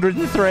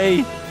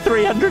 303.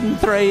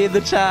 303 in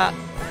the chat.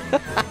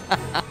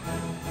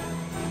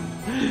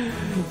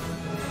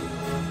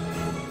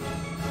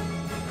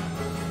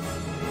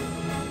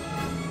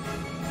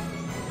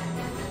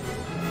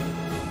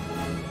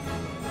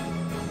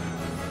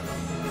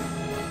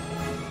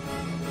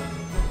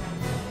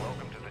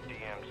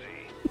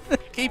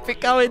 Keep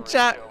it going,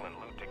 chat.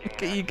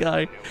 Look at you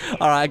go.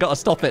 All right, I got to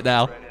stop it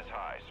now.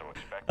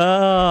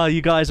 Oh,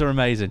 you guys are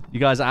amazing. You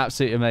guys are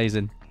absolutely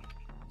amazing.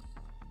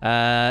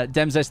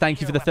 Demzes,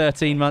 thank you for the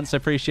 13 months. I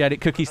appreciate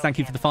it. Cookies, thank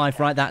you for the 5.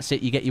 Right, that's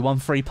it. You get your 1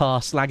 free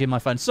pass. Lagging my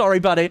phone. Sorry,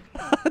 buddy.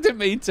 I didn't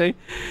mean to.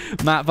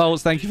 Matt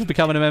Volts, thank you for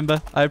becoming a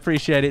member. I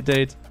appreciate it,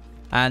 dude.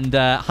 And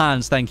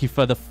Hans, thank you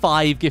for the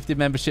 5 gifted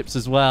memberships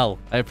as well.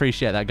 I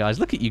appreciate that, guys.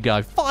 Look at you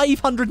go.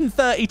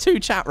 532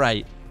 chat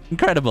rate.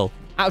 Incredible.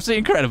 Absolutely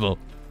incredible.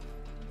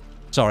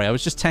 Sorry, I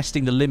was just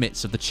testing the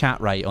limits of the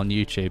chat rate on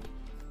YouTube.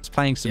 I was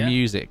playing some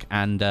music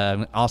and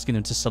asking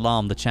them to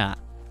salam the chat.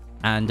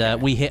 And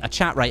we hit a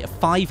chat rate of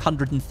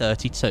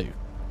 532.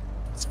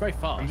 It's very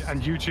fast. And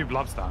YouTube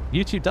loves that.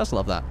 YouTube does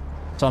love that.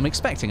 So I'm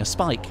expecting a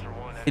spike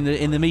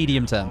in the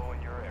medium term.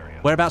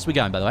 Whereabouts are we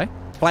going, by the way?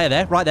 Player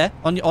there, right there,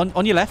 on your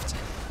left.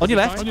 On your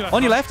left,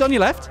 on your left, on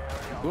your left.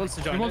 Who wants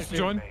to join? Who wants to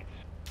join?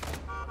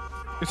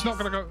 It's not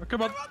going to go.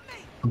 Come on.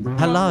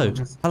 Hello.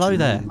 Hello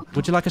there.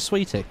 Would you like a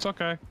sweetie? It's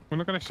okay. We're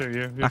not going to shoot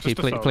you. Lucky,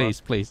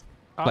 please.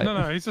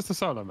 No, he's just a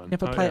solo man. Yeah,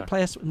 but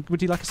play us.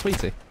 Would you like a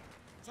sweetie?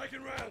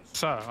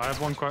 Sir, I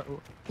have one question.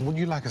 Would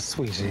you like a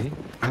sweetie?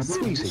 A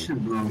sweetie.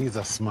 These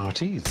are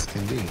Smarties,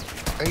 indeed.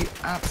 A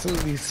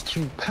absolutely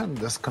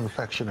stupendous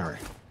confectionery.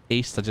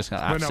 East, I just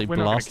got absolutely we're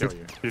not blasted.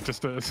 gonna kill you. You're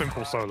just a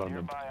simple solo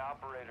man.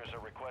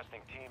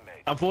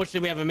 Unfortunately,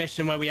 we have a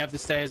mission where we have to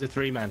stay as a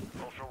 3-man.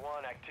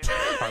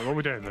 Right, what are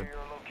we doing then?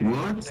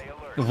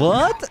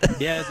 What?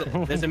 Yeah,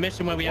 there's a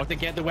mission where we have to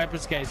get the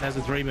weapons case as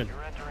a 3-man.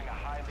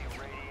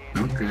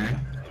 Okay.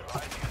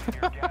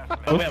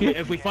 Okay.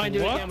 If we find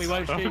you again, we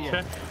won't shoot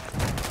you.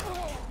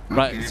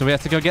 Right, so we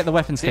have to go get the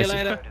weapons See you case.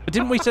 later. But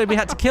didn't we say we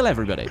had to kill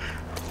everybody?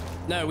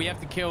 No, we have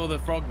to kill the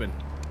frogman.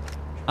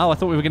 Oh, I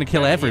thought we were going to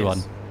kill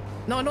everyone.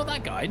 No, not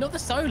that guy. Not the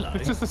solo.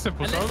 It's just a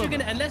simple solo.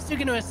 Unless you're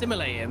gonna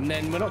assimilate him,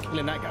 then we're not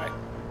killing that guy.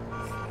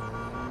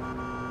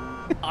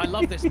 I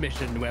love this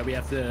mission where we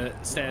have to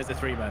stay as a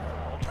 3-man.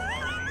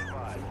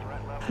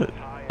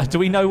 Do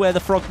we know where the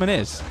frogman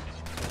is?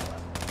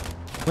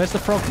 Where's the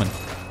frogman?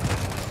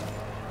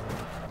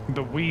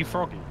 The wee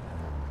froggy.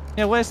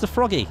 Yeah, where's the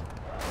froggy?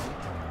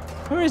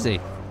 Where is he?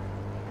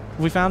 Have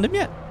we found him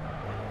yet?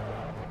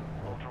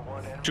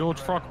 George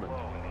Frogman.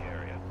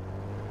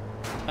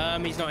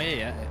 He's not here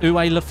yet.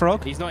 Uwe Le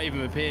Frog? He's not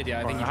even appeared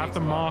yet. I think I have to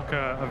mark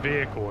a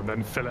vehicle and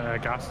then fill it at a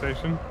gas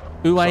station.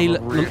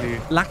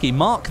 Uwe Lackey,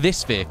 mark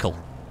this vehicle.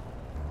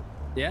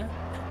 Yeah?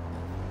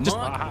 Just,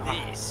 mark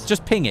this.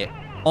 Just ping it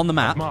on the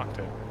map. I've marked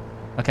it.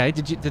 Okay,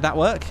 did that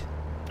work?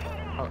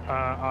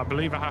 I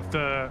believe I have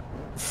to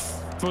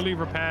fully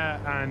repair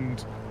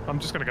and I'm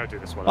just going to go do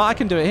this one. Well, I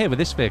can do it here with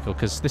this vehicle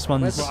because this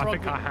one's... Well, I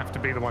think I have to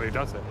be the one who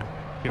does it.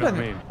 You know what I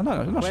mean? I'm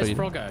not Where's sure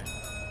Froggo?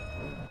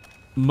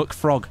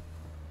 McFrog.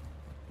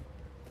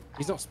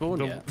 He's not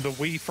spawned yet. The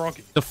wee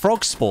froggy. The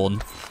frog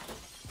spawn.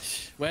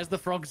 Where's the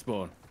frog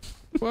spawn?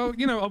 Well,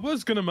 you know, I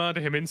was going to murder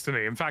him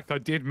instantly. In fact, I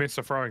did miss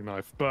a throwing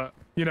knife. But,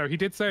 you know, he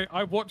did say,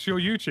 I watch your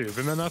YouTube.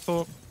 And then I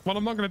thought, well,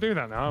 I'm not going to do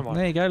that now, am I?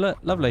 There you go. Look,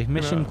 lovely.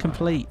 Mission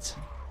complete.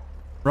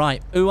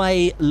 Right.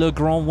 Uwe Le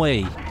Grand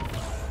Way.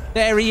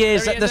 There he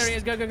is. There he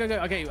is. Go.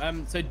 Okay,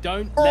 so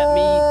don't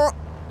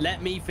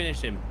let me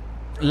finish him.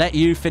 Let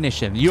you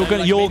finish him. You're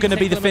gonna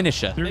be the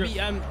finisher. Maybe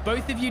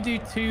both of you do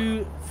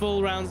 2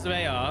 full rounds of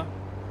AR,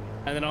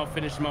 and then I'll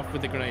finish him off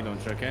with the grenade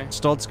launcher. Okay?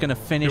 Stod's gonna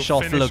finish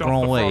off Le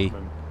Grand Way.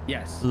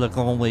 Yes. Le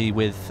Grand Way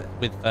with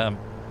an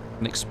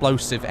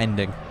explosive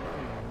ending.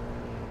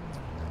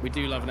 We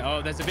do love it.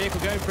 Oh, there's a vehicle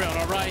going for it on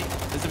our right.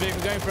 There's a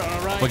vehicle going for it on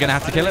our right. We're gonna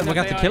have to kill him. We're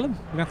gonna have to kill him.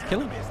 We're gonna have to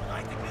kill him.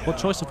 What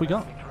choice have we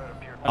got?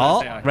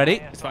 Oh, ready?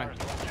 It's fine.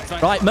 It's fine.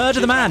 Right,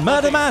 murder the man.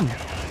 Murder the man.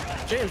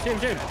 Shoot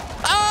him.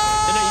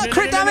 Oh,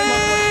 crit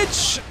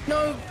damage!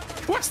 No.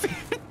 Westie.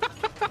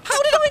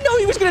 How did I know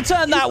he was going to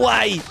turn that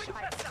way?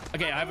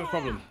 Okay, I have a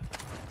problem.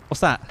 What's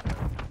that?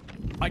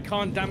 I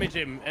can't damage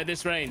him at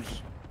this range.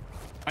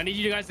 I need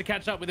you guys to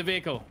catch up with the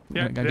vehicle.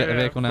 Yeah, go get the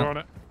vehicle now.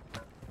 There's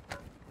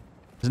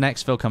an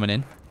exfil coming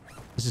in.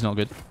 This is not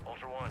good.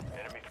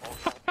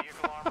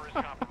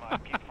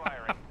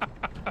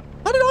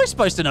 How did I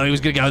supposed to know he was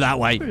going to go that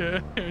way?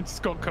 Yeah, it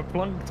just got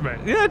kaplunked, mate.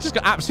 Yeah, just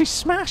got absolutely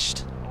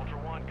smashed.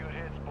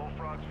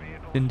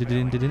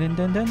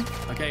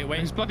 Okay, wait.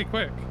 He's bloody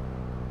quick.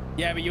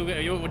 Yeah, but you'll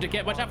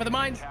get. Watch out for the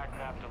mines.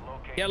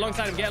 Get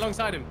alongside him. Get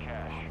alongside him.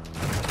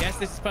 Yes,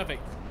 this is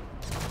perfect.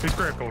 He's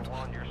crippled.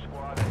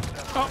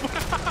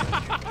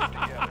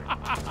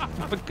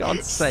 For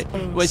God's sake.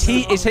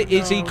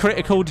 Is he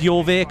critical to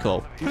your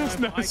vehicle? No,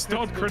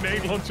 Stod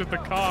grenade launched the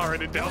car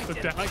and it dealt the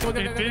death. Go,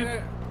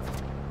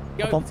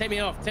 take me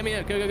off.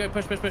 Go.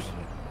 Push.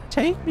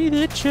 Take me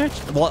to church.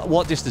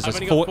 What distance is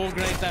I've only got 4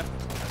 grenades left.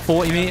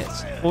 40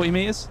 meters? 40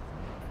 meters?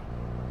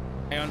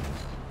 Hang on.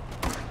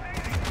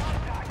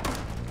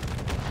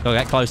 Go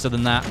get closer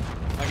than that.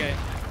 Okay,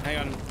 hang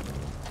on.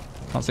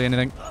 Can't see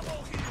anything.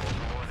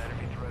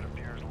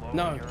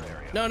 No.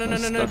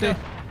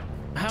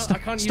 How? I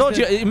can't use Stud,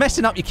 you're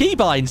messing up your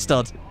keybind,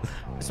 Stud.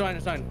 It's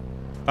fine. All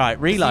right,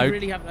 reload.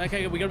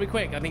 Okay, we gotta be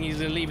quick. I think he's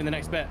gonna leave in the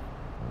next bit.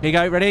 Here you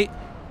go, ready?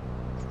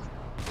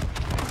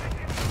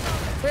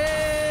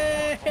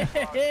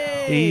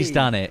 He's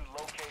done it.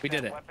 We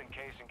did it.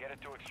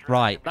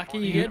 Right. Lucky,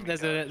 you good?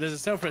 There's a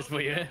self-res for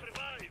you here.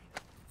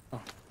 Oh.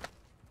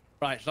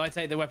 Right, shall I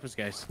take the weapons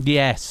case?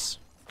 Yes.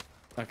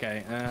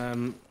 Okay,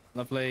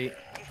 lovely.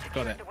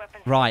 Got it.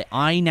 Right,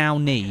 I now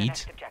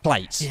need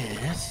plates.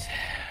 Yes.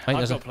 Wait,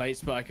 I've got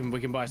plates, but we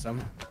can buy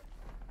some.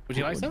 Would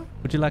you like some?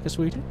 Would you like a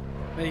sweetie?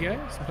 There you go.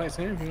 Some plates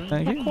here.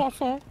 Thank you.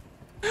 Croissant.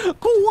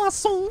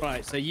 Croissant.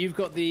 Right, so you've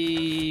got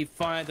the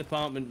fire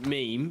department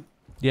meme.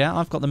 Yeah,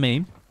 I've got the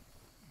meme.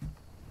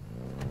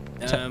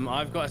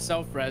 I've got a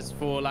self-res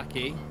for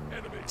Lucky.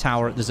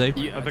 Tower at the zoo.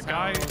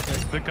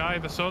 The guy,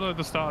 the solo at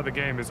the start of the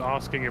game is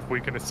asking if we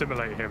can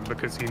assimilate him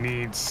because he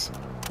needs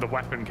the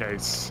weapon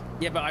case.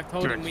 Yeah, but I've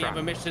told him we have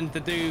a mission to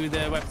do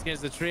the weapons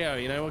case of the trio.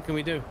 You know, what can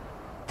we do?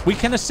 We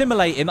can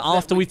assimilate him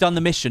after we've done the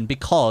mission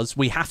because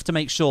we have to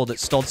make sure that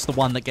Stod's the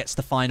one that gets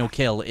the final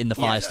kill in the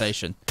fire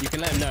station. You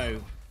can let him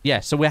know. Yeah,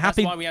 so we're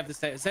happy. That's why we have to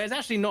stay. So it's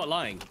actually not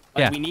lying.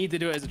 Like, we need to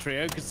do it as a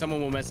trio because someone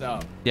will mess it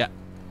up. Yeah.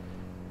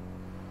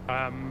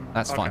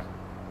 That's fine.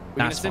 We're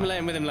going to simulate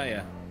him with him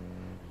later.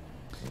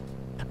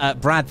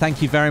 Brad,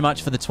 thank you very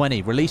much for the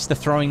 20. Release the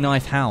throwing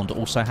knife hound.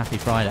 Also, happy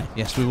Friday.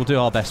 Yes, we will do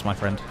our best, my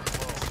friend.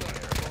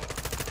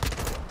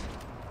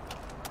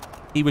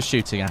 He was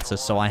shooting at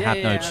us, so I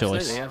had no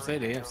choice.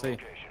 Absolutely.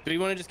 Do we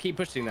want to just keep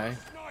pushing though?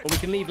 Or we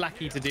can leave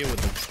Lackey to deal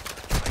with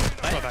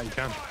them? Right? That you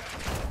can.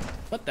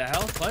 What the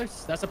hell?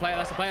 Close. That's a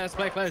player. Close.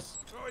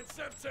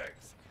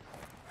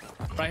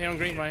 Right here on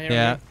green. On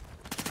green.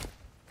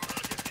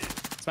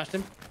 Smashed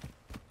him.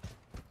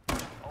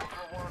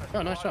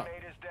 Oh, nice shot.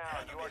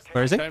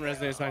 Where is he? Don't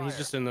resonate, man. He's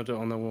just on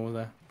the wall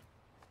there.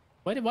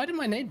 Why did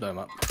my nade blow him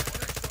up?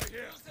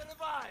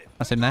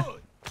 That's him there.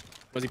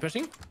 Was he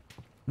pushing?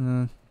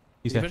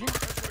 He's there.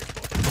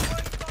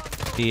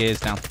 He is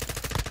down.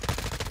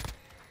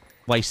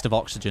 Waste of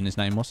oxygen, his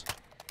name was.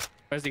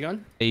 Where's he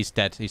gone? He's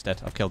dead.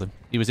 I've killed him.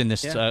 He was in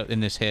this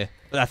here.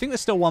 I think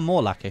there's still one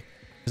more, Lucky.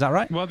 Is that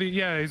right? Well,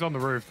 he's on the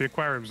roof. The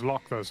aquarium's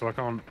locked though, so I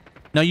can't.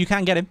 No, you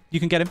can get him.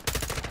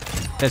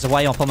 There's a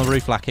way up on the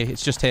roof, Lucky.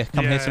 It's just here.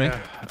 Come here to me.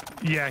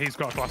 Yeah, he's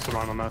got a cluster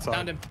mine on that side.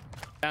 Downed him.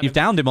 You've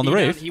downed him on the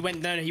roof? He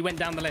went down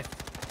the lift.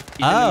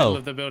 He's in the middle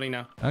of the building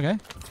now. Okay.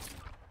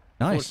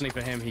 Nice.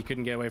 Fortunately for him, he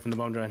couldn't get away from the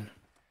bomb drone.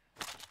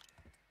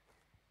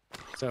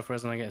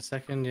 Self-res when I get a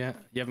second, yeah.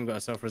 You haven't got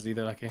a self-res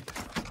either, Lucky.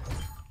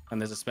 And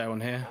there's a spare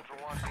one here.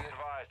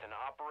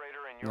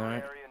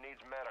 Alright.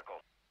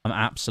 I'm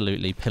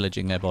absolutely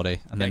pillaging their body,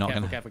 and they're not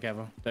going to...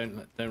 Careful.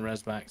 Don't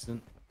res by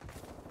accident.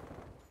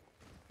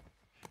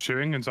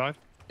 Shooting inside?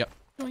 Yep.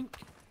 Doink.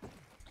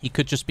 He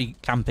could just be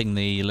camping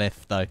the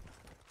lift, though.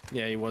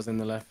 Yeah, he was in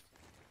the left.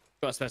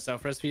 Got a spare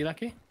self-res for you,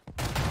 Lucky?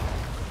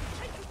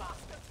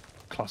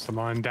 Cluster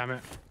mine, damn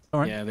it.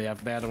 All right. Yeah, they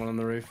had one on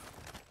the roof.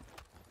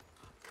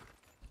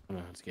 Oh,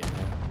 let's get in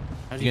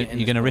there.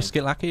 You going to risk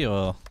it, Lucky,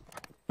 or...?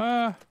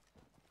 Yeah,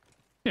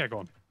 go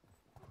on.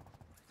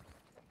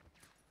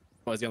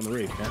 What, is he on the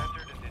roof, yeah?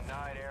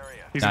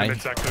 He's in the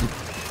midsection.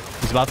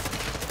 He's above.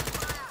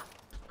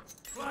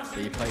 So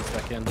you place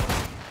back in.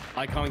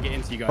 I can't get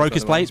into you guys. Broke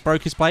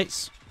his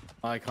plates.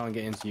 I can't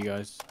get into you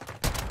guys.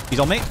 He's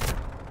on me.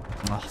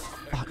 Oh,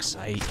 fuck's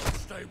sake.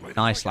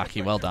 Nice,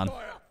 Lucky. Well done.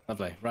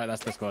 Lovely. Right,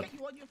 that's the squad.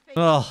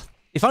 Oh,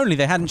 if only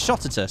they hadn't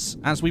shot at us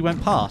as we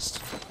went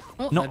past.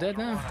 Oh, they're dead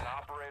now.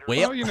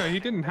 Well, you know, he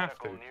didn't have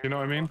to. You know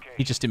what I mean?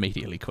 He just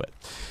immediately quit.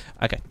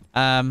 Okay.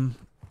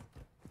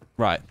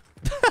 Right.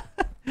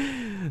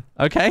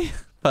 Okay.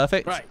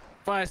 Perfect. Right.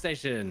 Fire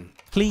station.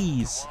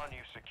 Please.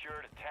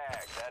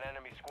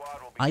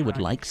 I would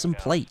like some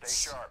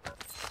plates.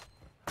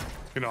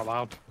 You're not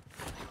allowed.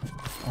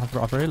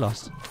 I've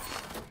realised.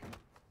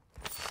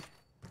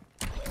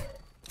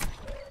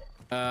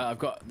 I've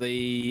got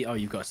the... Oh,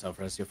 you've got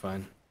self-res. You're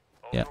fine.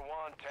 Yeah.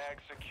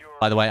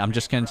 By the way, I'm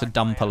just going to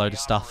dump a load of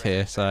stuff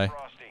here, so...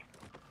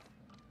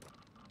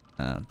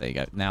 there you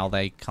go. Now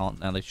they can't...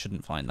 Now they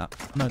shouldn't find that.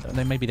 No,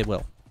 maybe they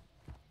will.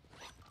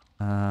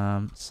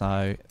 So,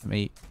 let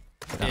me...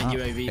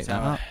 UAV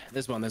tower.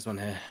 There's one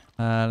here.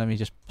 Let me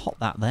just pop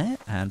that there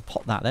and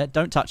pop that there.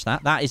 Don't touch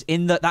that. That is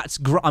in the...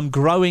 I'm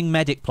growing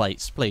medic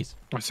plates, please.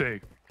 I see.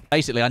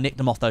 Basically, I nicked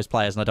them off those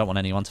players and I don't want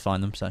anyone to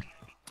find them, so...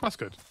 That's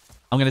good.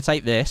 I'm going to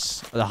take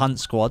this, the hunt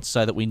squad,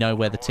 so that we know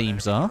where the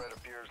teams are.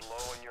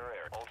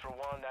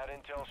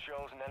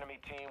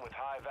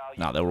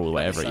 No, they're all the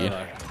way over at you.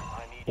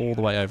 All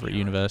the way over at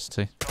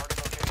university.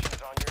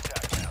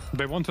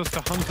 They want us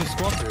to hunt a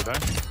squad, do they?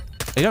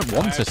 They don't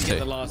want us to.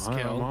 The last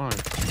kill.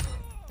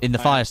 In the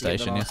fire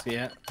station,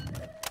 yeah.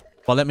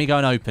 Well, let me go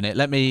and open it.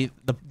 Let me.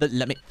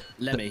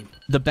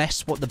 The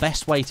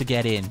best way to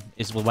get in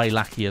is the way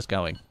Lackey is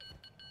going.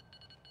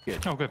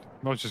 Good. Oh, good.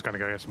 I was just going to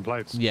go get some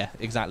plates. Yeah,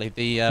 exactly.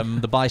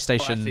 The buy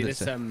station. Well,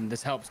 actually,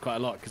 this helps quite a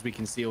lot because we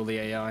can see all the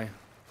AI.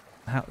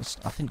 I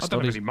think I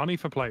don't have any money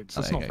for plates.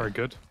 That's not very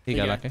good. Here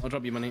you go, Lucky. I'll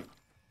drop you money.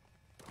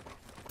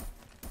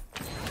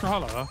 Oh,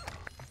 hello.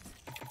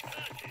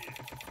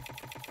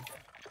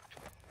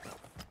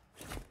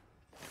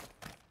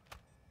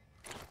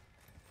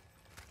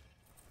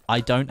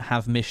 I don't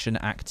have mission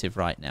active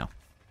right now.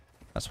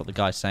 That's what the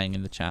guy's saying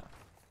in the chat.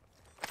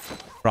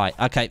 Right,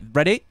 okay,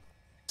 ready?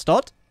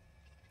 Start.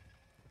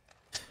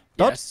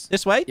 Yes.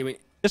 This way?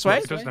 This way?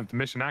 It doesn't have the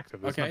mission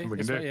active. There's nothing we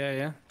can do.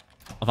 Yeah.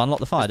 I've unlocked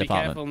the fire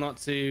department. Be careful not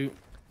to...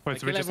 Wait,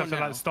 so we just have to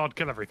let start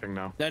kill everything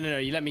now? No.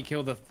 You let me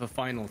kill the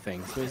final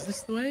thing. So is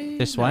this the way?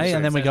 This way,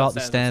 and then we go up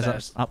the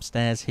stairs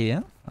upstairs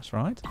here. That's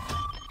right.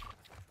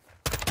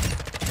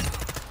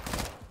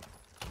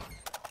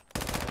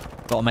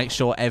 Got to make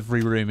sure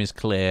every room is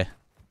clear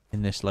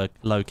in this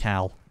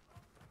locale.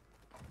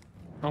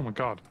 Oh my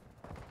god.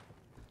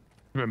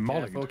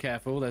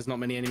 Careful. There's not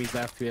many enemies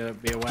left. Be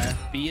aware.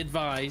 Be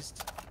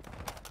advised.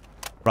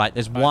 Right,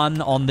 there's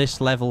one on this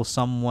level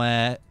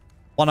somewhere.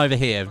 One over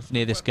here,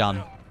 near this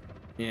gun.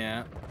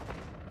 Yeah.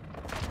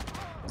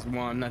 There's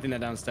one. I think they're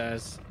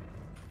downstairs.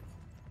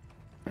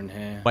 In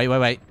here.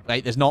 Wait.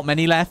 There's not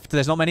many left.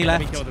 Let me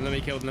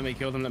kill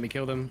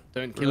them.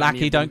 Don't kill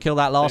Lackey, don't kill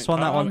that last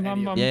one. That one.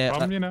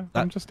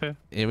 I'm just here.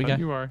 Here we go.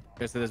 You worry.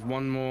 Okay, so there's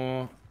one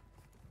more.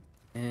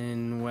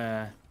 In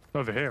where?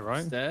 Over here,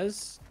 right?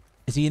 Stairs.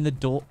 Is he in the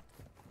door?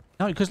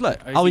 No, because look.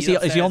 Oh, is he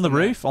on the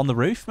somewhere? roof? On the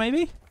roof,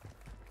 maybe?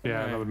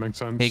 Yeah, that would make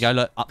sense. Here you go.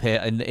 Look up here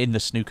in the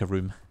snooker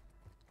room.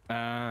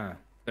 Ah,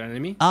 the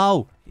enemy?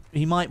 Oh,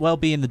 he might well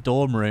be in the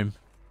dorm room.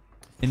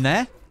 In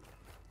there?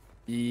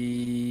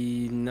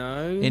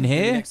 No. In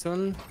here? The next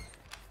one.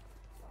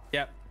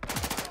 Yep.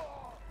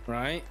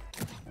 Right.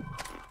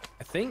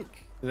 I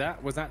think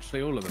that was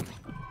actually all of them.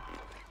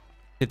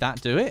 Did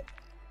that do it?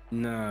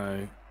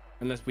 No.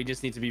 Unless we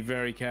just need to be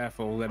very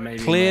careful. There may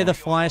be Clear more. the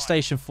fire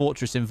station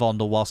fortress in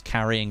Vondel whilst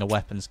carrying a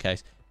weapons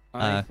case.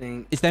 I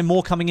think. Is there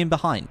more coming in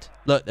behind?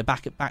 Look, they're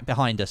back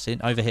behind us,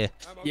 over here.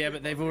 Yeah,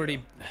 but they've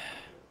already.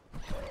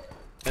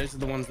 Those are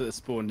the ones that are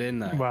spawned in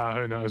there. Well,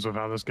 who knows with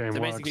how this game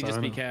So works. basically,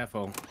 just be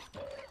careful.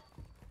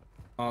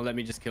 Oh, let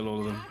me just kill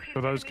all of them.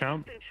 Do those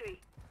count?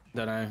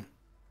 Don't know.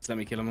 Just let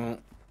me kill them all.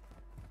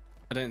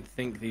 I don't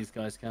think these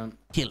guys count.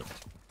 Kill them.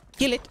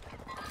 Kill it.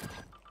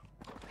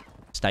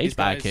 Stage These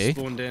bag guys here.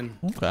 spawned in.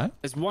 Okay.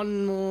 There's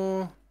one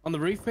more on the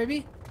roof,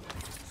 maybe?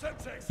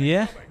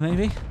 Yeah,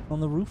 maybe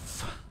on the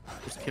roof.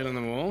 Just killing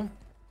them all.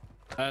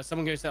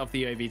 Someone go set off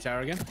the UAV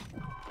tower again.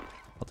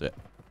 I'll do it.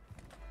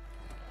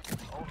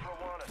 Ultra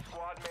One, a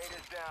squad mate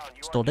is down.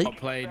 You Study. Got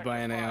played by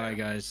an AI,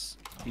 guys.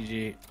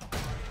 GG.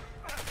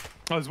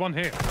 Oh, there's one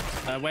here.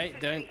 Wait,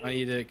 don't. I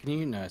need to. Can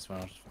you? No, it's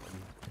fine.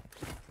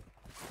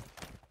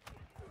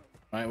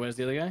 Right, where's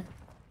the other guy?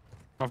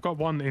 I've got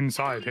one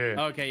inside here.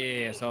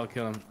 Okay, yeah. So I'll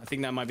kill him. I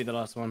think that might be the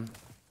last one.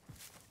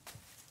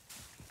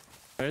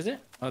 Where is it?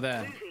 Oh,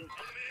 there.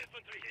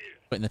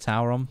 Putting the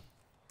tower on.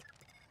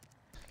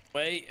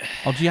 Wait.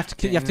 Oh, do you have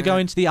to? You have to go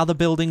into the other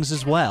buildings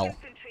as well.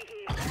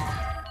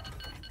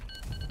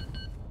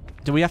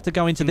 Do we have to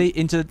go into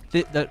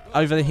the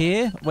over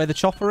here where the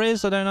chopper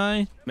is? I don't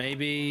know.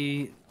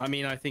 Maybe. I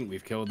mean, I think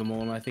we've killed them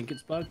all, and I think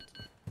it's bugged.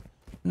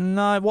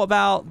 No. What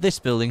about this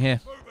building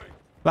here? What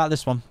about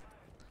this one?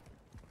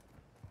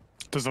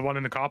 Does the one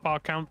in the car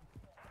park count?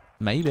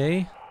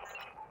 Maybe.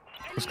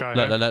 This guy.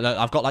 Look.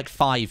 I've got like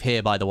 5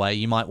 here, by the way.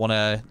 You might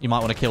wanna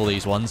kill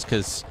these ones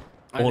because.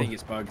 I think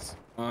it's bugged.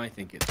 I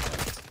think it's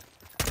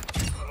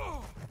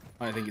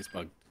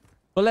bugged.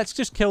 Well, let's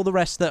just kill the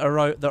rest that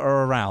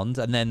are around,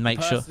 and then make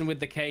The sure. person with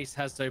the case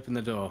has to open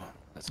the door.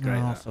 That's great.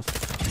 Oh, that. for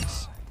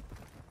fuck's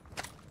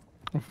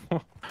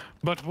sake.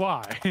 But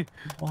why?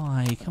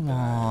 Why? Come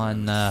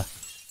on.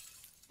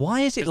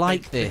 Why is it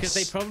like this? Because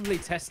they probably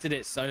tested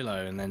it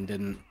solo and then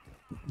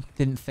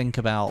didn't think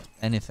about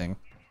anything.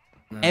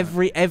 No.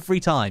 Every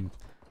time.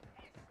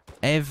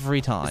 Every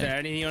Is time. there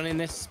anyone in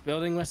this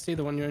building, Westie?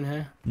 The one you're in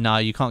here? No,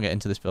 you can't get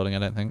into this building, I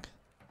don't think.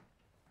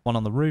 One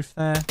on the roof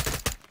there.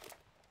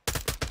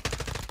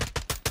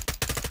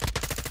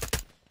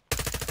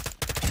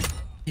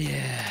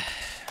 Yeah.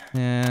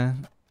 Yeah.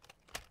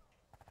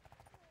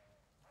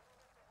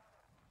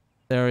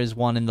 There is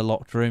one in the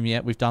locked room.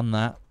 Yeah, we've done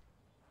that.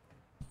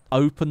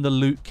 Open the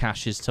loot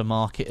caches to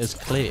mark it as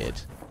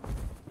cleared.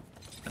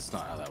 That's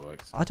not how that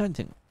works. I don't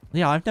think...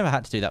 Yeah, I've never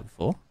had to do that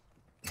before.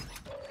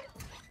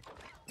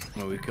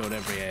 Well, we've killed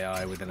every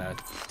AI within a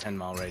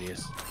 10-mile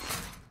radius.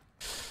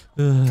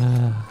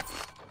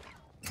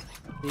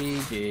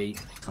 GG.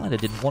 Kind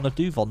of didn't want to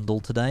do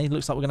Vondel today.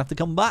 Looks like we're going to have to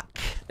come back.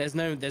 There's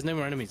no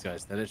more enemies,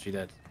 guys. They're literally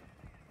dead.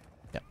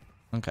 Yep.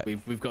 Okay.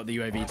 We've got the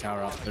UAV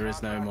tower up. There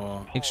is no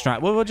more.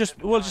 Extract. Well, we'll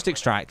just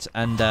extract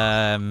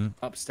and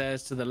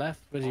Upstairs to the left.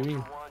 What do you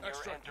mean?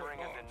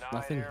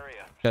 Nothing.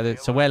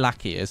 so where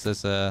Lackey is,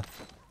 there's a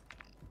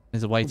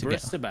way to get.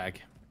 Barista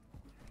bag.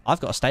 I've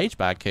got a stage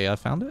bag key. I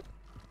found it.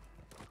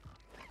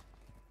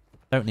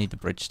 Don't need the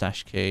bridge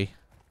stash key.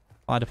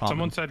 Fire department.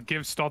 Someone said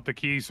give Stott the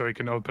key so he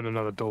can open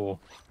another door.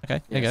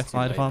 Okay, there you go.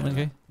 Fire department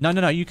key.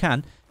 No, you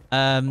can.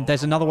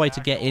 There's another way to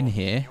get in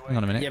here. Hang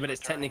on a minute. Yeah, but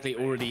it's technically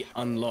already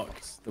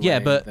unlocked. Yeah,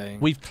 but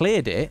we've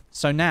cleared it,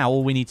 so now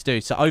all we need to do.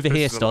 So over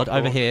here, is the Stod, locked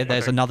over door. here,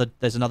 there's Okay. another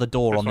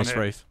door This on one this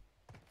here. roof.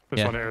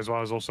 This one here as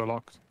well is also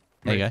locked.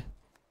 There you go.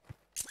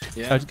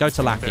 Yeah. Go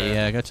to Lackey.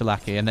 Yeah, go to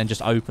Lackey, and then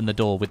just open the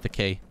door with the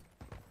key.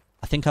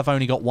 I think I've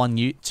only got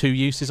 2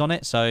 uses on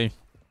it, so.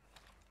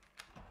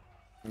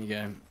 There you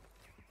go.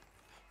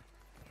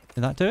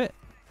 Did that do it?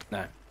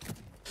 No.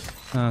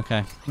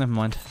 Okay, never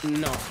mind.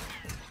 No.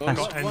 Oh, I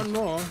got got one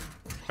more.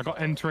 I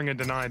got entering a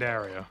denied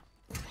area.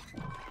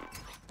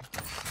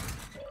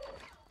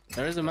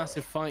 There is a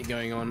massive fight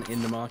going on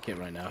in the market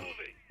right now.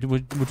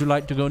 Would you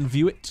like to go and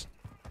view it?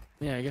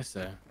 Yeah, I guess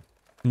so.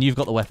 And you've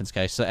got the weapons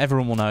case, so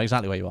everyone will know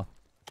exactly where you are.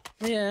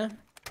 Yeah.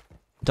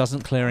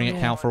 Doesn't clearing it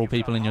count for all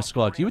people in your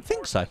squad? You would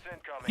think so.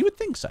 You would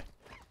think so.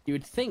 You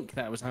would think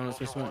that was how it's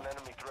supposed to work.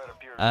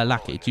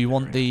 Lackey, do you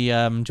want the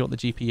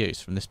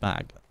GPUs from this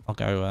bag? I'll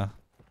go.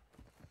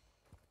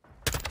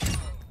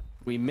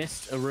 We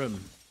missed a room.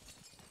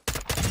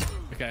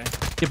 Okay.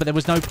 Yeah, but there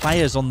was no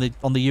players on the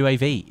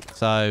UAV,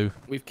 so.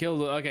 We've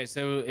killed. Okay,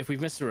 so if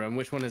we've missed a room,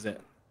 which one is it?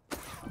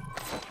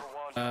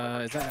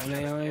 Is that an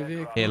AI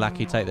vehicle? Here,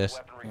 Lackey, take this.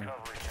 Yeah.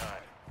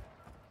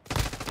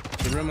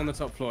 The room on the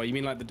top floor. You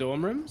mean like the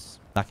dorm rooms?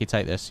 Lackey,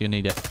 take this. You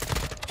need it.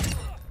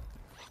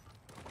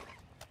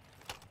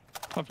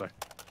 Lovely.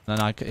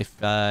 And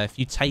if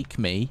you take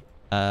me,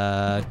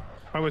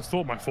 I always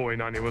thought my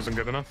 4090 wasn't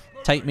good enough.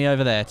 Take me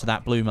over there to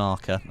that blue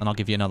marker, and I'll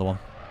give you another one.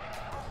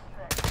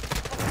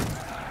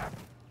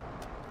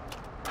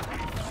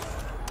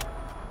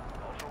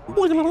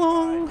 Wiggle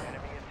along.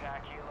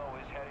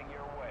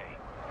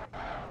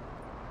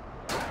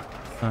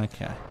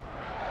 Okay.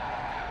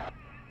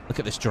 Look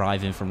at this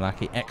driving from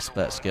Lucky.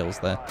 Expert skills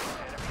there.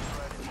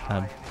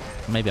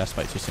 Maybe I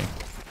spoke too soon.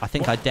 I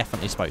think I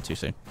definitely spoke too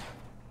soon.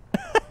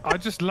 I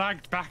just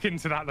lagged back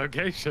into that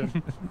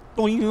location.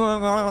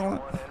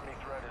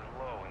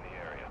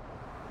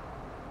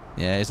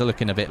 Yeah, it's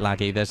looking a bit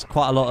laggy. There's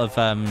quite a lot of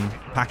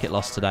packet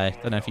loss today.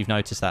 Don't know if you've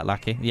noticed that,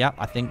 Lucky. Yep,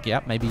 I think,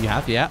 yep, maybe you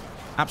have. Yeah,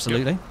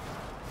 absolutely. Yep.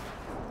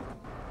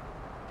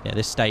 Yeah,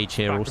 this stage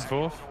here Back also. and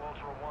forth.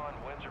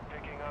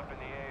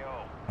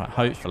 Right,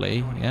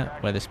 hopefully, yeah,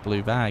 where this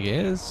blue bag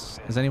is.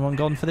 Has anyone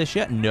gone for this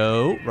yet?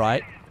 No.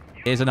 Right.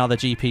 Here's another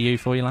GPU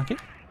for you, Lucky.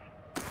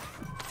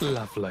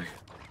 Lovely.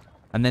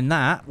 And then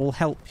that will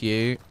help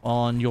you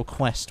on your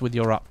quest with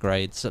your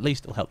upgrades. At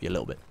least it'll help you a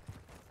little bit.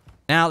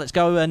 Now, let's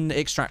go and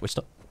extract with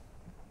stuff.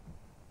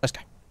 Let's go.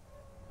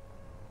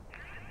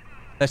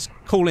 Let's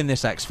call in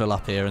this exfil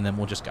up here, and then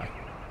we'll just go.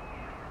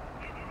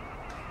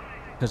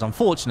 Because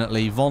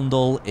unfortunately,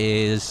 Vondel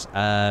is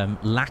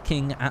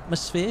lacking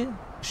atmosphere,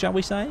 shall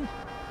we say?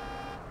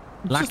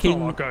 Lacking. There's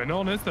not a lot going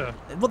on, is there?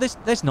 Well,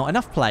 there's not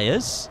enough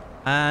players,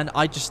 and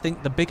I just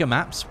think the bigger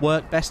maps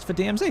work best for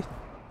DMZ.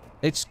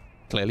 It's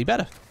clearly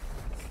better.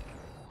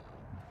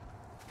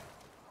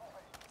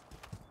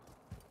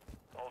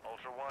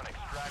 Ultra One,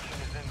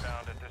 extraction is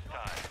inbound at this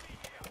time.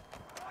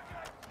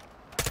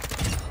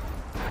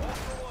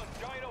 Ultra One,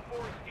 Dino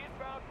Force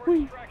inbound for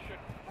extraction.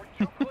 We're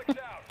 2 clicks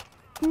out.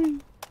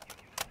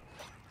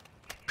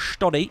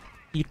 Stoddy,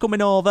 you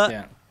coming over?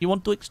 Yeah. You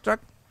want to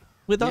extract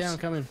with us? Yeah, I'm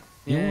coming.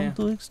 You Yeah. want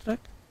to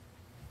extract?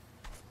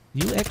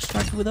 You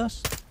extract with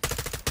us?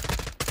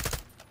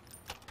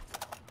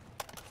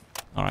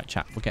 Alright,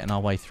 chat. We're getting our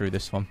way through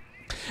this one.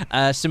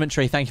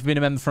 Symmetry, thank you for being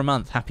a member for a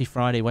month. Happy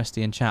Friday,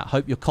 Westie in chat.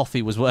 Hope your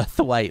coffee was worth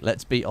the wait.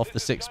 Let's beat off the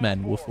 6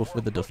 men. Woof woof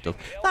with the duff duff.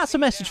 That's a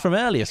message from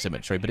earlier,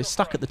 Symmetry, but it's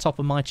stuck at the top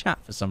of my chat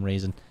for some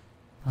reason.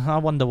 I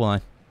wonder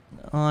why.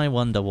 I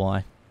wonder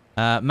why.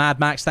 Mad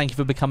Max, thank you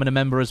for becoming a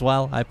member as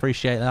well. I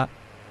appreciate that.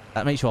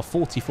 That makes you our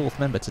 44th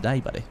member today,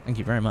 buddy. Thank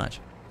you very much.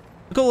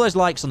 Look at all those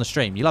likes on the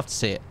stream. You love to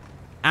see it.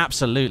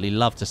 Absolutely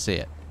love to see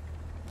it.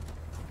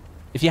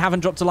 If you haven't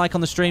dropped a like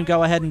on the stream,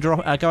 go ahead and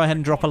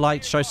drop a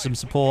like, show some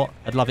support.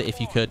 I'd love it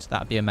if you could.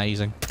 That'd be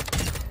amazing.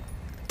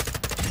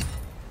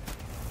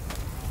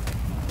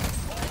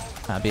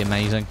 That'd be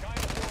amazing.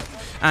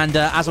 And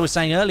as I was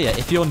saying earlier,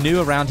 if you're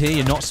new around here,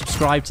 you're not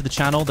subscribed to the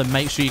channel, then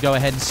make sure you go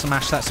ahead and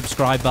smash that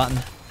subscribe button.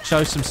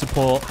 Show some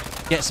support.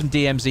 Get some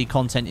DMZ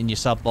content in your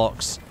sub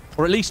box.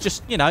 Or at least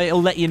just, you know,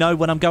 it'll let you know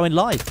when I'm going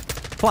live.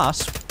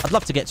 Plus, I'd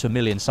love to get to 1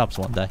 million subs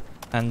one day.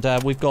 And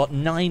we've got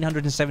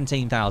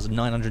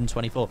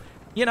 917,924.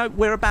 You know,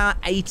 we're about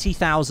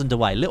 80,000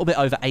 away. A little bit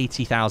over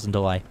 80,000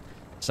 away.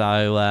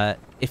 So,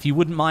 if you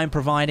wouldn't mind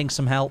providing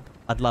some help,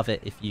 I'd love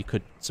it if you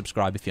could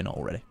subscribe if you're not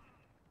already.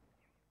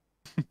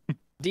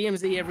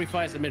 DMZ every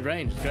fight's at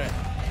mid-range. Great.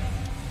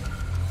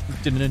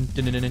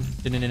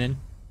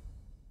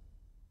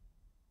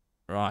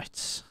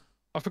 Right.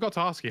 I forgot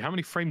to ask you, how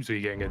many frames were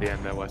you getting at the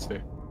end there,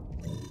 Westie?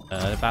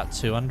 About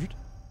 200.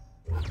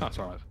 That's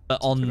all right. But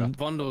on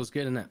Vondel's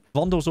good, isn't it?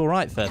 Vondel's all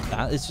right for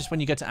that. It's just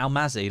when you get to Al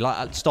Mazrah,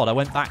 like Stod, I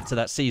went back to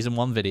that season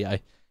 1 video,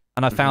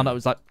 and I found I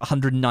was like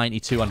 190,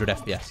 200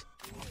 FPS.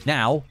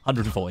 Now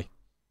 140.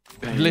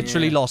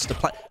 Literally lost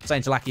a.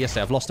 Saying to Lackey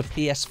yesterday, I've lost a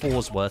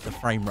PS4's worth of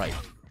frame rate.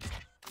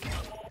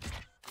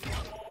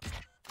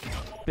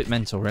 Bit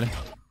mental, really.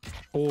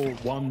 Or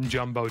one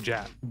jumbo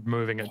jet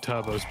moving at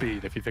turbo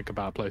speed if you think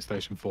about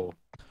PlayStation 4.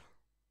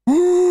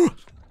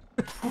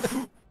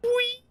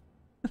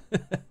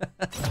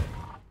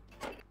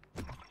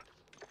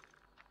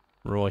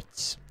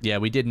 Right. Yeah,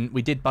 we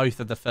did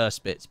both of the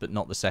first bits, but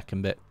not the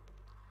second bit.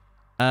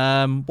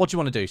 What do you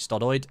want to do,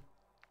 Stodoid? Do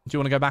you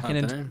want to go back in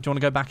and do you want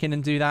to go back in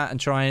and do that and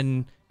try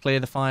and clear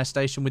the fire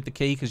station with the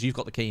key? Because you've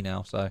got the key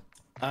now, so.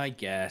 I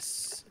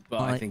guess,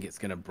 but I think it's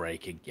gonna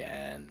break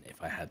again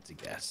if I had to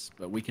guess.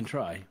 But we can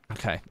try.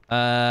 Okay.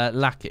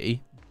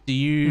 Lackey, do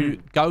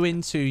you go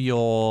into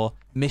your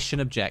mission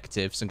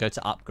objectives and go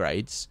to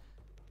upgrades?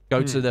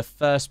 Go to the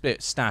first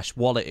bit, stash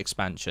wallet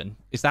expansion.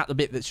 Is that the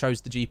bit that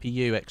shows the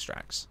GPU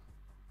extracts?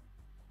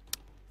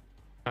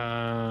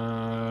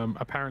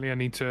 Apparently I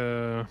need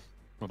to...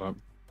 Hold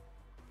on.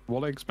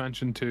 Wallet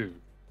expansion 2.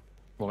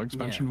 Wallet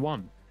expansion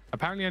 1.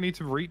 Apparently I need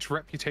to reach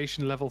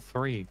reputation level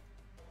 3.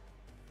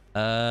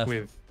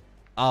 With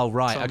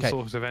some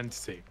sort of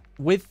entity.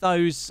 With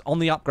those on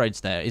the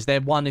upgrades there, is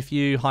there one, if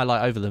you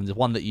highlight over them, the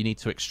one that you need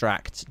to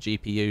extract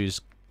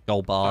GPUs,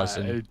 gold bars,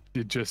 and...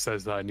 It just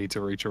says that I need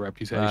to reach a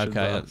reputation.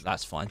 Okay,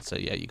 that's fine. So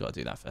yeah, you got to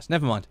do that first.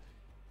 Never mind.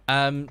 Do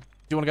you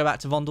want to go back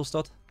to Vondel,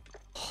 Stod?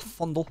 Oh,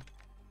 Vondel.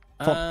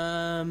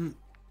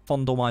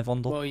 Fondle my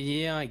Vondel. Well,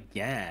 yeah, I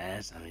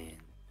guess. I mean,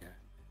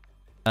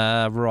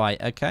 right,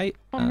 okay.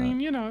 I mean,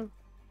 you know.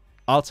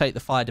 I'll take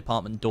the fire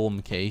department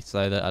dorm key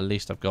so that at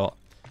least I've got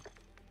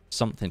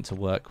something to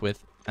work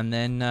with, and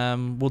then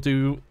we'll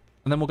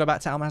go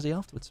back to Al Mazrah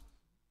afterwards.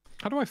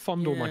 How do I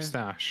fondle my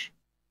stash?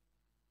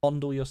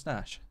 Fondle your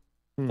stash?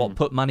 What?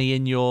 Put money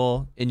in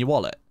your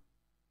wallet?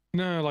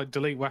 No, like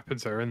delete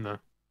weapons that are in there.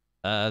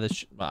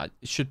 It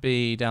should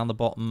be down the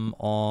bottom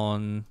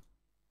on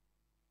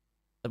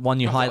the one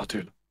you hide. I'll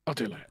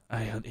do it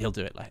later. He'll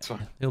do it later.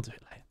 He'll do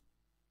it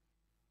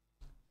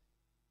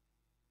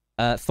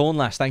later.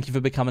 Thornlash, thank you for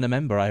becoming a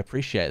member. I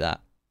appreciate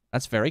that.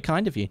 That's very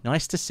kind of you.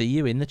 Nice to see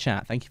you in the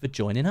chat. Thank you for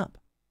joining up.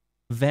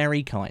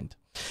 Very kind.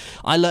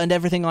 I learned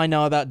everything I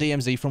know about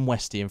DMZ from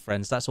Westie and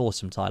friends. That's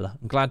awesome, Tyler.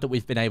 I'm glad that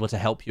we've been able to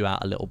help you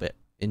out a little bit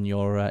in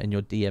your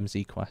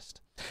DMZ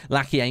quest.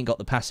 Lackey ain't got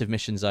the passive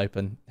missions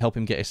open. Help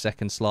him get his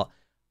second slot.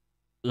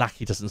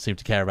 Lackey doesn't seem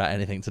to care about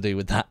anything to do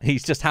with that.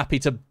 He's just happy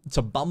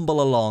to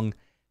bumble along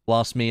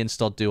whilst me and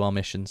Stod do our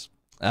missions.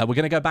 We're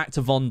going to go back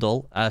to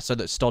Vondel so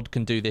that Stod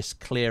can do this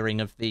clearing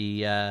of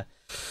the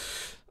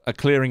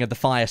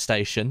fire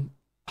station.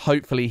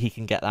 Hopefully he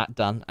can get that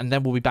done, and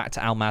then we'll be back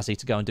to Al Mazrah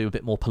to go and do a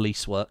bit more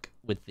police work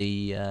with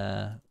the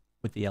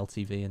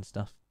LTV and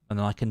stuff, and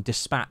then I can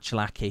dispatch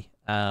Lackey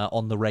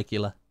on the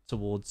regular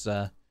towards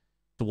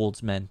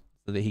men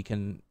so that he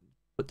can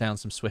put down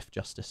some swift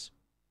justice.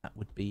 That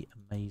would be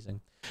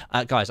amazing.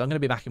 Guys, I'm going to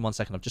be back in 1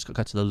 second. I've just got to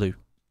go to the loo.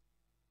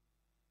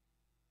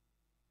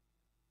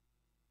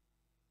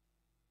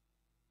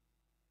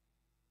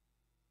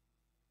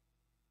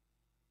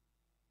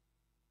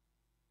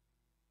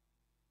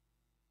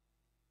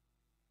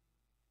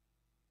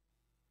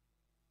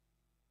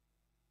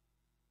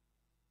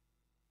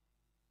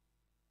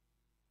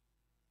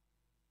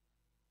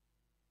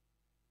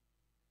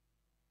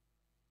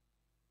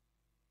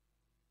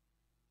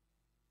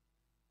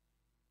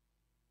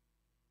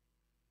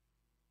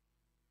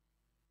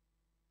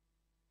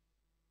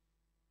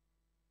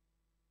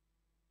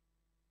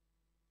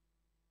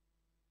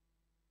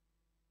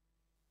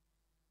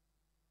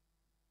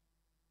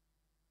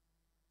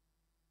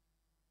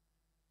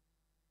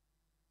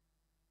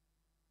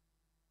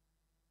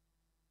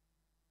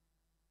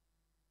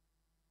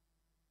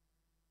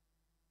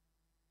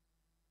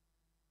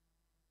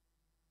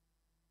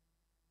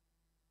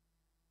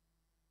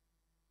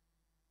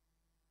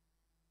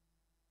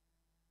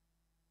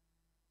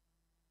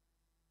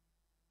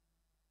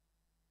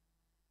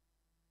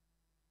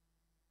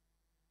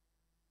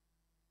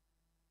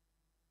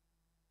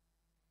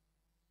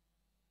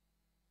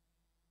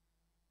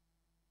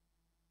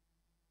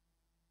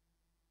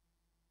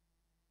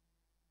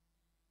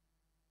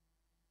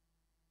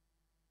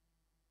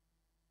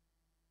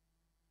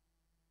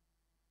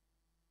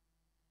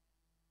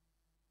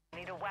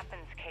 Need a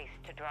weapons case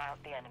to draw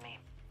out the enemy.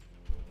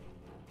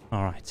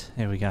 All right,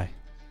 here we go.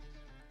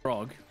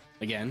 Frog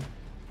again.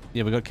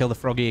 Yeah, we've got to kill the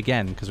froggy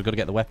again because we've got to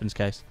get the weapons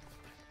case.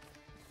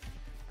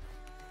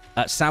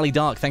 Sally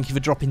Dark, thank you for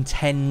dropping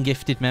 10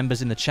 gifted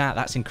members in the chat.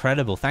 That's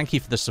incredible. Thank you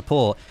for the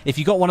support. If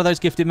you got one of those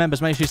gifted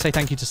members, make sure you say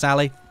thank you to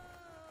Sally.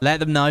 Let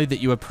them know that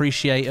you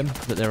appreciate them,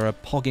 that they're a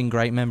pogging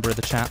great member of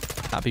the chat.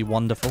 That'd be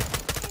wonderful.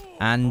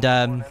 And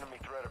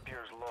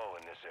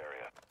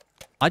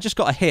I just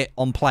got a hit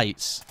on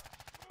plates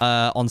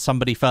on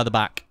somebody further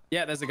back.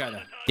 Yeah, there's a guy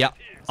there. Yep.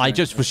 I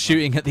just was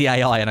shooting at the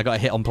AI and I got a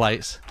hit on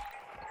plates.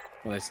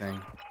 What are they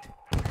saying?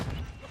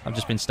 I've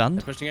just been stunned.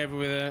 They're pushing over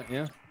with a...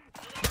 Yeah.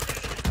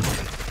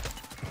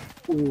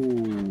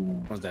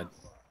 Ooh. One's dead.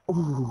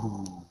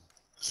 Ooh.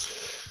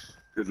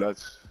 Good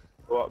lads.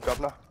 All right,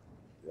 Governor?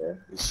 Yeah,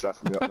 he's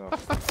slapping me up now.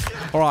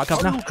 All right,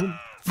 Governor.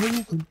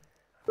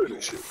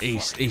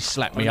 He's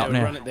slapped me up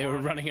now. They were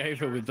running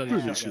over with bloody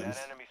shotguns.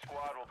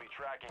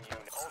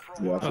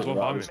 Yeah, that's what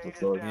I was.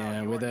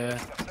 Yeah, with a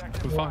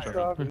fire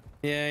shotgun.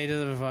 Yeah, he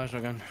does have a fire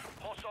shotgun.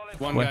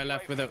 One guy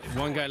left with a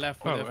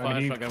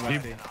fire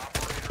shotgun.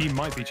 He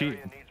might be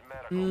cheating.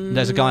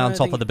 There's a guy on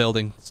top of the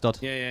building, Stud.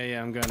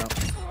 Yeah, I'm going up.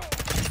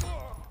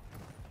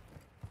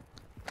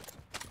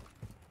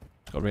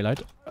 Got to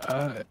reload.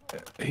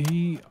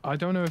 I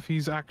don't know if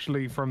he's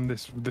actually from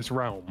this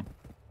realm.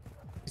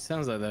 He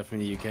sounds like they're from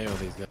the UK, all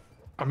these guys.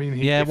 I mean,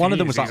 yeah, one of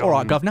them was like, all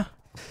right, Governor.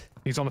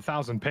 He's on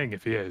 1,000 ping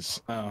if he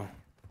is. Oh,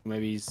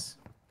 maybe he's...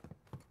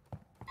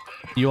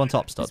 You on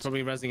top, Stud? He's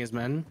probably rezzing his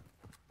men.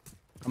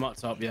 I'm up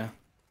top, yeah.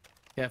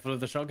 Careful of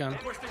the shotgun.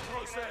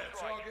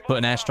 Put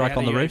an airstrike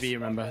on the roof.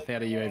 Remember? They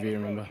had a UAV,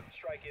 remember?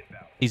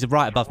 He's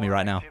right above me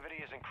right now.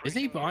 Is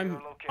he? But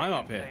I'm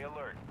up here.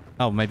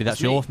 Oh, maybe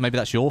that's your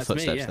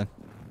footsteps me, yeah. then.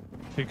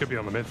 He could be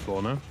on the mid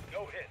floor, no?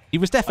 He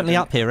was definitely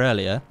up here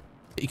earlier.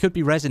 He could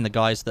be rezzing the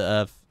guys that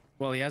have...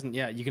 Well, he hasn't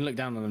yet. You can look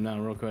down on them now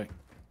real quick.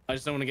 I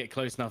just don't want to get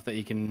close enough that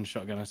he can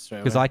shotgun us straight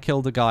away. Because I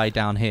killed a guy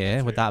down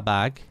here with that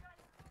bag.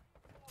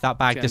 If that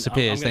bag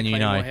disappears, then you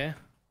know. Here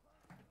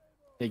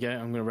you go.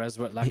 I'm going to res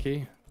what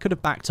Lucky. Could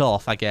have backed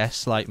off, I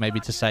guess, like maybe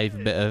to save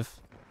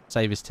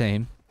his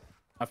team.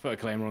 I've put a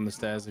claimer on the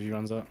stairs if he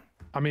runs up.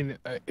 I mean,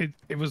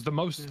 it was the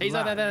most He's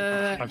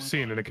there. I've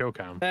seen in a kill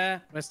cam.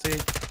 There, Westie.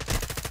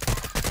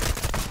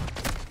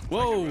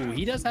 Whoa,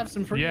 he does have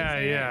some pretty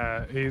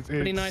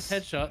pretty nice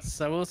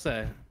headshots, I will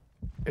say.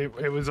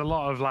 It was a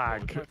lot of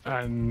lag,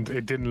 and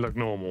it didn't look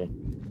normal.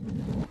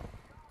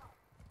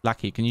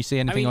 Lucky, can you see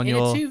anything I mean,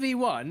 on your... in a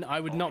 2v1, I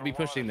would not be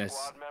pushing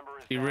this.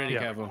 Be really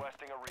careful.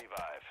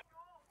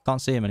 Can't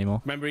see him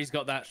anymore. Remember, he's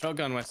got that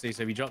shotgun, Westie,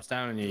 so if he drops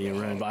down on you, you're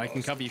ruined. But I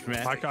can cover you from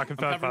here. I can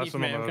third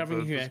person on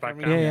the back.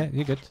 Yeah,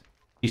 you're good.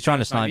 He's trying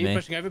to snipe me.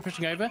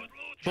 Pushing over.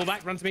 Pull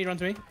back, run to me. Run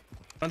to me.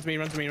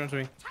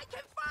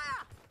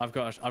 I've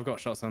got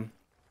shots on.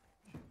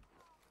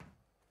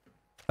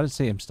 I don't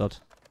see him, Stod.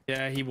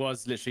 Yeah, he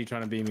was literally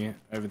trying to beam you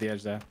over the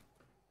edge there.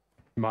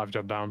 Might have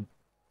jumped down.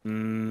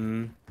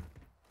 Hmm.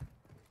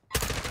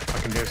 I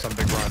can hear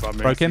something right above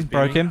me.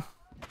 Broke him.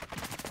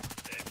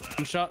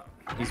 One shot.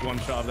 He's one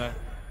shot up there.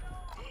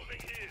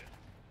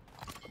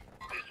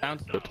 Down.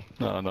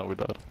 No, not with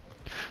that.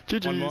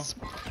 GG's.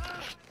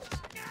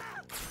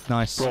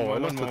 Nice. Bro, I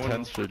lost the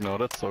 10 streak now.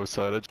 That's so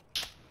sad. I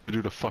just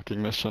do the fucking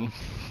mission.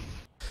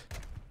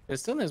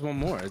 There's one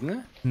more, isn't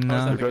there?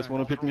 No. You guys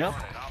want to pick me up?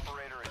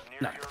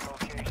 No.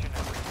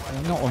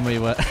 Not when we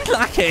were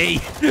lucky.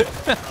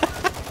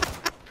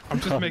 I'm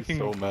just making.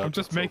 So mad. I'm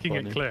just making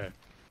it clear.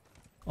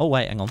 Oh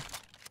wait, hang on.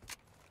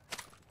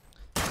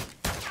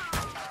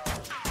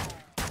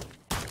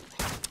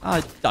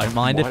 I don't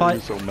mind if Why I. are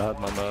you so mad,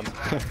 my man?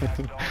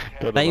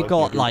 They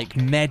got like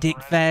medic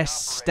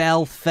vests,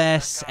 stealth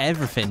vests,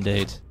 everything,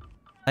 dude.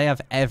 They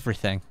have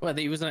everything. Well,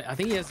 he was. I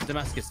think he has a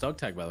Damascus dog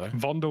tag, by the way.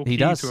 Vondel He key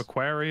does. to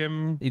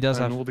aquarium. He does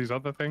and have all these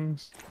other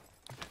things.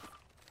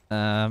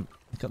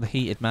 He's got the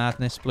heated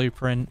madness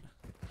blueprint.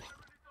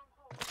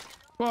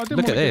 Well, I didn't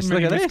Look want at this. to Look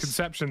get at many this.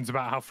 misconceptions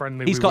about how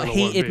friendly He's we got will or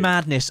won't heated be.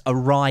 madness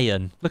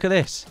Orion. Look at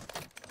this.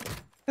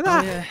 Look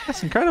at that. yeah.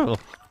 That's incredible.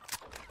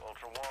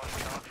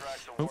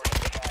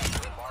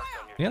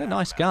 He had a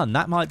nice gun.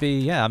 That might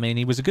be. Yeah, I mean,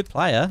 he was a good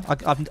player.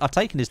 I've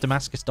taken his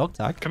Damascus dog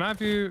tag. Can I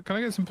have you? Can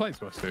I get some plates,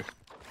 Westie?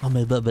 Oh,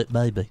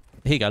 maybe.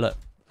 Here you go. Look.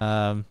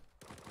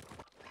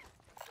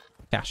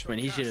 Cash. I mean,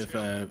 he should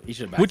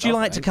have. Would you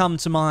like to come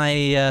to my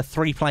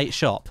 3-plate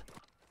shop?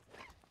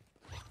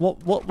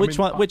 Which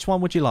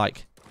one would you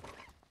like?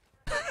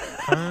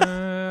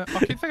 I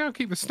think I'll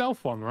keep the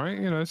stealth one, right?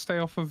 You know, stay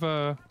off of.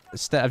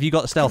 Have you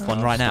got the stealth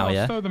one right now?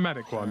 Yeah. Throw the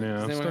medic one. Yeah.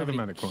 Does anyone Throw have the any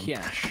medic one.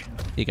 Cash. Here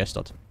you go,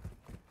 Stod.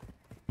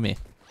 Come here.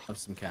 Have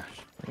some cash.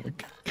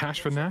 Cash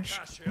for Nash.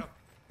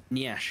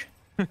 Nyash.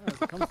 Oh,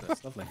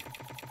 that's lovely.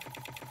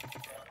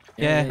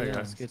 Yeah.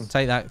 That's good.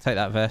 Take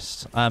that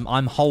vest.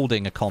 I'm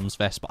holding a comms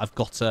vest, but I've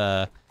got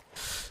a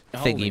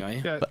thingy.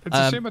 Holding, Yeah, But, it's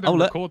a shame I didn't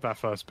look. record that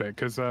first bit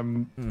because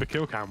the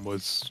kill cam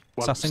was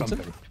Sussington?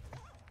 something.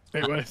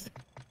 It was.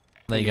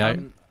 There you go.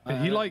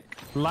 He like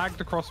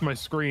lagged across my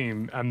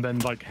screen and then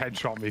like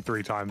headshot me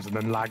 3 times and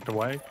then lagged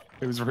away.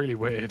 It was really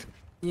weird.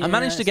 I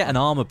managed to get an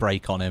armor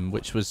break on him,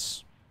 which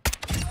was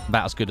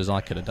about as good as I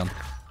could have done.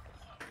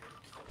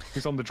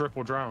 He's on the drip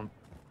or drown.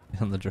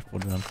 On the drip or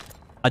drown.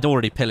 I'd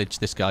already pillaged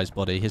this guy's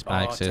body. His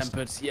bag's here.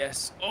 Tempered,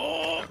 yes.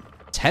 Oh.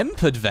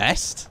 Tempered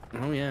vest?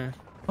 Oh yeah.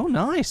 Oh,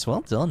 nice.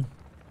 Well done. Do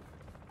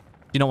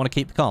you not want to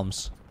keep the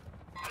comms?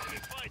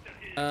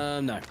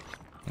 No.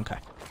 Okay.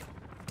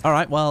 All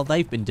right. Well,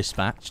 they've been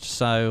dispatched,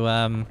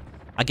 so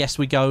I guess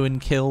we go and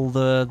kill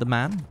the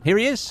man. Here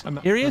he is.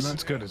 Here he is.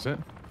 That's good, is it?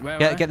 Where?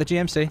 Get the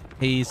GMC.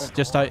 He's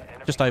just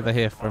over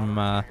here from.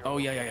 Oh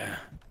yeah.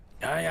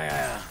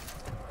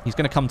 He's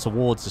going to come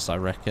towards us, I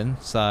reckon.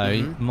 So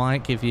he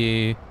might give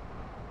you.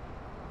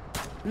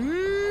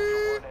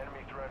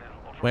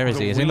 Where is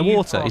he? He's in the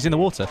water. He's in the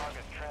water.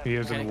 He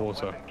is in the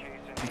water.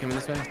 You coming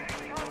this way?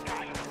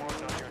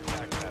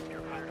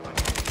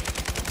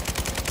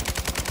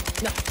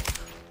 No.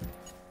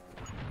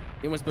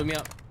 He almost blew me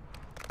up.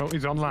 Oh,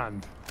 he's on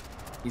land.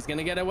 He's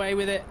gonna get away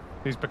with it.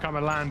 He's become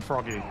a land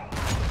froggy.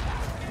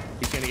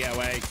 He's gonna get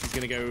away. He's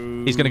gonna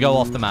go. He's going to go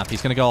off the map.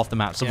 He's going to go off the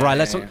map. So right,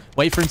 let's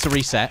wait for him to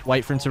reset.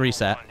 Wait for him to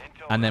reset,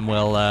 and then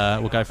we'll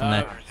go from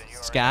there.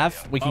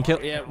 Scav, we can kill.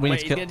 Yeah, we need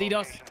to kill. He's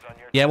gonna DDoS.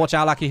 Yeah, watch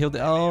out, Lucky. He'll.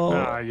 Oh.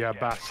 Ah, yeah,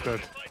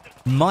 bastard.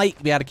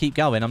 Might be able to keep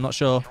going. I'm not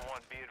sure.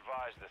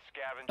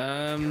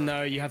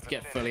 No, you have to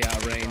get fully out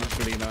of range. It's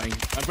really annoying.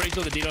 I'm pretty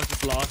sure the DDoS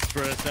just lasts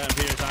for a certain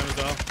period of time as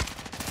well.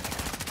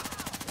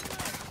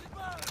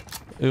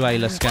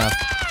 Uela Scav.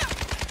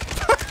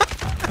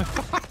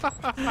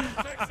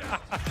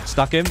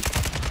 Stuck him.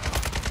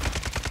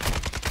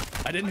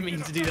 I didn't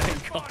mean to do that in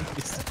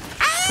comms.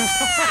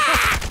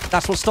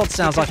 That's what Stod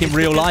sounds like in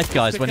real life,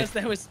 guys. Because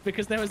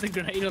there was a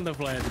grenade on the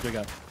floor. I had to pick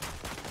up.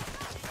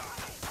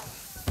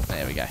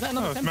 There we go.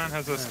 Oh, this man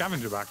has a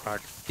scavenger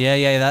backpack.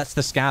 Yeah, that's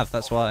the Scav.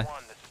 That's why.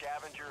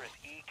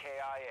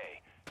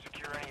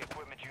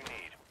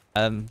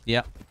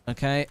 Yeah.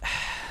 Okay.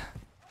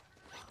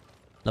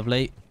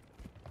 Lovely.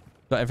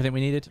 Got everything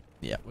we needed?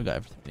 Yeah, we got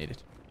everything we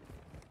needed.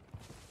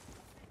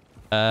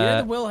 You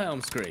know the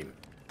Wilhelm scream?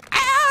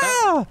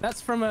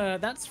 That's from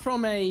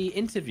a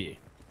interview.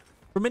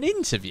 From an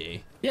interview?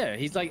 Yeah,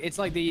 he's like it's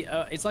like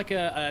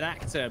an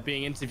actor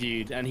being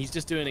interviewed, and he's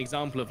just doing an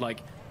example of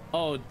like,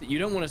 oh, you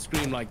don't want to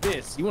scream like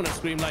this, you want to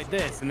scream like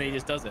this, and then he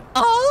just does it.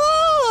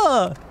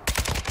 Oh!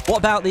 What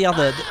about the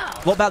other?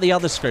 What about the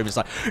other scream? It's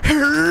like.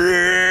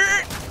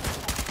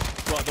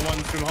 What, the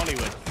ones from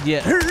Hollywood?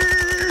 Yeah.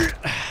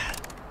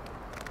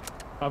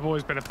 I've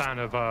always been a fan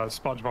of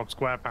SpongeBob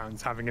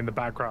SquarePants having in the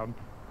background,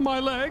 my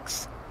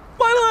legs!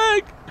 My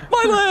leg!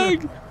 My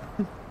leg!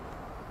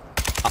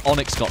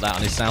 Onyx got that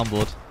on his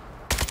soundboard.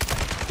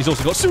 He's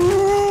also got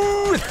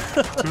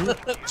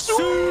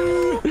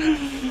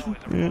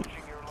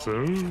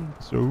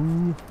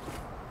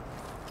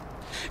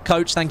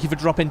Coach, thank you for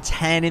dropping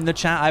 10 in the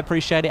chat. I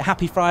appreciate it.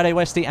 Happy Friday,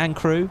 Westie and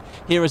crew.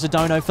 Here is a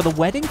dono for the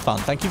wedding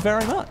fund. Thank you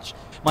very much.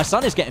 My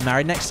son is getting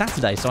married next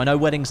Saturday, so I know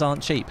weddings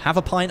aren't cheap. Have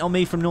a pint on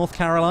me from North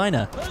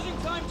Carolina. Closing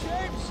time,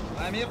 James.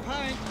 Buy me a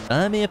pint.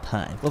 Buy me a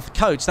pint. Well,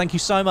 Coach, thank you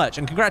so much,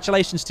 and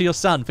congratulations to your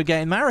son for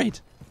getting married.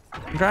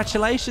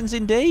 Congratulations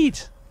indeed.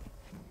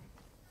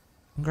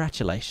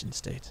 Congratulations,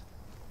 dude.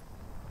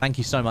 Thank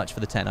you so much for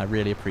the 10. I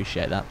really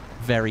appreciate that.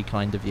 Very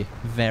kind of you.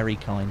 Very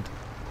kind.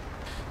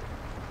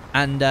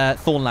 And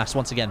Thornlass,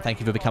 once again, thank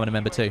you for becoming a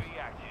member too.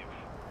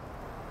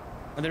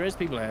 And there is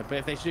people here, but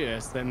if they shoot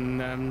us,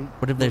 then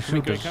what if they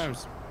shoot us?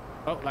 Homes.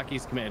 Oh,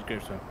 Lucky's committed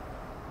crypto.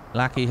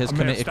 Lackey has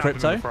committed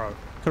crypto.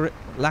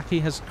 Lackey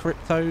has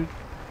crypto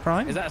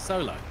crime. Is that a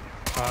solo?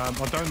 I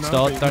don't know.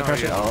 Stod, don't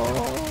crash it.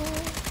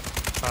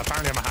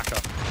 Apparently I'm a hacker.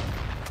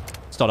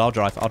 Stod, I'll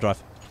drive. I'll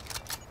drive.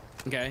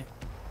 Okay.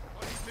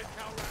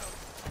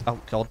 Oh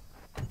god.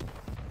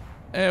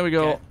 There we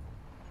go. Okay.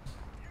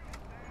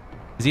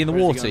 Is he in the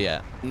water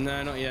yet?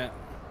 No, not yet.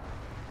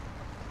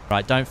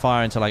 Right, don't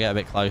fire until I get a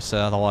bit closer,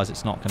 otherwise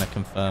it's not going to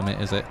confirm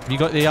it, is it? Have you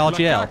got the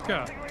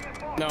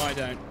RGL? No, I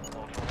don't.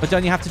 But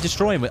don't you have to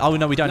destroy him with... Oh,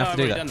 no, we don't have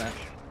to do that. Done that.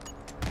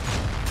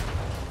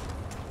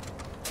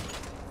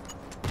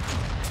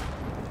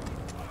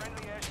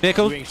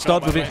 Vehicle,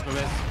 Stod, we'll be...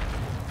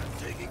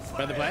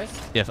 Other players?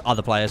 Yeah,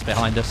 other players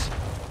behind us.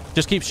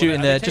 Just keep shooting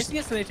Are there. they chasing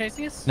us? Are they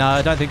chasing us? No,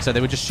 I don't think so. They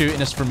were just shooting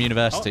us from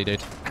university,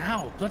 dude.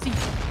 Ow, bloody...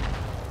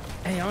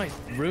 AI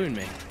ruined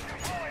me.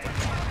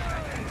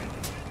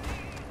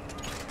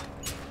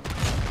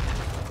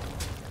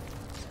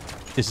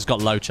 This has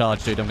got low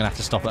charge, dude. I'm going to have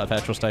to stop at a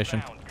petrol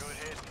station.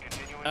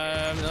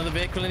 Another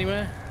vehicle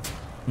anywhere?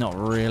 Not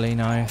really,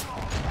 no.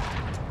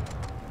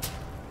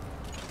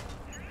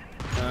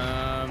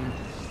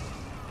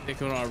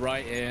 Vehicle on our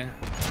right here.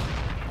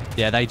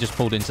 Yeah, they just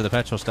pulled into the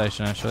petrol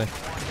station, actually.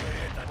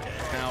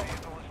 Ow.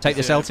 Take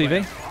this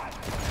LTV.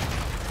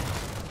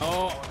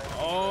 Oh.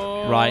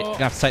 Right, gonna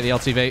have to take the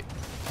LTV.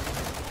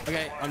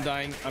 Okay, I'm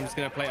dying. I'm just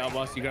gonna play it up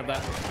whilst you grab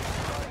that.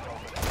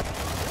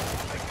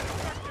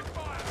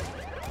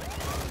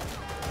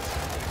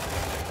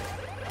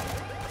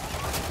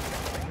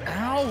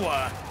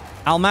 Ow!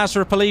 Al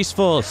Mazrah Police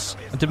Force,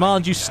 I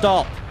demand you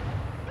stop.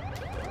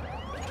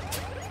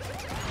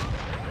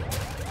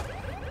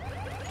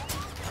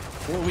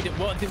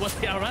 What's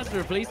the Al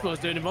Mazrah Police Force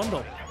doing in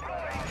Vondel?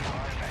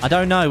 I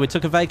don't know. We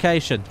took a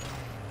vacation.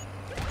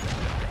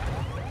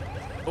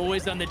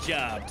 Always on the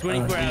job.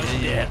 24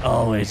 hours. Yeah,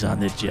 always on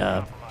the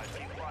job.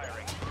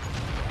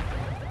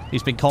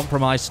 He's been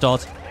compromised,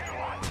 Stod.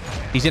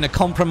 He's in a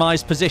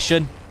compromised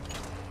position.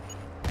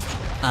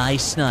 I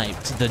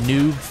sniped the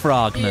noob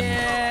frogman.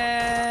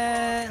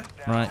 Yeah.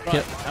 Right.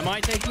 Am I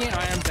taking it?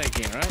 I am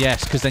taking it, right?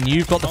 Yes, because then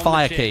you've got the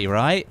fire key,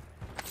 right?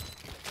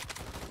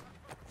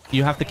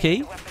 You have the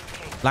key?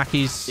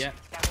 Lackey's... Yeah.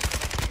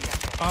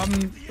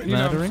 You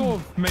know, I'm sort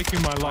of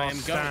making my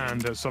last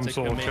stand at some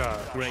sort of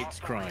church.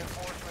 Great crime.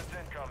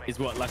 Is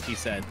what Lucky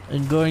said.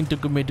 I'm going to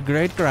commit a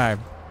great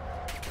crime.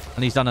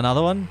 And he's done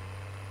another one?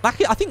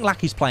 Lackey, I think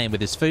Lackey's playing with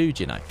his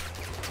food, you know.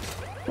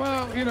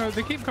 Well, you know,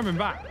 they keep coming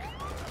back.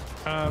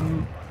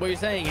 What you're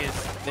saying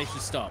is they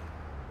should stop.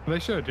 They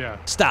should, yeah.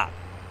 Stop.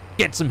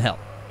 Get some help.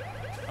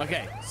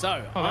 Okay,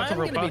 so oh, that's I'm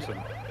a real person.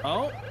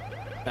 Oh,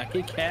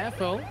 Lucky,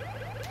 careful.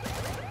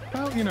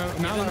 Well, you know,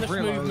 now that I've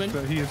realised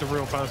that he is a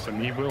real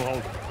person, he will hold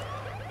it.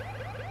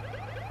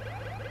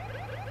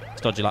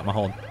 Stod, you like my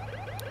horn?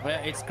 Well,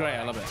 it's great.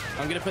 I love it.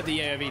 I'm going to put the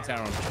UAV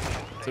tower on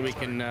so we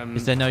can...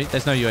 Is there no...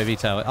 There's no UAV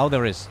tower. Oh,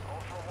 there is.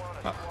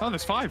 Oh,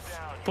 there's 5.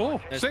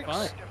 4. There's 6.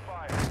 5.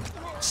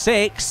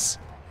 6?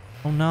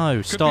 Oh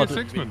no, Stod,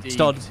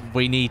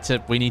 we need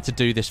to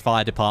do this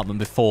fire department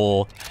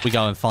before we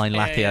go and find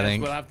Lackey, I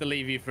think. We'll have to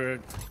leave you for...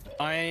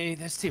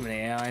 There's too many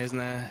AI, isn't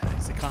there?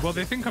 Well,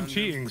 they think I'm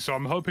cheating, so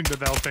I'm hoping that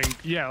they'll think,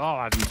 yeah, I'll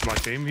add him to my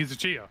team. He's a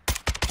cheater.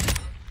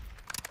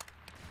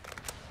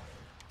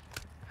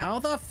 How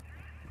the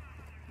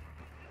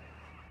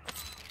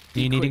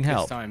you needing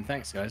help? Time.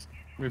 Thanks, guys.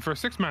 I mean, for a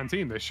 6-man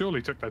team, they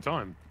surely took their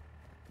time.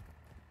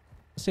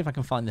 Let's see if I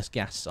can find this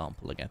gas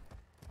sample again.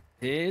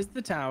 Here's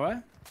the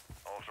tower.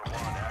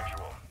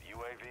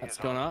 That's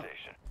gone up.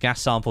 Gas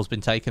sample's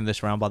been taken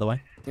this round, by the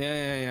way.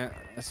 Yeah.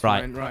 That's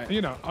right. Fine, right.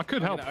 You know, I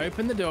could help.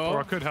 Open the door.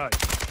 Or I could hide.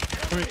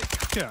 I mean,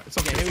 yeah, it's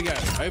okay, here we go.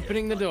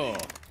 Opening the door.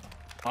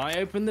 I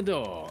open the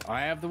door.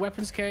 I have the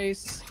weapons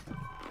case.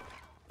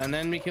 And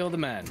then we kill the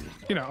man.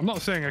 You know, I'm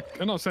not saying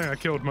I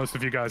killed most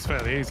of you guys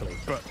fairly easily,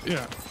 but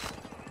yeah.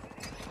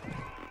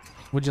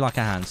 Would you like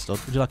a hand, Stod?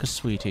 Would you like a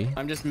sweetie?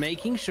 I'm just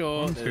making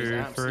sure there's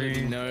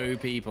absolutely no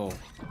people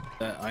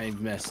that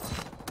I've missed.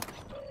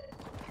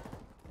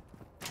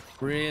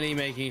 Really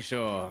making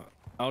sure.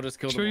 I'll just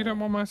kill them. Sure you don't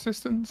want my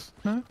assistance?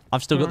 No?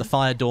 I've still got the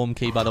fire dorm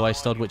key, by the way,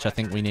 Stod, which I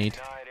think we need.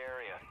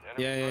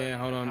 Yeah,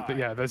 hold on. But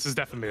yeah, this is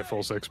definitely a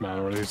full 6-man,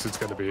 or at least it's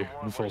going to be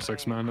a full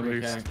 6-man at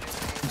least.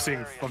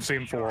 I've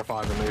seen 4 or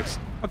 5 at least.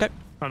 Okay.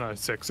 Oh no,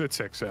 it's 6. It's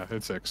 6. Yeah,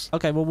 it's 6.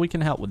 Okay, well we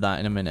can help with that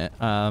in a minute.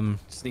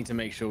 Just need to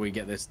make sure we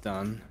get this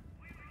done.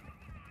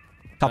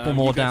 Couple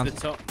more down. To the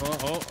top.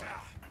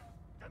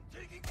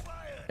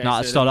 Okay,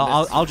 No, so Stod,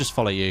 I'll just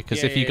follow you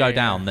because if you go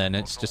down, then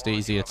it's just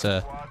easier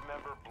to.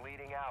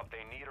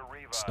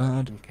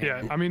 Stod.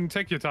 Yeah, I mean,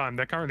 take your time.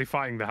 They're currently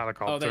fighting the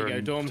helicopter. Oh, there you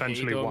go. And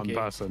potentially one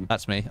person.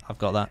 That's me. I've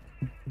got that.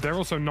 They're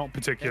also not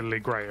particularly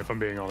great, if I'm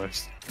being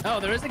honest. Oh,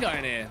 there is a guy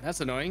in here.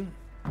 That's annoying.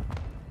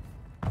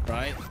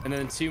 Right, and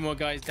then 2 more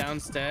guys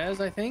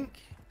downstairs, I think.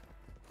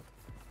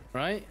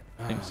 Right?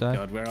 I think so.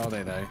 God, where are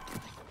they though?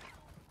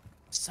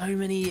 So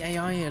many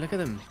AI here. Look at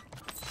them.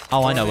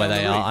 Oh, I know where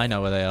they are. I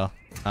know where they are.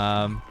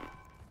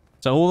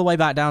 So all the way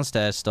back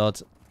downstairs,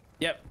 Stod.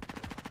 Yep.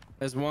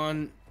 There's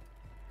one.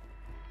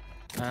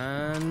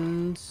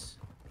 And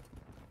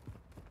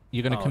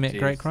You're going to commit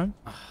great crime?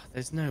 Oh,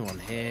 there's no one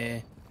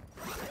here.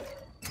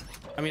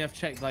 I mean, I've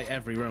checked like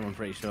every room, I'm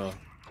pretty sure.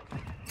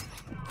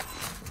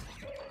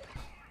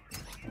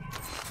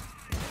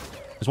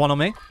 There's one on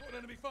me.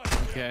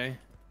 Okay.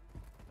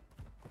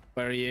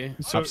 Where are you?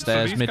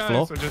 Upstairs,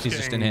 mid-floor. He's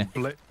just in here.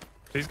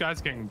 These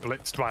guys are getting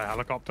blitzed by a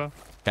helicopter.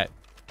 Okay.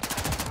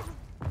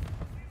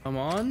 Come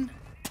on.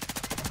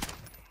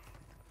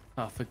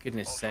 Oh, for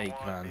goodness sake,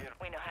 man.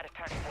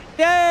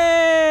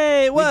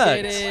 Yay! It worked!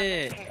 We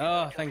did it!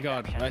 Oh, thank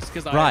God. It's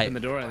because I Right. opened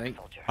the door, I think.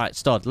 Right,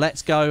 Stod,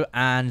 let's go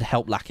and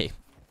help Lucky.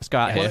 Let's go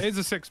out Well, here. it is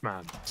a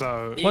 6-man,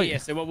 so... Yeah,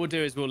 so what we'll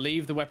do is we'll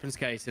leave the weapons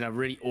case in a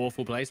really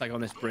awful place, like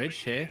on this bridge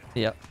here.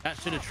 Yep. That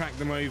should attract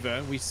them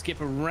over. We skip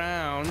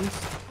around.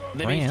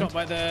 They're being Around? shot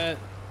by the...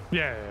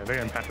 Yeah, they're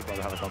getting patted by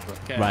the helicopter.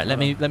 Okay, Right, let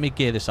me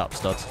gear this up,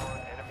 Stod.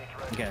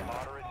 Okay.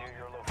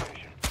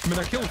 I mean,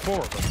 I killed 4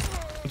 of them.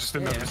 I just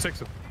didn't know there were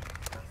 6 of them.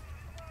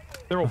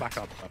 They're all back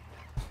up.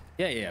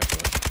 Yeah, of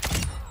course.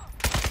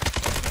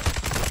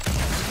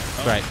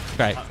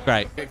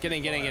 Great. Get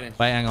in.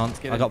 Wait, hang on.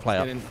 I got play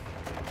up.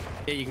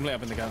 Yeah, you can play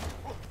up in the car.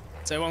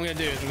 So what I'm going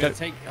to do is I'm going to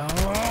take...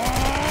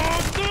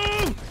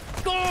 Oh,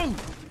 go!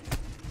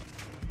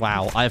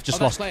 Wow, I have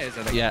just lost. Players,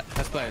 I think. Yeah.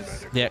 That's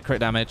players. Yeah, crit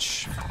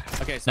damage.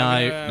 Okay, so no.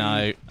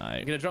 I'm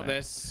going to drop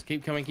this.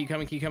 Keep coming.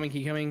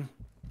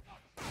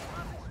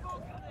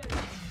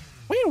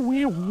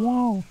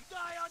 Whoa.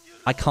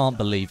 I can't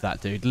believe that,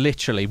 dude.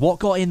 Literally, what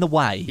got in the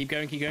way? Keep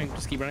going.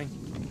 Just keep running.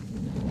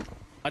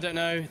 I don't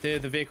know. The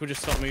vehicle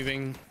just stopped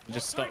moving.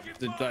 Just stopped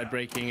started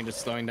braking and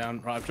just slowing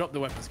down. Right, I've dropped the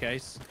weapons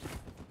case.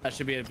 That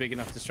should be a big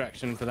enough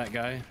distraction for that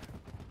guy.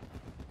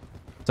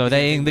 So are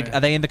they in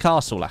the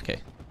castle, Lucky?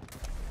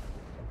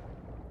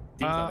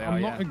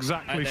 I'm not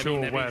exactly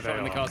sure where they are.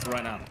 In the castle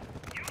right now.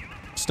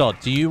 Stod,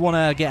 do you want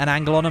to get an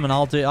angle on them and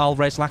I'll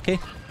raise Lucky?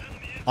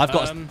 I've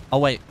got. Oh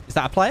wait, is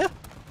that a player?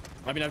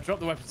 I mean, I've dropped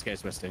the weapons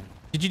case, Westie.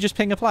 Did you just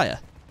ping a player?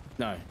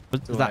 No.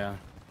 Was that?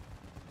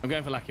 I'm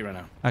going for Lucky right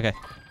now. Okay,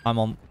 I'm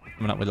up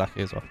with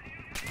Lucky as well.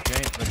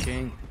 Okay,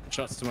 looking.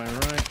 Shots to my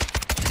right.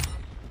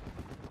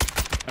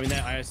 I mean,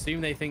 I assume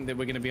they think that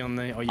we're going to be on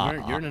the... Oh,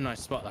 you're in a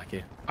nice spot,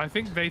 Lucky. I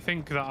think they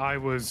think that I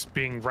was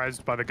being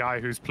rezzed by the guy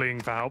who's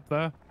pleading for help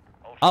there.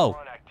 Oh,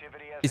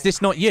 is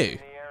this not you?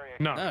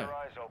 No.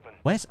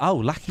 Where's... Oh,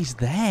 Lucky's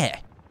there.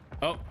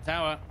 Oh,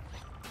 tower.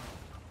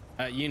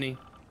 Uni.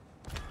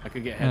 I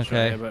could get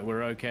headshot here, but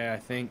we're okay, I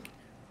think.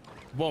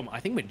 Boom, I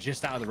think we're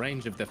just out of the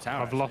range of the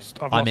tower. I've lost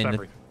I'm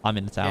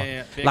in the tower.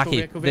 Yeah.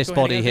 Lucky, this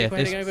body here.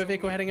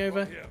 Vehicle heading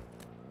over.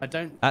 I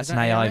don't... That's an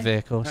AI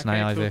vehicle. It's an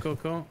AI vehicle.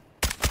 Cool.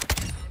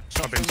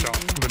 I've been shot.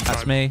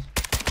 That's me.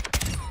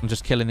 I'm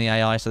just killing the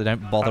AI so they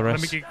don't bother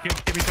us. Give me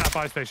to that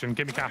fire station.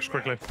 Give me cash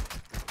quickly.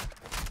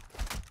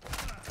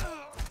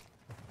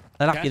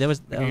 Lucky, there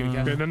was...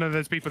 No,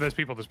 there's people.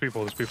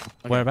 Okay.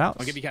 Whereabouts?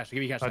 I'll give you cash.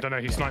 I don't know.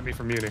 He sniped me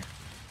from uni.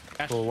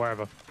 Cash. Or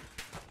wherever.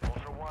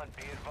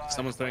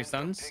 Someone's throwing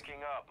stuns?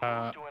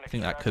 I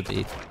think that could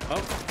be.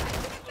 Oh.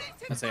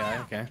 That's AI,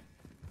 okay.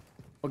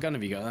 What gun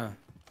have you got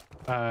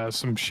there?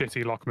 Some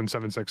shitty Lockman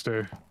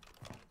 7.62.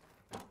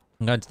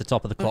 I'm going to the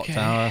top of the clock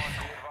tower.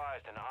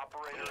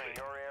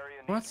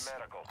 What?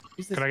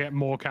 Can I get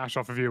more cash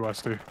off of you,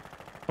 Westie?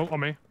 Oh, on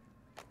me.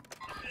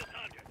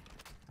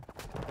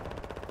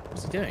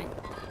 What's he doing?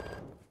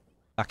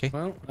 Lucky.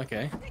 Well,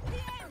 okay.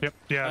 Yep,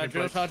 yeah.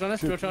 Drill charge on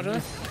us.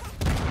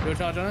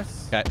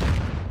 Okay.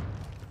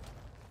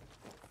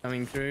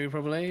 Coming through,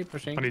 probably.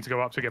 Pushing. I need to go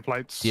up to get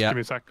plates. Yeah. Give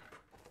me a sec.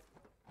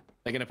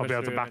 They're going to I'll push be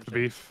able to through back the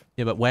beef.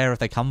 Yeah, but where have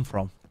they come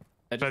from?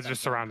 They're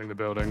just surrounding the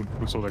building.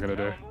 That's all they're going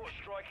to do.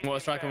 Mortar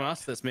strike on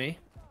us. That's me.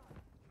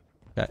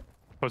 Okay.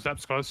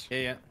 Footsteps close.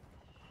 Yeah.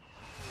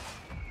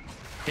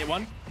 Hit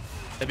one.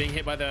 They're being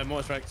hit by the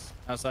mortar strikes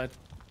outside.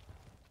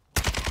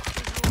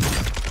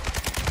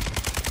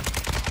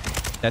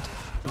 Dead.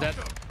 Dead.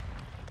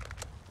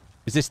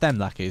 Is this them,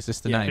 Lucky? Is this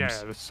the names?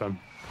 Yeah, this is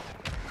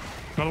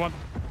another one.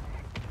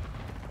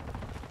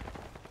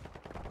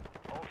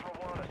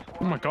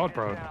 Oh my god,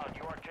 bro.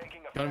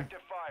 Gun.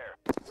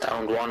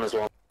 Downed one as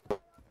well.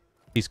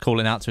 He's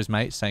calling out to his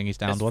mates, saying he's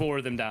downed There's one. 4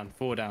 of them down.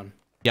 4 down.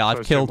 Yeah,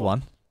 I've killed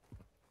one.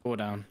 4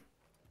 down.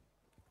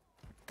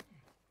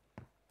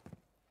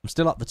 I'm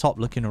still up the top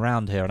looking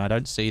around here, and I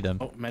don't see them.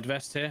 Oh, med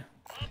vest here.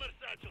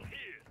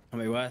 How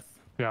many worth?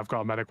 Yeah, I've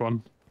got a medic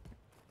one.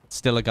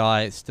 Still a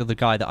guy. It's still the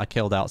guy that I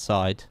killed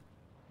outside.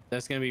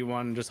 There's going to be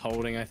one just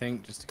holding, I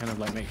think, just to kind of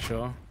like make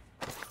sure.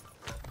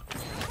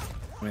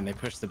 I mean, they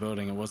pushed the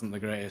building. It wasn't the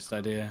greatest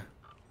idea.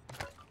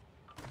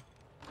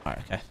 Alright,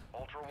 okay.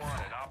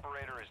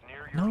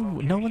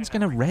 No one's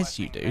going to res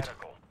you, dude.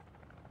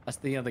 That's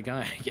the other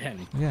guy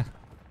again. Yeah.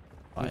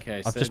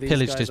 Okay, I've so just these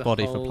pillaged guys his are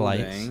body for holding.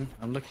 plates.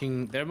 I'm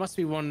looking. There must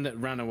be one that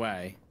ran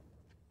away.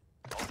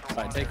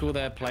 Right, take all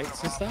their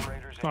plates and stuff.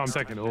 Oh, I'm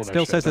taking all their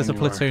Still shit, says there's a don't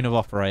you worry. platoon of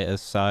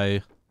operators, so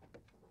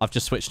I've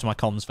just switched to my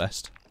comms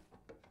vest.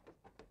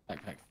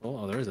 Backpack full.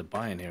 Oh, there is a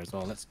buy in here as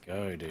well. Let's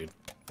go, dude.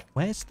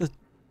 Where's the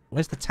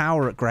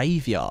tower at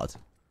Graveyard?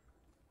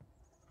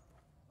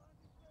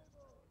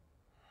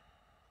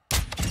 The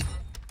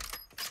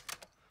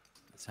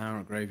tower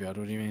at Graveyard.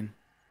 What do you mean?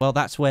 Well,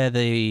 that's where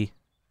the...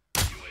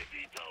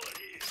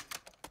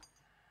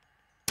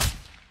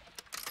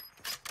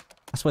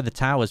 That's where the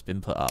tower's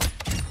been put up.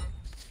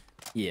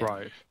 Yeah.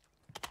 Right.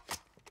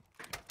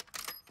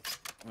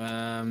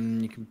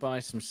 You can buy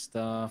some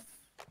stuff.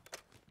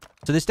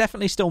 So there's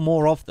definitely still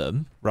more of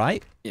them,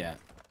 right? Yeah.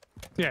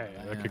 Yeah,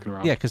 they're kicking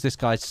around. Yeah, because this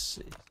guy's...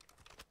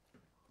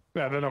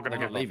 Yeah, they're not going to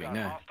They're get not leaving,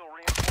 no.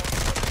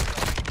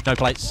 No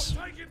plates.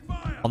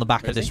 On the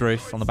back Where of is this he?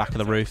 roof. On the back of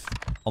the roof.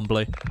 On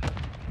blue.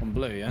 On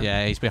blue, yeah?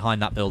 Yeah, he's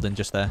behind that building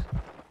just there.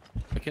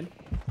 Looking.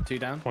 2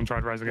 down. One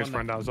tried raising his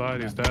friend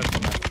outside. He's dead.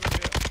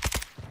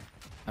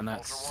 And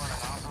that's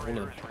all of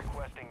them.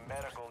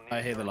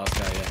 I hear the last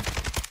guy,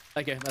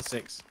 yeah. Okay, that's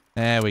 6.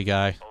 There we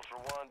go.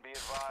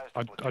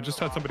 I just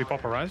had somebody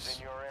pop a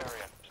res.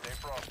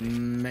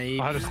 Maybe.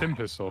 I had a stim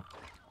pistol.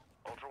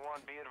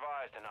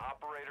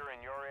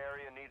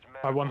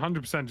 I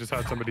 100% just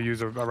had somebody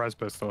use a res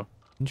pistol.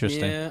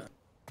 Interesting. Yeah.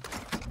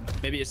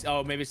 Maybe it's...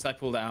 Oh, maybe it's I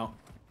pulled it out.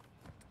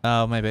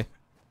 Oh, maybe.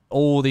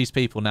 All these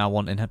people now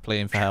wanting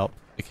pleading for help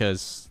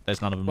because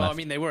there's none of them Well, left. I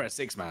mean, they were a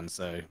 6-man,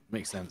 so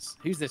makes sense.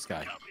 Who's this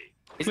guy?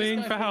 Is this Pleading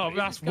guy for from- help, who's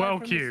that's this guy well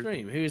from the cute.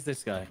 stream? Who is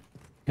this guy?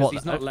 Because What,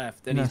 he's not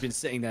left, and no. he's been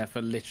sitting there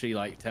for literally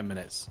like 10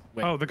 minutes.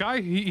 Wait. Oh, the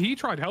guy, he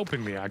tried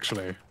helping me,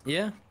 actually.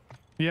 Yeah?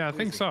 Yeah, I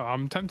think so.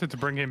 I'm tempted to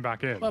bring him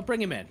back in. Well,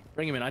 bring him in.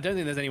 Bring him in. I don't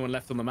think there's anyone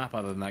left on the map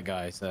other than that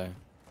guy, so...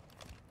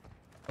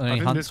 I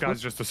think this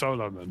guy's just a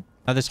solo man.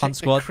 Oh, there's hunt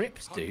Check the squad.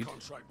 crypt, dude.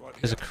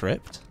 There's a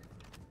crypt.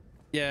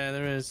 Yeah,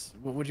 there is.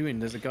 What do you mean?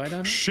 There's a guy down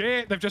there?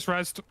 Shit, they've just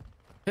rezzed.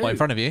 What, in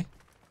front of you?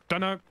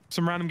 Don't know.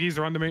 Some random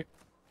geezer under me.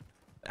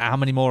 How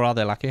many more are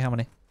there, Lucky? How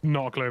many?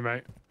 Not a clue,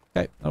 mate.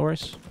 Okay, no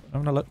worries.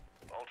 I'm gonna look.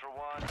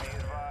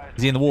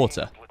 Is he in the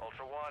water?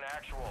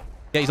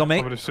 Yeah, he's on me.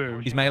 I would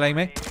assume. He's meleeing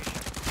me.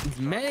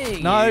 He's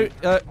meleeing No,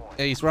 you.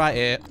 he's right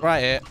here. Right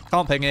here.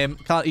 Can't ping him.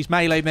 Can't. He's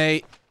meleeing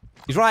me.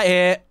 He's right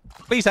here.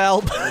 Please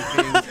help.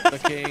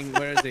 Looking,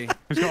 where is he?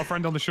 He's got a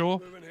friend on the shore.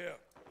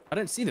 I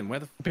don't see them. Where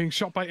the... Being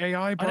shot by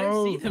AI, I bro.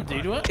 don't see them,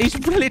 dude. What? He's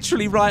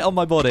literally right on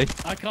my body.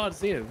 I can't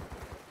see him.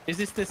 Is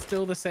this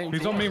still the same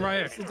He's team? on me right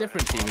here. It's a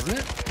different team, isn't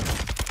it?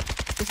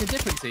 It's a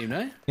different team,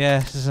 no? Yeah,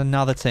 this is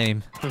another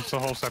team. It's a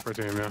whole separate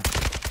team, yeah.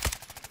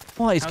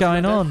 What is How's going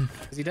he not on?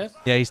 dead? Is he dead?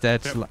 Yeah, he's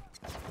dead. Yep.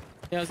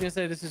 Yeah, I was gonna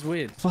say this is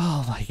weird.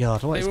 Oh my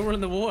god, what They is... were all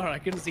in the water. I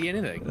couldn't see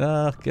anything.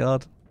 Oh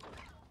god.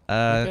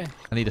 Okay.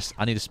 I need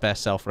a spare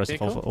self res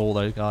Vehicle? for all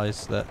those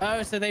guys that...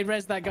 Oh, so they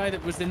rezzed that guy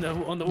that was on the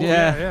water.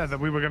 Yeah. Yeah, that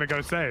we were going to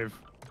go save.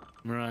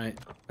 Right.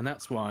 And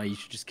that's why you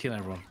should just kill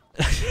everyone.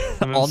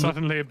 And then On-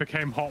 suddenly it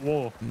became hot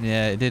war.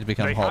 Yeah, it did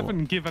become They hot.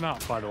 haven't given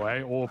up, by the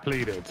way, or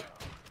pleaded.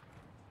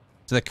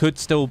 So there could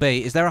still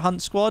be... Is there a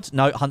hunt squad?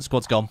 No, hunt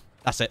squad's gone.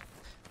 That's it.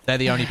 They're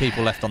the only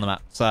people left on the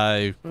map.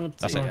 So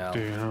that's it. hell.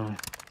 Dear.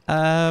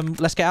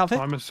 Let's get out of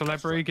it. I'm a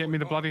celebrity. Get me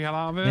the bloody hell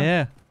out of here.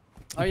 Yeah.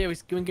 Oh yeah, we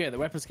can get the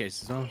weapons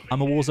case as well.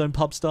 I'm a Warzone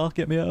pub star.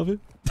 Get me out of it.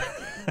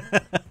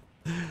 That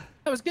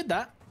was good.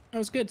 That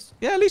was good.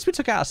 Yeah, at least we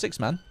took out a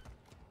 6-man.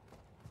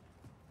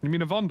 You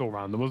mean a Vondel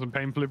round that wasn't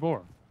painfully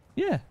boring?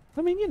 Yeah.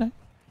 I mean, you know.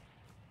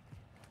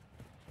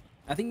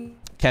 I think...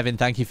 Kevin,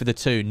 thank you for the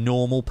 2.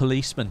 Normal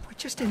policeman. We're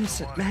just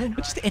innocent, man.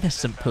 We're just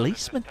innocent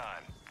policemen.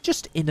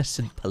 Just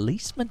innocent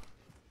policemen.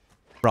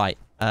 Right.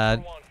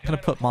 Gonna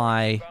put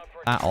my...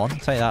 that on.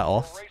 Take that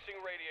off.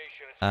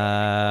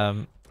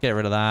 Get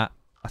rid of that.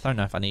 I don't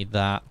know if I need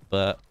that,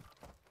 but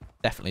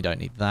definitely don't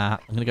need that.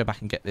 I'm going to go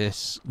back and get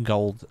this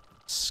gold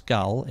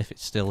skull if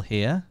it's still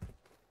here.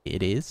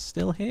 It is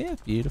still here.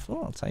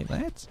 Beautiful. I'll take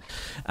that.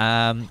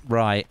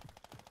 Right.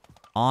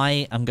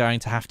 I am going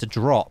to have to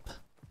drop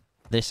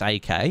this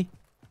AK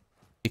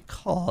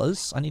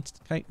because I need to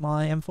take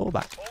my M4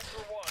 back.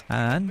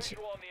 And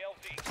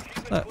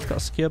look, got a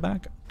secure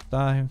bag.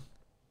 So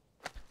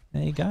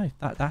there you go.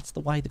 That's the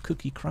way the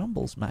cookie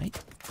crumbles,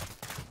 mate.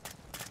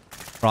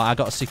 Right, I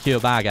got a secure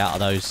bag out of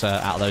those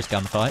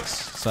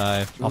gunfights.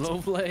 So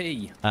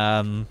Lovely.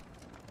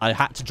 I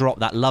had to drop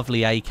that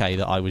lovely AK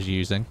that I was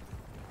using.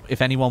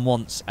 If anyone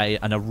wants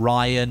an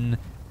Orion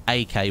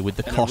AK with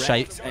the An Kosh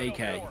 8, erect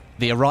AK.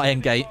 The Orion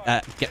Gate.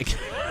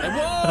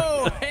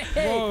 Whoa!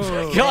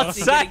 Hey!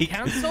 God's sake!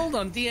 Cancelled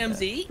on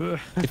DMZ.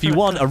 If you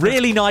want a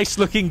really nice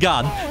looking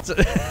gun,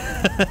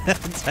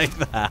 take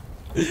that.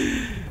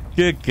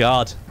 Good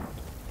God.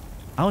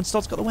 Oh, and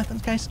Stodd's got the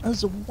weapons case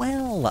as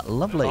well.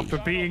 Lovely. After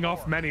being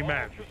off many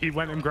men, he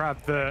went and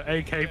grabbed the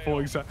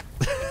AK-47.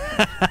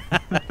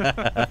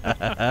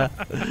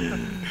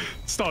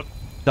 Stod.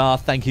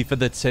 Thank you for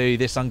the 2.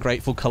 This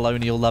ungrateful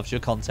colonial loves your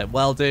content.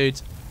 Well,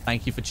 dude,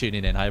 thank you for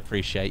tuning in. I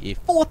appreciate you.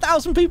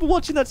 4,000 people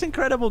watching. That's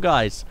incredible,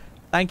 guys.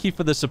 Thank you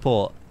for the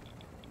support.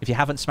 If you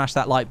haven't smashed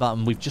that like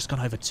button, we've just gone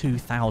over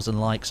 2,000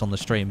 likes on the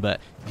stream, but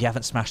if you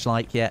haven't smashed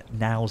like yet,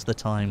 now's the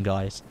time,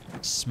 guys.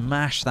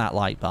 Smash that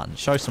like button.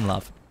 Show some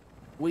love.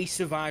 We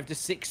survived a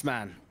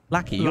 6-man.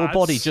 Lackey, your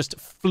body just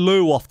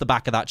flew off the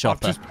back of that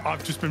chopper.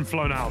 I've just been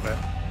flown out of it.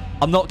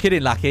 I'm not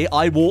kidding, Lackey.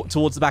 I walked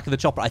towards the back of the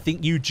chopper. I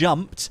think you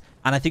jumped,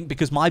 and I think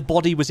because my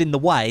body was in the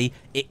way,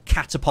 it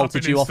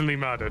catapulted you off. Instantly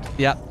murdered.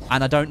 Yeah,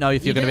 and I don't know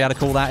if you're going to be able to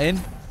call that in.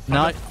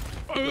 No.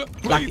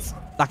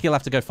 Lackey will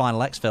have to go final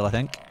exfil, I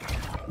think.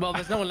 Well,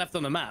 there's no one left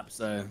on the map,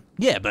 so...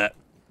 Yeah, but...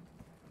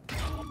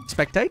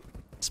 Spectate?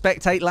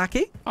 Spectate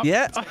Lackey?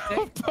 Yeah.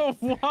 But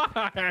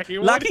why?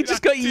 Lackey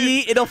just got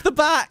yeeted off the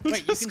back.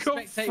 Wait, you can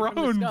spectate from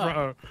the sky.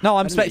 bro. No,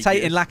 I'm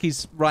spectating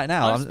Lackey's right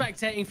now. I'm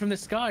spectating from the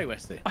sky,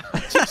 Westie.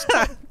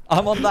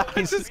 I'm on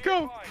Lackey's. I just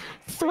got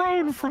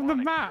thrown from the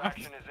map.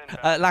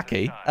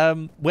 Lackey,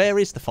 where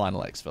is the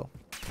final exfil?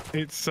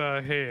 It's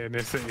here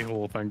near City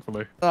Hall,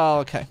 thankfully. Oh,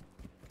 okay.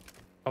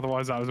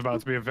 Otherwise, that was about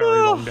to be a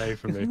very long day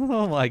for me.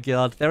 Oh my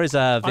God. There is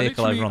a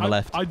vehicle over on the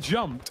left. I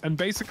jumped, and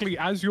basically,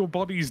 as your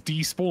bodies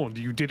despawned,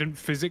 you didn't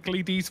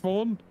physically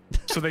despawn.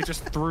 So they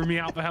just threw me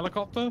out the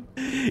helicopter.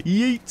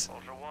 Yeet.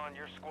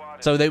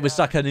 So there was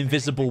like an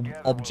invisible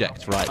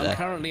object right there. I'm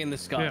currently in the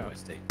sky,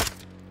 Westie.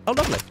 Oh,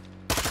 lovely.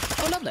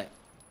 Oh, lovely.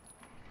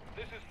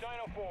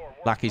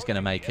 Lackey's going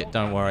to make it.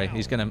 Don't worry.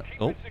 He's going to...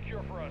 Oh.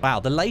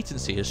 Wow, the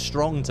latency is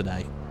strong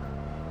today.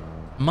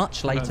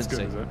 Much latency. That's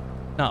good, is it?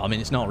 No, I mean,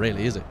 it's not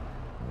really, is it?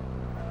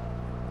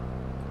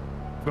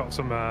 Got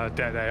some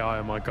dead AI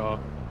in my car.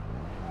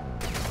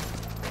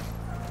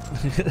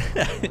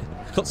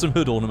 Got some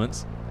hood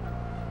ornaments.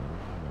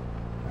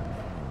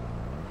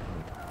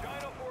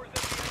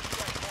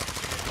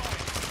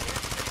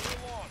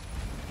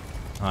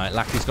 All right,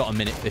 Lackey's got a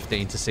minute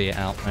 15 to see it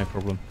out. No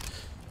problem.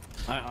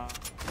 I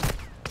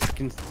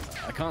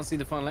can't see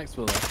the final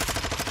exfil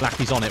though.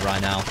 Lackey's on it right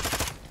now.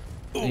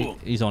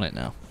 He's on it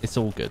now. It's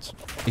all good.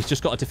 He's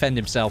just got to defend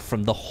himself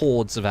from the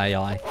hordes of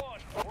AI.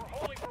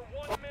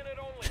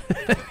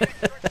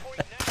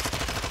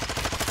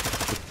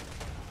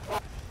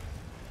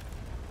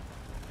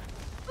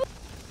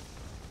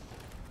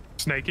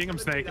 Snaking, I'm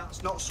snaking.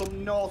 That's not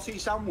some naughty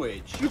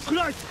sandwich.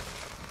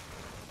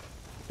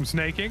 I'm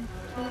snaking.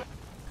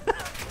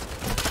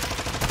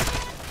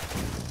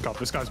 God,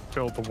 this guy's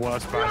built the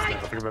worst bastard I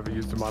think I've ever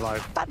used in my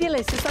life.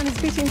 Fabulous. The sun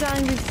is beating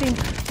down. We've seen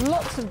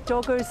lots of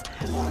joggers.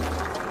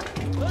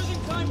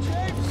 Closing time,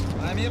 James.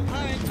 I'm your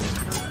pint.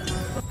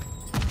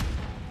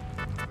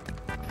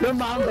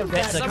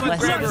 That's someone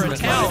grab her a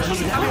towel.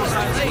 This is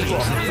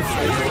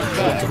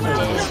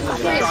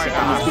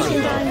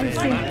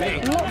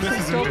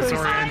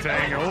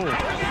disorientating.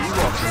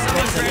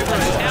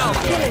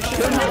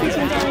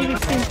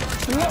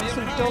 Lots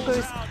of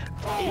joggers.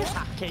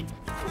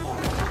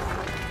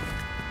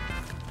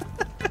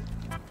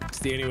 It's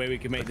the only way we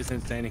can make this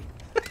entertaining.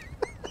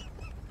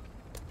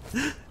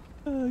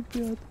 Oh,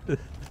 God.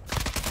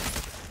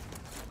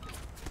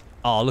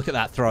 Oh, look at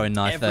that throwing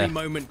knife there. Every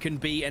moment can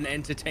be an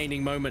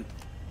entertaining moment.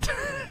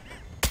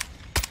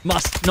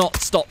 Must not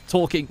stop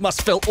talking.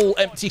 Must fill all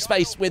empty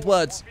space with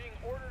words.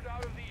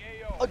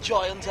 A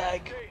giant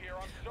egg.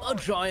 A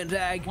giant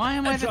egg. Why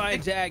am I the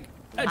giant egg?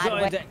 A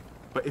giant egg.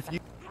 But if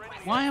you...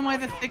 Why am I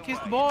the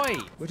thickest boy?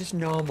 We're just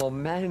normal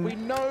men. We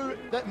know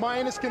that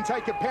miners can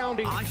take a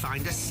pounding. I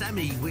find a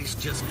semi which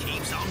just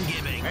keeps on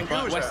giving. Right,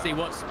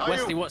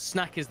 Westie, what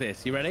snack is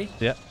this? You ready?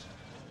 Yeah.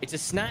 It's a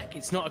snack.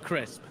 It's not a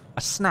crisp.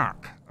 A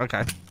snack.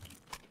 Okay.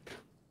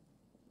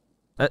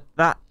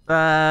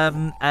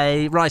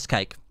 A rice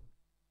cake.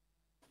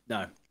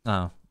 No.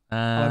 Oh.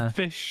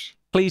 Fish.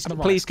 Please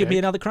give me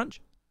another crunch.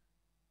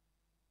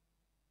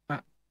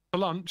 For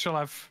lunch, I'll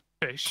have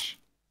fish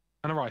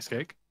and a rice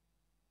cake.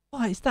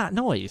 What is that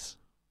noise?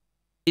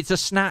 It's a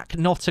snack,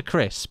 not a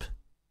crisp.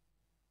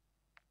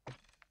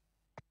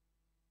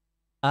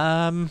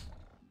 I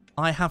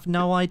have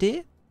no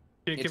idea.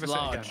 It's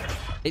large.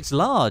 It's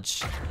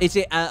large. Is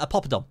it a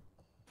poppadom?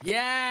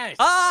 Yes.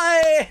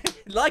 I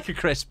like a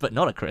crisp, but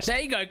not a crisp. There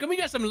you go. Can we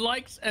get some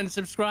likes and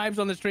subscribes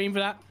on the stream for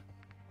that?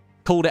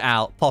 Called it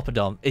out,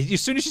 poppadom.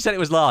 As soon as you said it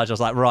was large, I was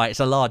like, right, it's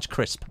a large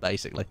crisp,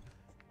 basically.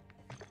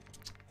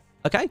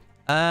 Okay.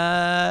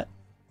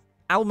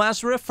 Al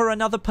Mazrah for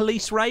another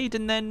police raid,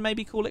 and then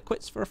maybe call it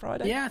quits for a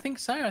Friday. Yeah, I think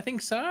so. I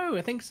think so.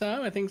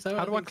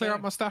 How do I clear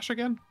up my stash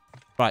again?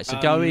 Right, so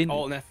go in.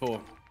 Alt and F4.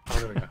 Oh,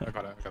 there we go. I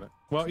got it.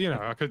 Well, you know,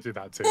 I could do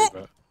that too,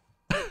 but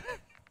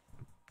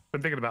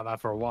been thinking about that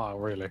for a while,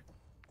 really.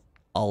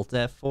 Alt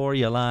F for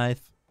your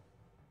life.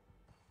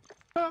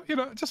 You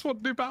know, I just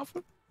want to do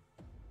Battlefield.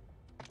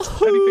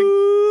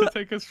 Anything to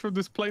take us from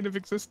this plane of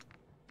existence.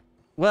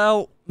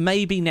 Well,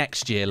 maybe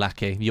next year,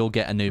 Lucky, you'll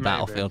get a new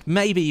Battlefield.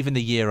 Maybe even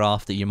the year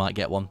after you might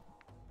get one.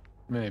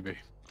 Maybe.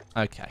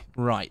 Okay,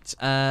 right.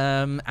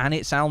 And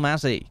it's Al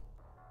Mazrah.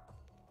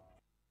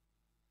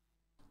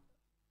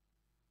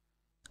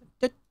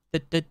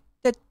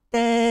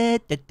 I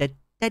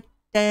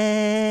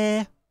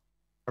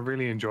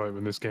really enjoy it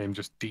when this game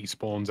just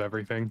despawns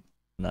everything.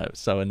 No,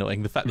 it's so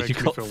annoying. The fact that you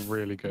Makes got me feel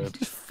really good.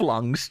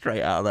 flung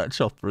straight out of that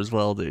chopper as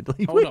well, dude.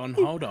 Like,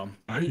 Hold on.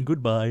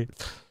 Goodbye.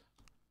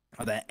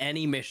 Are there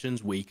any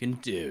missions we can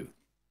do?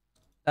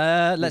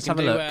 Let's have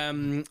a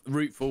look.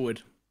 Route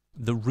forward.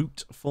 The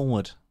route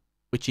forward,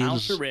 which is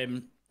Outer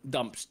Rim,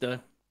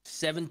 dumpster,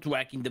 7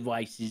 tracking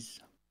devices.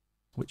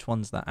 Which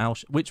one's that?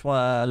 Which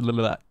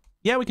one?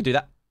 Yeah, we can do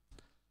that.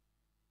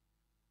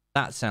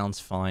 That sounds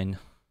fine.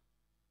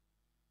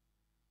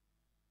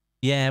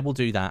 Yeah, we'll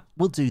do that.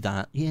 We'll do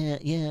that. Yeah.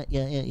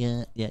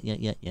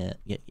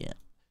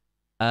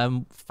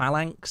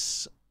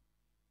 Phalanx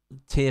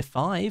tier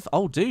 5.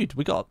 Oh, dude,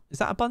 is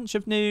that a bunch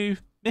of new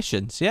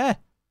missions? Yeah.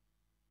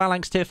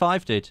 Phalanx tier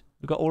 5, dude.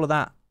 We got all of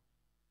that.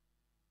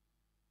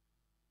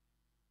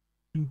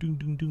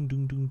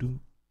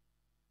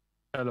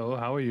 Hello,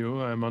 how are you?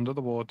 I'm under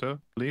the water.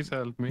 Please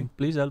help me.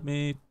 Please help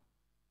me.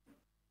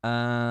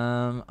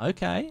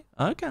 Okay.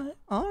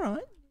 All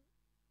right.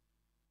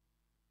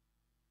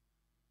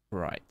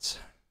 Right.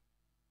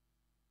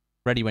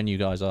 Ready when you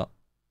guys are.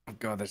 Oh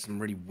god, there's some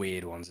really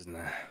weird ones, isn't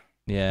there?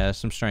 Yeah,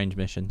 some strange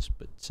missions,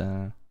 but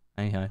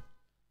anyhow.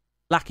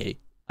 Lucky.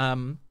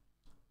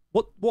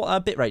 What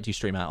bitrate do you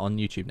stream at on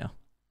YouTube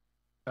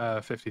now?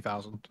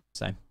 50,000.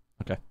 Same.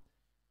 Okay.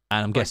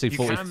 And I'm guessing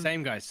 40.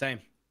 Same guys, same.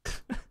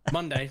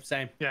 Monday,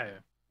 same. Yeah.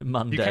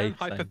 Monday. You can same.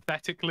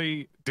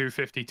 hypothetically do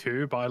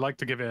 52, but I like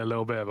to give it a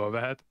little bit of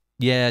overhead.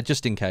 Yeah,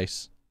 just in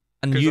case.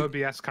 And because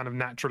OBS kind of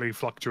naturally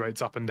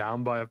fluctuates up and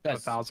down by a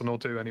 1,000 or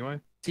 2 anyway.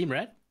 Team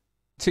Red?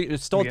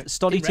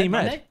 Stoddy Team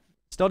Red.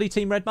 Stoddy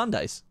Team Red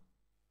Mondays.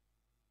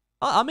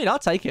 I mean, I'll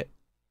take it.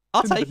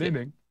 I'll take it.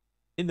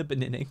 In the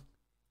beginning.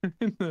 In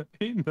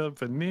the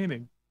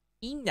beginning.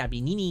 In the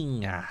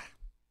beginning.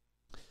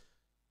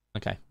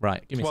 Okay,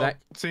 right. Give me a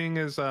sec. Seeing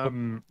as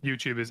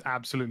YouTube is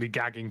absolutely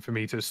gagging for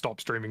me to stop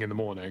streaming in the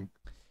morning.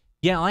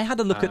 Yeah, I had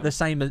a look at the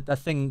same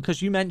thing,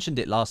 because you mentioned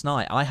it last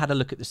night. I had a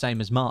look at the same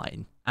as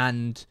mine,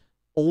 and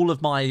all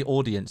of my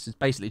audience is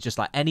basically just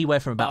like anywhere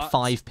from about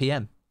 5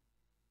 p.m.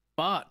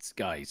 But,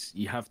 guys,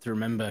 you have to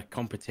remember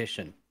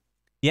competition.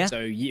 Yeah.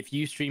 So if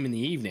you stream in the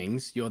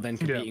evenings, you're then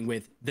competing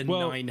with the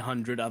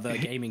 900 other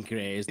gaming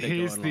creators that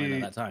go online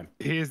at that time.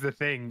 Here's the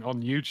thing.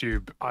 On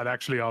YouTube, I'd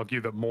actually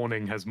argue that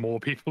morning has more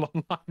people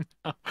online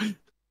now.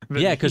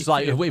 Yeah, because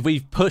like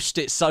we've pushed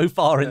it so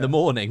far in the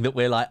morning that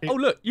we're like, oh,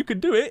 look, you can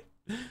do it.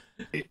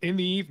 In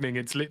the evening,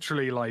 it's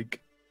literally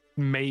like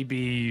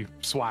maybe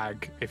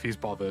Swag, if he's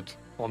bothered,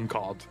 on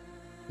COD.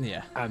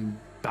 Yeah. And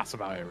that's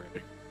about it,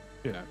 really.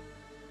 You know,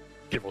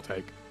 give or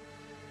take.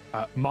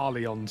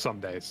 Marley on some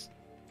days.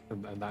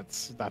 And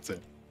that's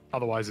it.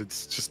 Otherwise,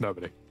 it's just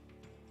nobody.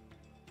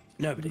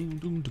 Nobody.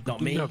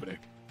 Not me. Nobody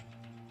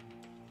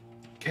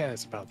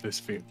cares about this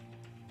field.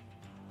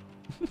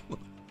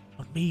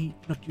 Not me,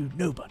 not you,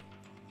 nobody.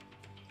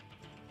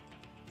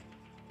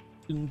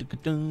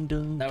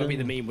 That would be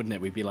the meme, wouldn't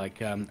it? We'd be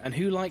like, and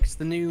who likes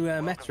the new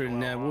meta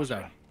in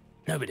Warzone?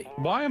 Nobody.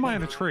 Why am I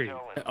in a tree?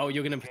 Oh,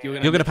 you're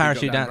gonna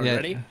parachute down. Yeah.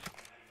 Ready?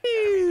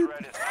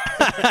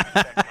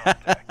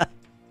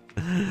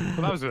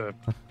 Well,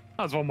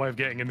 that was one way of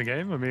getting in the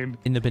game. I mean,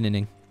 in the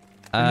beginning.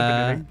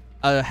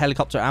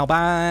 Helicopter Al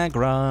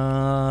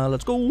Mazrah.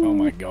 Let's go. Oh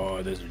my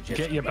god, there's a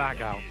get your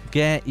bag out.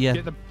 Get your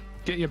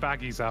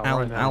baggies out.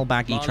 Al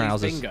baggy Marley's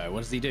trousers. Bingo. What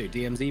does he do?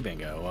 DMZ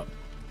bingo or what?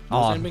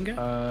 Oh.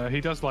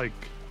 He does like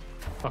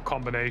a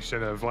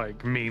combination of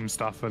like meme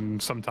stuff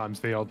and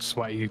sometimes the odd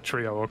sweaty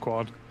trio or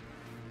quad.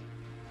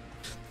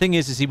 Thing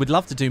is he would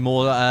love to do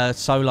more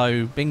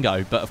solo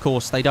bingo, but of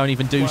course they don't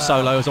even do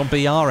solos on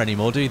BR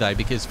anymore, do they?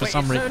 Because for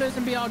some reason, solos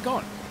and BR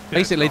gone.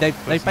 Basically, they've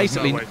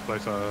basically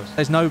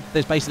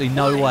there's basically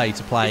no way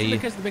to play.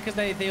 Is it because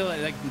they feel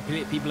like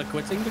people are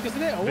quitting because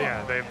of it, or what?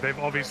 Yeah, they've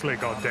obviously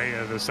got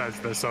data that says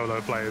that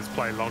solo players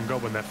play longer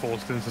when they're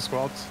forced into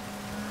squads,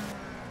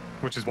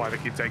 which is why they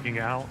keep taking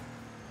it out.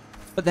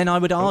 But then I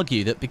would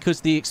argue that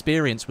because the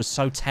experience was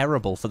so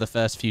terrible for the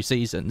first few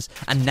seasons,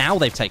 and now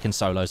they've taken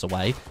solos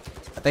away,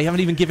 they haven't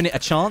even given it a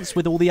chance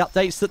with all the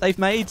updates that they've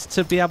made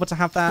to be able to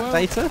have that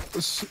data.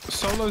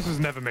 Solos has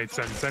never made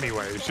sense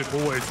anyway. It should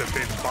always have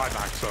been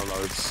buyback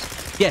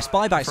solos. Yes,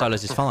 buyback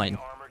solos is fine.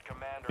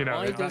 You know,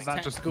 why does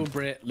Tactical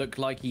Brit look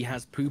like he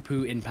has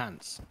poo-poo in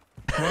pants?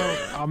 Well,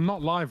 I'm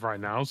not live right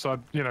now, so,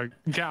 you know,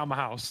 get out of my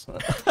house.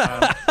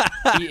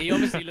 He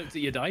obviously looked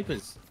at your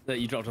diapers that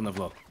you dropped on the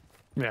vlog.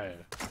 Yeah.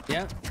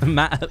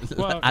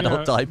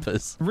 Adult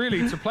diapers.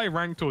 Really, to play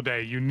ranked all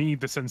day, you need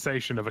the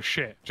sensation of a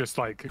shit. Just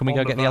like. Can we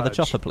go get the other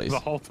chopper, please? The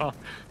whole time.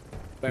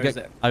 Where is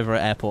it? Over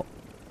at airport.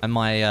 And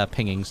my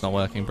pinging's not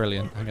working.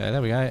 Brilliant. Okay,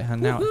 there we go.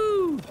 And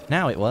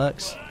now it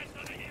works.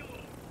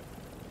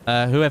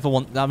 Whoever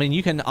want... I mean,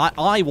 you can...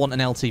 I want an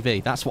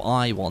LTV. That's what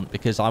I want,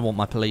 because I want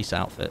my police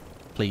outfit.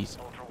 Please.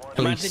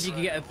 Imagine if you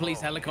could get a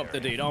police helicopter,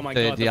 dude. Oh my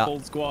god, the full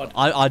squad.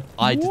 I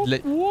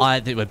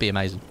think it would be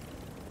amazing.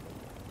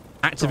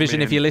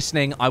 Activision, if you're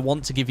listening, I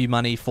want to give you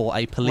money for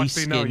a police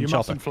skin no, you chopper.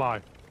 mustn't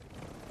fly.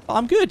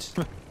 I'm good.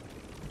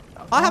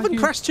 I haven't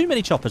crashed too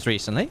many choppers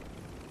recently.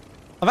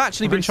 I've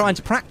actually been trying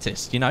to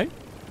practice, you know,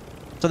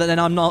 so that then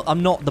I'm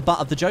not the butt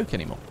of the joke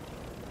anymore.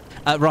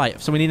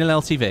 Right, so we need an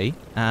LTV,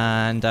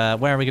 and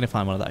where are we going to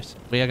find one of those?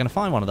 We are going to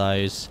find one of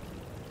those.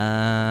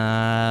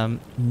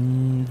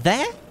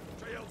 There?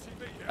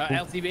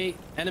 LTV,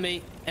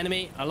 enemy,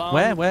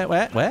 alarm.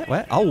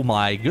 Where? Oh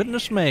my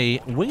goodness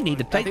me! We need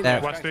to take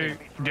that. Westie,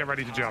 get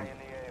ready to jump.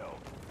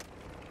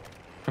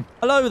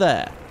 Hello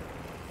there.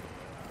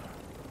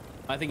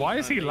 Why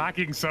is he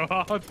lagging so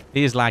hard?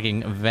 He is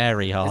lagging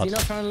very hard. Is he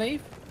not trying to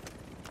leave?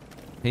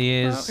 He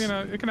is. Well, you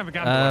know, you can have a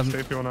gamble, Westie,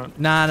 if you want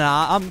to.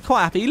 Nah, I'm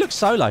quite happy. He looks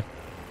solo.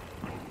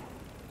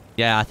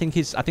 Yeah, I think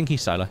he's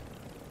solo.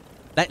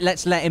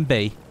 Let's let him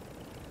be.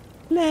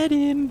 Let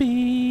him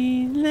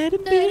be. Let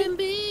him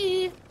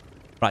be.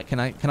 Right, can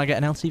I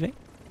get an LTV?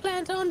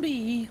 Plant on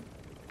B.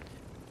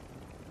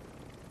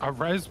 A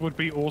res would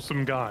be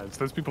awesome, guys.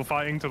 There's people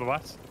fighting to the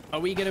west. Are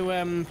we going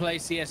to play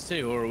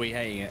CS2 or are we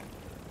hating it?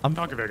 I'll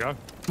give it a go.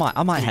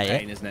 I might hate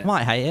it. Isn't it?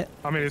 Might hate it.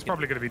 I mean, it's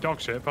probably going to be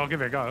dog shit, but I'll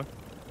give it a go.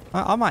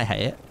 I might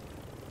hate it.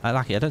 I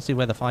like it. I don't see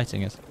where the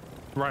fighting is.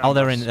 Right. Oh,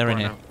 they're in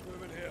here.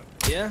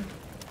 Yeah?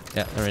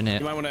 Yeah, they're in here.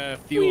 You might want to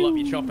fuel up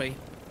your choppy.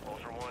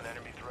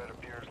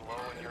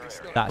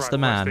 That's the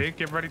man. Westie,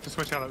 get ready to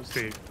switch out,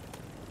 Steve.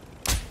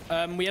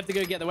 We have to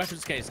go get the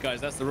weapons case,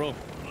 guys. That's the rule.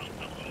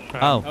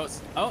 Oh,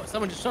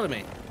 someone just shot at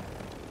me.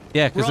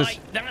 yeah, because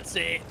That's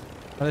it.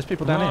 there's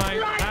people down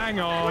here. Hang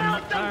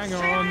on.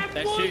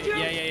 They're shooting.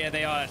 Yeah,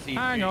 they are actually.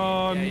 Hang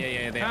on.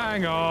 Yeah, they are.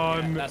 Hang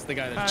on. Yeah, that's the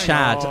guy that's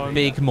Chad,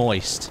 big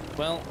moist.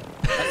 Well,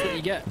 that's what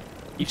you get.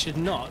 You should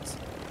not.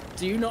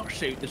 Do not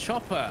shoot the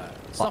chopper.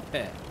 Stop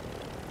it.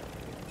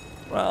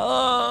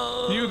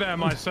 You there,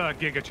 my sir,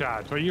 Giga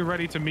Chad. Are you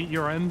ready to meet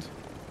your end?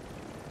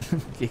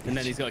 And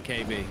then he's got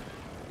KB.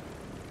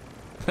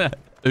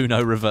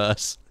 Uno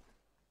reverse.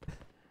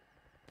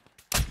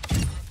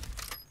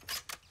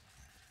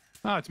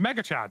 Oh, it's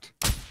Mega Chad.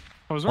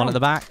 I was wrong. One at the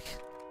back.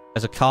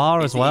 There's a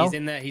car as well. He's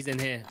in there. He's in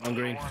here on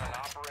green.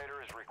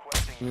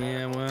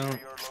 Yeah, well.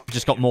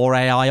 Just got more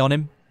AI on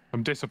him.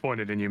 I'm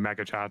disappointed in you,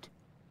 Mega Chad.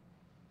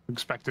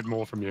 Expected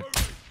more from you.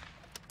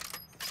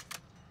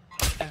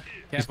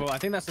 Careful. I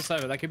think that's a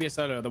solo. That could be a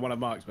solo. The one of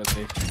Mark's, but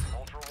see.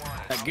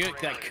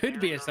 That could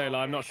be a solo.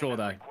 I'm not sure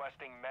though.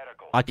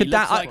 I could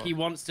down. Like he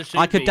wants to shoot.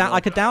 I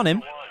could down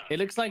him. It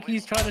looks like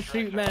he's trying to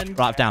shoot men.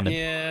 Right, I've downed him.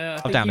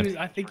 Yeah,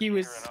 I think he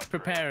was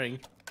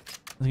preparing.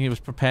 I think he was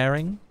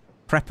preparing.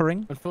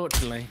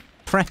 Unfortunately.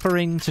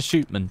 Preparing to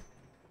shoot men.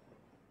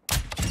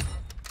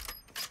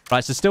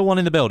 Right, so still one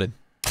in the building.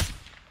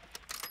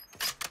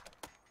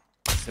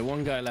 So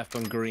one guy left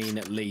on green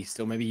at least,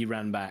 or maybe he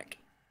ran back.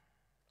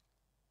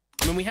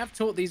 I mean, we have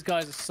taught these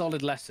guys a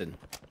solid lesson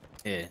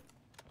here.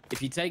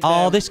 If you take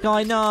this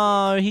guy,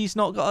 no, he's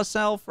not got a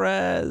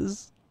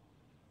self-res.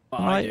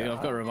 Well, I do.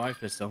 I've got a revive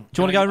pistol.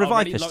 Do you want to go and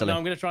revive pistol him? No,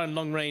 I'm going to try and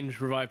long-range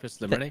revive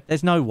pistol him. Ready?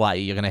 There's no way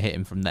you're going to hit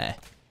him from there.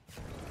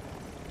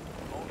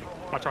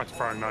 I tried to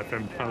throwing knife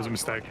him. That was a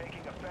mistake.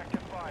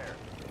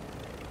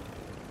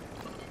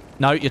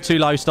 No, you're too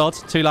low, Stod.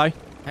 Too low.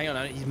 Hang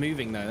on, he's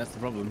moving though. That's the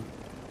problem.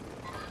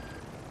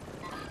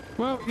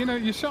 Well, you know,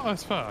 you shot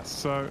us first,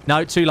 so...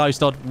 No, too low,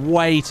 Stod.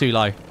 Way too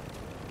low.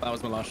 That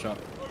was my last shot.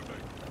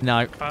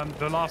 No.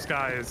 The last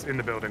guy is in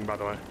the building, by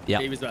the way. Yeah.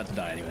 He was about to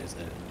die anyway, so...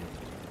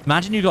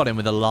 Imagine you got him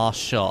with the last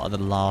shot at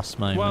the last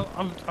moment. Well,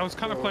 I was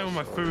kind of playing with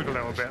my food a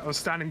little bit. I was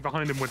standing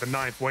behind him with a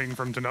knife, waiting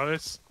for him to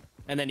notice.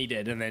 And then he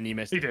did, and then you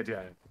missed. He did,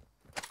 yeah.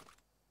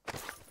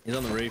 He's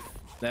on the roof.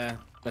 There.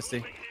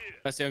 Westie.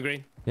 Westie on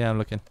green. Yeah, I'm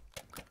looking.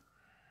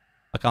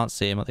 I can't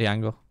see him at the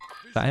angle.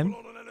 Is that him?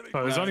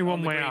 Oh, there's only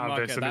one way out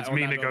of this, and it's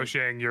me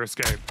negotiating your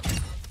escape.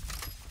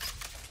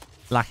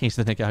 Lackey's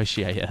the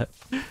negotiator.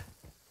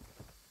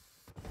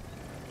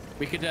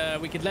 We could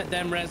let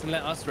them res and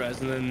let us res,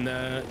 and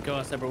then go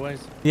our separate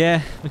ways.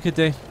 Yeah, we could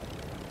do.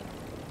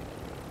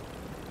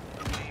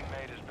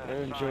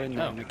 Join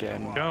them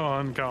again. Go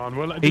on.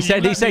 Well, he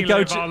said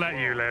go. I'll let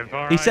you live.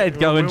 All right? He said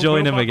go and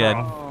join him again.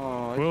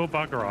 We'll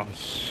bugger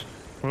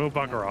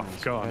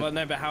off. Go on. Well,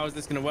 no, but how is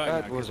this going to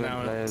work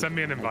now? Send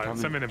me an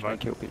invite.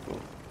 Kill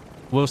people.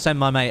 We'll send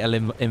my mate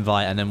an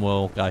invite and then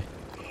we'll go.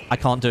 I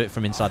can't do it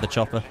from inside the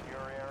chopper.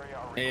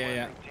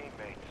 Yeah.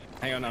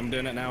 Hang on, I'm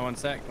doing it now. One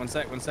sec.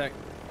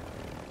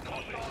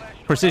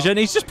 Precision.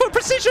 He's just put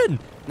precision.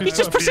 He's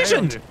just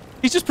precisioned.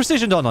 He's just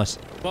precisioned on us.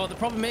 Well, the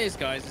problem is,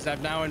 guys, is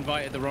I've now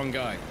invited the wrong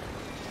guy.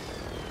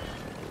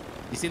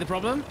 You see the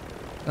problem?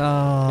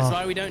 Oh. That's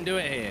why we don't do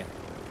it here.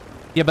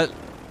 Yeah, but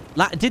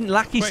didn't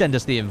Lackey send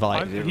us the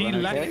invite? He's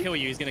going to kill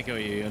you. He's going to kill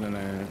you. I don't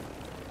know.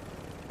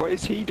 What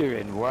is he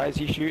doing? Why is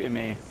he shooting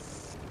me?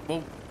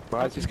 Well,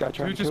 why is this guy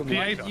trying to kill me?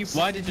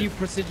 Why did you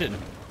precision?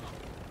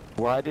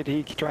 Why did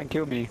he try and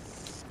kill me?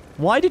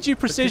 Why did you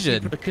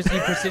precision? Because you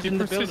precisioned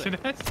the Precision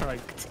building.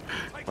 airstriked.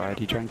 Why did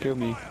he try and kill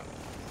me?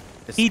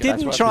 He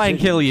didn't try and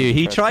kill you.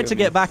 He tried to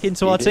get back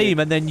into our team,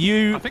 and then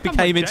you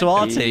came into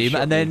our team,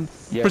 and then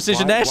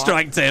precision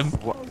airstriked him.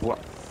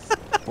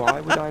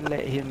 Why would I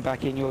let him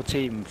back in your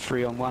team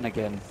 3-on-1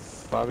 again?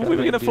 Why would We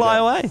were going to fly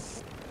away.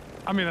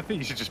 I mean, I think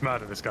you should just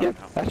murder this guy now.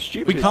 That's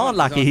stupid. We can't,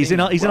 Lucky. He's in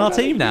our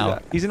team now.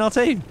 He's in our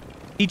team.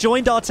 He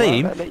joined our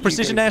team,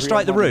 precision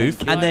airstrike the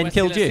roof, and then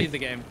killed you. The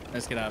game.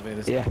 Let's get out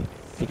of here. Yeah,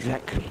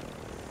 exactly.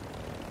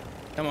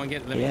 Come on,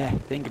 get them. Yeah,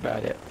 think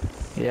about it.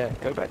 Yeah,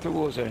 go back to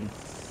Warzone.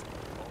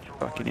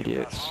 Fucking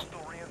idiots.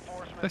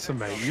 Listen,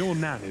 mate, your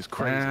nan is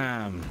crazy.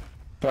 Damn.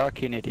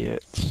 Fucking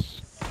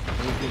idiots.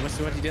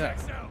 Why did you do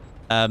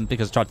that?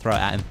 Because I tried to throw it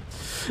at him.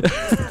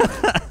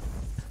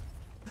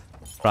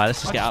 Right,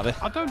 let's just get out of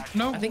here. I don't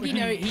know. I think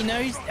he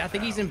knows. I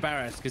think he's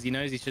embarrassed because he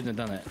knows he shouldn't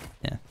have done it.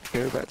 Yeah.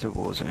 Go back to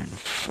Warzone.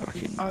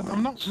 Fucking.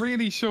 I'm not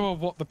really sure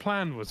what the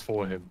plan was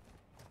for him.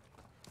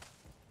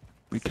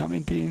 We come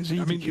in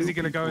DMZ. I mean, is he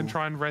going to go and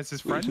try and res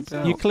his friends?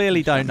 You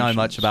clearly don't know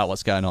much about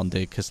what's going on,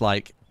 dude, because,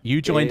 like,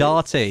 you joined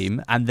our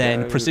team and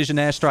then precision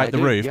airstrike the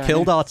roof,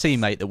 killed our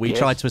teammate that we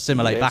tried to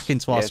assimilate back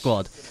into our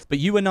squad. But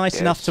you were nice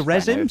enough to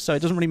res him, so it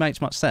doesn't really make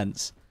much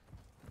sense.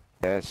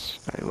 Yes,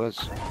 it was.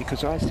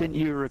 Because I sent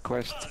you a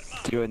request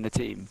to join the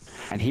team,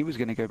 and he was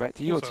going to go back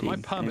to your team,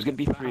 and it was going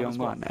to be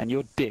 3-on-1, and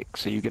you're dick,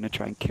 so you're going to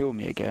try and kill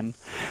me again,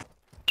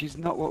 which is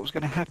not what was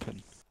going to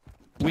happen.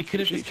 We could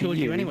have just killed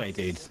you anyway,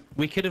 dude.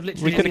 We could have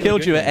literally. We could have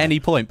killed you at any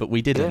point, but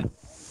we didn't. Yeah.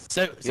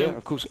 So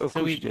of course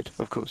you did.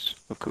 Of course.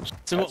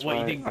 So that's what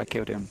why you think? I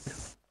killed him.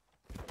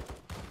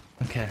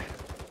 Okay.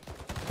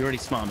 You're already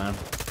smart, man.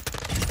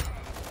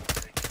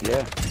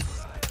 Yeah.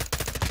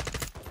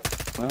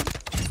 Well,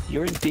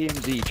 you're in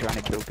DMZ trying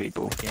to kill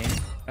people.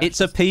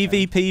 It's a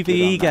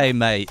PvPvE game,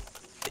 mate.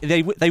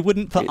 They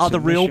wouldn't put other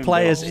real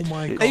players.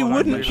 They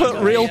wouldn't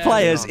put real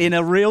players in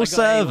a real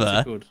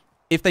server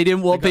if they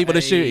didn't want people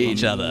to shoot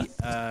each other.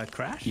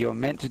 Crash? You're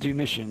meant to do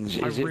missions.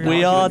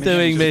 We are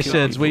doing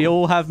missions. We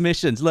all have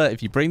missions. Look,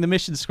 if you bring the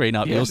mission screen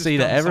up, you'll see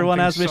that everyone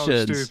has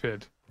missions.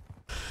 Stupid.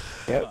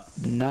 Yep.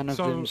 None of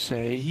them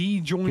say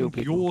he joined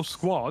your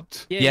squad.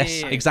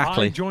 Yes,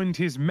 exactly. I joined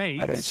his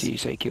mates. I don't see you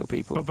say kill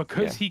people. But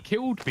because he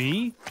killed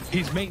me,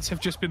 his mates have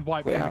just been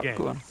wiped from the game.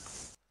 Go on.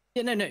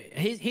 Yeah, no.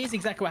 Here's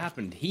exactly what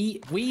happened.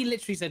 We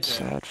literally said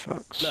to him,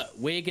 look,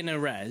 we're gonna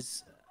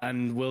res,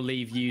 and we'll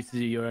leave you to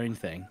do your own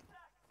thing.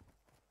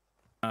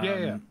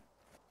 Yeah.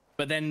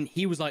 But then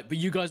he was like, but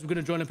you guys were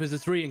gonna join up as a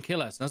 3 and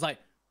kill us. And I was like,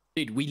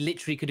 dude, we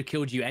literally could have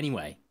killed you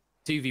anyway.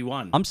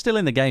 2v1. I'm still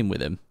in the game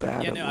with him.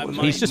 Yeah, no,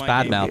 he's just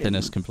bad-mouthing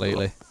us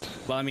completely.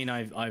 Well, I mean,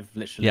 I've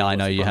literally. Yeah, I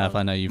know you have.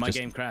 I know you've my just.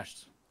 game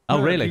crashed.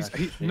 Oh, really?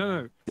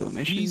 No.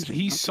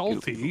 He's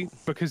salty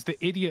because the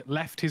idiot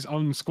left his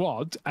own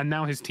squad and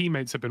now his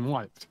teammates have been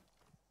wiped.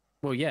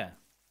 Well, yeah.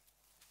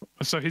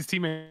 So his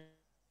teammate.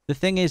 The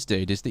thing is,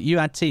 dude, is that you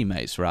had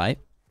teammates, right?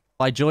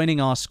 By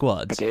joining our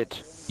squad,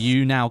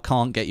 you now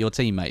can't get your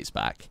teammates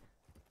back.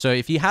 So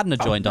if you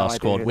hadn't joined our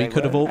squad, we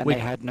could have all. They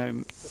had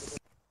no.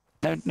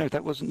 No,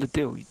 that wasn't the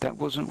deal. That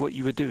wasn't what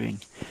you were doing.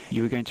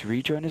 You were going to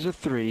rejoin as a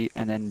 3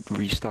 and then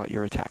restart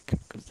your attack,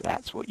 because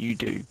that's what you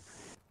do.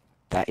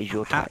 That is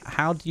your type.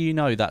 How do you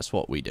know that's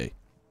what we do?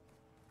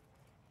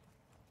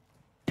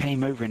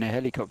 Came over in a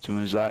helicopter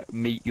and was like,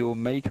 meet your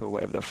mate, or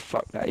whatever the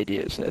fuck that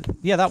idiot said.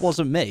 Yeah, that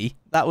wasn't me.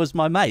 That was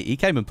my mate. He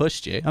came and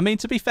pushed you. I mean,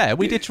 to be fair,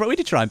 we did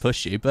try and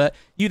push you, but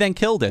you then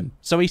killed him.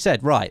 So he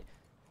said, right,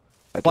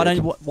 why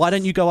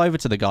don't you go over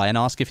to the guy and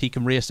ask if he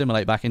can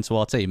re-assimilate back into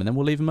our team, and then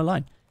we'll leave him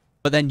alone.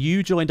 But then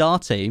you joined our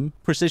team,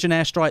 precision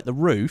airstrike the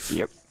roof,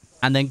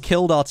 and then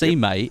killed our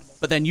teammate.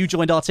 But then you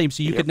joined our team,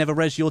 so you could never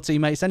res your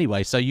teammates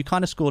anyway. So you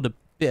kind of scored a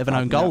bit of an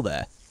own goal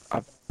there.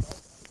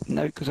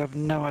 No, because I've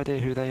no idea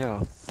who they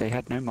are. They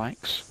had no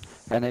mics,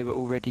 and they were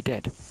already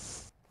dead.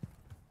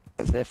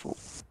 That's their fault.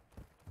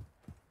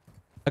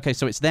 Okay,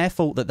 so it's their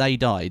fault that they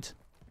died.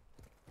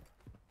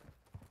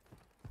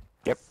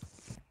 Yep.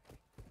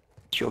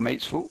 It's your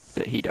mate's fault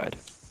that he died.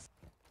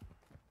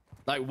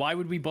 Like, why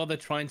would we bother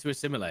trying to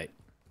assimilate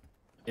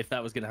if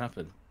that was going to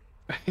happen?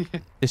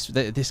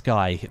 This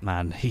guy,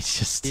 man, he's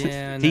just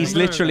he's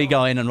literally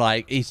going and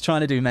like he's trying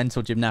to do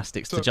mental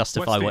gymnastics to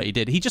justify what he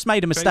did. He just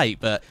made a mistake,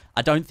 but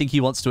I don't think he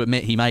wants to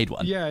admit he made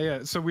one. Yeah.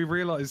 So we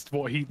realized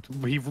what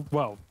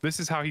well, this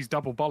is how he's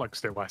double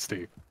bollocks it,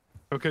 Westie,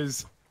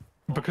 because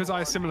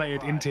I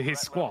assimilated into his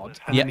squad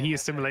and then he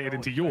assimilated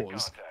into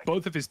yours.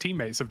 Both of his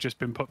teammates have just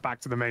been put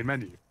back to the main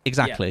menu.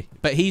 Exactly,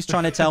 but he's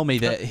trying to tell me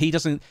that he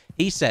doesn't.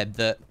 He said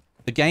that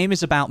the game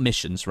is about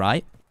missions,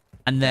 right?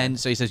 And then,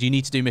 so he says, you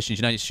need to do missions.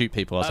 You don't need to shoot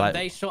people. I was like,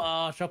 they shot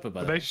our chopper,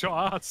 by the way. They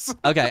shot us.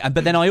 Okay,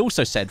 but then I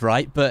also said,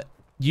 right, but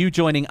you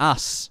joining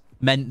us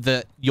meant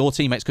that your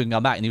teammates couldn't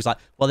come back. And he was like,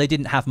 well, they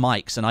didn't have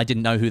mics, and I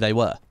didn't know who they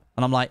were.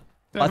 And I'm like,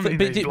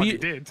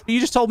 you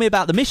just told me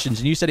about the missions,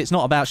 and you said it's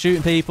not about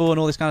shooting people and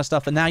all this kind of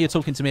stuff, and now you're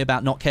talking to me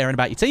about not caring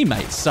about your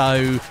teammates.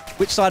 So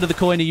which side of the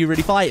coin are you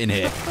really fighting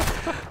here?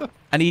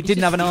 And he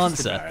didn't have an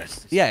answer.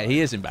 Yeah, he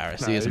is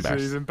embarrassed. No, he is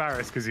embarrassed. He's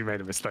embarrassed because he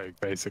made a mistake,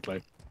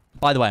 basically.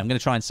 By the way, I'm going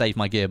to try and save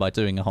my gear by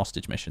doing a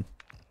hostage mission.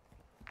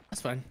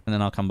 That's fine. And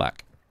then I'll come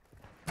back.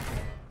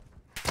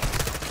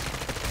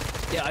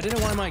 Yeah, I don't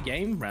know why my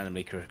game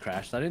randomly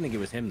crashed. I don't think it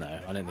was him, though.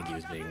 I don't think he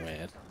was being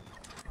weird.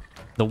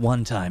 The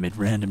one time it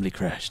randomly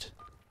crashed.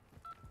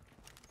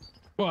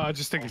 Well, I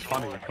just think it's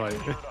funny. Like,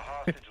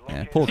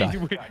 yeah, poor guy.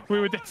 We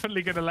were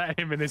definitely going to let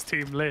him and his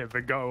team live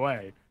and go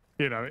away.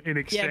 You know, in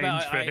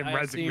exchange for him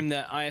resigning.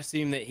 I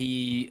assume that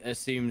he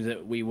assumed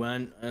that we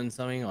weren't and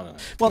something. I don't know.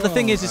 Well, the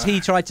thing is he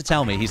tried to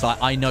tell me. He's like,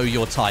 I know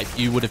your type.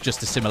 You would have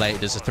just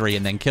assimilated as a 3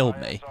 and then killed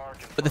me.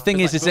 But the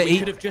thing is that we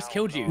could have just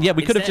killed you. Yeah,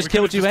 we could have just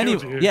killed you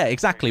anyway. Yeah,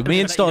 exactly.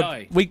 Me and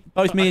Stod,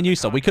 both me and you,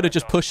 Stod, we could have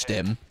just pushed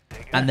him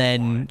and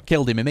then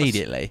killed him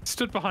immediately.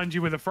 Stood behind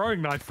you with a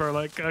throwing knife for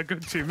like a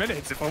good 2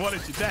 minutes if I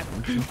wanted you dead.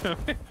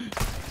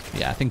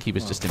 Yeah, I think he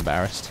was just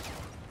embarrassed.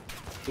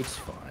 It's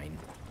fine.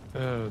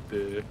 Oh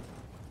dear.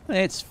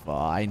 It's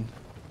fine.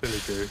 Silly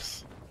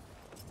goose.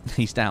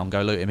 He's down.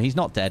 Go loot him. He's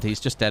not dead. He's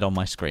just dead on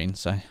my screen.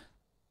 So.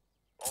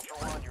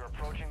 Ultra One, you're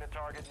approaching the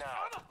target now.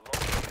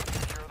 Locate and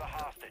secure the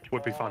hostage.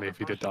 Would be funny if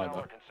he did die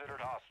though.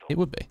 It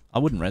would be. I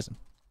wouldn't res him.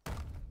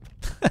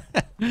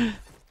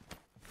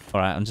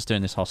 All right, I'm just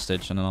doing this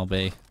hostage, and then I'll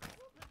be.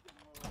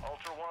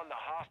 Ultra One, the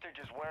hostage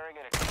is wearing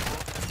an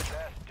explosive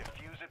vest.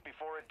 Defuse it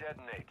before it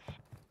detonates.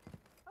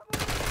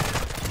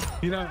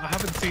 You know, I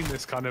haven't seen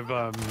this kind of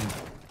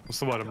what's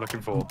the word I'm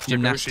looking for?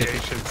 Gymnastic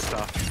Negotiation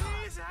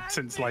stuff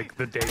since like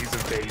the days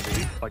of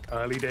Daisy, like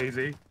early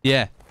Daisy.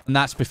 Yeah, and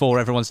that's before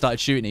everyone started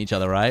shooting each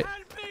other, right?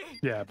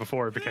 Yeah,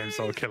 before it became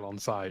sort of kill on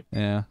sight.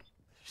 Yeah.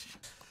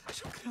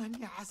 Ultra One,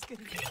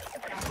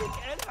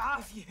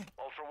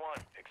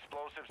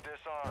 explosives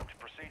disarmed.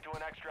 Proceed to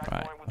an extract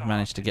Right, point with I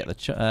managed to get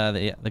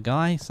the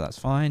guy, so that's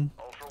fine.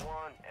 Ultra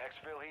One,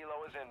 exfil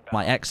helo is inbound.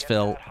 My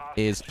exfil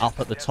is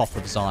up at the top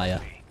of Zaya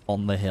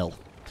on the hill.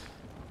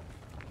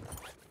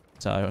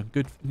 So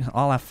good.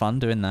 I'll have fun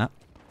doing that.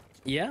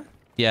 Yeah.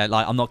 Yeah,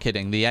 like I'm not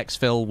kidding. The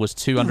exfil was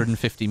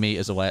 250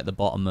 meters away at the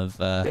bottom of.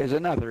 There's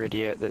another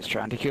idiot that's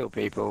trying to kill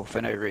people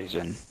for no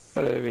reason.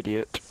 Hello,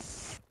 idiot.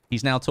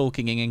 He's now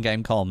talking in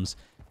in-game comms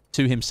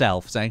to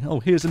himself, saying,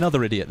 "Oh, here's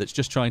another idiot that's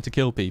just trying to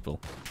kill people."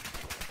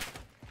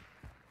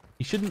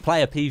 He shouldn't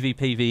play a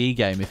PvPvE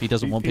game if he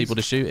doesn't want people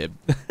to shoot him.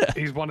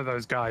 He's one of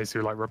those guys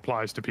who like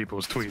replies to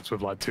people's tweets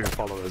with like 2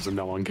 followers and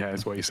no one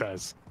cares what he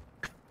says.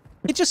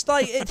 It just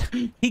like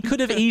he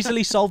could have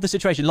easily solved the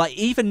situation. Like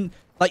even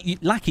like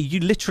Lackey, you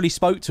literally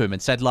spoke to him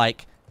and said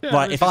like, Yeah,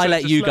 right, if I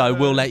let you go,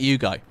 we'll let you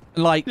go.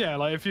 Like yeah,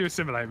 like if you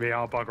assimilate me,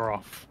 I'll bugger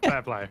off. Yeah.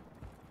 Fair play.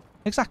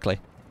 Exactly.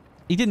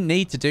 He didn't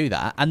need to do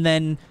that, and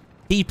then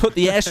he put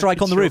the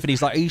airstrike on the roof, and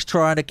he's like, he's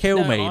trying to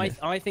kill me.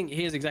 I think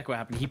here's exactly what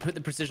happened. He put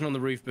the precision on the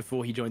roof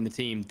before he joined the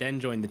team, then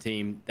joined the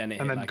team, then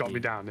got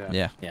me down.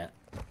 Yeah.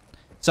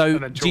 So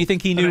do you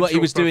think he knew what he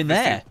was doing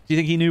there? Do you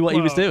think he knew what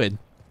he was doing?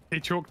 He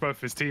chalked both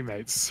his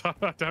teammates, so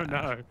I don't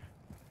know.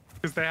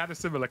 Because they had a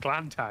similar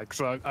clan tag,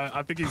 so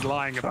I think he's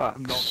lying about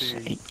him not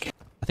being...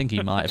 I think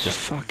he might have just...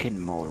 Fucking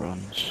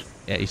morons.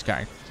 Yeah, he's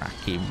going,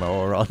 fucking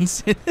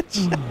morons.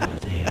 Oh,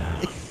 dear.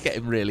 He's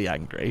getting really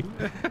angry.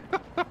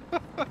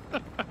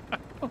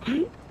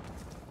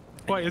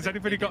 Wait, has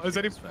anybody got the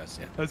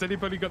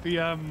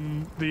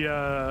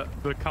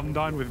come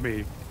dine with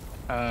me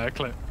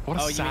clip? What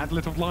a sad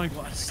little life.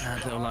 What a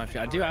sad little life.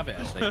 I do have it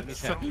actually. Let me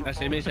check.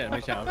 Let me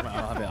check. I'll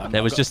have it.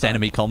 There was just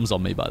enemy comms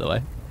on me, by the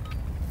way.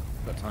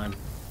 Got time.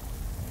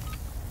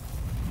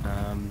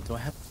 Do I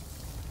have?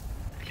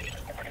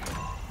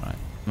 Right,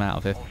 I'm out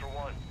of here.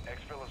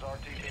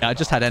 Yeah, I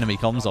just had enemy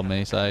comms on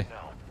me, so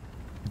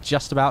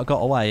just about got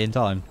away in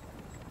time.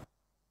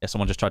 Yeah,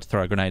 someone just tried to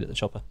throw a grenade at the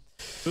chopper.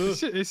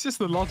 It's just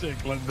the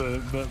logic like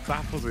that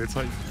baffles me. It's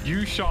like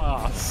you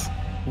shot us,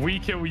 we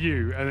kill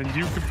you, and then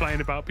you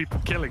complain about people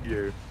killing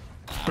you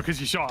because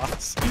you shot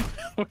us.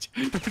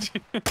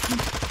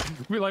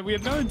 We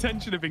had no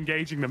intention of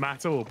engaging them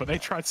at all, but they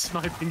tried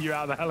sniping you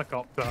out of the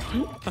helicopter.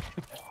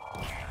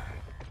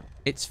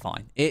 It's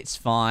fine. It's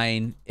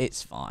fine.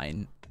 It's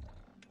fine.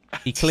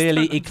 He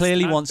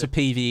clearly wants a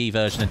PvE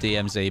version of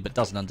DMZ, but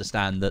doesn't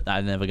understand that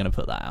they're never going to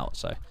put that out.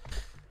 So.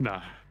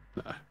 No.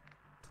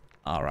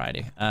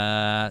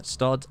 Alrighty.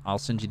 Stod, I'll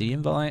send you the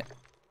invite.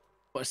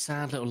 What a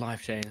sad little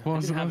life, Shane.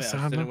 What a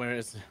sad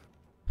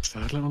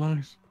little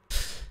life.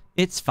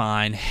 It's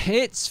fine.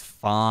 It's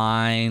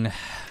fine.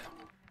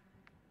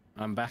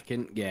 I'm back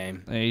in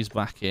game. He's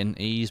back in.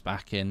 He's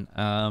back in.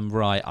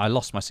 Right. I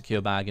lost my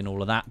secure bag and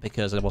all of that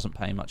because I wasn't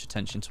paying much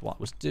attention to what I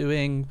was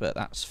doing, but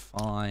that's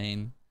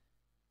fine.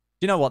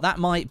 You know what? That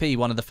might be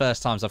one of the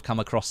first times I've come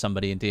across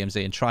somebody in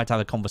DMZ and tried to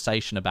have a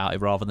conversation about it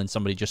rather than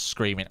somebody just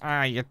screaming,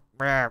 you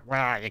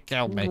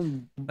killed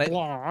me.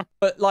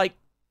 But, like,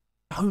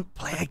 don't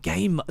play a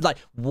game. Like,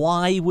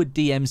 why would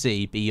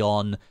DMZ be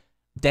on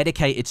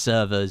dedicated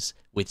servers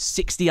with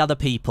 60 other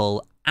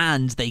people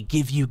and they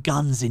give you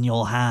guns in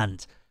your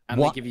hand?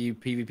 And they give you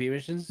PvP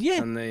missions?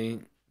 Yeah. And they...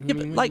 Yeah,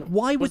 but, like,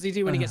 why would... What does he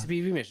do when he gets a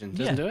PvP mission?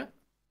 Doesn't do it?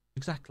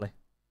 Exactly.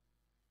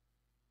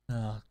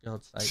 Oh,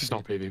 God's sake. It's just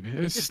not PvP.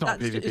 It's just not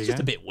PvP. It's just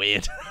a bit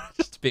weird.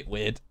 Just a bit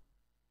weird.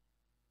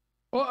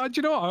 Well, do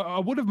you know what? I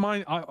wouldn't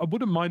mind. I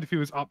wouldn't mind if he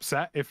was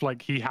upset if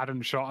like he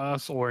hadn't shot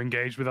us or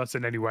engaged with us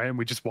in any way, and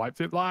we just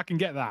wiped it. Like I can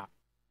get that,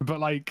 but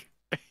like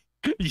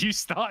you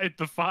started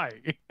the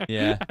fight,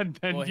 yeah, and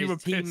then well, you were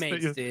his pissed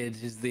teammates that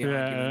did. Is the yeah,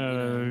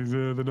 argument, you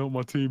know? they're not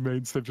my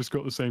teammates. They've just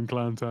got the same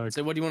clan tag.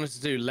 So what do you want us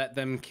to do? Let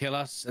them kill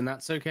us, and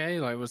that's okay?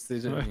 Like, what's the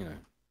you know?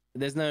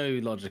 There's no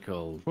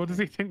logical. What does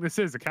he think this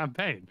is? A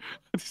campaign?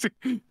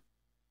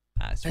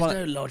 There's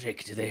no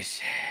logic to this.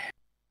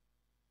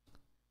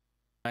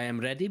 I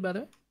am ready, by the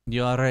way.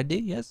 You are ready?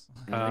 Yes.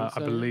 I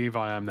believe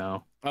I am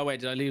now. Oh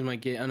wait, did I lose my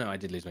gear? Oh no, I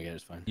did lose my gear.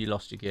 It's fine. You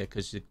lost your gear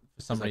because for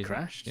some reason I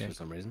crashed for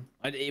some reason.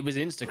 It was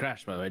insta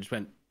crash, by the way. I just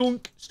went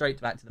straight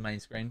back to the main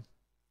screen.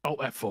 Oh,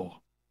 F4. At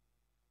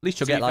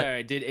least you'll get like. Fair,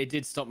 it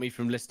did stop me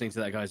from listening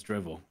to that guy's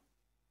drivel.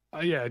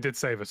 Yeah, it did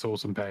save us all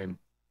some pain.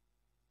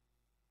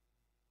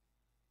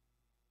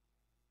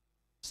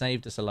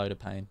 Saved us a load of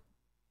pain.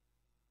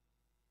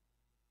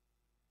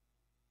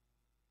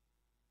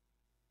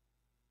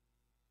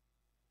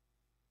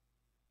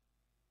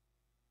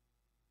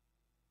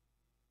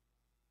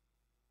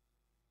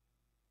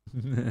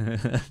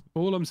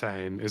 All I'm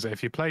saying is that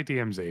if you play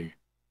DMZ,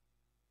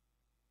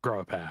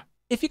 grow a pair.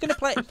 If you're going to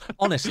play,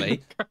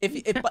 honestly,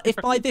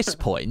 if by this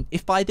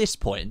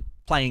point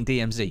playing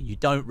DMZ, you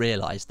don't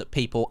realise that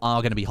people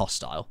are going to be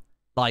hostile.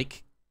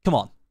 Like, come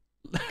on.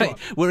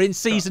 We're in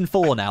season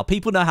 4 now.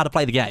 People know how to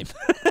play the game.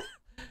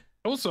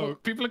 Also,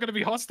 people are going to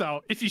be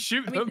hostile if you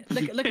shoot them.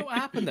 Look at what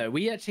happened though.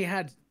 We actually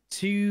had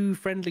 2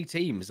 friendly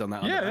teams on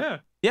that.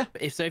 Yeah.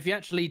 So if you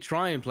actually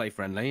try and play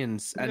friendly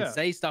and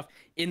say stuff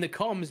in the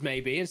comms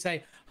maybe and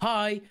say,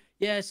 hi,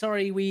 yeah,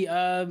 sorry,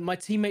 my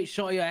teammate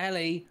shot your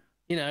heli,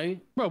 you know.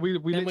 Well, we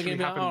literally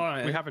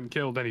haven't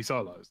killed any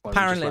solos. Like,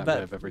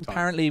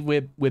 apparently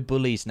we're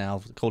bullies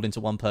now, according to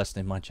one person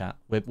in my chat.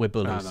 We're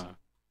bullies. No.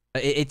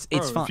 It's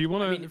fun. If you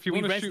want to,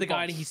 we res the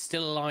guy and he's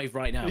still alive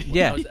right now.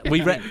 Yeah,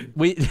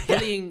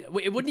 bullying.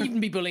 It wouldn't even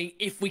be bullying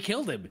if we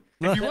killed him.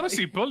 If you want to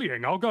see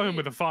bullying, I'll go in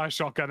with a fire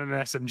shotgun and an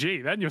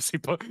SMG. Then you'll see.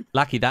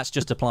 Lucky, that's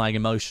just applying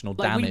emotional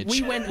damage.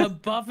 We went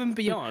above and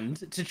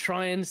beyond to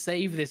try and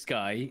save this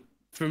guy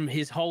from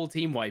his whole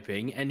team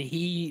wiping, and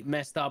he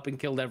messed up and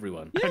killed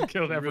everyone. Yeah, and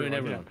killed everyone.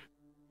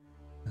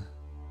 Yeah.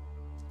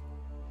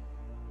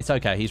 It's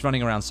okay. He's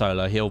running around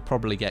solo. He'll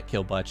probably get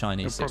killed by a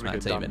Chinese 6-man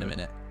team in a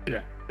minute.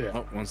 Yeah.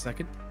 Oh, 1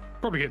 second.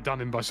 Probably get done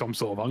in by some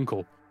sort of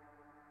uncle.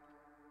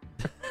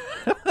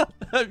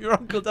 Hope your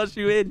uncle does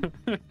you in.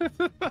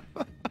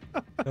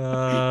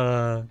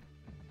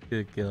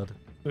 Good God.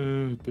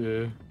 Oh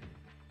dear.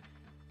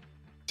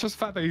 Just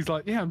the fact that he's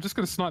like, yeah, I'm just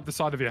going to snipe the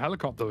side of your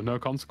helicopter with no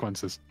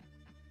consequences.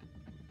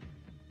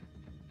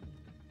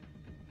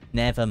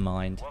 Never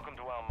mind. Welcome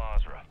to Al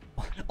Mazrah.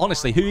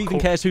 Honestly, who even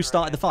cares who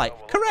started the fight?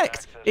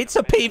 Correct. It's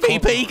a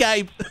PvP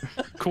game.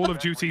 Call of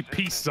Duty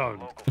Peace Zone.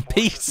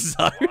 Peace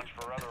Zone.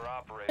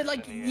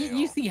 Like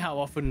you see how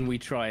often we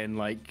try and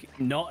like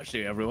not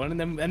shoot everyone, and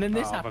then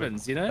this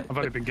happens, you know. I've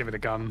only been given a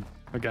gun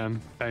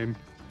again. Same.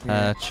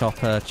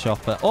 Chopper.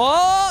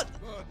 Oh!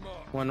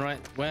 One right.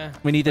 Where?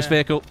 We need this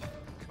vehicle.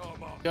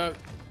 Go.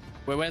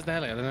 Where's the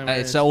heli? I don't know.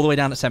 It's all the way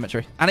down at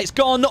cemetery, and it's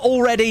gone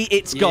already.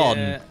 It's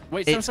gone.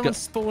 Wait, so someone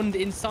spawned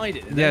inside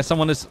it? Yeah,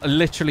 someone has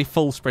literally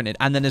full sprinted,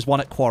 and then there's one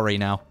at quarry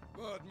now.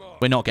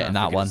 We're not getting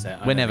that one.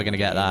 We're never going to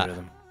get that.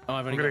 Oh,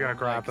 I'm gonna go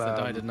grab. I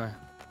died, didn't I?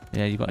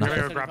 Yeah, you got I'm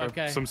nothing. gonna go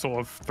grab some sort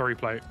of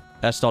 3-plate.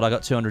 Stod, I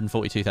got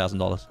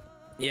 $242,000.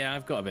 Yeah,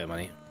 I've got a bit of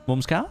money.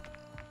 Mum's car?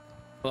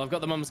 Well, I've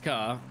got the mum's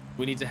car.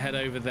 We need to head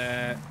over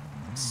there.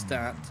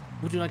 Stat.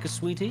 Would you like a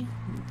sweetie?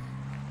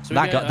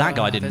 That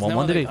guy didn't want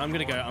one, did he? I'm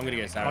gonna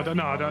go. Sarah. I don't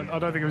know. I don't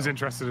think he was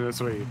interested in a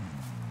sweetie.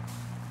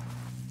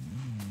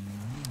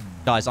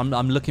 Guys, I'm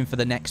looking for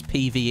the next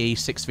PvE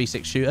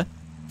 6v6 shooter.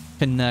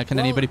 Can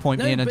anybody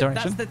point me in a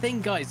direction? That's the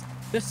thing, guys.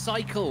 The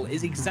cycle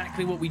is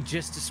exactly what we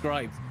just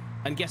described.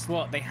 And guess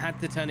what? They had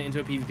to turn it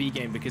into a PvP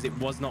game because it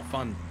was not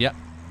fun. Yep.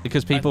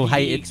 Because people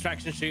hated...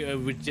 extraction shooter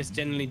just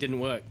generally didn't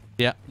work.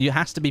 Yeah. You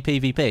has to be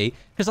PvP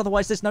because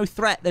otherwise there's no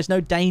threat, there's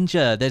no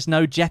danger, there's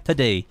no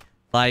jeopardy.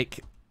 Like,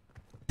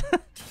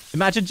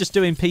 imagine just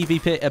doing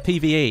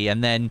PvE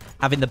and then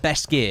having the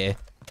best gear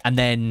and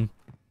then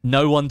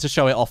no one to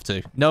show it off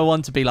to. No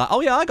one to be like,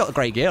 oh yeah, I got the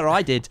great gear, or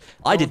I did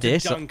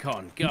this. Dunk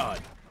on.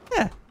 God.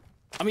 Yeah.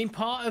 I mean,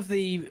 part of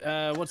the,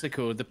 what's it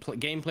called? The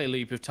gameplay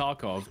loop of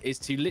Tarkov is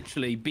to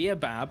literally be a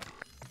bab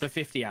for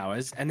 50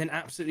 hours and then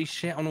absolutely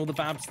shit on all the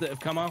babs that have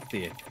come after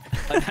you.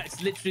 Like,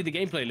 that's literally the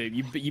gameplay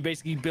loop. You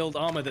basically build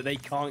armor that they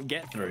can't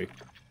get through.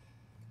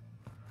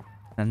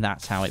 And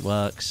that's how it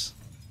works.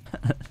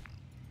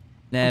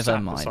 Never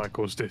mind. The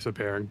cycle's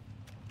disappearing.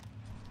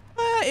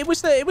 It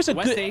was a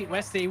Westie, good...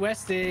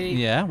 Westie.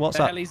 Yeah, what's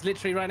the up? Heli's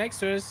literally right next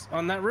to us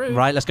on that roof.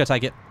 Right, let's go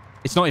take it.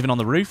 It's not even on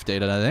the roof,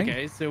 dude, I don't think.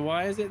 Okay, so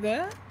why is it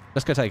there?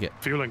 Let's go take it.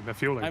 They're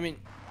fueling. I mean,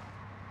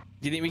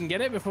 do you think we can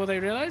get it before they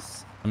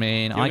realize? I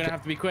mean, You're gonna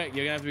have to be quick.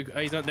 You're gonna have to be. Oh,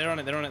 he's not. They're on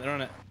it.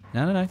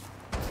 No.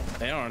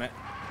 They are on it.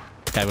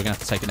 Okay, we're gonna have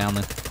to take it down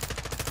then.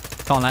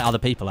 Can't let other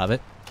people have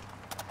it.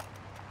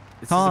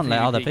 Can't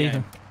let other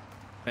people.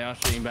 They are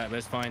shooting back, but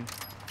it's fine.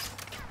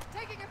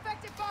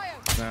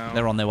 Let's now.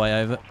 They're on their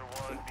way over.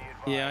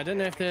 Yeah, I don't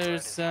know if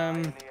there's...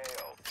 Yeah,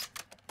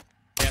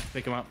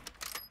 pick them up.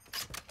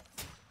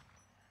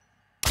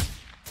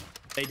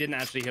 They didn't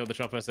actually heal the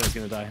chopper, so it's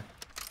going to die.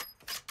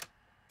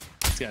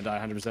 It's going to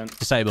die 100%.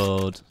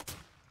 Disabled.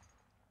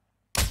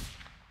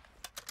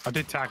 I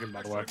did tag him,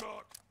 by the way.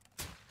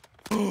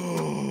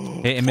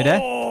 Hit him midair.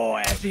 Oh,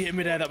 I actually hit him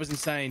midair. That was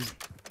insane.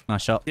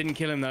 Nice shot. Didn't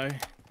kill him, though.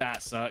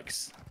 That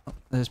sucks.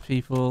 There's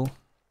people.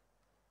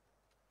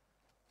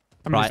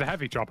 I mean, Right. there's a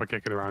heavy chopper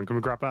kicking around. Can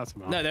we grab that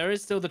somehow? No, there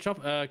is still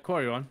the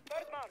quarry one.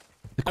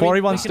 The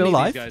quarry one's we can still leave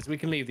alive? these guys. We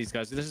can leave these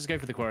guys. Let's just go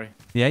for the quarry.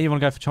 Yeah, you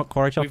want to go for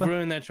quarry chopper? We've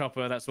ruined their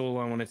chopper. That's all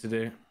I wanted to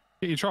do.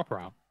 Get your chopper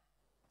out.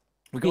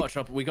 We got our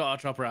chopper. We got our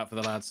chopper out for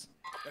the lads.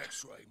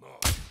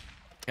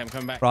 Okay, I'm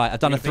coming back. Right, I've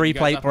done a You pick you guys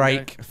 3-plate up and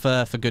break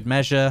for good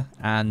measure,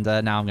 and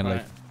now I'm going to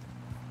Right. leave.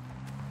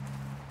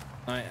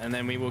 Right, and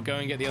then we will go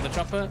and get the other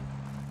chopper.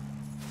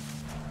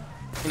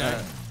 You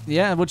know,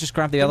 Yeah, we'll just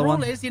grab the other rule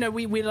one. is, you know,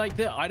 we like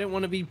that. I don't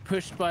want to be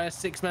pushed by a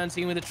 6-man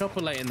team with a chopper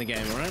late in the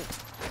game, all right?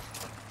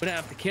 We don't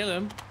have to kill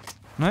him.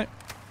 No.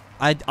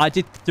 I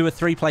did do a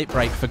 3-plate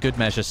break for good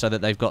measure so that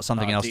they've got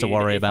something else to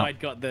worry about. If I'd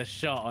got the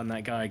shot on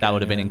that guy again, That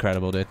would have been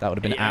incredible, dude. That would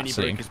have been he only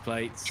absolutely... broke his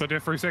plates. Should I do a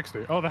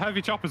 360? Oh, the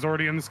heavy chopper's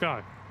already in the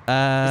sky.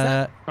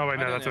 Oh, wait,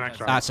 no, that's an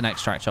extract. That's an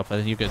extract chopper.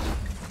 You're good.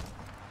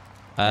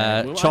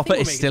 Well, I chopper think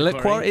we'll is make it still to at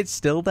quarry. quarry. It's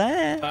still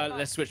there.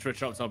 Let's switch for a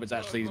chop top. It's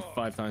actually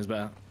 5 times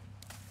better.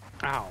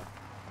 Ow.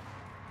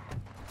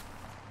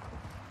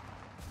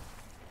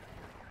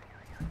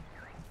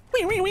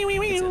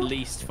 It's at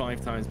least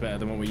 5 times better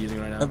than what we're using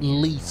right now. At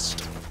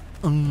least.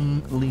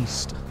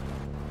 Least.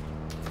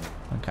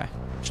 Okay.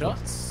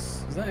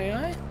 Shots? Is that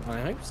AI? I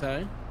hope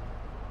so.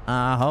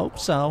 I hope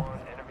so.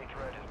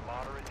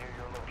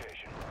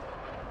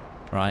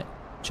 Right.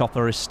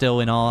 Chopper is still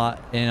in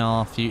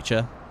our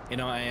future. In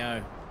our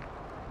AO.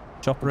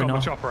 Chopper in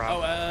our... chopper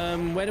out. Oh,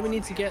 where do we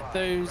need to get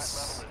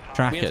those...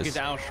 Trackers. We have to get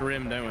to Al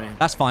Sharim, don't we?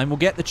 That's fine. We'll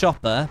get the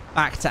chopper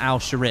back to Al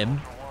Sharim.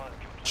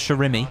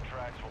 Sharimi.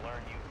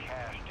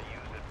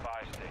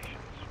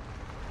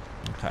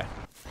 Okay.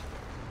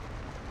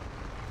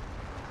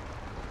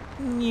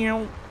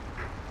 Meow.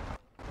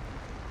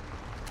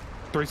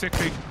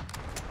 360.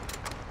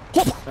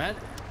 Man,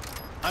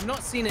 I've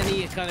not seen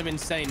any kind of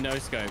insane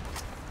no-scope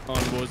on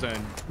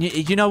Warzone.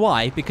 You know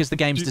why? Because the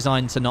game's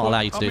designed to not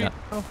allow you to do that.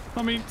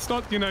 I mean, it's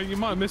not, you know, you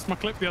might have missed my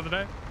clip the other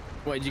day.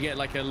 What, did you get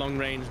like a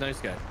long-range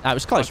no-scope? That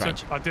was close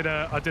range. I did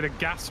a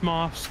gas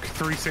mask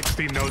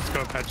 360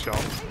 no-scope headshot.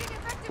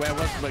 Where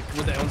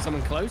was it on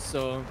someone close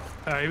or?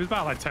 He was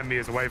about like 10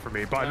 meters away from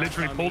me, but I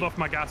literally pulled off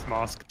my gas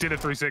mask, did a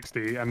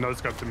 360, and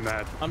no-scoped him in the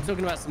head. I'm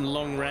talking about some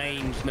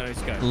long-range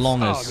no-scopes.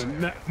 Longers.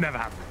 Oh, never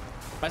happened.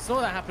 I saw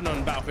that happen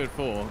on Battlefield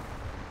 4.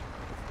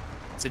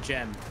 It's a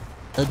gem.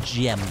 A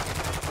gem.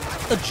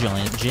 A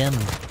giant gem.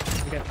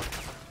 Okay.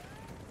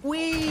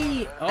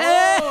 Whee! Oh,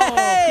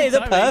 hey! good The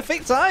timing.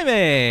 perfect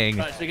timing!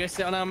 Right, should we go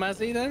sit on Al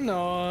Mazrah then,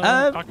 or?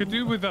 I could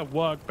do with a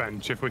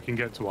workbench if we can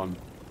get to one.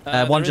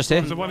 One just here.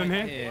 Is there one in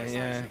here?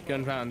 Yeah.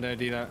 Gunpowder, don't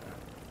do that.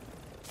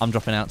 I'm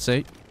dropping out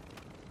too.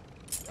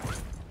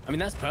 I mean,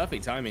 that's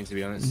perfect timing, to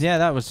be honest. Yeah,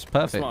 that was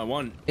perfect. That's what I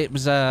want. It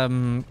was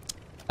what's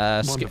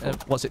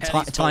it?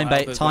 Heli's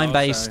Time-based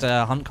full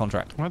health hunt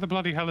contract. Where the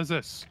bloody hell is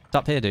this? It's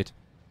up here, dude.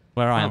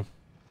 Where I am.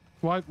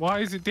 Why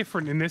is it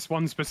different in this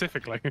one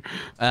specifically?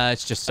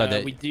 It's just so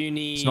that we do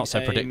need it's not so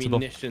predictable.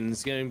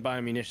 munitions. Go and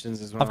buy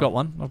munitions as well. I've got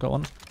one. I've got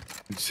one.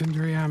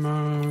 Incendiary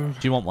ammo. Do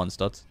you want one,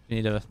 Studs?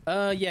 You need a...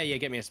 Yeah,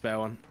 get me a spare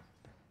one.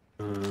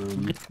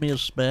 Get me a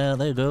spare.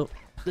 There you go.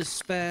 The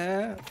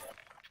spare.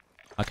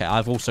 Okay,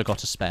 I've also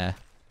got a spare.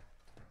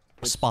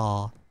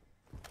 Spar.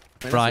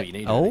 That's Right. what you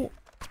need, Oh. really.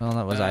 Oh,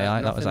 that was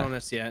AI. That was Nothing AI. on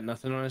us yet.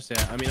 Nothing on us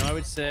yet. I mean, I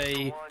would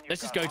say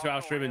let's just go to Al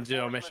Sharim and do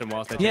our mission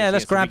whilst they're Yeah, chasing let's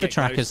us. If grab we the get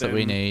close, trackers that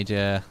we then- need.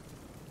 Yeah.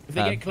 If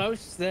they get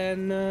close,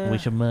 then We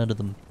should murder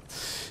them.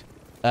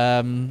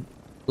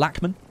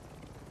 Lackman,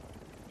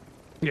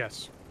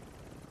 Yes.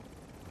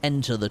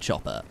 enter the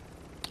chopper.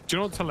 Do you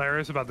know what's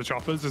hilarious about the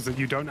choppers is that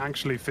you don't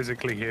actually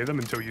physically hear them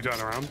until you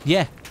turn around?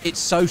 Yeah, it's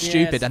so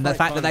stupid, it's and the quite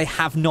fact that fun. they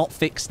have not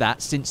fixed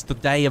that since the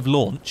day of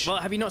launch. Well,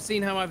 have you not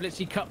seen how I've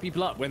literally cut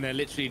people up when they're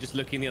literally just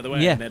looking the other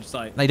way Yeah, and they're just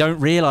like... they don't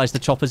realise the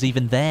chopper's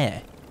even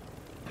there.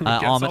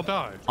 Guess I'll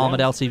die. Armored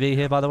LTV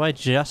here, by the way,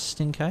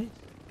 just in case.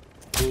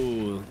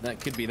 Ooh, that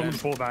could be them.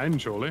 Someone brought that in,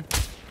 surely.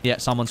 Yeah,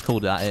 someone's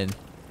called that in.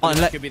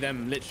 That could be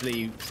them,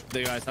 literally,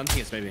 the guys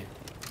hunting us, maybe.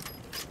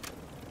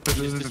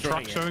 There's a destroying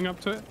truck it. showing up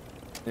to it?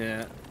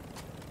 Yeah.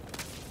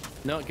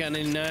 Not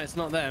getting, it's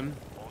not them.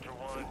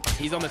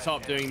 He's on the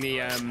top doing the,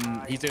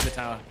 he's doing the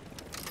tower.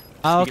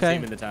 Oh, You can see okay.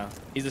 him in the tower.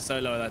 He's a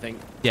solo, I think.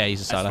 Yeah,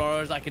 he's a solo. As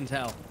far as I can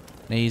tell.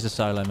 He's a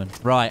solo man.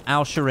 Right,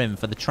 Al Sharim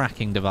for the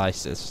tracking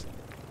devices.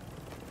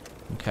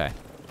 Okay.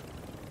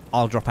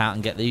 I'll drop out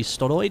and get these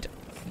storoid.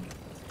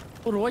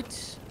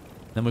 Alright.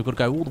 Then we've got to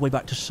go all the way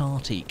back to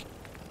Sartik.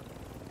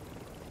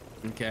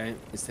 Okay,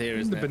 it's here,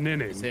 isn't it?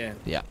 Beninning. It's here.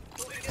 Yeah.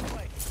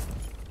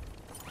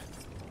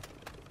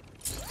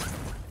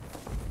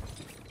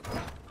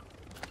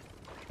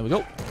 There we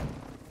go.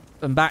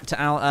 And back to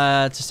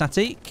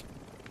Satik.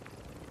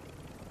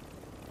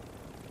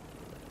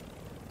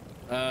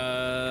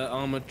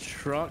 Armored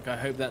truck. I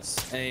hope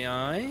that's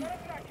AI.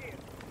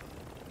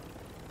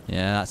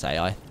 Yeah, that's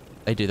AI.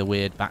 They do the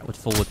weird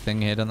backward-forward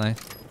thing here, don't they?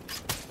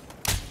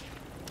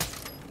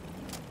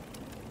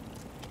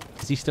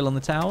 Is he still on the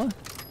tower?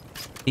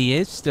 He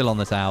is still on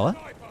the tower.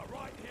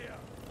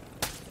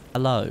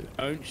 Hello.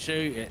 Don't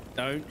shoot it.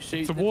 Don't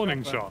shoot. It's a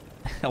warning shot.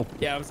 Oh.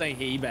 Yeah, I'm saying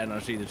he better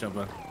not shoot the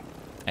chopper.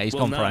 Yeah, he's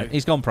gone prone.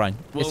 He's gone prone.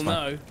 We'll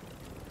know.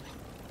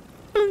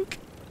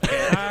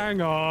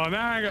 Hang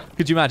on.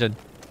 Could you imagine?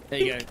 There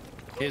you go.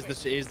 Here's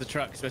the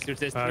truck. So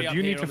there's 3 up you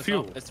here need to on the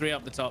fuel. top. There's 3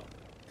 up the top.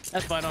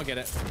 That's fine. I'll get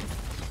it.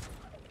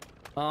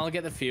 I'll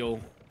get the fuel.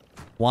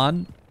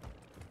 1.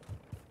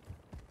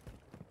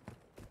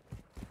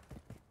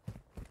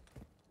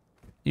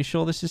 You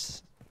sure this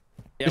is...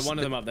 Yeah, one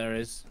of them up there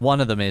is. One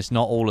of them is,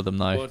 not all of them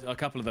though. Or a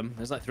couple of them.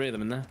 There's like 3 of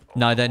them in there.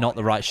 No, they're not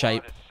the right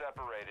shape.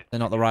 They're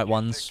not the right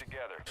ones.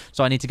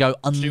 So I need to go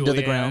under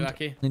the ground.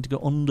 Lucky. I need to go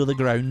under the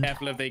ground.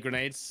 Careful of the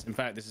grenades. In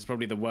fact, this is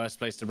probably the worst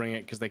place to bring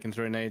it because they can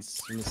throw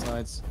nades from the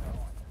sides.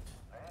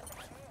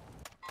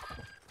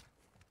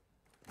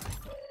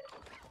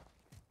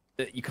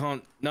 You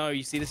can't. No,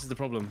 you see, this is the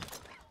problem.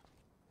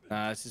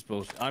 Nah, this is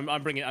bullshit. I'm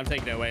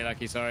taking it away,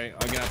 Lucky. Sorry,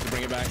 I'm gonna have to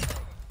bring it back.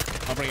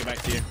 I'll bring it back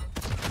to you.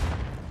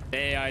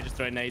 Yeah, I just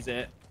throw nades at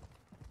it.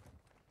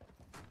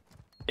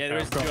 Yeah, there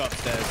is 2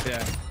 upstairs.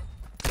 Yeah.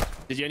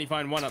 Did you only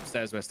find 1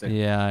 upstairs, Westie?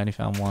 Yeah, I only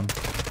found 1.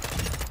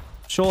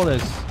 Sure,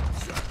 there's.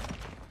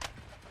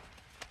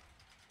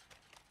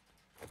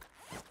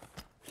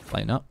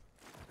 Plane up.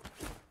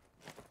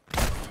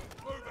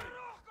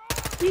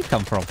 Where you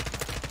come from?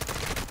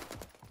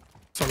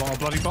 It's a lot of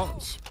bloody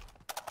bots.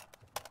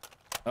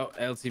 Oh,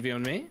 LTV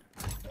on me.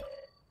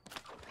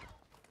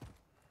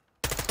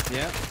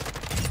 Yeah.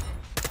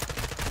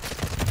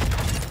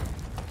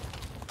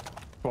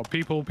 What,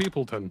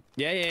 Peopleton?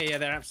 Yeah,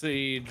 they're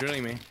absolutely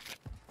drilling me.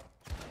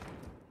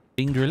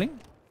 Being drilling?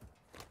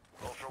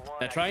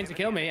 They're trying to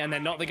kill me, and they're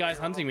not the guys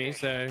hunting me,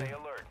 so...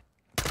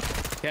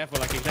 Careful,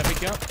 Lucky. Can I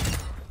pick you up?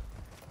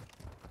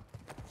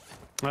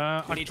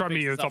 I tried to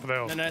meet you at the top of the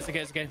hill. No, it's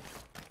okay, it's okay.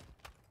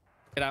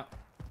 Get out.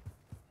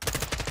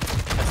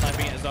 They're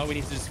sniping it as well. We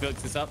need to just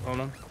fix this up. Hold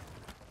on.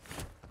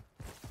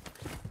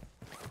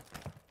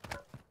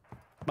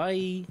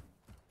 Bye.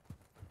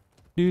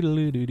 I'm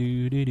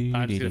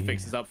just gonna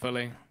fix this up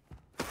fully.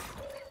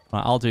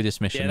 Right, I'll do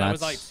this mission. Yeah, that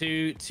was like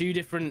two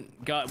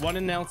different guys, one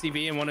in an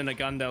LTV and one in a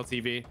gunned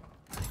LTV.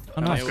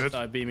 Oh, nice. They all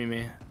started beaming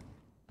me.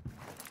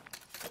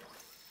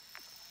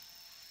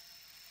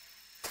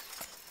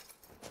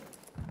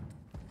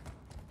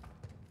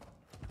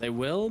 They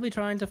will be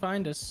trying to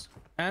find us.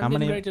 And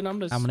in greater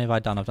numbers. How many have I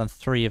done? I've done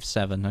 3 of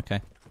 7.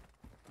 Okay.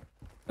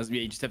 Yeah,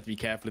 you just have to be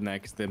careful in there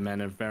because the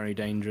men are very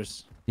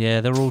dangerous. Yeah,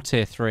 they're all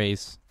tier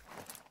 3s.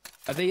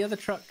 Are the other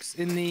trucks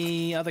in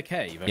the other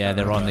cave? Yeah,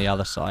 they're on the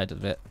other side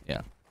of it.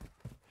 Yeah.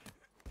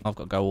 I've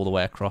got to go all the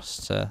way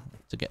across to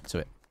get to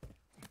it.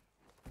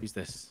 Who's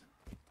this? Is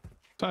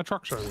that a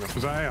truck showing up?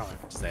 Was that AI?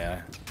 It's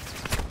AI.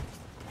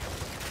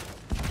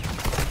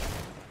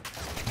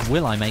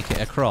 Will I make it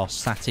across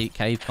Satik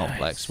Cave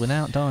Complex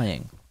without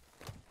dying?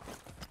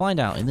 Find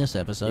out in this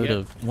episode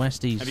of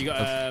Westie's Have you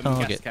got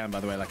Target. gas can,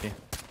 by the way, Lucky?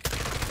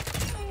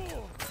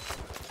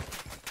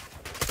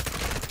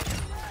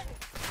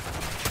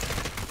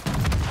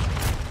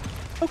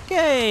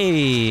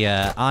 Okay,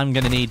 I'm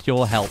going to need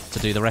your help to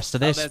do the rest of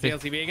this. Oh,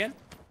 there's the LTV again?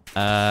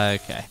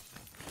 Okay.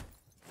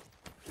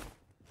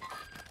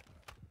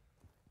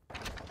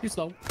 Too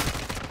slow.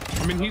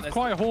 I mean, he's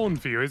quite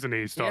horned for you, isn't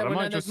he, Star? Yeah, well,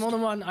 no, there's more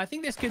than one. I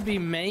think this could be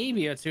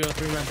maybe a 2 or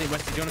 3 man thing.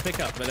 Westie, do you want to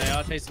pick up? But they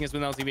are chasing us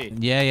with an LTV.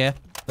 Yeah.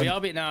 We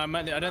are beat now. I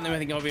don't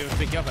think I'll be able to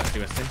pick you up,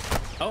 actually, Westie.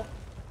 Oh,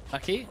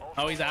 Lucky.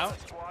 Oh, he's out.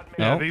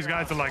 Yeah, these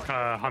guys are like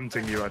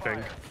hunting you, I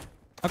think.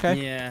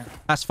 Okay. Yeah.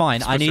 That's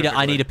fine. I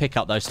need to pick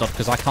up those stuff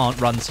because I can't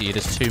run to you.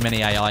 There's too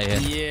many AI here.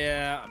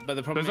 Yeah, but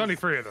the problem There's only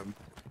 3 of them.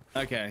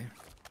 Okay.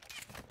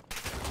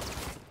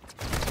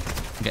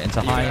 Get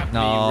into high.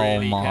 No,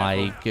 really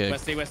my good.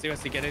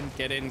 Westie, get in.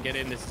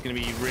 This is gonna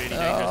be really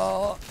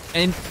dangerous.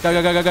 In. Go.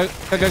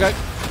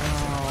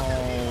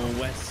 Oh,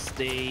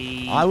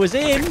 Westie. I was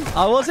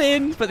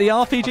in, but the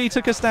RPG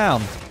took us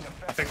down.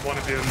 I think one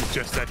of them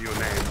just said your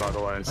name, by the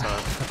way. So.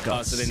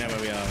 Oh, so they know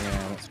where we are.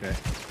 Yeah, that's great.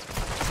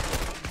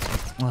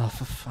 Oh,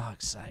 for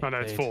fuck's sake. Oh, no,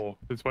 it's 4.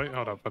 Wait,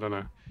 hold up. I don't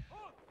know.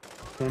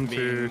 1,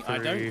 2, 3. I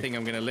don't think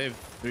I'm gonna live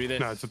through this.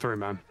 No, it's a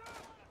 3-man.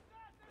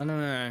 I don't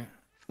know.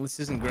 This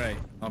isn't great,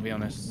 I'll be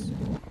honest.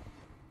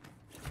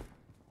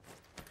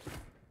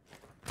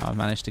 I've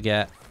managed to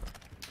get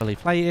fully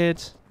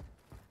plated.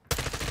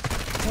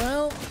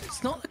 Well,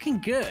 it's not looking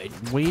good.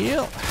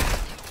 Wheel.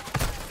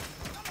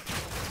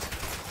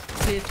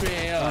 Tier 3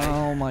 AI.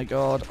 Oh my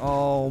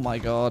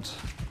god.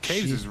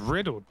 Caves is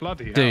riddled,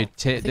 bloody hell.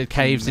 Dude, the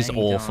caves is may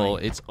awful.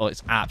 die.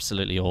 It's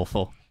absolutely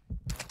awful.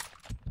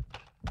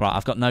 Right,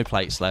 I've got no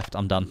plates left.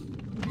 I'm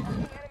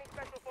done.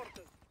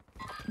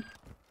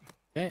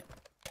 Okay.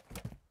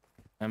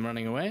 I'm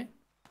running away.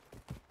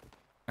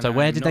 So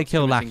where did they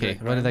kill Lackey?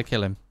 Where did they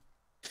kill him?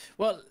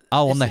 Well,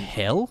 on the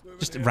hill?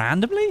 Just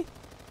randomly?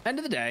 End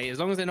of the day, as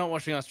long as they're not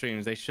watching our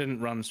streams, they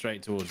shouldn't run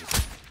straight towards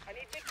us.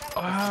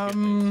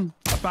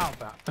 About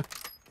that.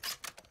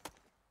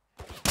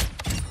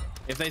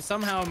 If they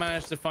somehow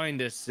manage to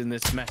find us in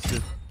this mess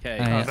of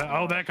cave.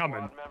 They're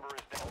coming.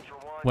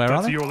 Where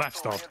are they? To your left,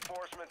 Stod.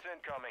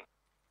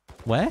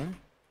 Where?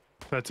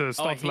 They're to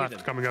Stod's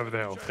left, coming over the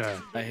hill. Yeah.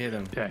 I hear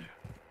them. Yeah.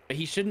 But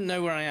he shouldn't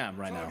know where I am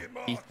right now.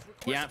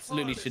 He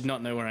absolutely should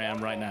not know where I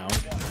am right now.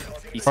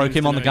 Broke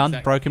him on the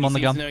gun. Broke him on the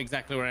gun. He seems to know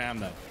exactly where I am,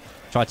 though.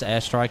 Tried to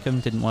airstrike him.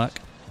 Didn't work.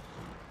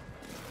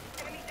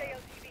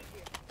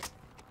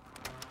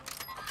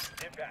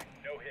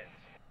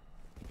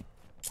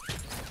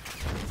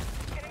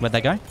 Where'd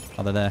they go?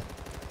 Oh, they're there.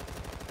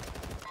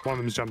 One of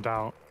them's jumped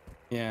out.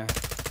 Yeah.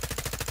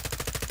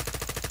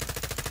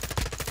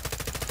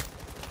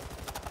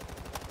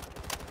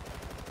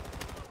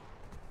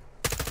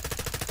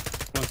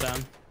 One's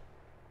down.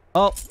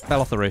 Oh,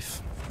 fell off the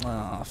roof.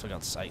 Oh, for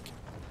God's sake.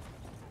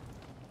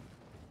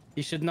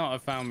 He should not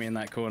have found me in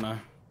that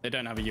corner. They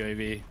don't have a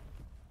UAV.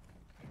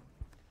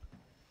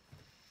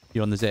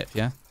 You on the zip,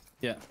 yeah?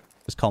 Yeah.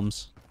 There's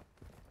comms.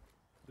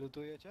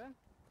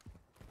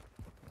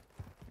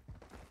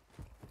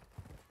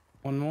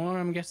 One more,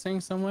 I'm guessing,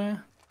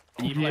 somewhere?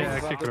 Kick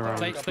it around.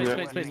 Plates. There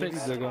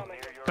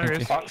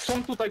he is.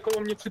 Są tutaj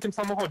koło mnie przy tym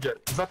samochodzie.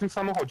 Za tym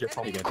samochodzie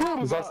są.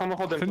 Za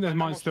samochodem. I think there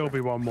might still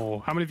be one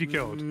more. How many have you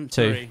killed?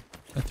 Two.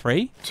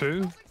 Three?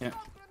 Two? Yeah.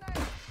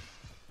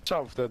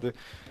 Strzał wtedy.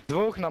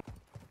 Dwóch nam.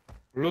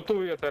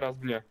 Lutuje teraz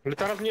mnie.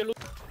 Teraz mnie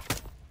lutuje.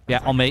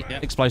 Yeah, on me.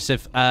 Yeah.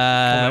 Explosive.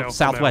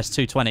 Southwest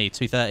 220,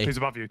 230. He's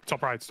above you.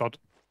 Top right, Stod.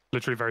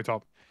 Literally very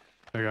top.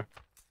 There you go.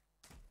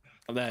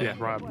 Oh, there, yeah,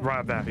 right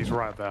up there. He's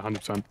right up there,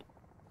 100%.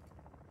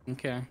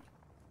 Okay.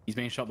 He's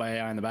being shot by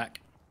AI in the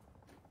back.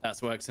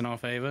 That works in our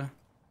favor.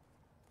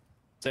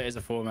 So it is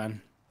a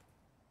 4-man.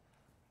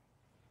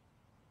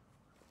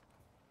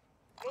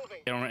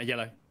 Get on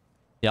yellow.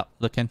 Yep,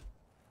 looking.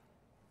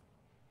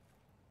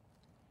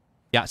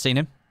 Yeah, seen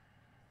him.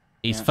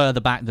 He's further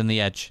back than the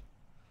edge.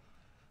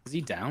 Is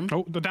he down?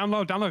 Oh, down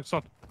low,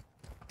 Stod.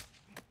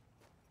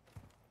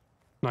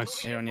 Nice.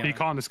 He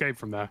can't escape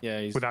from there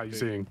without you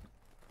seeing.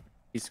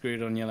 He's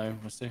screwed on yellow.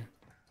 Westie.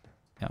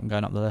 Yeah, I'm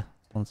going up there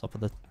on top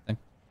of the thing.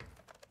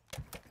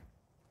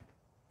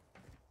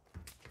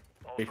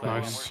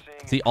 Nice.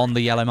 Is he on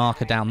the yellow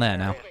marker down there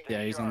now?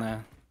 Yeah, he's on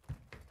there.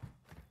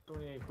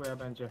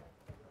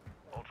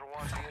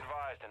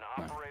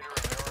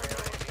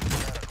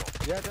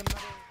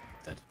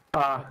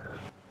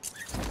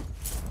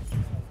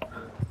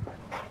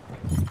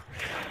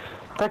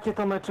 Takie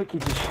to meczyki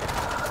dziś.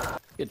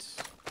 Good.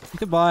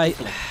 Goodbye.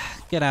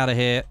 Get out of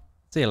here.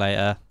 See you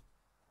later.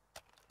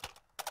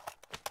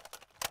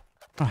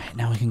 Right,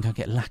 now we can go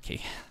get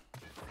lucky.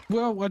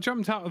 Well, I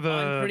jumped out of the...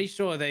 I'm pretty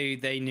sure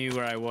they knew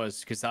where I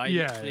was because I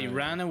actually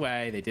ran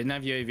away. They didn't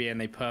have UAV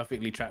and they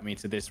perfectly tracked me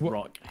to this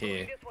rock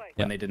here.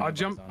 And they didn't. I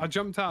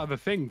jumped out of the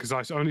thing because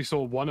I only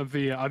saw one of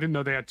the... I didn't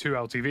know they had two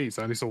LTVs.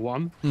 I only saw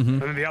one.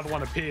 And then the other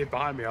one appeared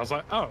behind me. I was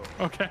like, oh,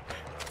 okay.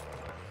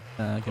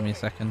 Give me a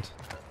second.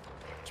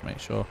 Just make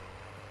sure.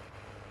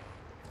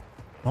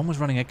 One was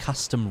running a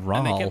custom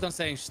RAL. And they kept on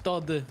saying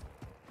Stod.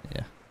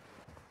 Yeah.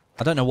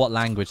 I don't know what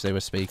language they were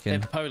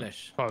speaking. They're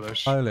Polish.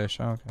 Polish. Polish,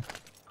 oh, okay.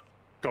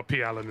 Got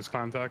PL in his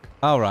clan tag.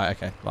 Oh, right,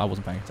 okay. Well, I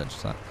wasn't paying attention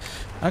to that.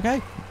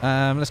 Okay,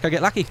 let's go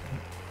get Lucky.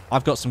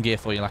 I've got some gear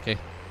for you, Lucky.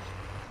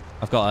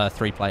 I've got a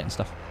 3-plate and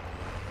stuff.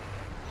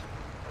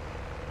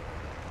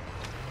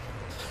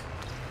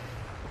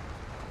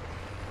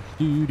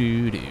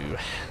 Doo-doo-doo.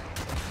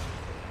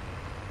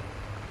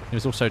 He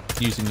was also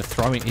using the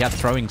throwing... He had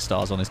throwing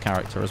stars on his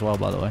character as well,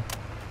 by the way.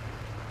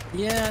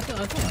 Yeah, I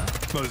thought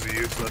that. Those are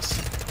useless.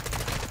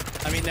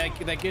 I mean,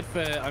 they're good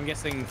for, I'm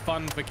guessing,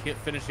 fun for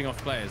finishing off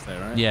players, though,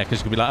 right? Yeah, because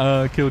you could be like,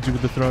 oh, I killed you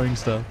with the throwing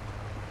star.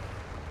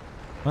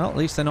 Well, at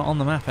least they're not on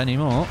the map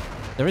anymore.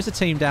 There is a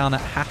team down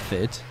at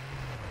Hafford.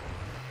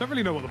 Don't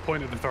really know what the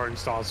point of the throwing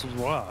stars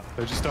were.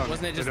 They just don't.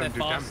 Wasn't it just they're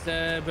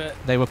faster, but...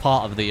 They were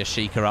part of the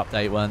Ashika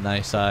update, weren't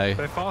they? So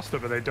they're faster,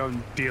 but they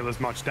don't deal as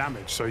much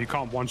damage, so you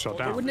can't one-shot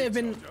down. Wouldn't it have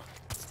been...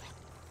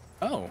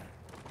 Oh.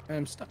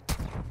 I'm stuck.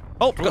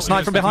 Oh, got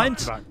sniped from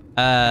behind.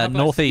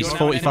 Northeast,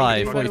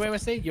 45. By the way,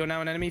 Westie? You're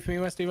now an enemy for me,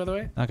 Westie, by the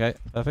way. Okay,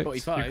 perfect.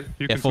 45? You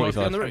yeah, can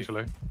 45. On the roof.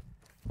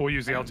 Or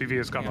use the LTV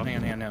as cover.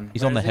 Hang on.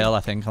 He's on the hill, I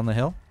think. On the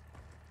hill.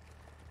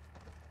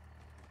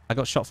 I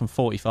got shot from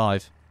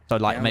 45. So,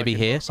 like, maybe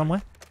here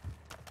somewhere?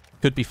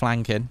 Could be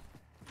flanking.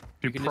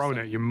 If you prone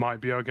it, you might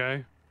be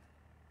okay.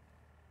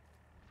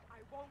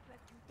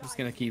 I'm just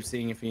going to keep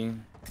seeing if you...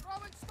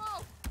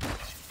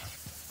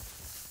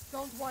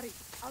 Don't worry.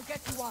 I'll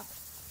get you up.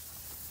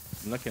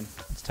 I'm looking.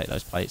 Let's take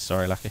those plates.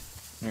 Sorry, Lucky.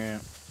 Yeah.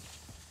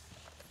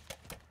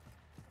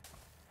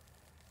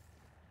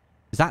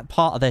 Is that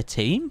part of their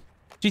team?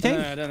 Do you think?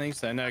 No, I don't think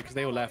so. No, because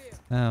they all left.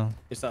 Oh.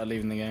 They started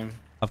leaving the game.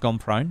 I've gone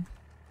prone.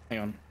 Hang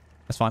on.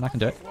 That's fine. I can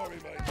do it.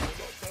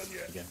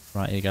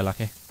 Right, here you go,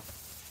 Lucky.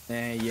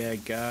 There you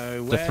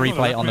go. The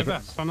 3-plate on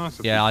the...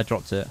 Yeah, I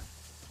dropped it.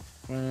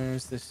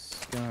 Where's this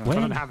guy? I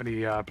don't have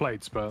any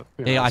plates, but...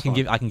 Yeah, I can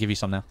give you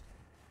some now.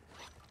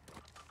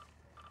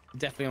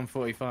 Definitely on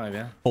 45,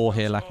 yeah? 4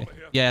 here, lucky.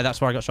 Yeah, that's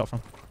where I got shot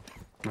from.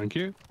 Thank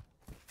you.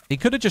 He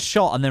could have just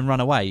shot and then run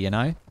away, you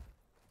know?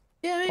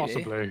 Yeah, maybe.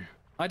 Possibly.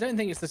 I don't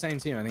think it's the same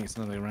team. I think it's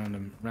another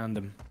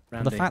random.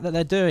 The fact that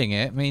they're doing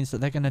it means that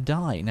they're going to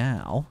die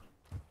now.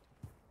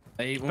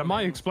 That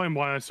might explain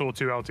why I saw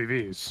 2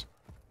 LTVs.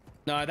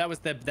 No, that was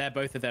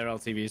both of their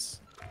LTVs.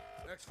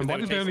 And why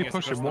did they only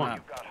push in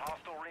one?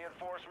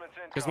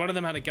 Because one of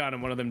them had a gun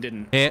and one of them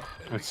didn't. Here.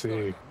 Let's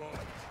see.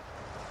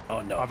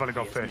 Oh no. I've only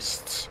got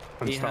fists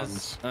and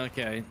stuns.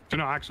 Okay. Do you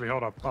know, actually,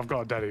 hold up. I've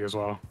got a daddy as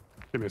well.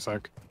 Give me a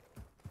sec.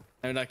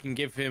 And I can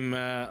give him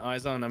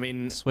eyes on. I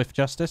mean... Swift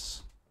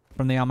justice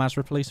from the Al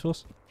Mazrah police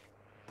force.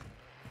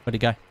 Where'd he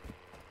go?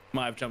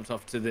 Might have jumped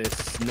off to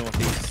this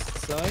northeast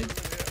side.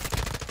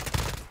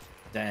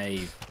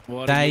 Dave,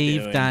 what are you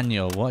doing?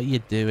 Daniel, what are you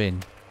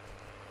doing?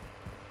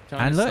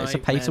 And look, it's a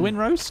pay-to-win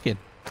rose skin.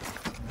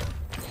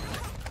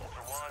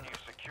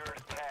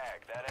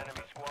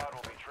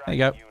 There you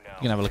go.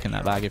 You can have a look in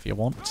that bag if you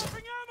want.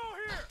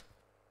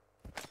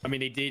 I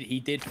mean, he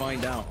did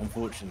find out,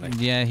 unfortunately.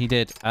 Yeah, he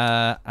did.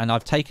 And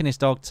I've taken his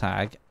dog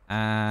tag.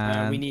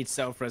 And we need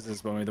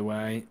self-resistance, by the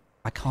way.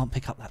 I can't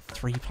pick up that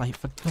 3 plate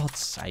for God's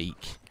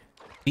sake.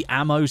 The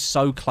ammo's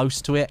so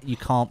close to it, you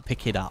can't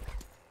pick it up.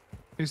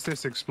 Is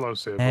this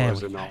explosive There or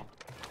is it not?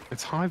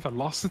 It's high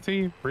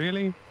velocity,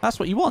 really? That's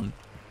what you want.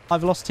 High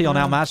velocity on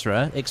Al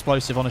Mazrah,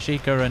 explosive on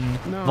Ashika and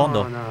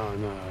Vondor.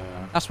 No.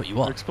 That's what you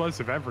want.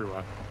 Explosive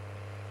everywhere.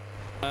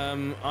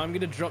 I'm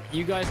gonna drop.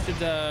 You guys should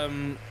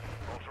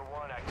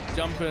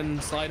jump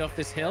and slide off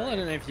this hill. I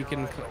don't know if you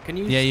can. Can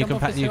you? Yeah, you jump can.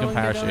 off this You hill can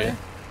and get parachute. down here?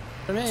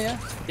 From here, yeah.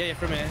 Yeah,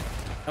 from here.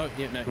 Oh,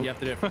 yeah, no, you have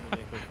to do it from the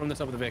vehicle, from the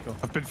top of the vehicle.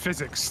 I've been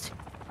physicsed.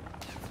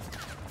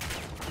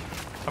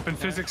 I've been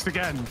physicsed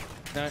again.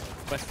 No,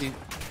 Westie.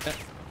 No.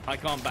 I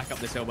can't back up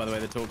this hill, by the way.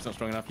 The torque's not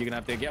strong enough. You're gonna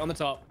have to get on the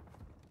top.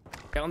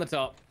 Get on the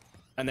top,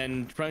 and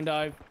then prone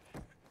dive,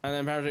 and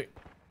then parachute.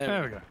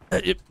 There we go.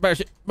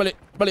 Parachute. Bullet.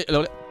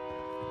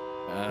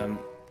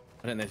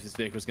 I don't know if this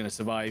vehicle's going to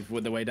survive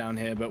with the way down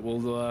here, but we'll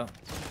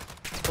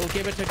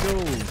give it a go.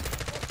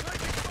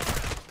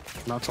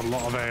 That's a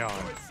lot of AI.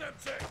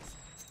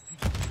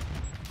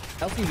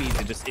 LTVs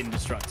are just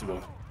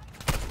indestructible.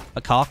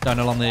 A car going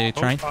along the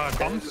train.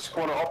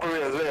 Squad of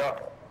operators there.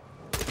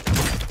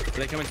 Are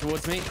they coming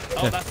towards me?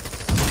 Oh,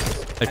 that's...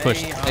 They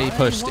pushed. They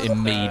pushed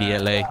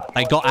immediately.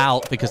 They got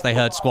out because they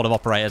heard squad of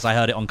operators. I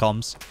heard it on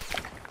comms.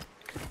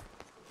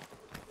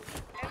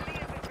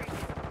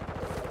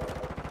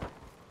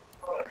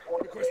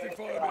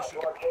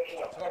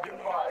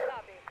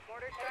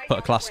 Put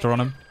a cluster on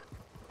them.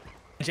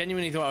 I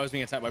genuinely thought I was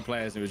being attacked by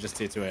players. It was just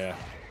tier 2 AI.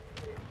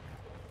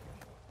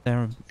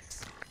 They're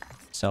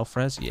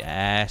self-res?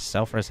 Yes,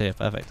 self-res here.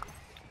 Perfect.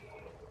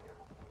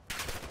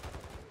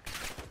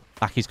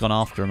 Backie's gone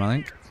after him, I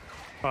think.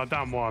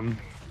 Down one.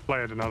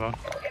 Played another.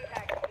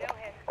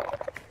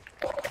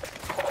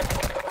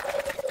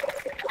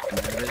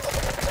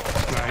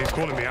 No, he's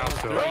calling me out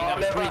still. That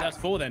was 3. That's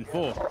 4 then.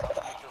 4.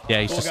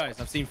 Yeah, he's 4 just... guys.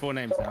 I've seen 4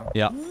 names now.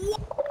 Yeah.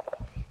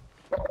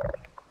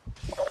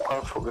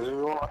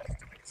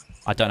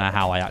 I don't know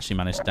how I actually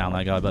managed to down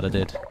that guy, but I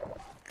did.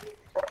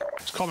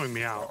 It's calling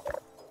me out.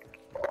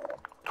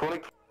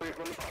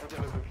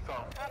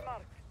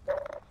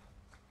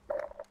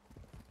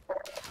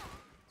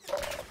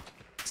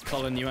 He's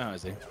calling you out,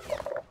 is he?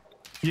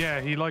 Yeah,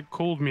 he like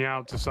called me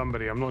out to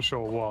somebody. I'm not sure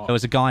what. There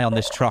was a guy on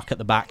this truck at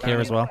the back here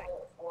as well.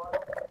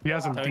 He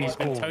hasn't been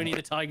Tony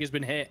the Tiger's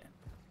been hit.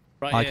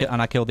 Right here.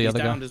 And I killed the other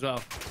guy. He's downed as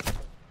well.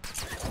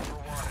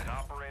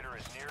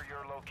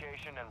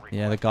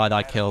 Yeah, the guy that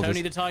I killed.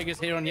 Tony the Tiger's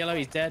here on yellow.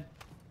 He's dead.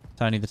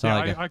 Tony the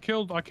Tiger. Yeah, I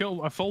killed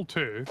a full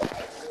 2.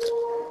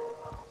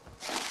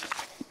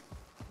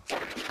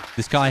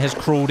 This guy has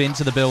crawled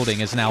into the building,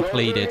 has now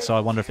pleaded, so I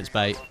wonder if it's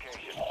bait.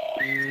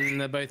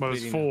 They're both well,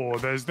 there's 4.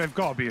 They've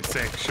got to be a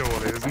 6,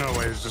 surely. There's no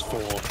way it's just 4.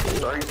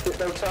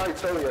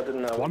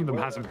 One of them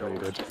hasn't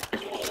pleaded.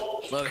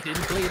 Well, they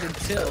didn't plead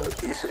until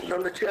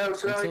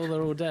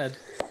they're all dead.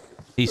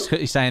 He's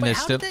saying there's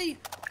still...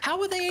 How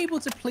were they able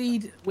to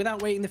plead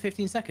without waiting the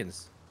 15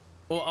 seconds?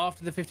 Or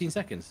after the 15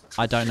 seconds?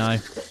 I don't know.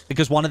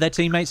 Because one of their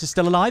teammates is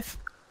still alive.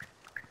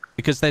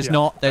 Because they've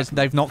not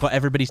got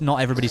everybody's... Not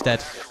everybody's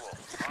dead.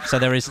 So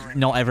there is...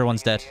 Not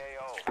everyone's dead.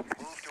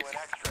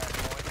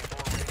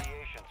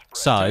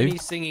 So...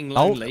 Tony's singing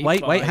Lonely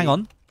wait, hang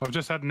on. I've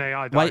just had an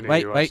AI die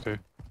Wait.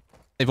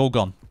 They've all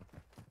gone.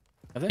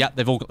 Have they? Yeah,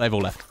 they've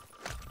all left.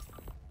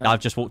 Oh.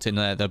 I've just walked in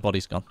there. Their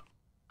body's gone.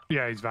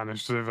 Yeah, he's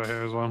vanished over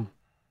here as well.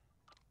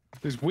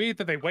 It's weird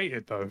that they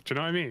waited, though. Do you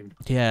know what I mean?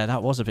 Yeah,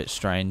 that was a bit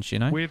strange, you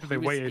know? Weird that they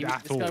waited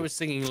at all. This guy was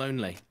singing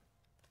Lonely.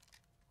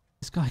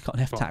 This guy got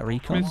an F-TAC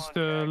recon.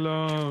 Mr.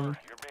 Love.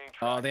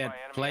 Oh, they had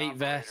plate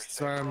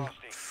vests,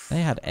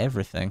 They had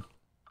everything.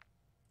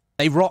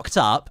 They rocked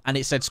up, and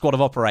it said squad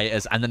of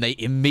operators, and then they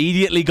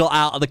immediately got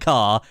out of the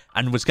car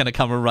and was going to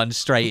come and run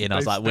straight in. I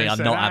was like, we are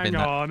not having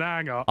that.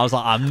 Hang on. I was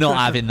like, I'm not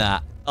having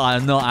that.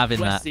 I'm not having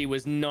that. Westie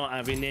was not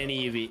having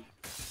any of it.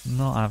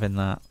 Not having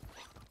that.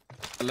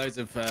 Loads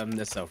of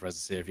there's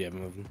self-res here if you ever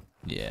move them.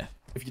 Yeah.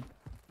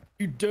 If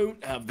You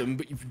don't have them,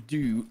 but you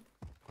do.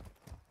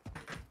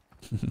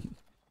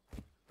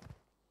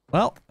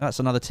 Well, that's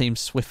another team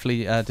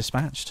swiftly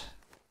dispatched.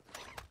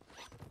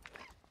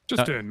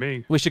 Just doing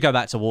me. We should go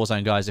back to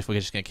Warzone, guys, if we're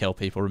just going to kill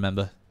people,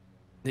 remember.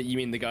 You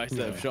mean the guys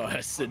that have shot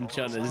us and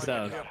shot us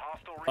down?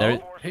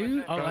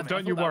 Who?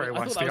 Don't you worry,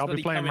 Westie. I'll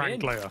be playing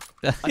ranked later.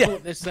 I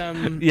thought this.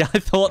 Yeah, I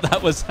thought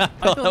that was. I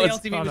thought the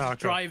LTV was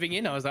driving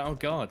in. I was like, oh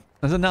god.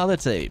 There's another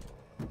team.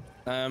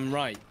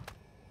 Right.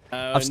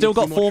 I've still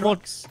got four more.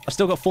 I've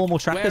still got 4 more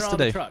trackers to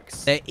do. The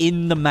trucks? They're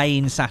in the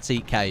main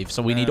Satik cave,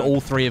 so we need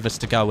all 3 of us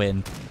to go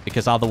in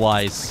because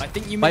otherwise. I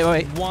think you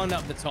missed one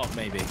up the top,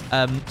 maybe.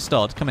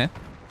 Stod, come here.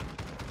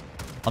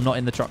 I'm not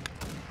in the truck.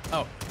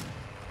 Oh.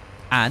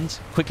 And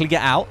quickly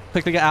get out.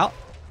 Quickly get out.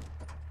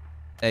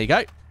 There you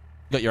go.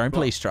 Got your own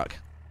police truck.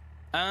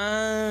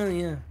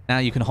 Yeah. Now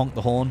you can honk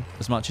the horn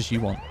as much as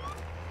you want.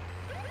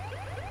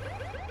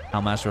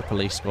 Al Mazrah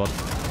police squad.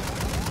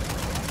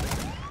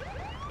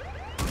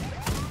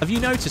 Have you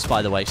noticed,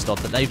 by the way, Stod,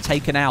 that they've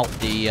taken out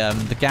the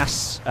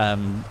gas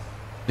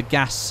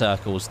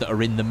circles that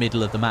are in the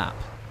middle of the map?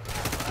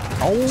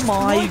 Oh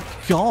my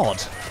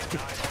god!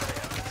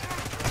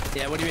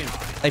 Yeah, what do you mean?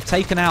 They've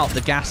taken out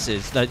the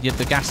gases, the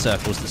gas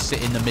circles that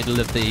sit in the middle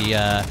of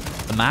the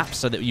map,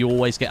 so that you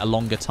always get a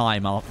longer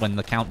time when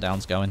the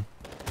countdown's going.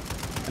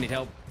 I need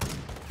help.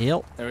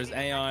 Yep. There is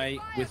AI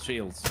with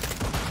shields.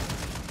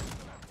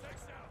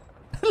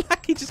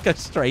 Lucky just goes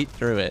straight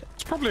through it.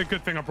 It's probably a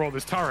good thing I brought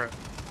this turret.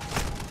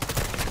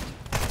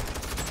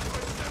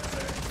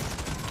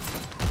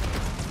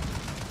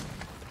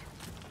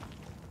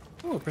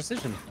 Oh,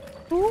 precision.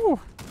 Ooh.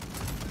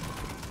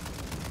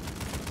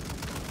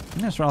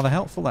 That's rather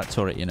helpful, that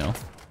turret, you know.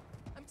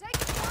 I'm taking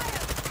fire.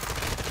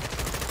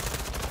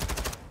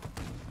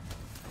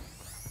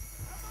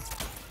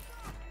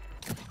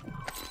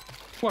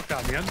 Worked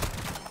out in the end.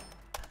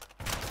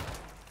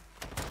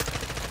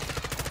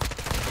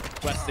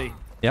 Westie.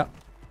 Yeah.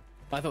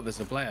 I thought this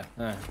was a player.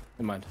 Oh,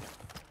 never mind.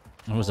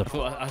 It was a...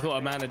 I thought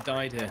a man had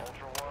died here.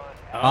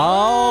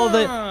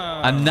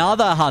 Oh,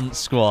 another hunt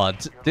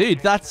squad. Dude,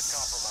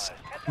 that's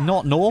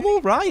not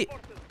normal, right?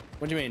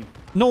 What do you mean?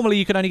 Normally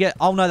you could only get...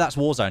 Oh, no, that's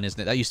Warzone, isn't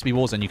it? That used to be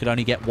Warzone. You could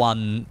only get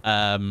 1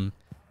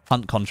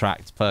 hunt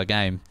contract per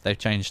game. They've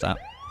changed that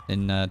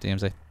in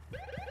DMZ.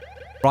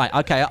 Right,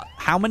 okay.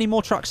 How many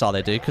more trucks are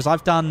there, dude? Because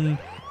I've done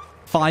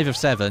 5 of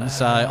 7.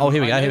 So, oh,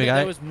 here we go. Here we go.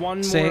 There was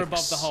 1 6, more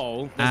above the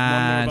hole. There's 1 more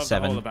and above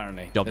 7. the hole,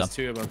 apparently. Job There's done.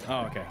 2 above.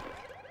 Oh, okay.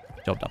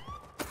 Job done.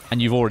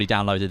 And you've already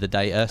downloaded the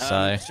data,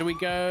 so... Should we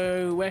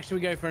go... Where should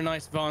we go for a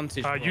nice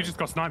vantage point? You just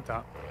got sniped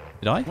at.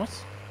 Did I?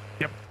 What?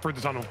 Yep, through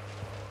the tunnel.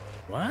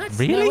 What?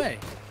 Really? No way.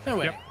 No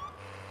way. Yep.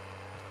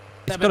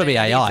 It's got to be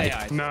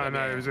AI. No,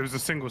 it was a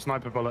single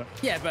sniper bullet.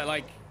 Yeah, but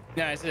like...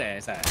 No, it's AI.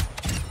 It's AI.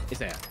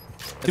 It's AI.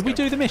 Did we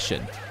do the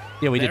mission?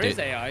 Yeah, we did There do is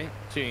AI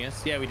shooting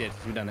us. Yeah, we did.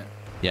 We've done it.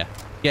 Yeah.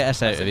 Get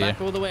us out of here.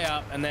 Back all the way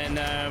up, and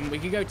then we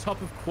could go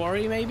top of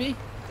quarry, maybe?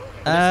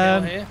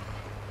 Here.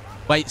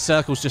 Wait,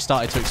 circles just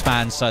started to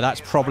expand, so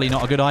that's probably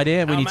not a good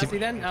idea. We need to...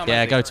 Then?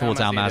 Yeah, go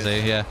towards Al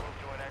Mazrah, yeah.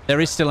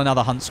 There is still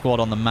another hunt squad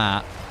on the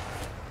map.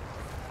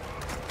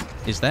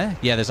 Is there?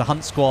 Yeah, there's a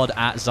hunt squad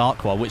at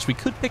Zarqwa, which we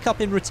could pick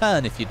up in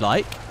return if you'd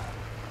like.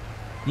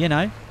 You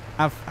know,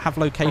 have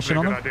location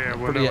on them. Idea.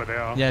 We'll know where they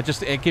are. Yeah,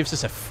 just it gives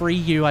us a free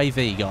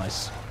UAV,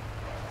 guys.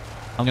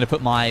 I'm gonna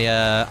put my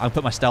I'll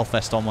put my stealth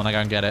vest on when I go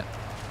and get it.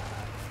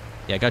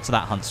 Yeah, go to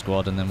that hunt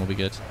squad and then we'll be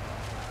good.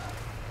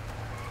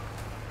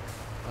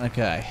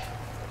 Okay.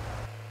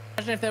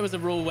 Imagine if there was a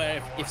rule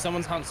where if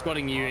someone's hunt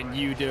squadding you and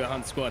you do a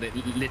hunt squad, it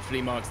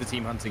literally marks the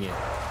team hunting you.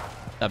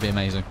 That'd be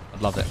amazing.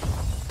 I'd love it.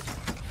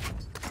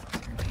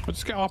 We'll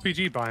just get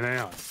RPG by an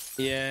AI.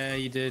 Yeah,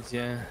 you did,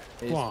 yeah.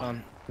 It is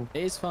fun.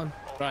 It is fun.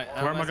 Right.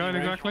 Where am I going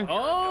exactly?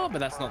 Oh, but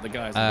that's not the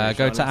guys.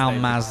 Go to Al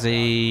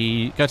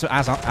Mazrah. Go to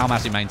Al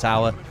Mazrah main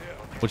tower.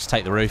 We'll just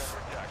take the roof.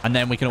 And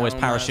then we can always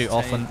parachute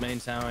off and... Main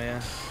tower,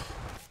 yeah.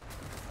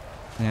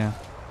 Yeah.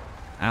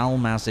 Al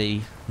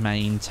Mazrah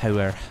main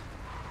tower.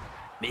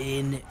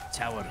 Main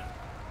tower.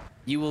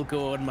 You will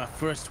go on my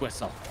first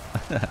whistle.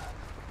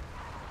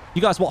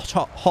 You guys watch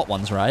Hot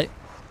Ones, right?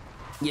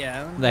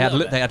 Yeah. They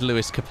had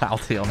Lewis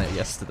Capaldi on it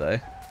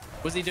yesterday.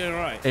 Was he doing all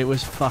right? It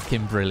was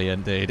fucking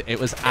brilliant, dude. It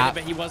was... Yeah,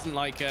 but he wasn't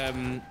like...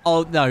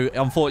 Oh, no.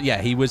 Unfortunately,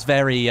 yeah, he was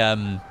very...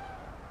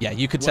 Yeah,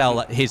 you could tell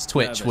that his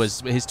Twitch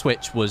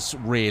was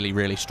really,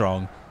 really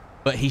strong.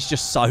 But he's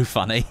just so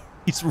funny.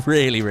 He's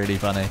really, really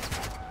funny.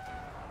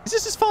 Is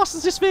this as fast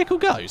as this vehicle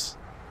goes?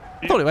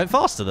 I thought it went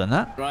faster than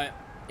that. Right.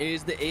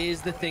 Here's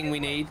the thing we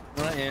need.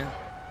 Right here.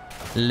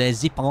 Les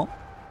zippants.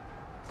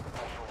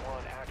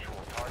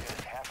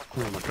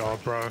 Oh my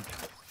god, bro.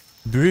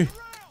 Boo.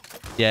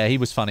 Yeah, he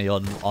was funny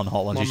on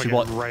Hot Ones. You should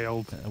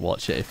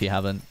watch it if you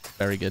haven't.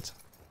 Very good.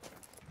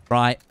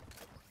 Right.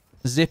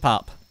 Zip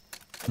up.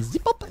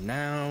 Zip up. And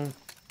now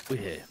we're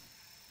here.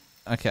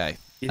 Okay.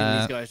 You think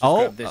these guys just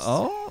grab this?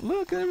 Oh,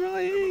 look,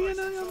 right here,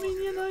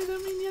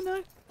 you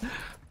know.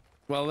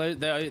 Well, I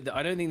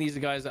don't think these are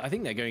guys... I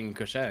think they're going in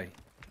crochet.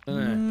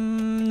 No,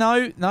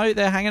 No,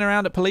 they're hanging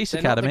around at Police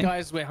Academy. Not the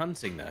guys we're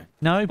hunting, though.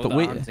 No, but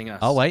we're hunting us.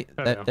 Oh wait,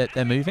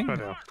 they're moving.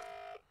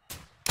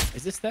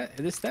 Is this them?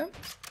 Is this them?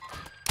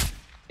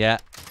 Yeah.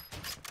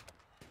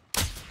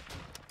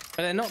 But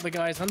they're not the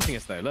guys hunting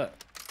us, though. Look,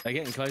 they're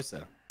getting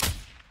closer.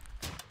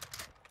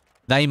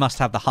 They must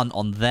have the hunt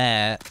on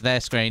their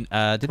screen.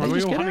 Did they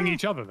just all get hunting out?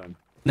 each other then?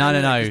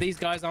 No. These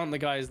guys aren't the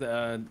guys that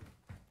are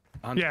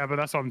hunting. Yeah, but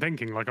that's what I'm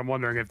thinking. Like, I'm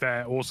wondering if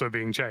they're also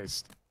being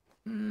chased.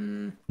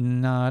 No,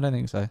 I don't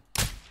think so.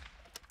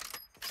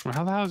 Well,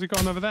 how the hell has he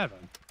gotten over there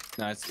then?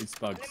 No, it's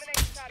bugs.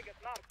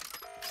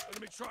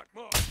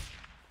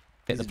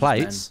 Hit the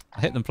plates.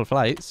 I hit them for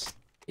plates.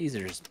 These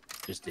are just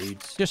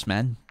dudes. Just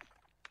men.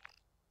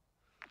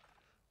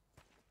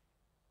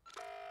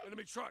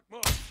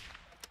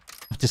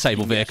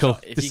 Disable vehicle.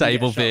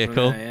 Disable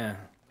vehicle. Yeah.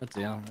 Let's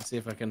see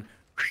if I can.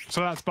 So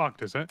that's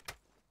bugged, is it?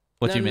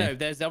 What do you mean? No,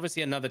 there's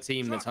obviously another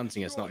team that's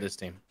hunting us, not this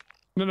team.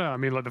 No, I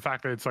mean like the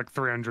fact that it's like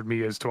 300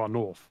 meters to our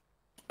north.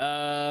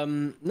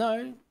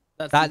 No.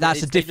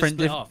 That's a different.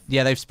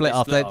 Yeah, they've split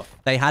off.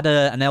 They had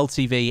an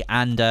LTV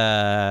and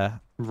a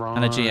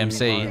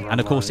GMC, and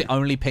of course it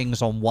only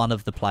pings on one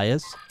of the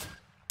players.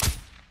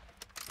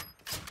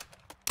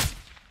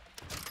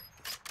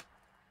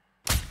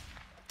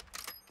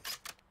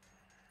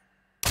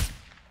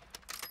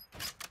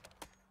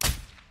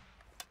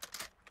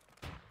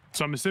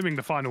 So I'm assuming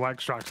the final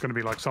extract's going to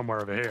be like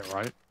somewhere over here,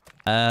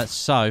 right?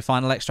 So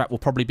final extract will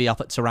probably be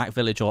up at Tarak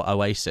Village or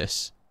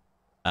Oasis.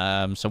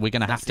 So we're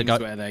going to have to go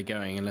where they're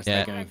going, unless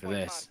they're going for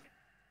this.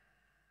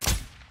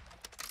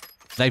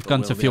 They've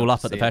gone to fuel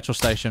up at the petrol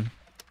station.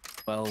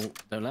 Well,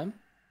 don't let them.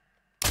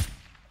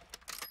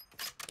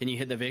 Can you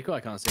hit the vehicle?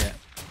 I can't see it.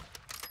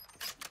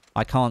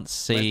 I can't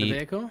see. Where's the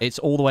vehicle? It's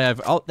all the way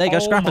over. Oh, there you go.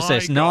 Scrap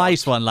assist.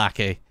 Nice one,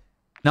 Lackey.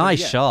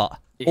 Nice shot.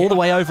 All the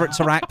way over at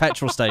Tarak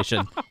petrol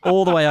station.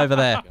 All the way over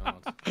there.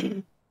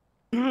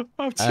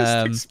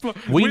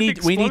 We need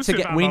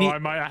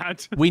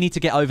to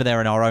get over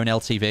there in our own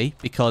LTV,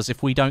 because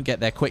if we don't get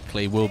there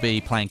quickly, we'll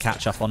be playing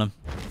catch up on them.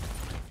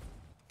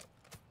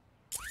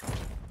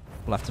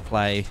 We'll have to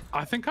play.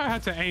 I think I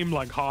had to aim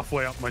like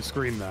halfway up my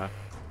screen there.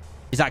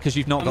 Is that because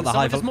you've not got the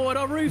high? Someone just moored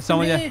our roof.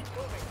 Someone,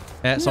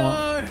 yeah,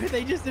 someone. No,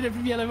 they just did it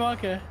from yellow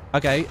marker.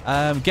 Okay,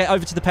 get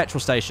over to the petrol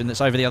station that's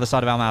over the other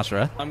side of Al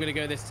Mazrah. I'm gonna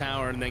go this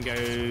tower and then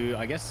go.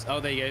 I guess. Oh,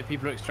 there you go.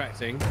 People are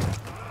extracting.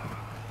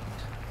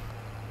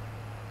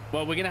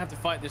 Well, we're gonna have to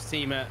fight this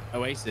team at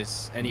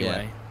Oasis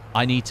anyway. Yeah.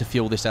 I need to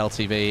fuel this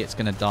LTV. It's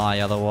gonna die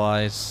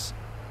otherwise.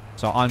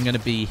 So I'm gonna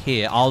be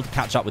here. I'll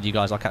catch up with you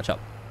guys. I'll catch up.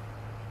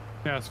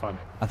 Yeah, that's fine.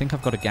 I think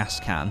I've got a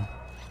gas can.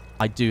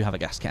 I do have a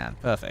gas can.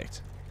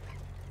 Perfect.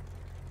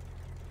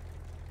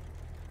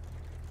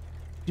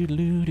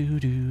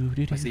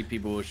 I see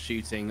people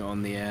shooting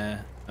on the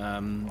air,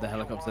 the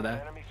helicopter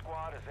there.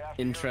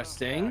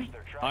 Interesting.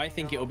 I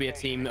think it will be a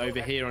team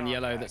over here on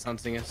yellow that's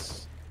hunting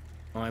us,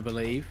 I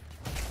believe.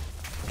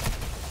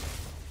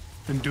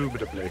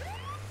 Indubitably.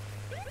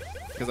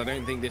 Because I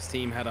don't think this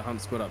team had a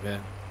hunt squad up here.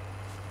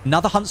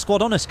 Another hunt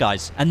squad on us,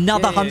 guys.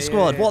 Another hunt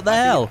squad. What the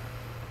hell?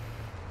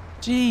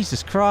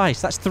 Jesus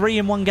Christ. That's 3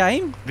 in one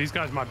game? These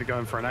guys might be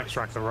going for an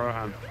extract of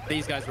Rohan.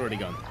 These guys are already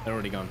gone. They're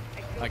already gone.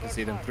 I can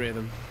see them. 3 of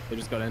them. They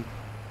just got in.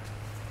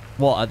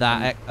 What,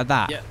 at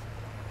that? Yeah.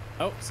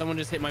 Oh, someone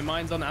just hit my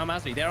mines on Al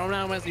Mazrah. They're on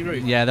Al Mazrah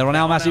roof. Yeah, they're on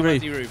Al Mazrah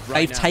roof. Right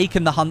They've now.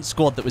 taken the hunt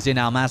squad that was in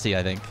Al Mazrah,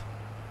 I think.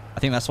 I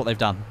think that's what they've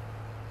done.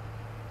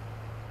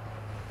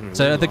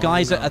 So are the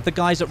guys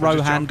at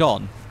Rohan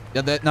gone?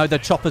 Yeah, no, the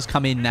choppers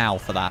come in now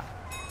for that.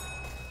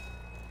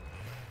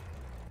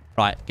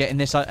 Right, getting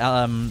this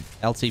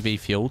LTV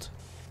fueled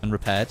and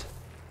repaired.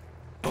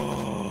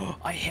 Oh,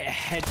 I hit a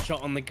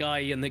headshot on the guy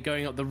and they're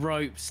going up the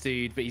ropes,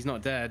 dude, but he's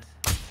not dead.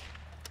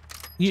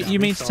 You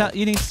need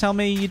to tell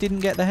me you didn't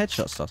get the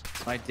headshot shot?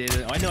 I did.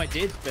 I know I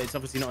did, but it's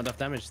obviously not enough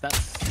damage.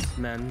 That's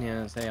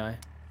yeah, that's AI.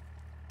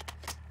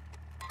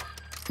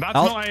 That's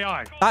not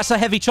AI. That's a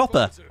heavy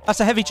chopper. That's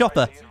a heavy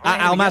chopper at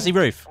Al Mazrah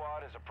roof.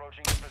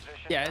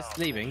 Yeah, it's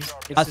leaving.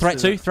 Threat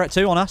 2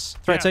 on us.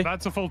 Threat 2.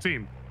 That's a full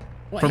team.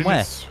 From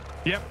where?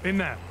 Yep, in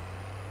there.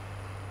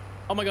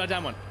 Oh my god,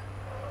 down one.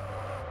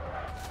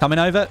 Coming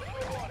over.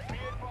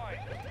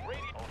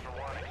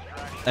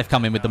 They've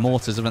come in with the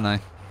mortars, haven't they?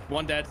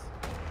 One dead.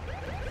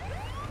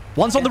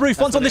 One's on the roof.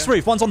 One's on this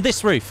roof. One's on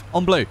this roof.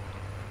 On blue.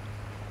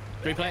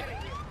 Replay.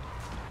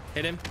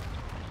 Hit him.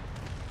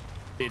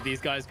 Dude, these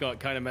guys got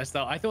kind of messed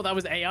up. I thought that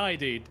was AI,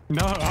 dude.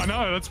 No, I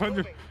know. That's when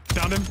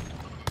down him.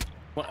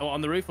 What,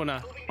 on the roof or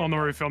not? On the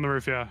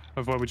roof, yeah.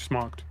 Of where we just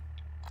marked.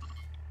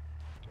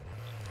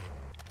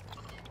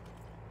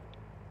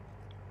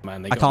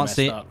 Man, I can't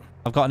see it.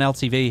 I've got an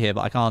LTV here,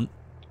 but I can't.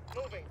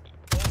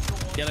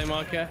 Yellow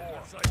marker.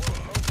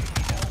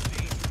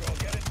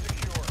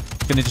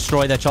 Gonna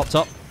destroy their chop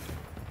top.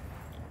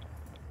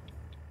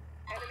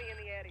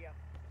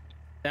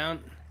 Down.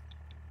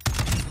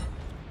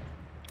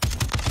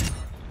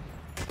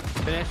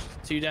 Finished.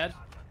 2 dead.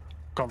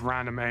 Got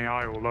random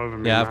AI all over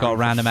me. Yeah, I've got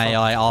random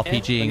AI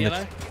RPGing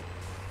it.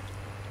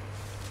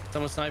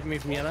 Someone sniping me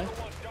from yellow.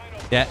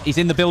 Yeah, he's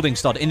in the building,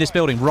 Stod. In this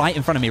building, right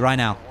in front of me, right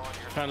now.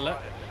 Trying to look.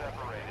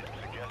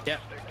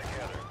 Yep.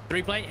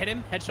 3 plate, hit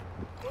him. Headshot.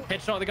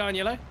 Headshot the guy in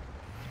yellow.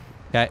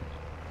 Okay.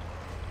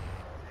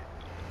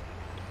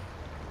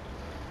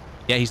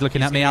 Yeah, he's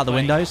looking at me out the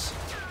windows.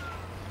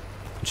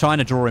 I'm trying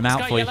to draw him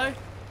out for you.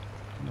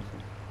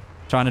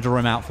 Trying to draw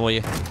him out for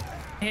you.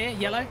 Here,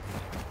 yellow.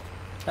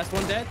 That's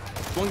one dead.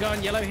 One guy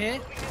in yellow here.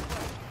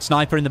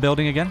 Sniper in the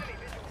building again.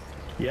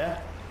 Yeah.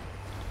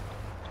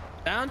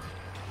 Down.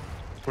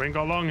 We ain't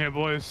got long here,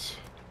 boys.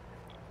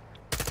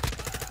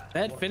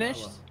 Dead,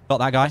 finished. Got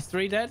that guy. That's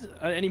 3 dead.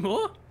 Any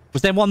more?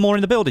 Was there one more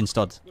in the building,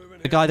 Stud?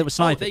 The guy that was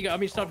Oh, there sniping. you go.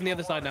 I'm sniped from the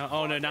other side now.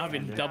 Oh no, now I've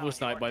been double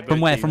sniped by both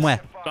From where? teams. From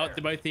where?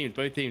 Both teams.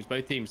 Both teams.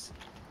 Both teams.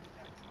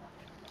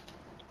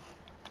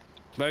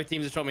 Both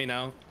teams have shot me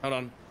now. Hold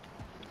on.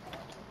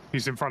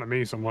 He's in front of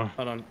me somewhere.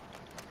 Hold on.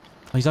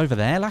 Oh, he's over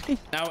there, Lucky?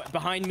 Now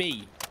behind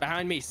me.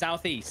 Behind me.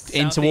 Southeast.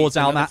 In Southeast, towards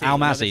Al another team,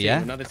 Mazrah,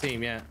 yeah? Another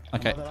team, yeah.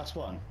 Okay. The last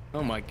one.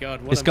 Oh my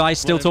god. This guy's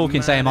still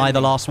talking, saying, am I the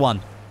last one?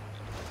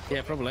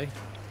 Yeah, probably.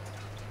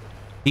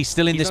 He's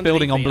still in He's this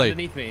building on blue.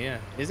 Underneath me, yeah.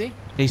 Is he?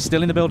 He's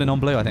still in the building on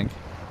blue, I think.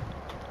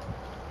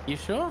 You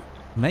sure?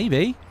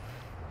 Maybe.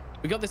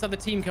 We got this other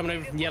team coming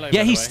over from yellow.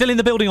 Yeah, he's still in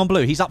the building on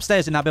blue. He's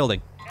upstairs in that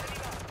building.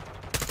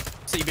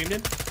 So you beamed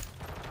him?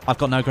 I've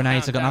got no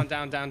grenades. I've got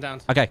no... Down.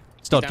 Okay,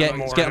 Stod, get on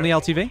the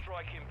LTV.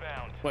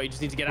 What, you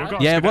just need to get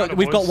out? Yeah,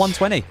 we've got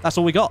 120. That's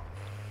all we got.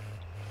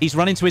 He's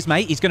running to his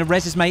mate. He's going to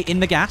res his mate in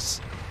the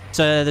gas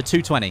to the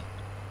 220.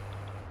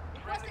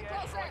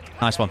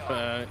 Nice one.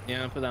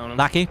 Yeah, put that on him.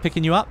 Lackey,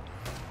 picking you up.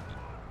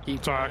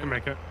 Sorry, I can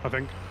make it, I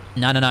think.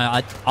 No.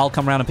 I'll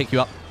come around and pick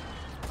you up.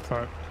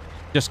 Alright.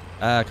 Just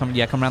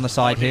come around the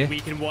side here.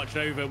 We can watch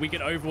over. We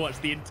can overwatch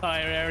the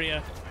entire area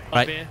up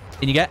Right. here.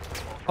 Can you get?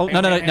 Oh,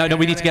 no.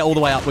 We need to get all the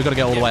way up. We've got to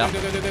get all the way up.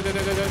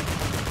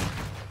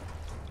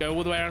 Go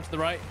all the way around to the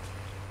right.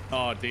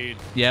 Oh, dude.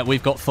 Yeah,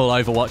 we've got full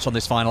Overwatch on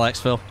this final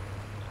exfil.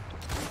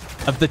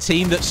 Of the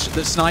team that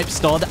sniped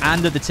Stod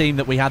and of the team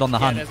that we had on the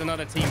hunt. There's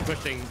another team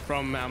pushing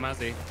from Al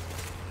Mazrah.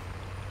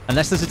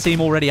 Unless there's a team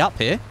already up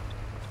here.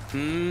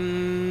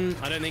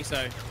 I don't think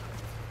so.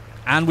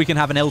 And we can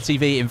have an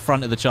LTV in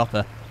front of the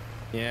chopper.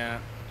 Yeah.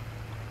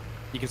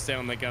 You can stay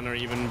on the gunner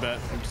even, but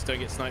just don't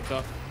get sniped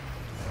off.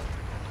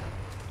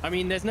 I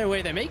mean, there's no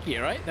way they're making it,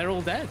 right? They're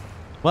all dead.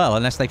 Well,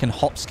 unless they can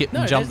hop, skip,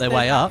 and jump their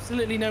way up.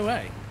 Absolutely no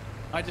way.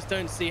 I just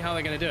don't see how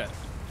they're going to do it.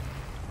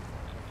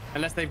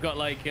 Unless they've got,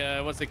 like,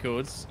 what's it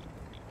called?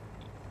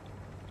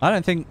 I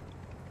think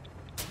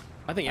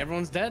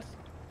everyone's dead.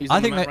 I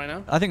think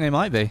they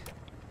might be.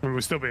 I mean,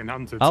 we're still being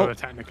hunted, Oh. so they're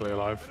technically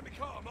alive.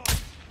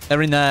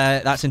 They're in the...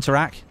 That's in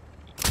Tarak.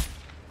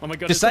 Oh my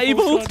god.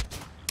 Disabled!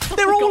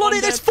 They're all on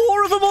it! There's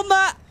 4 of them on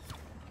that!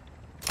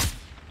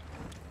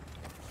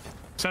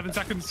 7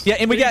 seconds. Yeah,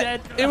 in we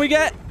get! In we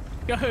get!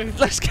 Go!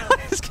 Let's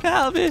get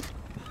out of here!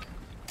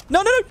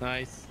 No!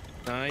 Nice.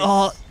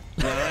 Oh,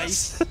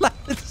 Nice.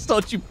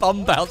 Stod, you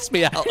bum bounced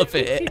me out of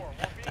it.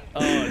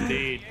 Oh,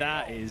 dude,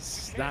 that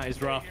is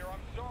rough.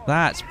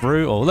 That's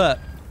brutal. Look.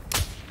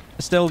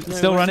 Still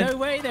running. No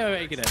way they were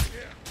making it.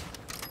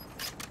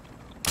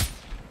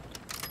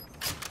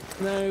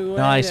 No way.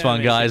 Nice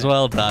one, guys.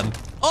 Well done.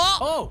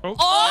 Oh!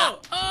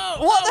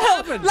 What the hell?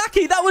 Happened?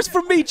 Lucky, that was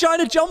from me trying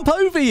to jump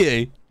over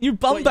you. You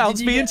bum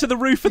bounced me into the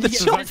roof of the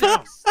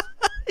chopper.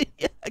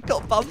 Yeah, I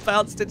got bum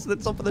bounced into the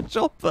top of the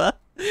chopper.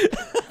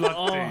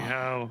 Bloody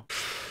hell.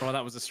 Oh,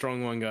 that was a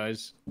strong one,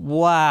 guys.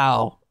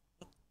 Wow.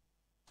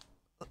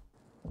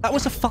 That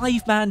was a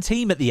 5-man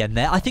team at the end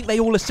there. I think they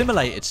all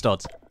assimilated,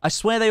 Stod. I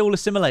swear they all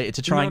assimilated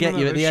to try and get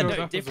you at the end.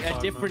 No, a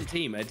different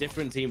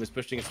team was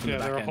pushing us from the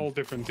back they're a end. whole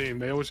different team.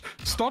 They always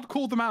Stod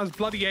called them out as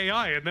bloody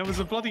AI, and there was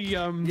a bloody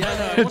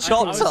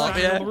chop top,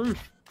 yeah. on the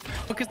roof.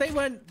 Because they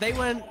weren't the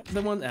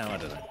one. Oh, I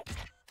don't know.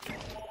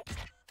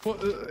 Well,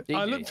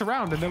 I looked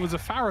around and there was a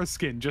Farah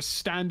skin just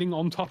standing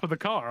on top of the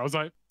car. I was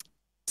like,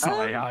 it's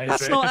not AI,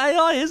 That's not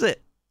AI, is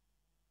it?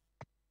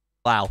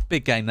 Wow,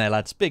 big game there,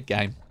 lads. Big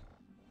game.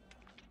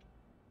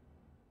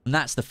 And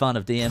that's the fun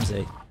of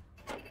DMZ.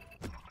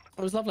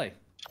 That was lovely.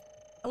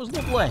 That was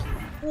lovely.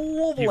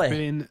 Lovely. You've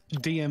been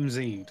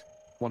DMZ'd,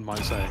 one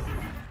might say.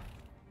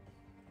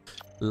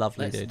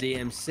 Lovely, Let's dude.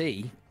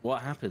 DMC.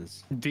 What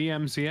happens?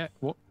 DMC?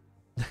 What?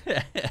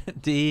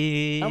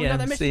 DMC. Oh, we got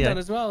that mission done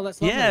as well.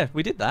 That's lovely. Yeah,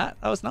 we did that.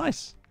 That was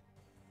nice.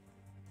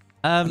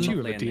 You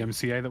were the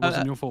DMCA. That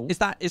wasn't your fault. Is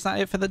that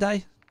it for the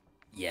day?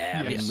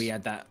 Yeah, I mean, we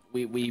had that.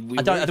 We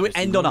I don't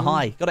end on a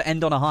high. Got to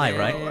end on a high,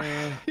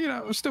 right? You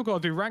know, we've still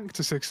got to do rank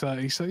to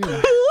 6:30, so you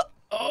know.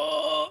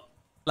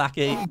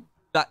 Lucky.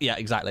 Yeah,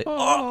 exactly.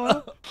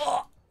 Oh.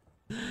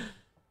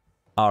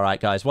 All right,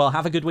 guys. Well,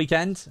 have a good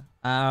weekend.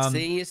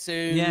 See you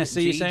soon. Yeah,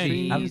 see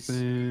you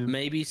soon.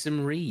 Maybe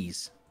some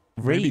rees.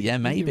 Yeah,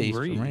 maybe.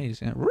 Some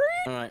rees. Yeah.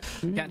 All right.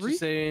 Catch you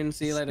soon.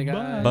 See you later,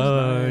 guys.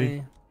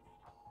 Bye.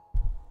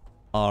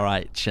 All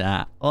right,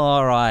 chat.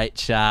 All right,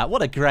 chat.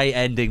 What a great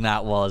ending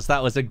that was.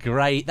 That was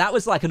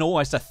like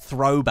almost a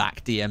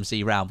throwback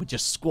DMC round with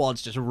just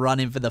squads just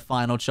running for the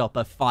final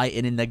chopper,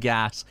 fighting in the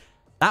gas.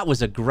 That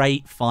was a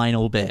great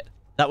final bit.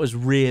 That was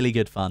really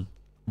good fun.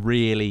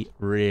 Really,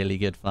 really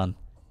good fun.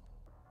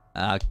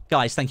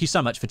 Guys, thank you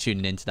so much for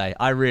tuning in today.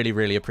 I really,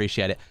 really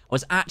appreciate it. I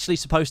was actually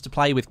supposed to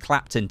play with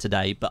Clapton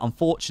today, but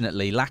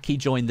unfortunately, Lackey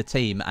joined the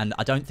team, and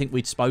I don't think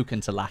we'd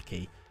spoken to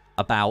Lackey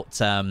about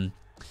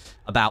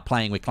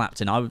playing with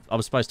Clapton. I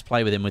was supposed to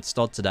play with him with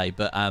Stod today,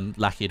 but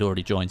Lackey had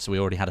already joined, so we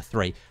already had a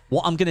 3.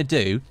 What I'm going to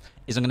do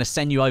is I'm going to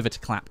send you over to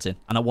Clapton,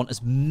 and I want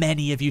as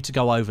many of you to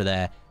go over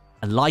there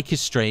and like his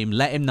stream.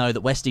 Let him know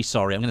that Westie's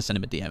sorry. I'm going to send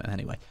him a DM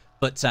anyway.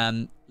 But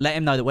let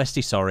him know that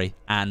Westie's sorry,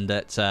 and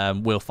that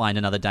we'll find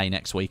another day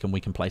next week and we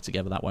can play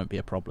together. That won't be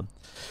a problem.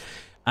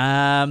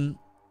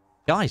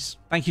 Guys,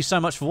 thank you so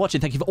much for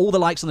watching. Thank you for all the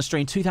likes on the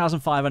stream.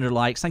 2,500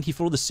 likes. Thank you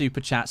for all the super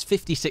chats.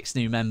 56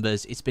 new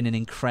members. It's been an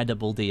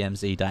incredible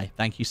DMZ day.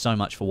 Thank you so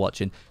much for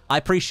watching. I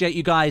appreciate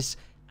you guys,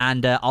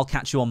 and I'll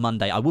catch you on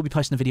Monday. I will be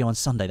posting a video on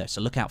Sunday, though,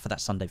 so look out for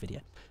that Sunday video.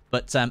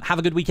 But have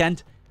a good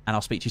weekend, and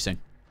I'll speak to you soon.